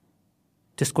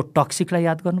 त्यसको टक्सिकलाई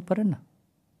याद गर्नु परेन।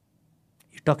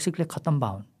 यो टक्सिकले खत्तम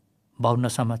भाउ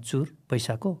नसामा चुर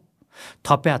पैसाको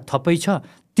थप्या थपै छ।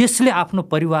 त्यसले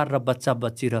आफ्नो परिवार र बच्चा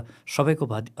बच्ची र सबैको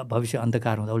भविष्य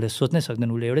अन्धकार हुँदा उसले सोच्नै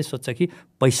सक्दैन। उसले एउटै सोच्छ कि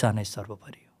पैसा नै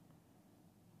सर्वोपरि हो।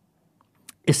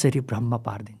 यसरी भ्रममा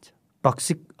पारिदिन्छ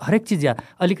टक्सिक हरेक चिज। या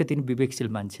अलिकति विवेकशील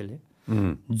मान्छेले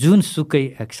जुन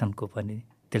सुकै एक्सनको पनि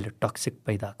त्यसले टक्सिक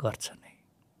पैदा गर्छ नै,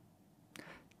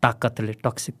 ताकतले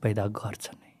टक्सिक पैदा गर्छ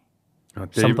नै,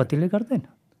 सम्पत्तिले गर्दैन।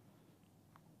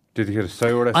 त्यतिखेर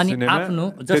 100वटा सिनेमा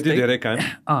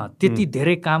त्यति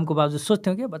धेरै कामको बावजुद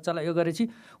सोच्थ्यौँ कि बच्चालाई यो गरेपछि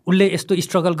उसले यस्तो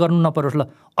स्ट्रगल गर्नु नपरोस्। ल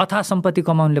अथाह सम्पत्ति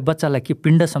कमाउनुले बच्चालाई के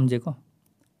पिण्ड सम्झेको?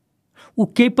 ऊ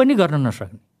केही पनि गर्न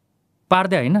नसक्ने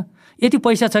पार्दै होइन। यति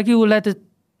पैसा छ कि उसलाई त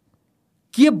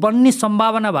के बन्ने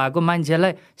सम्भावना भएको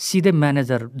मान्छेलाई सिधै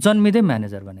म्यानेजर, जन्मिँदै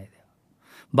म्यानेजर बनाइदियो।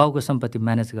 बाउको सम्पत्ति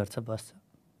म्यानेज गर्छ, बस्छ,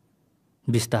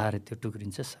 बिस्तारै त्यो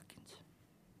टुक्रिन्छ, सकिन्छ।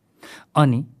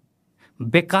 अनि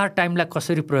बेकार टाइमलाई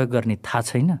कसरी प्रयोग गर्ने थाहा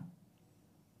छैन।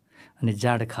 अनि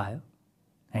जाड खायो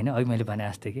होइन। अघि मैले भने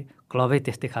जस्तै कि क्लबै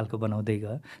त्यस्तै खालको बनाउँदै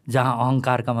गयो जहाँ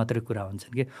अहङ्कारका मात्रै कुरा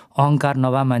हुन्छन् कि अहङ्कार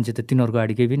नभए मान्छे त तिनीहरूको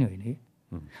अगाडि केही पनि होइन कि।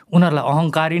 उनीहरूलाई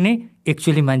अहङ्कारी नै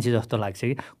एक्चुअली मान्छे जस्तो लाग्छ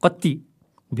कि। कति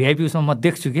भिआइपी उसमा म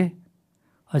देख्छु कि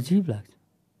अजिब लाग्छ।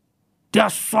 त्यहाँ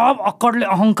सब अक्कडले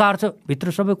अहङ्कार छ, भित्र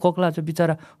सबै खोक्ला छ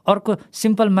बिचरा। अर्को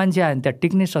सिम्पल मान्छे आयो भने त्यहाँ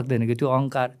टिक्नै सक्दैन कि त्यो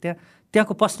अहङ्कार।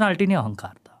 त्यहाँको पर्सनालिटी नै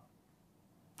अहङ्कार त,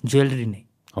 ज्वेलरी नै।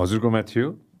 हजुरकोमा थियो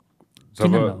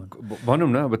भनौँ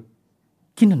न, अब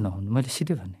किन नहुनु? मैले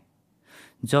सिधै भने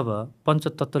जब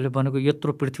पञ्चतत्त्वले बनेको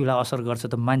यत्रो पृथ्वीलाई असर गर्छ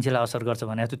त मान्छेलाई असर गर्छ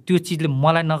भने त्यो चिजले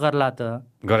मलाई नगर्ला त?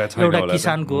 एउटा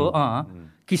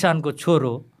किसानको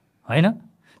छोरो होइन,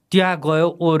 त्यहाँ गयो,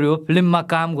 ओर्यो, फिल्ममा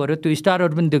काम गर्यो, त्यो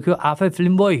स्टारहरू पनि देख्यो, आफै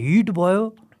फिल्म भयो, हिट भयो।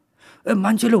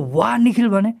 मान्छेले वाह निखिल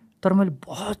भने। तर मैले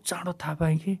बहुत चाँडो थाहा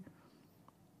पाएँ कि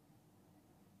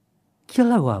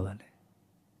केलाई वाह भने।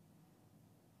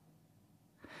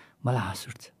 मलाई हाँस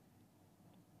उठ्छ।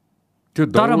 त्यो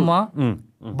तर म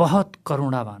बहुत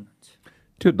करुणावान हुन्छु।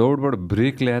 त्यो दौडबाट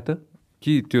ब्रेक ल्याए त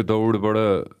कि त्यो दौडबाट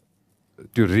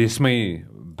त्यो रेसमै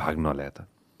भाग्न ल्याए त?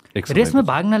 रेसमै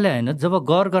भाग्न ल्याए होइन, जब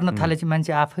गौर गर्न थालेपछि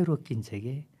मान्छे आफै रोकिन्छ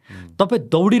कि। तपाईँ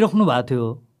दौडिराख्नु भएको थियो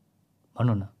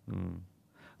भनौँ न,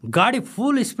 गाडी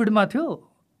फुल स्पिडमा थियो,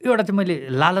 एउटा चाहिँ मैले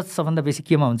लालच सबभन्दा बेसी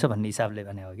केमा हुन्छ भन्ने हिसाबले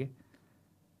भने हो कि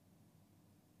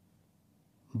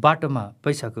बाटोमा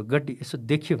पैसाको गड्डी यसो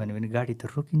देखियो भने पनि गाडी त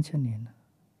रोकिन्छ नि होइन,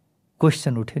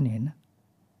 क्वेसन उठ्यो नि होइन।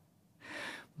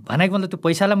 भनेको मतलब त्यो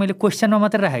पैसालाई मैले क्वेसनमा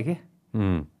मात्रै राखेँ कि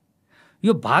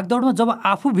यो भागदौडमा जब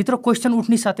आफूभित्र क्वेसन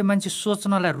उठ्ने साथै मान्छे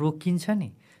सोच्नलाई रोकिन्छ नि,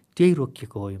 त्यही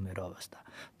रोकिएको हो यो मेरो अवस्था।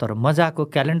 तर मजाको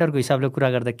क्यालेन्डरको हिसाबले कुरा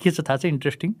गर्दा के छ थाहा छ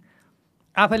इन्ट्रेस्टिङ,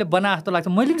 आफैले बनाए जस्तो लाग्छ।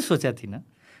 मैले नि सोचेको थिइनँ,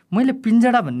 मैले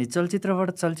पिञ्जडा भन्ने चलचित्रबाट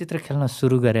चलचित्र खेल्न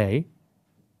सुरु गरेँ है।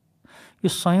 यो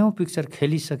 100औं पिक्चर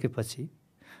खेलिसकेपछि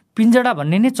पिञ्जडा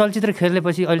भन्ने नै चलचित्र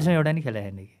खेलेपछि अहिलेसम्म एउटा नि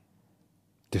खेलाएन कि।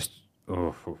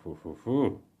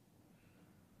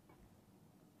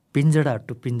 पिञ्जडा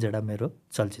टु पिञ्जडा मेरो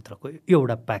चलचित्रको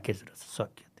एउटा प्याकेज रहेछ,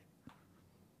 सक्यो।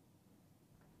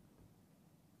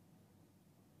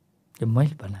 त्यो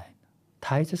मैले बनाएन,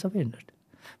 थाहै छ सबै इन्डस्ट्री।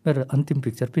 मेरो अन्तिम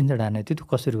पिक्चर पिञ्जडा नै थियो, त्यो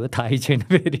कसरी भयो थाहै छैन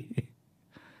फेरि।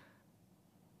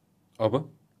 अब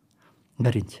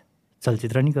गरिन्छ,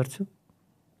 चलचित्र नि गर्छु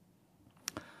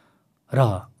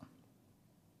र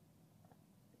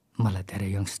मलाई धेरै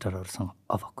यङ्स्टरहरूसँग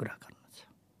अब कुरा गर्नु छ।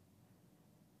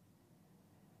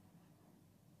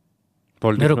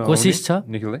 मेरो कोसिस छ,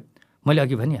 मैले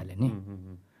अघि भनिहालेँ नि,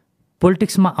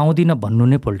 पोलिटिक्समा आउँदिनँ भन्नु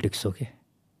नै पोलिटिक्स हो कि।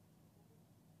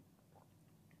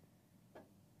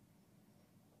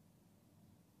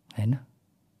 होइन,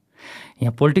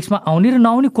 यहाँ पोलिटिक्समा आउने र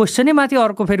नआउने क्वेसनै माथि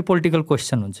अर्को फेरि पोलिटिकल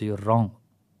क्वेसन हुन्छ, यो रङ।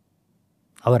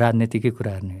 अब राजनीतिकै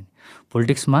कुरा गर्ने हो,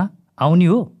 पोलिटिक्समा आउने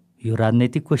हो, यो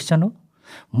राजनैतिक क्वेसन हो।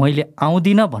 मैले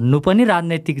आउँदिनँ भन्नु पनि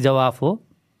राजनैतिक जवाफ हो,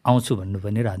 आउँछु भन्नु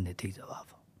पनि राजनैतिक जवाफ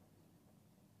हो।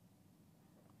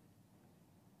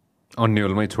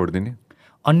 अन्यलमै छोडिदिने?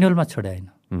 अन्यलमा छोडाएन,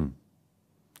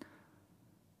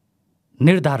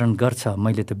 निर्धारण गर्छ।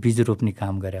 मैले त बीज रोप्ने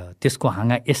काम गरे हो, त्यसको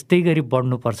हाँगा यस्तै गरी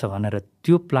बढ्नुपर्छ भनेर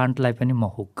त्यो प्लान्टलाई पनि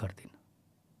म हुक गर्दिनँ।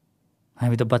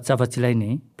 हामी त बच्चा बच्चीलाई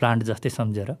नै प्लान्ट जस्तै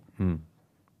सम्झेर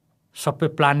सबै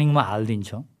प्लानिङमा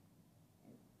हालिदिन्छौँ।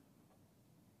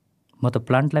 म त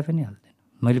प्लान्टलाई पनि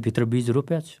हाल्दिनँ, मैले भित्र बीज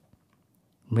रोपेको छु।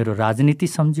 मेरो राजनीति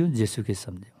सम्झ्यो, जेसुकै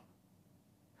सम्झ्यो,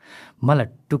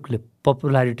 मलाई टुकले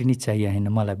पपुलारिटी नै चाहिए होइन,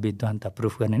 मलाई विद्वान्ता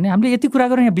प्रुफ गर्ने नि। हामीले यति कुरा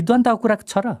गऱ्यौँ, यहाँ विद्वान्ताको कुरा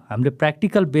छ र हामीले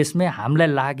प्र्याक्टिकल बेसमै हामीलाई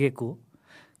लागेको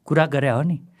कुरा गरे हो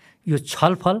नि। यो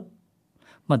छलफल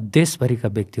म देशभरिका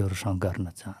व्यक्तिहरूसँग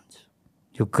गर्न चाहन्छु।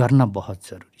 यो गर्न बहुत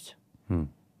जरुरी छ।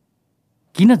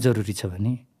 किन जरुरी छ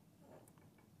भने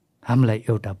हामीलाई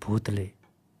एउटा भूतले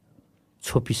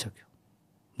छोपिसक्यो,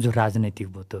 जो राजनैतिक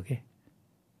भूत हो के।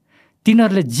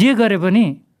 तिनीहरूले जे गरे पनि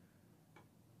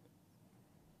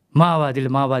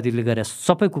माओवादीले गरेर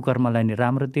सबै कुकर्मलाई नि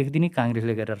राम्रो देख्दिने,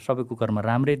 काङ्ग्रेसले गरेर सबै कुकर्म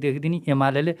राम्रै देख्दिने,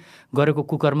 एमाले गरेको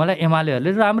कुकर्मलाई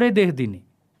एमालेहरूले राम्रै देख्दिने,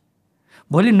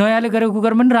 भोलि नयाँले गरेको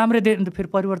कुकर्म पनि राम्रै देख्ने। फेरि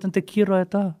परिवर्तन त के रह्यो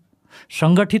त?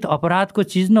 सङ्गठित अपराधको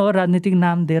चिज न हो राजनीतिक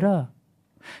नाम दिएर।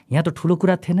 यहाँ त ठुलो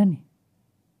कुरा थिएन नि,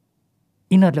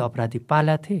 यिनीहरूले अपराधी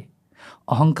पालेका थिए।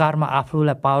 अहङ्कारमा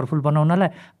आफूलाई पावरफुल बनाउनलाई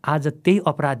आज त्यही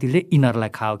अपराधीले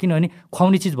यिनीहरूलाई खायो। किनभने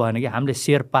खुवाउने चिज भएन कि हामीले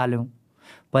सेयर पाल्यौँ।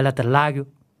 पहिला त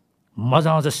लाग्यो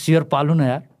मजा आउँछ सेयर पाल्नु न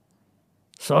यार,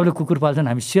 सबले कुकुर पाल्छन्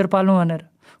हामी सेयर पाल्नु भनेर।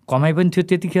 कमाइ पनि थियो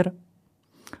त्यतिखेर।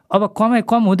 अब कमाइ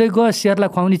कम हुँदै गयो, सेयरलाई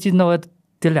खुवाउने चिज नभए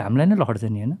त्यसले हामीलाई नै लड्छ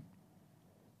नि होइन।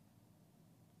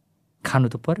 खानु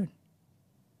त पर्यो नि,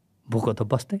 भोको त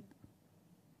बस्दैन।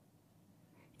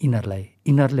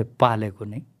 यिनीहरूले पालेको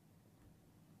नै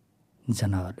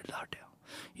जनावरले लट्यो।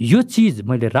 यो चिज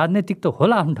मैले राजनैतिक त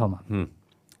होला आफ्नो ठाउँमा,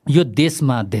 यो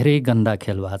देशमा धेरै गन्दा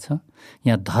खेल भएको छ।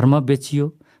 यहाँ धर्म बेचियो,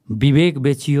 विवेक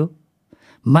बेचियो,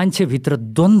 मान्छेभित्र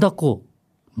द्वन्द्वको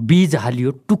बीज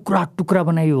हालियो, टुक्रा टुक्रा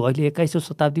बनाइयो। अहिले 21औं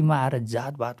शताब्दीमा आएर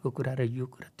जातवादको कुरा र यो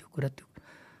कुरा त्यो कुरा त्यो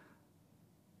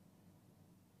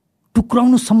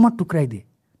टुक्राउनुसम्म टुक्राइदिए।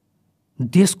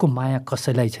 देशको माया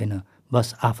कसैलाई छैन, बस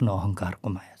आफ्नो अहङ्कारको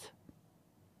माया छ।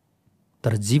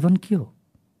 तर जीवन के हो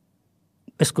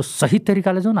यसको सही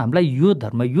तरिकाले जाउँ। हामीलाई यो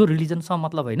धर्म यो रिलिजनसँग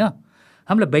मतलब होइन,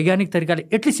 हामीलाई वैज्ञानिक तरिकाले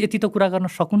एटलिस्ट यति त कुरा गर्न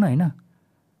सकौँ न होइन।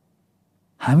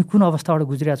 हामी कुन अवस्थाबाट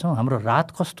गुज्रिया छौँ, हाम्रो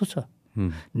रात कस्तो छ,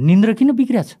 निन्द्रा किन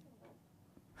बिग्रिया छ।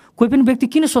 कोही पनि व्यक्ति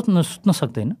किन सुत्न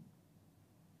सक्दैन।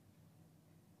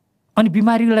 अनि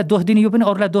बिमारीलाई दोष दिने यो पनि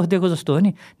अरूलाई दोष दिएको जस्तो हो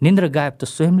नि। निन्द्रा गायब त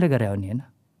स्वयंले गरे हो नि होइन।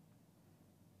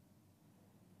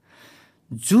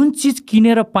 जुन चिज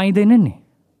किनेर पाइँदैन नि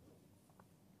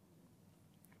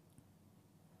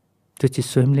त्यो चिज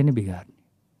स्वयंले नै बिगार्ने।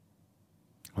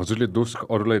 हजुरले दोष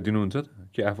अरूलाई दिनुहुन्छ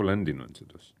कि आफूलाई पनि दिनुहुन्छ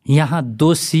दोष? यहाँ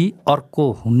दोषी अर्को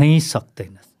हुनै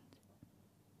सक्दैन,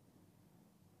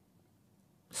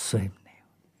 स्वयं नै हो,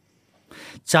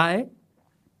 चाहे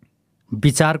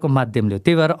विचारको माध्यमले।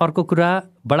 त्यही भएर अर्को कुरा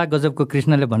बडा गजबको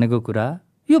कृष्णले भनेको कुरा,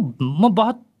 यो म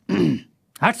बहुत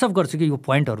ह्याट्स अफ गर्छु कि यो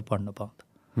पोइन्टहरू पढ्न पाउँदा।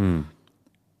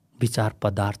 विचार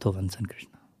पदार्थ हो भन्छन्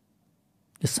कृष्ण।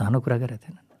 यो सानो कुरा गरेको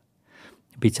थिएन,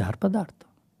 विचार पदार्थ।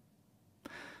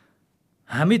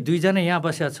 हामी दुईजना यहाँ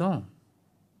बसेका छौँ,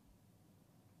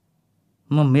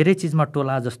 म मेरै चिजमा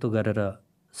टोला जस्तो गरेर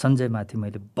सञ्जयमाथि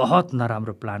मैले बहुत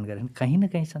नराम्रो प्लान गरेँ, कहीँ न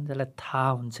कहीँ सञ्जयलाई थाहा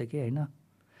हुन्छ कि होइन,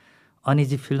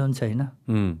 अनिजी फिल हुन्छ होइन।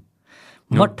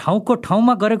 म ठाउँको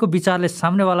ठाउँमा गरेको विचारले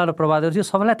सामनेवालालाई प्रभाव गर्छ, यो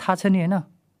सबैलाई थाहा छ नि होइन।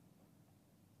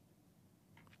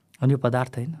 अनि यो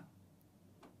पदार्थ होइन।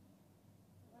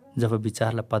 जब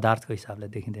विचारलाई पदार्थको हिसाबले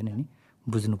देखिँदैन नि,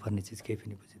 बुझ्नुपर्ने चिज केही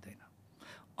पनि बुझिँदैन।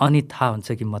 अनि थाहा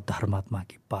हुन्छ कि म धर्मात्मा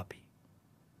कि पापी।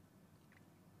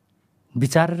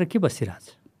 विचारेर के बसिरहेछ,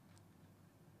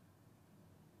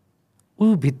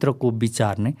 ऊ भित्रको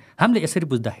विचार नै हामीले यसरी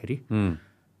बुझ्दाखेरि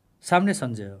सामने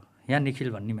सञ्जय हो, यहाँ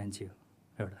निखिल भन्ने मान्छे हो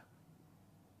एउटा।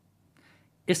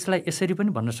 यसलाई यसरी पनि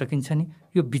भन्न सकिन्छ नि,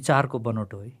 यो विचारको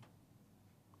बनोट हो है,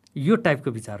 यो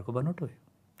टाइपको विचारको बनोट हो।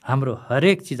 हाम्रो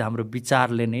हरेक चिज हाम्रो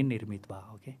विचारले नै निर्मित भएको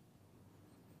हो कि।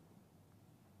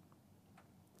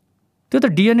 त्यो त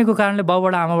डिएनएको कारणले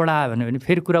बाउबाट आमाबाट आयो भने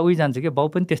फेरि कुरा उही जान्छ कि बाउ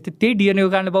पनि त्यस्तै, त्यही डिएनएको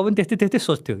कारणले बाउ पनि त्यस्तै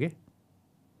सोच्थ्यो कि।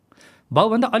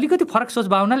 बाउभन्दा अलिकति फरक सोच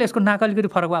भयो हुनाले यसको नाक अलिकति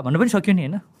फरक भयो भन्नु पनि सक्यो नि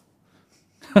होइन।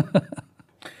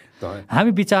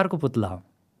 हामी विचारको पुतला हौँ।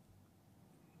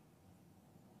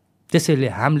 त्यसैले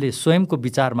हामीले स्वयंको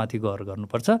विचारमाथि गौर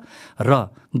गर्नुपर्छ र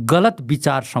गलत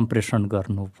विचार सम्प्रेषण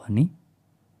गर्नु पनि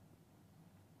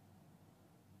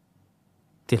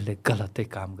त्यसले गलतै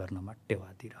काम गर्नमा टेवा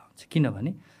दिइरहन्छ।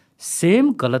 किनभने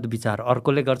सेम गलत विचार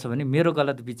अर्कोले गर्छ भने मेरो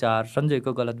गलत विचार,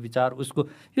 सञ्जयको गलत विचार, उसको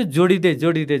यो जोडिँदै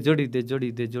जोडिँदै जोडिँदै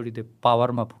जोडिँदै जोडिँदै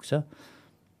पावरमा पुग्छ।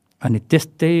 अनि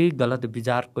त्यस्तै गलत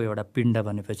विचारको एउटा पिण्ड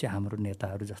बनेपछि हाम्रो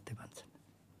नेताहरू जस्तै भन्छन्,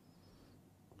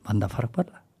 भन्दा फरक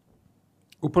पर्ला।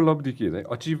 उपलब्धि के है,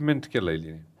 अचिभमेन्ट केलाई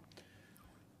लिने?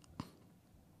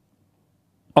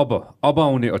 अब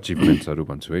आउने अचिभमेन्ट्सहरू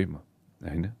भन्छु है म,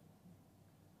 होइन?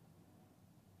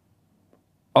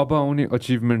 अब आउने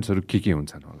अचिभमेन्ट्सहरू के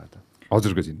हुन्छन् होला त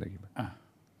हजुरको जिन्दगीमा?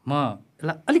 म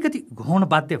यसलाई अलिकति घुमाउन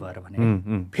बाध्य भएर भने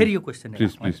फेरि यो क्वेसन,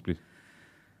 प्लिज।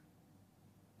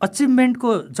 अचिभमेन्टको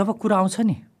जब कुरा आउँछ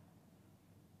नि,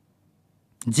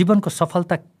 जीवनको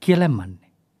सफलता केलाई मान्ने?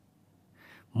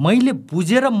 मैले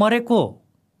बुझेर मरेको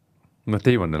म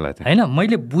त्यही भन्न लाग्थेँ होइन,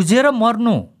 मैले बुझेर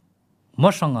मर्नु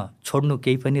मसँग छोड्नु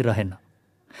केही पनि रहेन,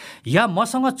 या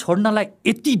मसँग छोड्नलाई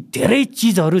यति धेरै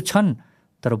चिजहरू छन्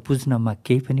तर बुझ्नमा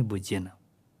केही पनि बुझिएन,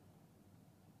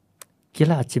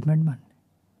 केलाई अचिभमेन्ट मान्ने?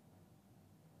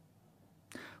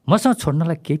 मसँग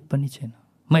छोड्नलाई केही पनि छैन,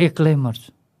 म एक्लै मर्छु,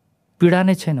 पीडा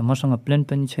नै छैन, मसँग प्लेन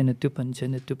पनि छैन, त्यो पनि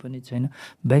छैन, त्यो पनि छैन,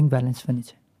 ब्याङ्क ब्यालेन्स पनि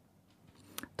छैन,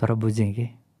 तर बुझेँ कि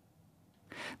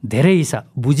धेरै हिसाब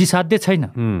बुझिसाध्य छैन।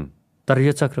 तर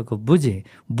यो चक्रको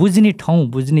बुझ्ने ठाउँ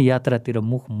बुझ्ने यात्रातिर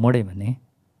मुख मोडे भने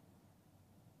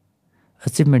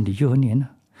अचिभमेन्ट यो हो नि होइन।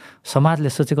 समाजले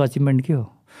सोचेको अचिभमेन्ट के हो?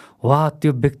 वाह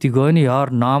त्यो व्यक्ति गयो नि यार,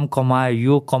 नाम कमाए,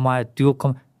 यो कमाए, त्यो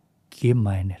कमाए, के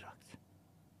मायने राख्छ?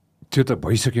 त्यो त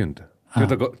भइसक्यो नि त,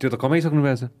 त्यो त कमाइसक्नु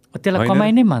भएको छ, त्यसलाई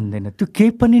कमाइ नै मान्दैन, त्यो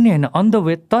केही पनि नै होइन, अन द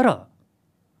वे। तर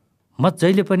म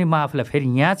जहिले पनि म आफूलाई फेरि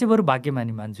यहाँ चाहिँ बरु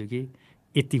भाग्यमानी मान्छु कि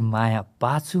यति माया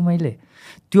पाछु मैले,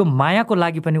 त्यो मायाको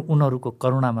लागि पनि उनीहरूको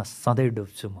करुणामा सधैँ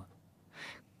डुब्छु म।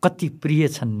 कति प्रिय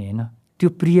छन् नि होइन, त्यो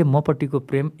प्रिय मपट्टिको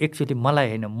प्रेम एक्चुअली मलाई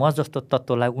होइन, म जस्तो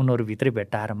तत्त्वलाई उनीहरूभित्रै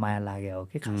भेट्टाएर माया लाग्यो हो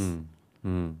कि खास।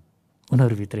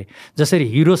 उनीहरूभित्रै जसरी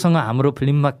हिरोसँग हाम्रो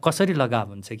फिल्ममा कसरी लगाव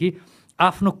हुन्छ कि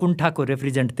आफ्नो कुण्ठाको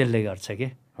रिप्रेजेन्ट त्यसले गर्छ कि।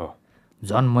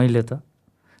 झन् मैले त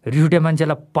रिउटे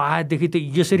मान्छेलाई पाएदेखि त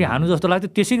यसरी हान्नु जस्तो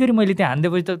लाग्थ्यो, त्यसै गरी मैले त्यहाँ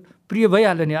हानिदिएपछि त प्रिय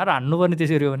भइहाल्यो नि यार, हान्नुपर्ने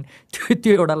त्यसरी हो भने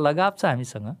त्यो एउटा लगाव छ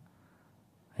हामीसँग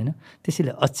होइन।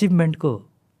 त्यसैले अचिभमेन्टको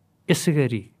यसै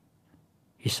गरी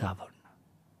हिसाबहरू,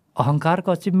 अहङ्कारको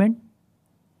अचिभमेन्ट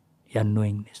या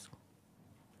नोइङनेस,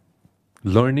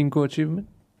 लर्निङको अचिभमेन्ट,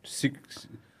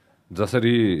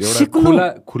 जसरी एउटा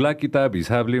खुला किताब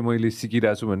हिसाबले मैले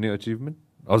सिकिरहेको छु भन्ने अचिभमेन्ट।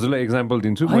 हजुरलाई इक्जाम्पल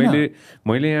दिन्छु,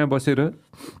 मैले यहाँ बसेर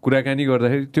कुराकानी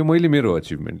गर्दाखेरि त्यो मैले मेरो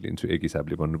अचिभमेन्ट लिन्छु एक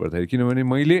हिसाबले भन्नुपर्दाखेरि, किनभने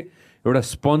मैले एउटा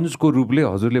स्पन्जको रूपले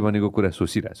हजुरले भनेको कुरा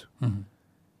सोचिरहेको छु।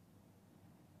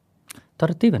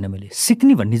 तर त्यही भने मैले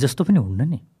सिक्ने भन्ने जस्तो पनि हुन्न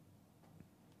नि।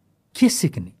 के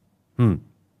सिक्ने?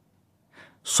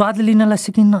 स्वाद लिनलाई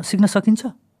सिक्न सकिन्छ?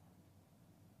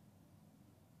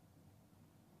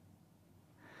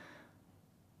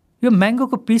 यो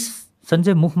म्याङ्गोको पिस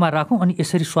सञ्जय मुखमा राखौँ अनि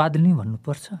यसरी स्वाद लिने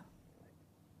भन्नुपर्छ?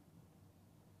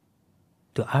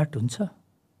 त्यो आर्ट हुन्छ?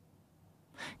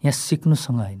 यहाँ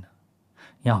सिक्नुसँग होइन,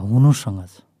 यहाँ हुनुसँग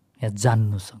छ, यहाँ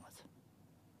जान्नुसँग छ,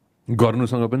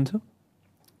 गर्नुसँग पनि छ।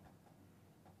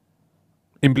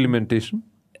 इम्प्लिमेन्टेसन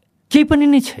केही पनि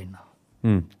नै छैन।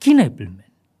 किन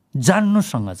इम्प्लिमेन्ट?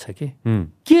 जान्नुसँग छ के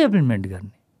इम्प्लिमेन्ट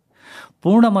गर्ने?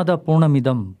 पूर्णमद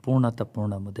पूर्णमिदम पूर्णत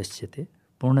पूर्णमुदच्यते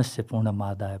पूर्णस्य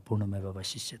पूर्णमादाय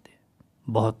पूर्णमेवावशिष्यते।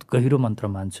 बहुत गहिरो मन्त्र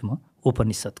मान्छु म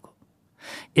उपनिषदको।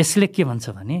 यसले के भन्छ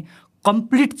भने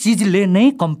कम्प्लिट चिजले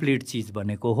नै कम्प्लिट चिज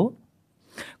बनेको हो।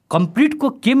 कम्प्लिटको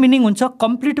के मिनिङ हुन्छ?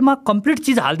 कम्प्लिटमा कम्प्लिट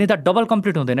चिज हालिदिँदा डबल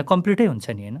कम्प्लिट हुँदैन, कम्प्लिटै हुन्छ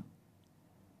नि, होइन?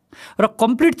 र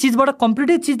कम्प्लिट चिजबाट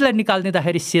कम्प्लिटै चिजलाई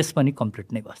निकालिदिँदाखेरि शेष पनि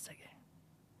कम्प्लिट नै बस्छ क्या।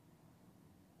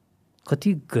 कति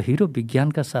गहिरो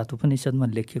विज्ञानका साथ उपनिषदमा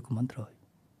लेखिएको मन्त्र हो।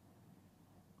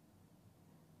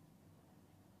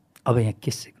 अब यहाँ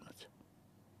के सिक्नु छ?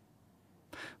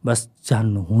 बस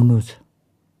जान्नु, हुनु छ।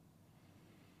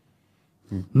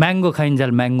 म्याङ्गो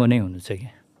खाइन्जाल म्याङ्गो नै हुनु छ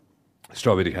क्या।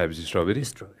 स्ट्रबेरी खाएपछि स्ट्रबेरी।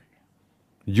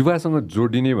 युवासँग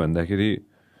जोडिने भन्दाखेरि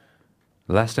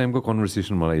लास्ट टाइमको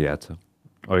कन्भर्सेसन मलाई याद छ।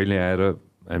 अहिले आएर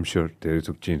आइएम स्योर धेरै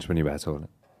थोक चेन्ज पनि भएको छ होला।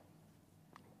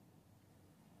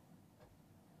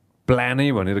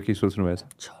 प्लानै भनेर के सोच्नु भएको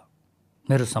छ?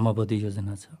 मेरो समबोधि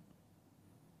योजना छ,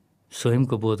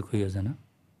 स्वयंको बोधको योजना,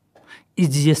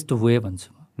 इजिएस्ट वे भन्छु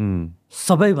म।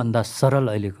 सबैभन्दा सरल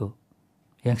अहिलेको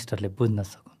यङ्स्टरले बुझ्न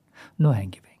सकुन्। नो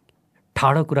ह्याङ्की भ्याङ्की,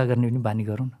 ठाडो कुरा गर्ने पनि बानी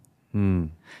गरौँ न।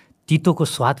 तितोको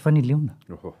स्वाद पनि लिउँ न।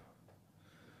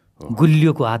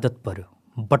 गुलियोको आदत पर्यो,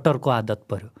 बटरको आदत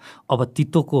पर्यो, अब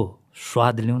तितोको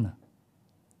स्वाद लिउँ न।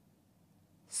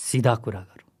 सिधा कुरा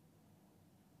गरौँ।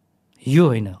 यो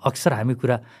होइन अक्सर हामी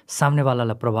कुरा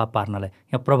सामनेवालालाई प्रभाव पार्नलाई,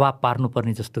 यहाँ प्रभाव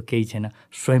पार्नुपर्ने जस्तो केही छैन,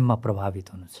 स्वयंमा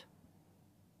प्रभावित हुनु छ।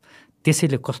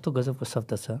 त्यसैले कस्तो गजबको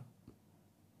शब्द छ,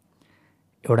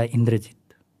 एउटा इन्द्रजित,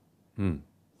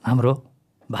 हाम्रो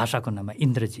भाषाको नाममा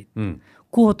इन्द्रजित।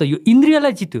 को हो त? यो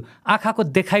इन्द्रियलाई जित्यो। आँखाको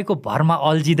देखाइको भरमा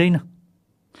अल्झिँदैन,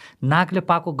 नाकले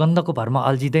पाएको गन्धको भरमा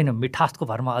अल्झिँदैन, मिठासको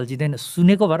भरमा अल्झिँदैन,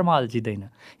 सुनेको भरमा अल्झिँदैन।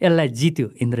 यसलाई जित्यो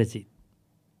इन्द्रजित,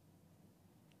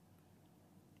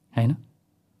 होइन?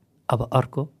 अब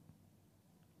अर्को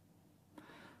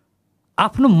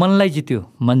आफ्नो मनलाई जित्यो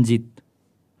मनजित,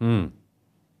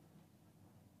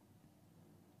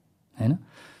 होइन?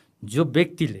 जो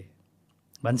व्यक्तिले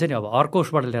भन्छ नि, अब अर्को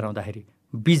उसबाट लिएर आउँदाखेरि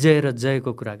विजय र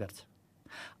जयको कुरा गर्छ।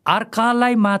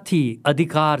 अर्कालाई माथि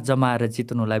अधिकार जमाएर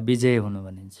जित्नुलाई विजय हुनु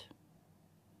भनिन्छ,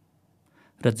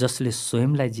 र जसले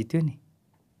स्वयंलाई जित्यो नि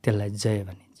त्यसलाई जय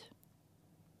भनिन्छ।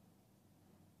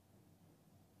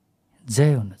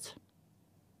 जय हुनु छ,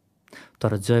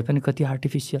 तर जय पनि कति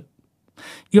आर्टिफिसियल।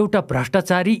 एउटा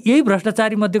भ्रष्टाचारी यही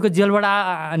भ्रष्टाचारी मध्येको जेलबाट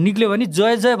निक्ल्यो भने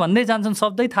जय जय भन्दै जान्छन्,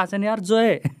 शब्दै थाहा छैन यार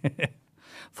जय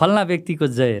फल्ना व्यक्तिको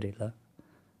जय अरे। ल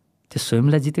त्यो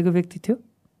स्वयंलाई जितेको व्यक्ति थियो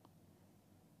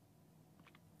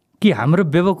कि हाम्रो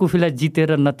बेवकुफीलाई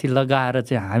जितेर नथी लगाएर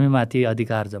चाहिँ हामीमाथि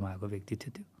अधिकार जमाएको व्यक्ति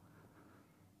थियो त्यो?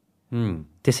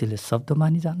 त्यसैले शब्द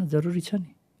मानिजान जरुरी छ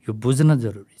नि, यो बुझ्न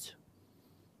जरुरी छ।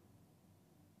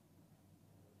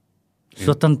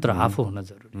 स्वतन्त्र आफू हुन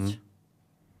जरुरी छ।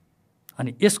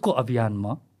 अनि यसको अभियान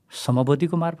म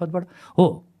समबोधिको मार्फतबाट हो।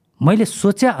 मैले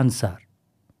सोचे अनुसार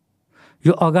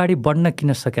यो अगाडि बढ्न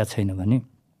किन सकेका छैन भने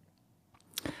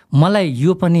मलाई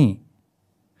यो पनि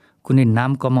कुनै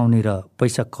नाम कमाउने र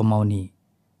पैसा कमाउने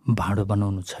भाँडो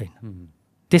बनाउनु छैन।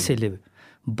 त्यसैले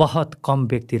बहुत कम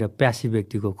व्यक्ति र प्यासी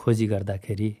व्यक्तिको खोजी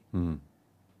गर्दाखेरि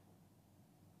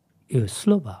यो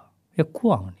स्लो भयो। यो को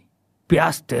आउने?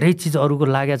 प्यास धेरै चिज अरूको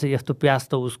लागेको छ, यस्तो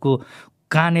प्यास त उसको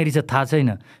कहाँनेरि चाहिँ थाहा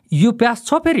छैन। यो प्यास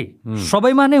छ फेरि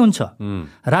सबैमा नै हुन्छ।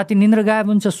 राति निन्द्रा गायब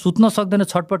हुन्छ, सुत्न सक्दैन,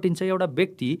 छटपटिन्छ। एउटा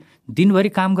व्यक्ति दिनभरि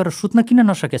काम गरेर सुत्न किन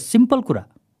नसक्या? सिम्पल कुरा,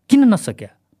 किन नसक्या?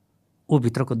 ऊ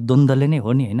भित्रको द्वन्द्वले नै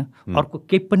हो नि, होइन? अर्को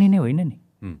केही पनि नै होइन नि।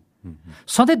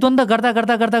 सधैँ द्वन्द्व गर्दा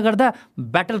गर्दा गर्दा गर्दा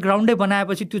ब्याटल ग्राउन्डै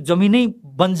बनाएपछि त्यो जमिनै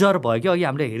बन्जर भयो कि। अघि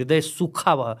हामीले हृदय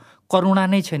सुक्खा भयो, करुणा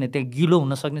नै छैन, त्यहाँ गिलो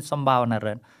हुन सक्ने सम्भावना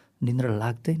रहेन, निन्द्रा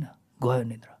लाग्दैन, गयो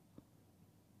निन्द्रा।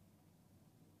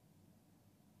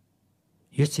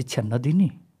 यो शिक्षा नदिने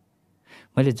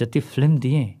मैले जति फिल्म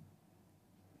दिएँ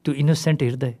त्यो इनोसेन्ट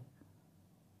हृदय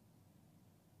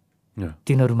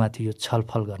तिनीहरूमाथि यो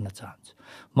छलफल गर्न चाहन्छु।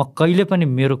 म कहिले पनि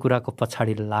मेरो कुराको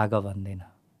पछाडि लाग भन्दैन,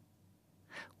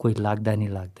 कोही लाग्दा नि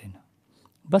लाग्दैन।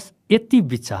 बस यति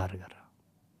विचार गर,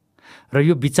 र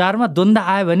यो विचारमा द्वन्द्व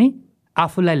आयो भने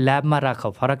आफूलाई ल्याबमा राख।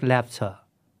 फरक ल्याब छ।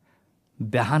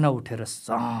 बिहान उठेर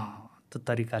शान्त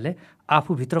तरिकाले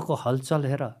आफूभित्रको हलचल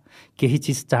हेर। केही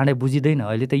चिज चाँडै बुझिँदैन।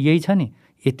 अहिले त यही छ नि,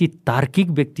 यति तार्किक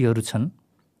व्यक्तिहरू छन्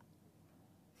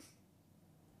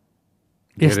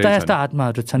यस्ता यस्ता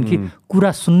आत्माहरू छन् कि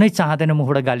कुरा सुन्नै चाहँदैन,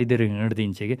 मुखबाट गाली दिएर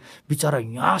हिँडिदिन्छ कि बिचरा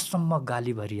यहाँसम्म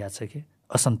गाली भरिया छ कि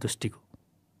असन्तुष्टिको,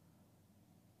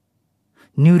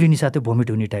 निउरिनी साथै भोमिट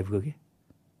हुने टाइपको कि।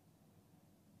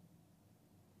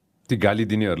 ती गाली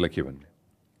दिनेहरूलाई के भन्ने?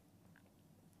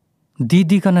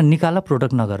 दिदिकन निकाल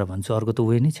प्रोडक्ट नगर भन्छु, अर्को त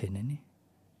वे नै छैन नि।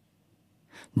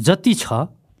 जति छ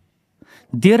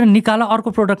दिएर निकाल, अर्को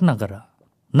प्रोडक्ट नगर।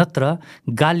 नत्र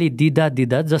गाली दिँदा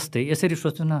दिँदा जस्तै यसरी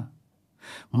सोच्नु न,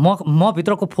 म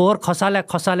भित्रको फोहोर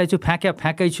खसाले छु,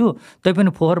 फ्याँकै छु, तै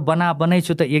पनि फोहोर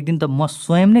बनाइछु त एक दिन त म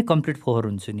स्वयं नै कम्प्लिट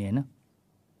फोहोर हुन्छु नि, होइन?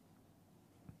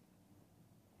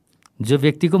 जो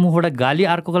व्यक्तिको मुखबाट गाली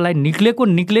अर्कोको लागि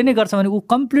निक्ले नै गर्छ भने ऊ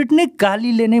कम्प्लिट नै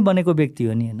गालीले नै बनेको व्यक्ति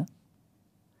हो नि, होइन?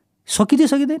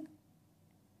 सकिँदैन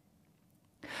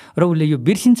र उसले यो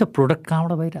बिर्सिन्छ प्रोडक्ट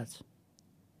कहाँबाट भइरहेछ।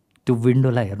 त्यो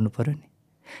विन्डोलाई हेर्नु पर्यो नि।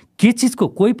 के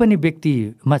चिजको कोही पनि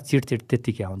व्यक्तिमा चिडचिड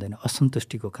त्यत्तिकै आउँदैन,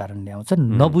 असन्तुष्टिको कारणले आउँछ,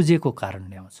 नबुझेको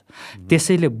कारणले आउँछ।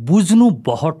 त्यसैले बुझ्नु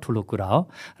बहुत ठुलो कुरा हो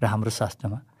र हाम्रो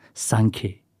शास्त्रमा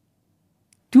साङ्ख्य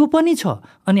त्यो पनि छ।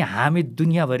 अनि हामी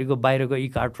दुनियाँभरिको बाहिरको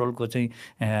इकार्ट्रोलको चाहिँ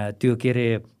त्यो के अरे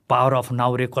पावर अफ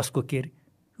नाउ रे कसको के अरे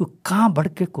यो कहाँ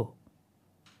भड्केको,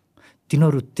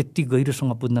 तिनीहरू त्यति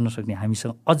गहिरोसँग बुझ्न नसक्ने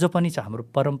हामीसँग अझ पनि छ।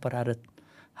 हाम्रो परम्परा र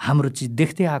हाम्रो चिज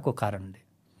देख्दै आएको कारणले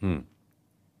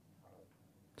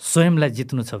स्वयंलाई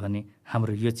जित्नु छ भने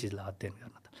हाम्रो यो चिजलाई अध्ययन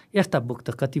गर्न त। यस्ता बुक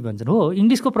त कति भन्छन्, हो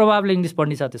इङ्ग्लिसको प्रभावले इङ्ग्लिस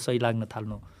पढ्ने साथै सही लाग्न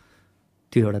थाल्नु,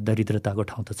 त्यो एउटा दरिद्रताको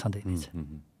ठाउँ त छँदै नै छ।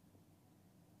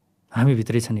 हामी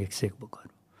भित्रै छन् 101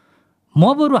 बुकहरू। म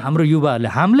बरु हाम्रो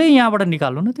युवाहरूले हामीले यहाँबाट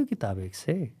निकाल्नु न त्यो किताब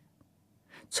 101,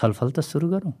 छलफल त सुरु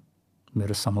गरौँ।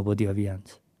 मेरो समबोधि अभियान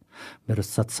छ, मेरो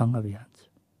सत्सङ्ग अभियान छ।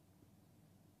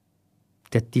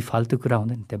 त्यति फाल्तु कुरा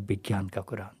हुँदैन, त्यहाँ विज्ञानका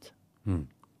कुरा हुन्छ,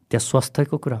 त्यहाँ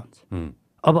स्वास्थ्यको कुरा हुन्छ।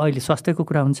 अब अहिले स्वास्थ्यको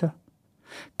कुरा हुन्छ,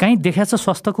 कहीँ देखाएको छ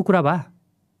स्वास्थ्यको कुरा भए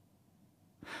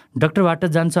डक्टरबाट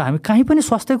जान्छ, हामी कहीँ पनि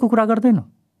स्वास्थ्यको कुरा गर्दैनौँ,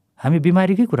 हामी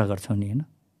बिमारीकै कुरा गर्छौँ नि, होइन?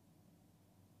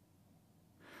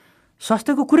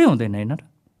 स्वास्थ्यको कुरै हुँदैन, होइन र?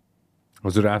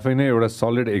 हजुर आफै नै एउटा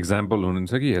सलिड एक्जाम्पल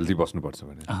हुनुहुन्छ कि हेल्दी बस्नुपर्छ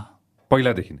भने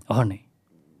पहिलादेखि नै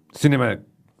सिनेमा,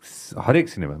 हरेक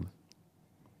सिनेमामा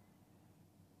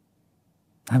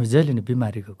हामी जहिले नै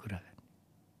बिमारीको कुरा गर्ने,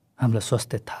 हामीलाई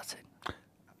स्वास्थ्य थाहा छैन।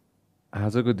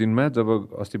 आजको दिनमा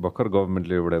जब अस्ति भर्खर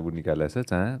गभर्मेन्टले एउटा निकालेको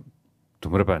छ जहाँ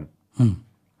धुम्रपान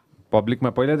पब्लिकमा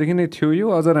पहिलादेखि नै थियो, यो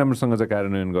अझ राम्रोसँग चाहिँ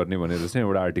कार्यान्वयन गर्ने भनेर चाहिँ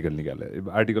एउटा आर्टिकल निकाले।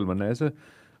 आर्टिकल भन्नाले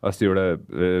अस्ति एउटा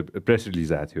प्रेस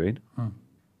रिलिज आएको थियो, होइन?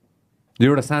 यो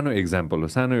एउटा सानो एक्जाम्पल हो,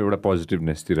 सानो एउटा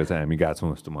पोजिटिभनेसतिर चाहिँ हामी गएको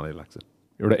छौँ जस्तो मलाई लाग्छ।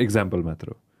 एउटा एक्जाम्पल मात्र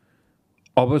हो।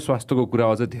 अब स्वास्थ्यको कुरा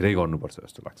अझ धेरै गर्नुपर्छ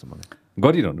जस्तो लाग्छ मलाई,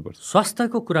 गरिरहनुपर्छ।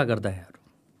 स्वास्थ्यको कुरा गर्दा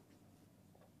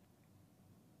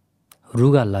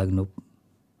रुगा लाग्नु,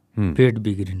 पेट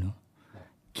बिग्रिनु,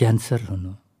 क्यान्सर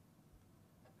हुनु,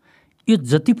 यो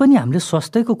जति पनि हामीले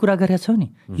स्वास्थ्यको कुरा गरेका छौँ नि,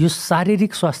 यो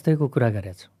शारीरिक स्वास्थ्यको कुरा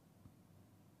गरेका छौँ।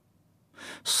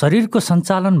 शरीरको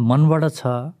सञ्चालन मनबाट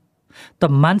छ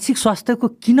त मानसिक स्वास्थ्यको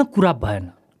किन कुरा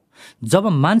भएन? जब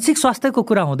मानसिक स्वास्थ्यको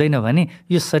कुरा हुँदैन भने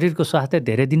यो शरीरको स्वास्थ्य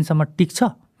धेरै दिनसम्म टिक्छ।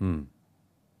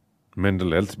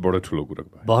 मेन्टल हेल्थ बहुत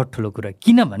ठुलो कुरा।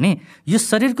 किनभने यो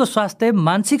शरीरको स्वास्थ्य,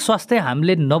 मानसिक स्वास्थ्य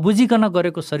हामीले नबुझिकन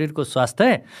गरेको शरीरको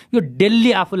स्वास्थ्य यो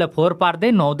डेली आफूलाई फोहोर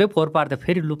पार्दै नुहाउँदै फोहोर पार्दै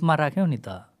फेरि लुपमा राख्यौँ नि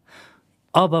त।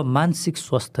 अब मानसिक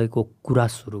स्वास्थ्यको कुरा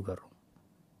सुरु गरौँ।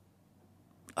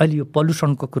 अहिले यो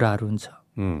पल्युसनको कुराहरू हुन्छ,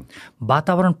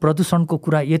 वातावरण प्रदूषणको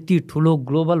कुरा, यति ठुलो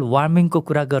ग्लोबल वार्मिङको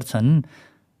कुरा गर्छन्,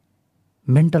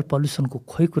 मेन्टल पल्युसनको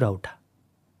खोइ कुरा उठा।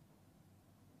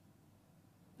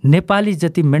 नेपाली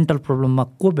जति मेन्टल प्रब्लममा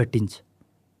को भेटिन्छ?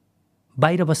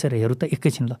 बाहिर बसेर हेरौँ त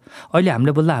एकैछिन। ल अहिले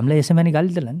हामीले बोल्दा हामीलाई यसैमा नि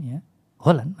गाली देला नि,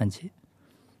 होला नि मान्छे।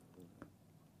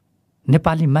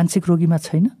 नेपाली मानसिक रोगीमा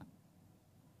छैन?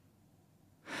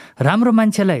 राम्रो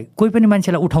मान्छेलाई, कोही पनि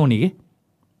मान्छेलाई उठाउने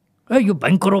कि यो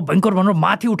भयङ्कर हो भयङ्कर भनेर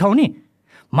माथि उठाउने,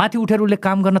 माथि उठेर उसले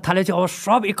काम गर्न थालेपछि अब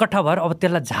सब एकट्ठा भएर अब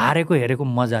त्यसलाई झारेको हेरेको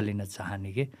मजा लिन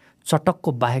चाहने कि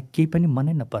चटकको बाहेक केही पनि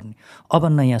मनै नपर्ने। अब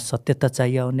न यहाँ सत्यता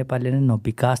चाहियो हो नेपालीले, न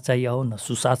विकास चाहियो हो, न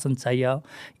सुशासन चाहियो हो,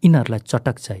 यिनीहरूलाई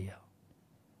चटक चाहियो।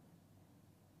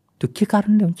 त्यो के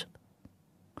कारणले हुन्छ?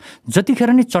 जतिखेर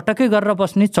नि चटकै गरेर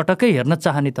बस्ने, चटकै हेर्न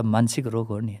चाहने त मानसिक रोग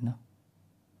हो नि, होइन?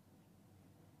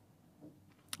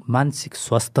 मानसिक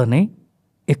स्वास्थ्य नै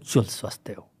एक्चुअल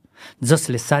स्वास्थ्य हो,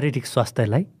 जसले शारीरिक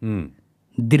स्वास्थ्यलाई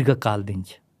दीर्घकाल दिन्छ।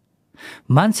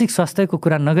 मानसिक स्वास्थ्यको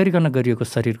कुरा नगरिकन गरिएको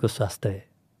शरीरको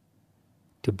स्वास्थ्य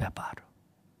त्यो व्यापार हो।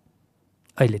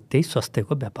 अहिले त्यही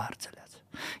स्वास्थ्यको व्यापार चलेको छ।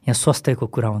 यहाँ स्वास्थ्यको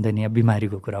कुरा हुँदैन, यहाँ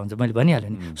बिमारीको कुरा हुन्छ। मैले भनिहालेँ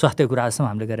नि, स्वास्थ्यको कुरा आजसम्म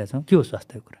हामीले गरेका छौँ। के हो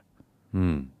स्वास्थ्यको कुरा?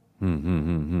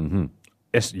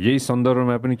 यही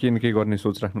सन्दर्भमा पनि के न के गर्ने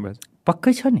सोच राख्नु भएको छ?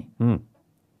 पक्कै छ नि।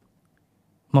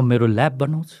 म मेरो ल्याब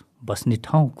बनाउँछु, बस्ने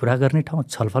ठाउँ, कुरा गर्ने ठाउँ,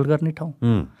 छलफल गर्ने ठाउँ।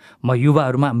 म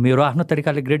युवाहरूमा मेरो आफ्नो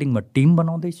तरिकाले ग्रेडिङ म टिम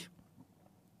बनाउँदैछु,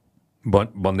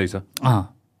 बन्दैछ।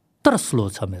 तर स्लो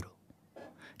छ मेरो,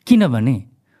 किनभने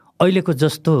अहिलेको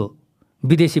जस्तो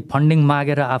विदेशी फन्डिङ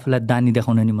मागेर आफूलाई दानी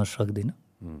देखाउन नि म सक्दिनँ।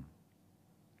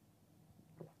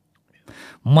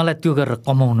 मलाई त्यो गरेर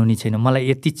कमाउनु नि छैन। मलाई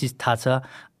यति चिज थाहा छ,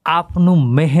 आफ्नो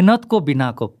मेहनतको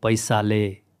बिनाको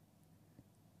पैसाले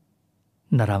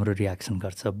नराम्रो रियाक्सन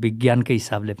गर्छ। विज्ञानकै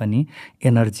हिसाबले पनि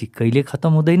एनर्जी कहिले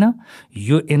खत्तम हुँदैन।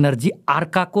 यो एनर्जी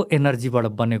अर्काको एनर्जीबाट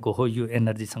बनेको हो, यो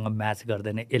एनर्जीसँग म्याच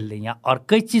गर्दैन। यसले यहाँ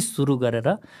अर्कै चिज सुरु गरेर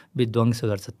विध्वंस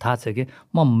गर्छ। थाहा छ कि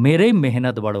म मेरै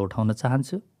मेहनतबाट उठाउन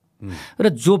चाहन्छु र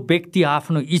जो व्यक्ति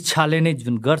आफ्नो इच्छाले नै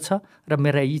जुन गर्छ र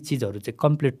मेरा यी चिजहरू चाहिँ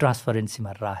कम्प्लिट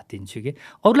ट्रान्सपरेन्सीमा राखिदिन्छु कि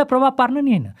अरूलाई प्रभाव पार्न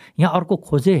नि होइन। यहाँ अर्को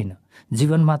खोजे होइन।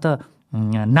 जीवनमा त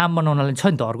नाम बनाउनलाई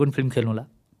छ नि त, अर्को पनि फिल्म खेल्नुला,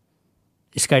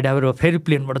 स्काई डाइभर फेरि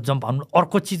प्लेनबाट जम्प हान्नु,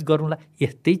 अर्को चिज गरौँला।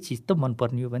 यस्तै चिज त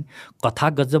मनपर्ने हो भने कथा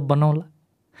गजब बनाउला,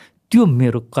 त्यो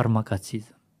मेरो कर्मका चिज।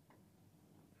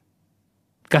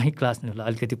 कहीँ क्लास नि होला,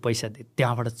 अलिकति पैसा दे,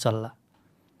 त्यहाँबाट चल्ला।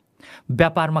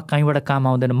 व्यापारमा कहीँबाट काम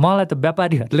आउँदैन। मलाई त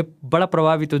व्यापारीहरूले बडा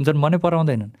प्रभावित हुन्छन्, मनै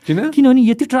पराउँदैनन्। किनभने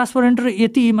यति ट्रान्सपरेन्ट र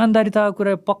यति इमान्दारिताको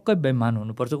कुरा पक्कै बेइमान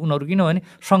हुनुपर्छ उनीहरू, किनभने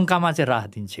शङ्कामा चाहिँ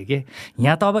राखिदिन्छ कि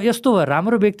यहाँ त अब यस्तो भयो,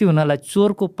 राम्रो व्यक्ति हुनलाई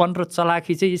चोरको पन र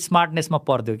चलाखी चाहिँ स्मार्टनेसमा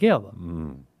पर्दियो कि अब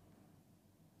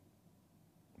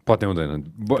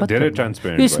पत्याउँदैन। धेरै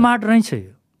ट्रान्सपेरेन्ट, यो स्मार्ट रहेछ,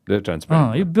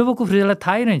 यो बेवकुफलाई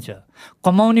थाहै रहेछ।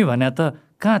 कमाउने भने त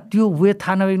कहाँ त्यो वे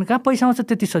थाहा नभइकन कहाँ पैसा आउँछ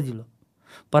त्यति सजिलो।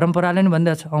 परम्पराले नि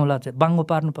भनिदिएको छ औँला चाहिँ बाङ्गो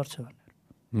पार्नुपर्छ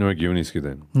भनेर, घिउ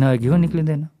निस्किँदैन, घिउ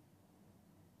निक्लिँदैन।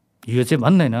 यो चाहिँ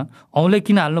भन्दैन औँले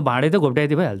किन हाल्नु, भाँडै त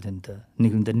घोप्टाइदिए भइहाल्थ्यो नि त,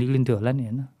 निक्लिन्थ्यो होला नि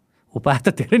होइन। उपाय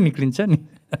त धेरै निक्लिन्छ नि।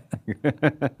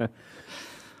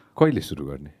 कहिले सुरु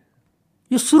गर्ने?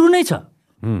 यो सुरु नै छ।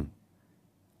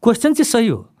 क्वेसन चाहिँ सही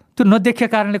हो, त्यो नदेखेको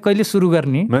कारणले कहिले सुरु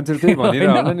गर्ने मान्छेले त्यही भनिरह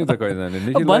होला नि त।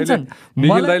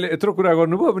 निखिल दाइले यत्रो कुरा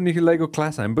गर्नुभयो, अब निखिल दाइको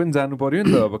क्लास हामी पनि जानु पर्यो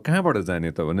नि त। अब कहाँबाट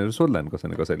जाने त भनेर सोध्ला नि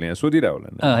कसैले यहाँ सोधिरह होला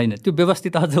नि। होइन, त्यो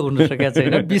व्यवस्थित अझ हुन सकेको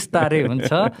छैन, बिस्तारै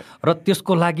हुन्छ। र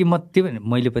त्यसको लागि म त्यही भने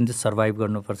मैले पनि चाहिँ सर्भाइभ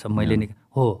गर्नुपर्छ। मैले नि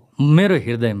हो, मेरो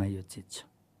हृदयमा यो चिज छ।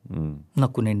 न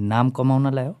कुनै नाम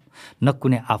कमाउनलाई हो, न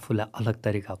कुनै आफूलाई अलग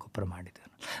तरिकाको प्रमाणित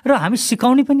गर्न। र हामी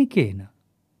सिकाउने पनि के होइन,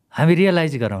 हामी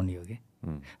रियलाइज गराउने हो कि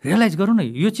रियलाइज गरौँ न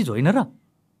यो चिज होइन र।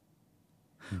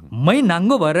 मै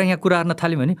नाङ्गो भएर यहाँ कुरा गर्न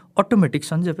थाल्यो भने अटोमेटिक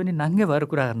सञ्जय पनि नाङ्गे भएर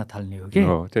कुरा गर्न थाल्ने हो कि।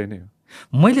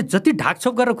 मैले जति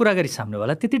ढाकछोप गरेर कुरा गरेँ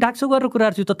सामनेवाला त्यति ढाकछोप गरेर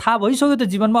कुरा गर्छु त थाहा भइसक्यो त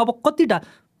जीवनमा। अब कति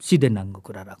सिधै नाङ्गो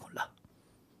कुरा राखौँला।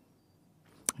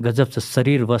 गजब छ,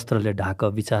 शरीर वस्त्रले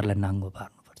ढाक विचारलाई नाङ्गो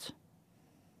पार्नुपर्छ।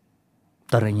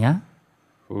 तर यहाँ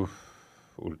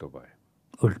उल्टो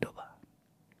भयो।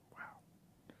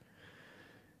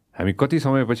 हामी कति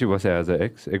समयपछि बसे आज?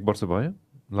 एक वर्ष भयो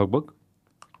लगभग।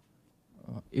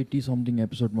 80 समथिङ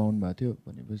एपिसोडमा आउनु भएको थियो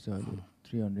भनेपछि अहिले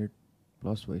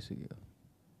 300+ भइसक्यो।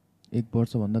 1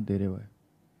 वर्षभन्दा धेरै भयो।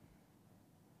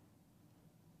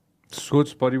 सोच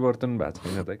परिवर्तन भएको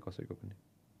छैन त कसैको पनि?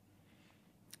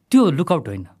 त्यो लुकआउट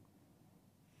होइन।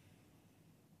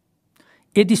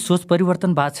 यदि सोच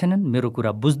परिवर्तन भएको छैनन्, मेरो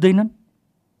कुरा बुझ्दैनन्,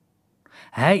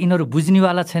 यिनीहरू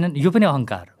बुझ्नेवाला छैनन्, यो पनि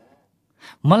अहङ्कार हो।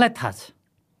 मलाई थाहा छ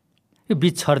यो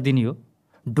बिच छर्दिनी हो।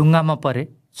 ढुङ्गामा परे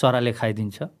चराले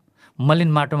खाइदिन्छ, मलिन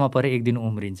माटोमा परे एक दिन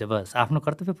उम्रिन्छ। बस आफ्नो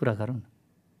कर्तव्य पुरा गरौँ न।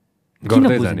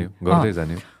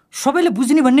 सबैले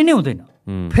बुझ्ने भन्ने नै हुँदैन,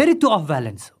 फेरि त्यो अफ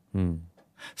ब्यालेन्स हो।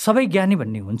 सबै ज्ञानी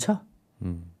भन्ने हुन्छ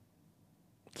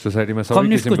सोसाइटीमा।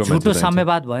 कम्युनिस्टको झुटो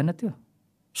साम्यवाद भएन त्यो,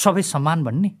 सबै समान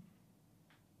भन्ने।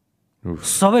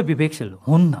 सबै विवेकशील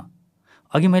हुन्न।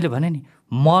 अघि मैले भने नि,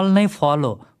 मल नै फल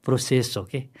हो, प्रोसेस हो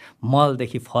के,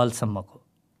 मलदेखि फलसम्मको।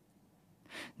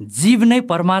 जीव नै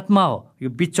परमात्मा हो, यो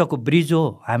बिचको ब्रिज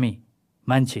हो हामी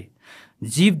मान्छे।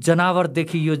 जीव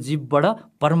जनावरदेखि यो जीवबाट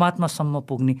परमात्मासम्म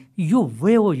पुग्ने यो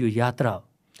वे हो, यो यात्रा हो।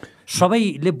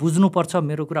 सबैले बुझ्नुपर्छ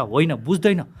मेरो कुरा होइन,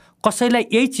 बुझ्दैन। कसैलाई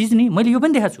यही चिज नि, मैले यो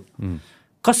पनि देखाएको छु,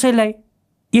 कसैलाई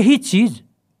यही चिज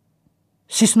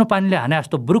सिस्नो पानीले हाने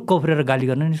जस्तो ब्रुक उफ्रेर गाली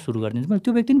गर्न नि सुरु गरिदिन्छ। मैले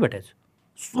त्यो व्यक्ति नि भेटेको छु,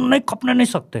 सुन्नै खप्न नै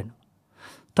सक्दैन।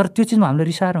 तर त्यो चिजमा हामीलाई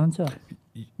रिसाएर हुन्छ।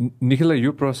 निखिललाई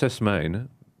यो प्रोसेसमा होइन,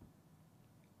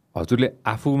 हजुरले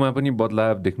आफूमा पनि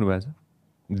बदलाव देख्नु भएको छ,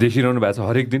 देखिरहनु भएको छ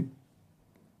हरेक दिन?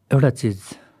 एउटा चिज,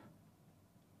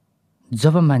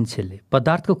 जब मान्छेले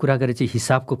पदार्थको कुरा गरे चाहिँ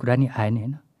हिसाबको कुरा नि आएन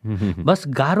होइन। बस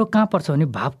गाह्रो कहाँ पर्छ भने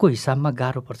भावको हिसाबमा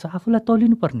गाह्रो पर्छ, आफूलाई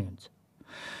तौलिनु पर्ने हुन्छ।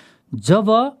 जब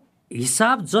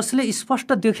हिसाब जसले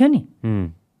स्पष्ट देख्यो नि,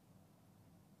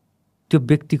 त्यो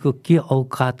व्यक्तिको के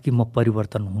औकात कि म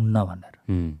परिवर्तन हुन्न भनेर,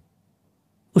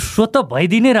 ऊ स्वतः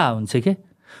भइदिनै रह हुन्छ के।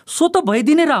 सो त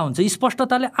भइदिनै रह हुन्छ,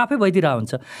 स्पष्टताले आफै भइदिरहेको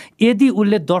हुन्छ। यदि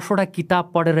उसले 10वटा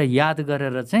किताब पढेर याद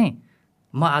गरेर चाहिँ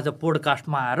म आज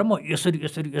पोडकास्टमा आएर म यसरी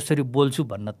यसरी यसरी बोल्छु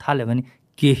भन्न थाल्यो भने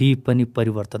केही पनि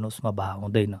परिवर्तन उसमा भए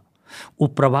हुँदैन। ऊ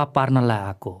प्रभाव पार्नलाई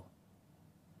आएको,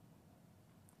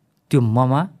 त्यो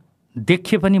ममा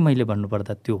देखे पनि मैले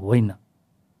भन्नुपर्दा त्यो होइन।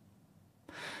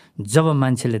 जब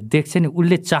मान्छेले देख्छ नि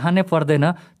उसले चाहनै पर्दैन,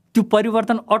 त्यो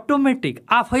परिवर्तन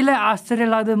अटोमेटिक आफैलाई आश्चर्य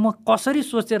लाग्दैन। म कसरी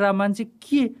सोचेर मान्छे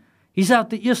के हिसाब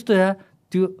त यस्तो या,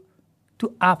 त्यो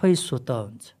आफै स्वत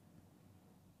हुन्छ।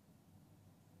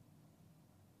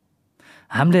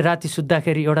 हामीले राति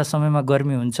सुत्दाखेरि एउटा समयमा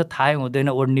गर्मी हुन्छ, थाहै हुँदैन,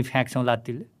 ओढ्नी फ्याँक्छौँ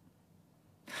लात्तीले।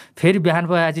 फेरि बिहान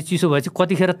भएपछि चिसो भएपछि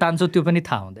कतिखेर तान्छौँ त्यो पनि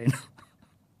थाहा हुँदैन।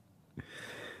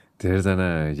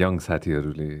 धेरैजना यङ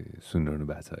साथीहरूले सुनिरहनु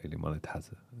भएको छ अहिले, मलाई थाहा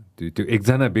छ। त्यो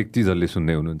एकजना व्यक्ति जसले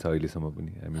सुन्दै हुनुहुन्छ अहिलेसम्म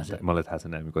पनि, मलाई थाहा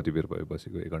छैन हामी कति बेर भयो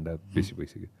बसेको, 1 घन्टा बेसी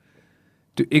भइसक्यो।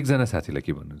 त्यो एकजना साथीलाई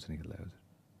के भन्नुहुन्छ निखिल दाइ?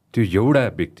 त्यो एउटा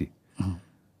व्यक्ति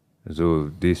जो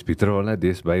देशभित्र होला,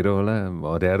 देश बाहिर होला,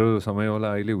 अँध्यारो समय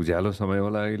होला, अहिले उज्यालो समय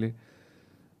होला,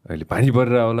 अहिले पानी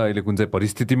परिरहेको होला, अहिले कुन चाहिँ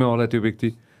परिस्थितिमा होला त्यो व्यक्ति,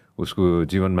 उसको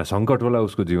जीवनमा सङ्कट होला,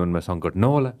 उसको जीवनमा सङ्कट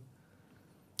नहोला।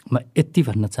 म यति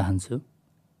भन्न चाहन्छु,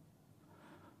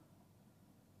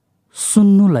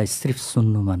 सुन्नुलाई सिर्फ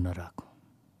सुन्नुमा नराखौँ,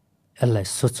 यसलाई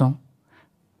सोचौँ।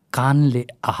 कानले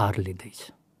आहार लिँदैछ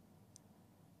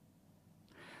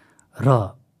र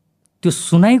त्यो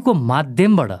सुनाइको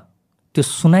माध्यमबाट त्यो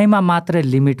सुनाइमा मात्रै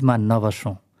लिमिटमा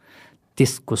नबसौँ,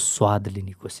 त्यसको स्वाद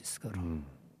लिने कोसिस गरौँ,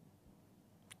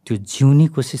 त्यो जिउने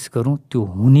कोसिस गरौँ, त्यो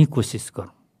हुने कोसिस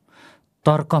गरौँ,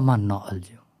 तर्कमा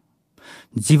नअल्झ्यौँ।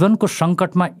 जीवनको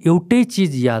सङ्कटमा एउटै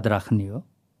चिज याद राख्ने हो,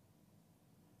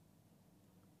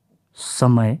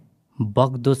 समय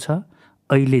बग्दो छ,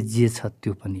 अहिले जे छ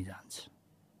त्यो पनि जान्छ।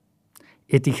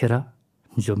 यतिखेर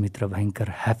जो मित्र भयङ्कर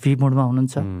ह्याप्पी मुडमा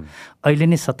हुनुहुन्छ, अहिले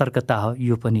नै सतर्कता हो,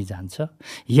 यो पनि जान्छ।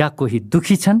 या कोही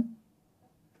दुखी छन्,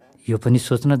 यो पनि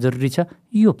सोच्न जरुरी छ,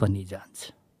 यो पनि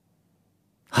जान्छ।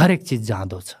 हरेक चिज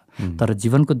जाँदो छ। तर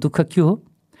जीवनको दुःख के हो?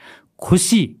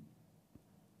 खुसी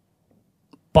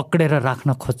पक्रेर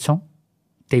राख्न खोज्छौँ,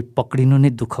 त्यही पक्रिनु नै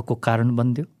दुःखको कारण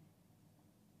बन्दियो।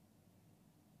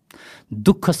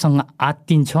 दुःखसँग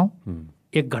आत्तिन्छौँ,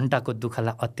 1 घन्टाको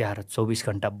दुःखलाई अत्याएर 24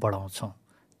 घन्टा बढाउँछौँ,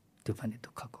 त्यो पनि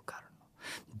दुःखको कारण हो।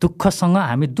 दुःखसँग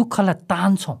हामी दुःखलाई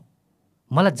तान्छौँ।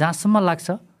 मलाई जहाँसम्म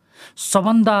लाग्छ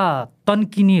सबभन्दा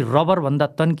तन्किने, रबरभन्दा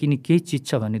तन्किने केही चिज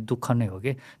छ भने दुःख नै हो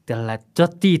कि। त्यसलाई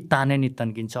जति ताने नि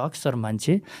तन्किन्छ। अक्सर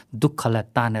मान्छे दुःखलाई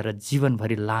तानेर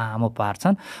जीवनभरि लामो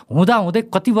पार्छन्। हुँदाहुँदै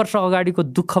कति वर्ष अगाडिको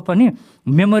दुःख पनि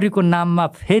मेमोरीको नाममा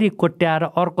फेरि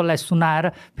कोट्याएर अर्कोलाई सुनाएर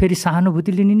फेरि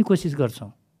सहानुभूति लिने नि कोसिस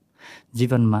गर्छौँ।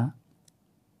 जीवनमा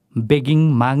बेगिङ,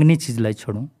 माग्ने चिजलाई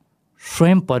छोडौँ,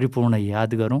 स्वयं परिपूर्ण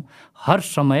याद गरौँ। हर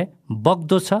समय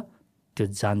बग्दो छ, त्यो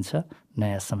जान्छ,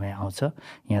 नयाँ समय आउँछ।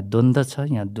 यहाँ द्वन्द्व छ,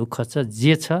 यहाँ दुःख छ,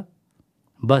 जे छ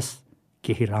बस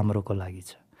केही राम्रोको लागि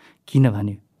छ,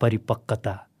 किनभने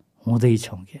परिपक्वता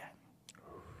हुँदैछौँ क्या।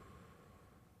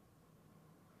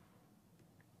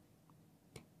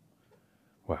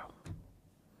 Wow.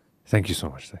 Thank you so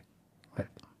much, sir.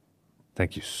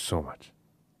 Thank you so much.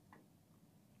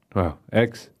 Wow,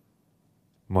 X.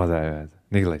 मजा आयो आज।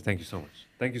 Nikhil, thank you so much.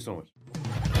 Thank you so much.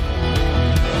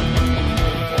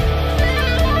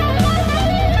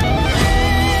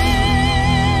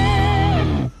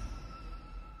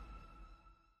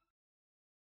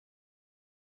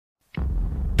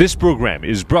 This program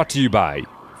is brought to you by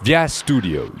Vyas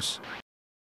Studios.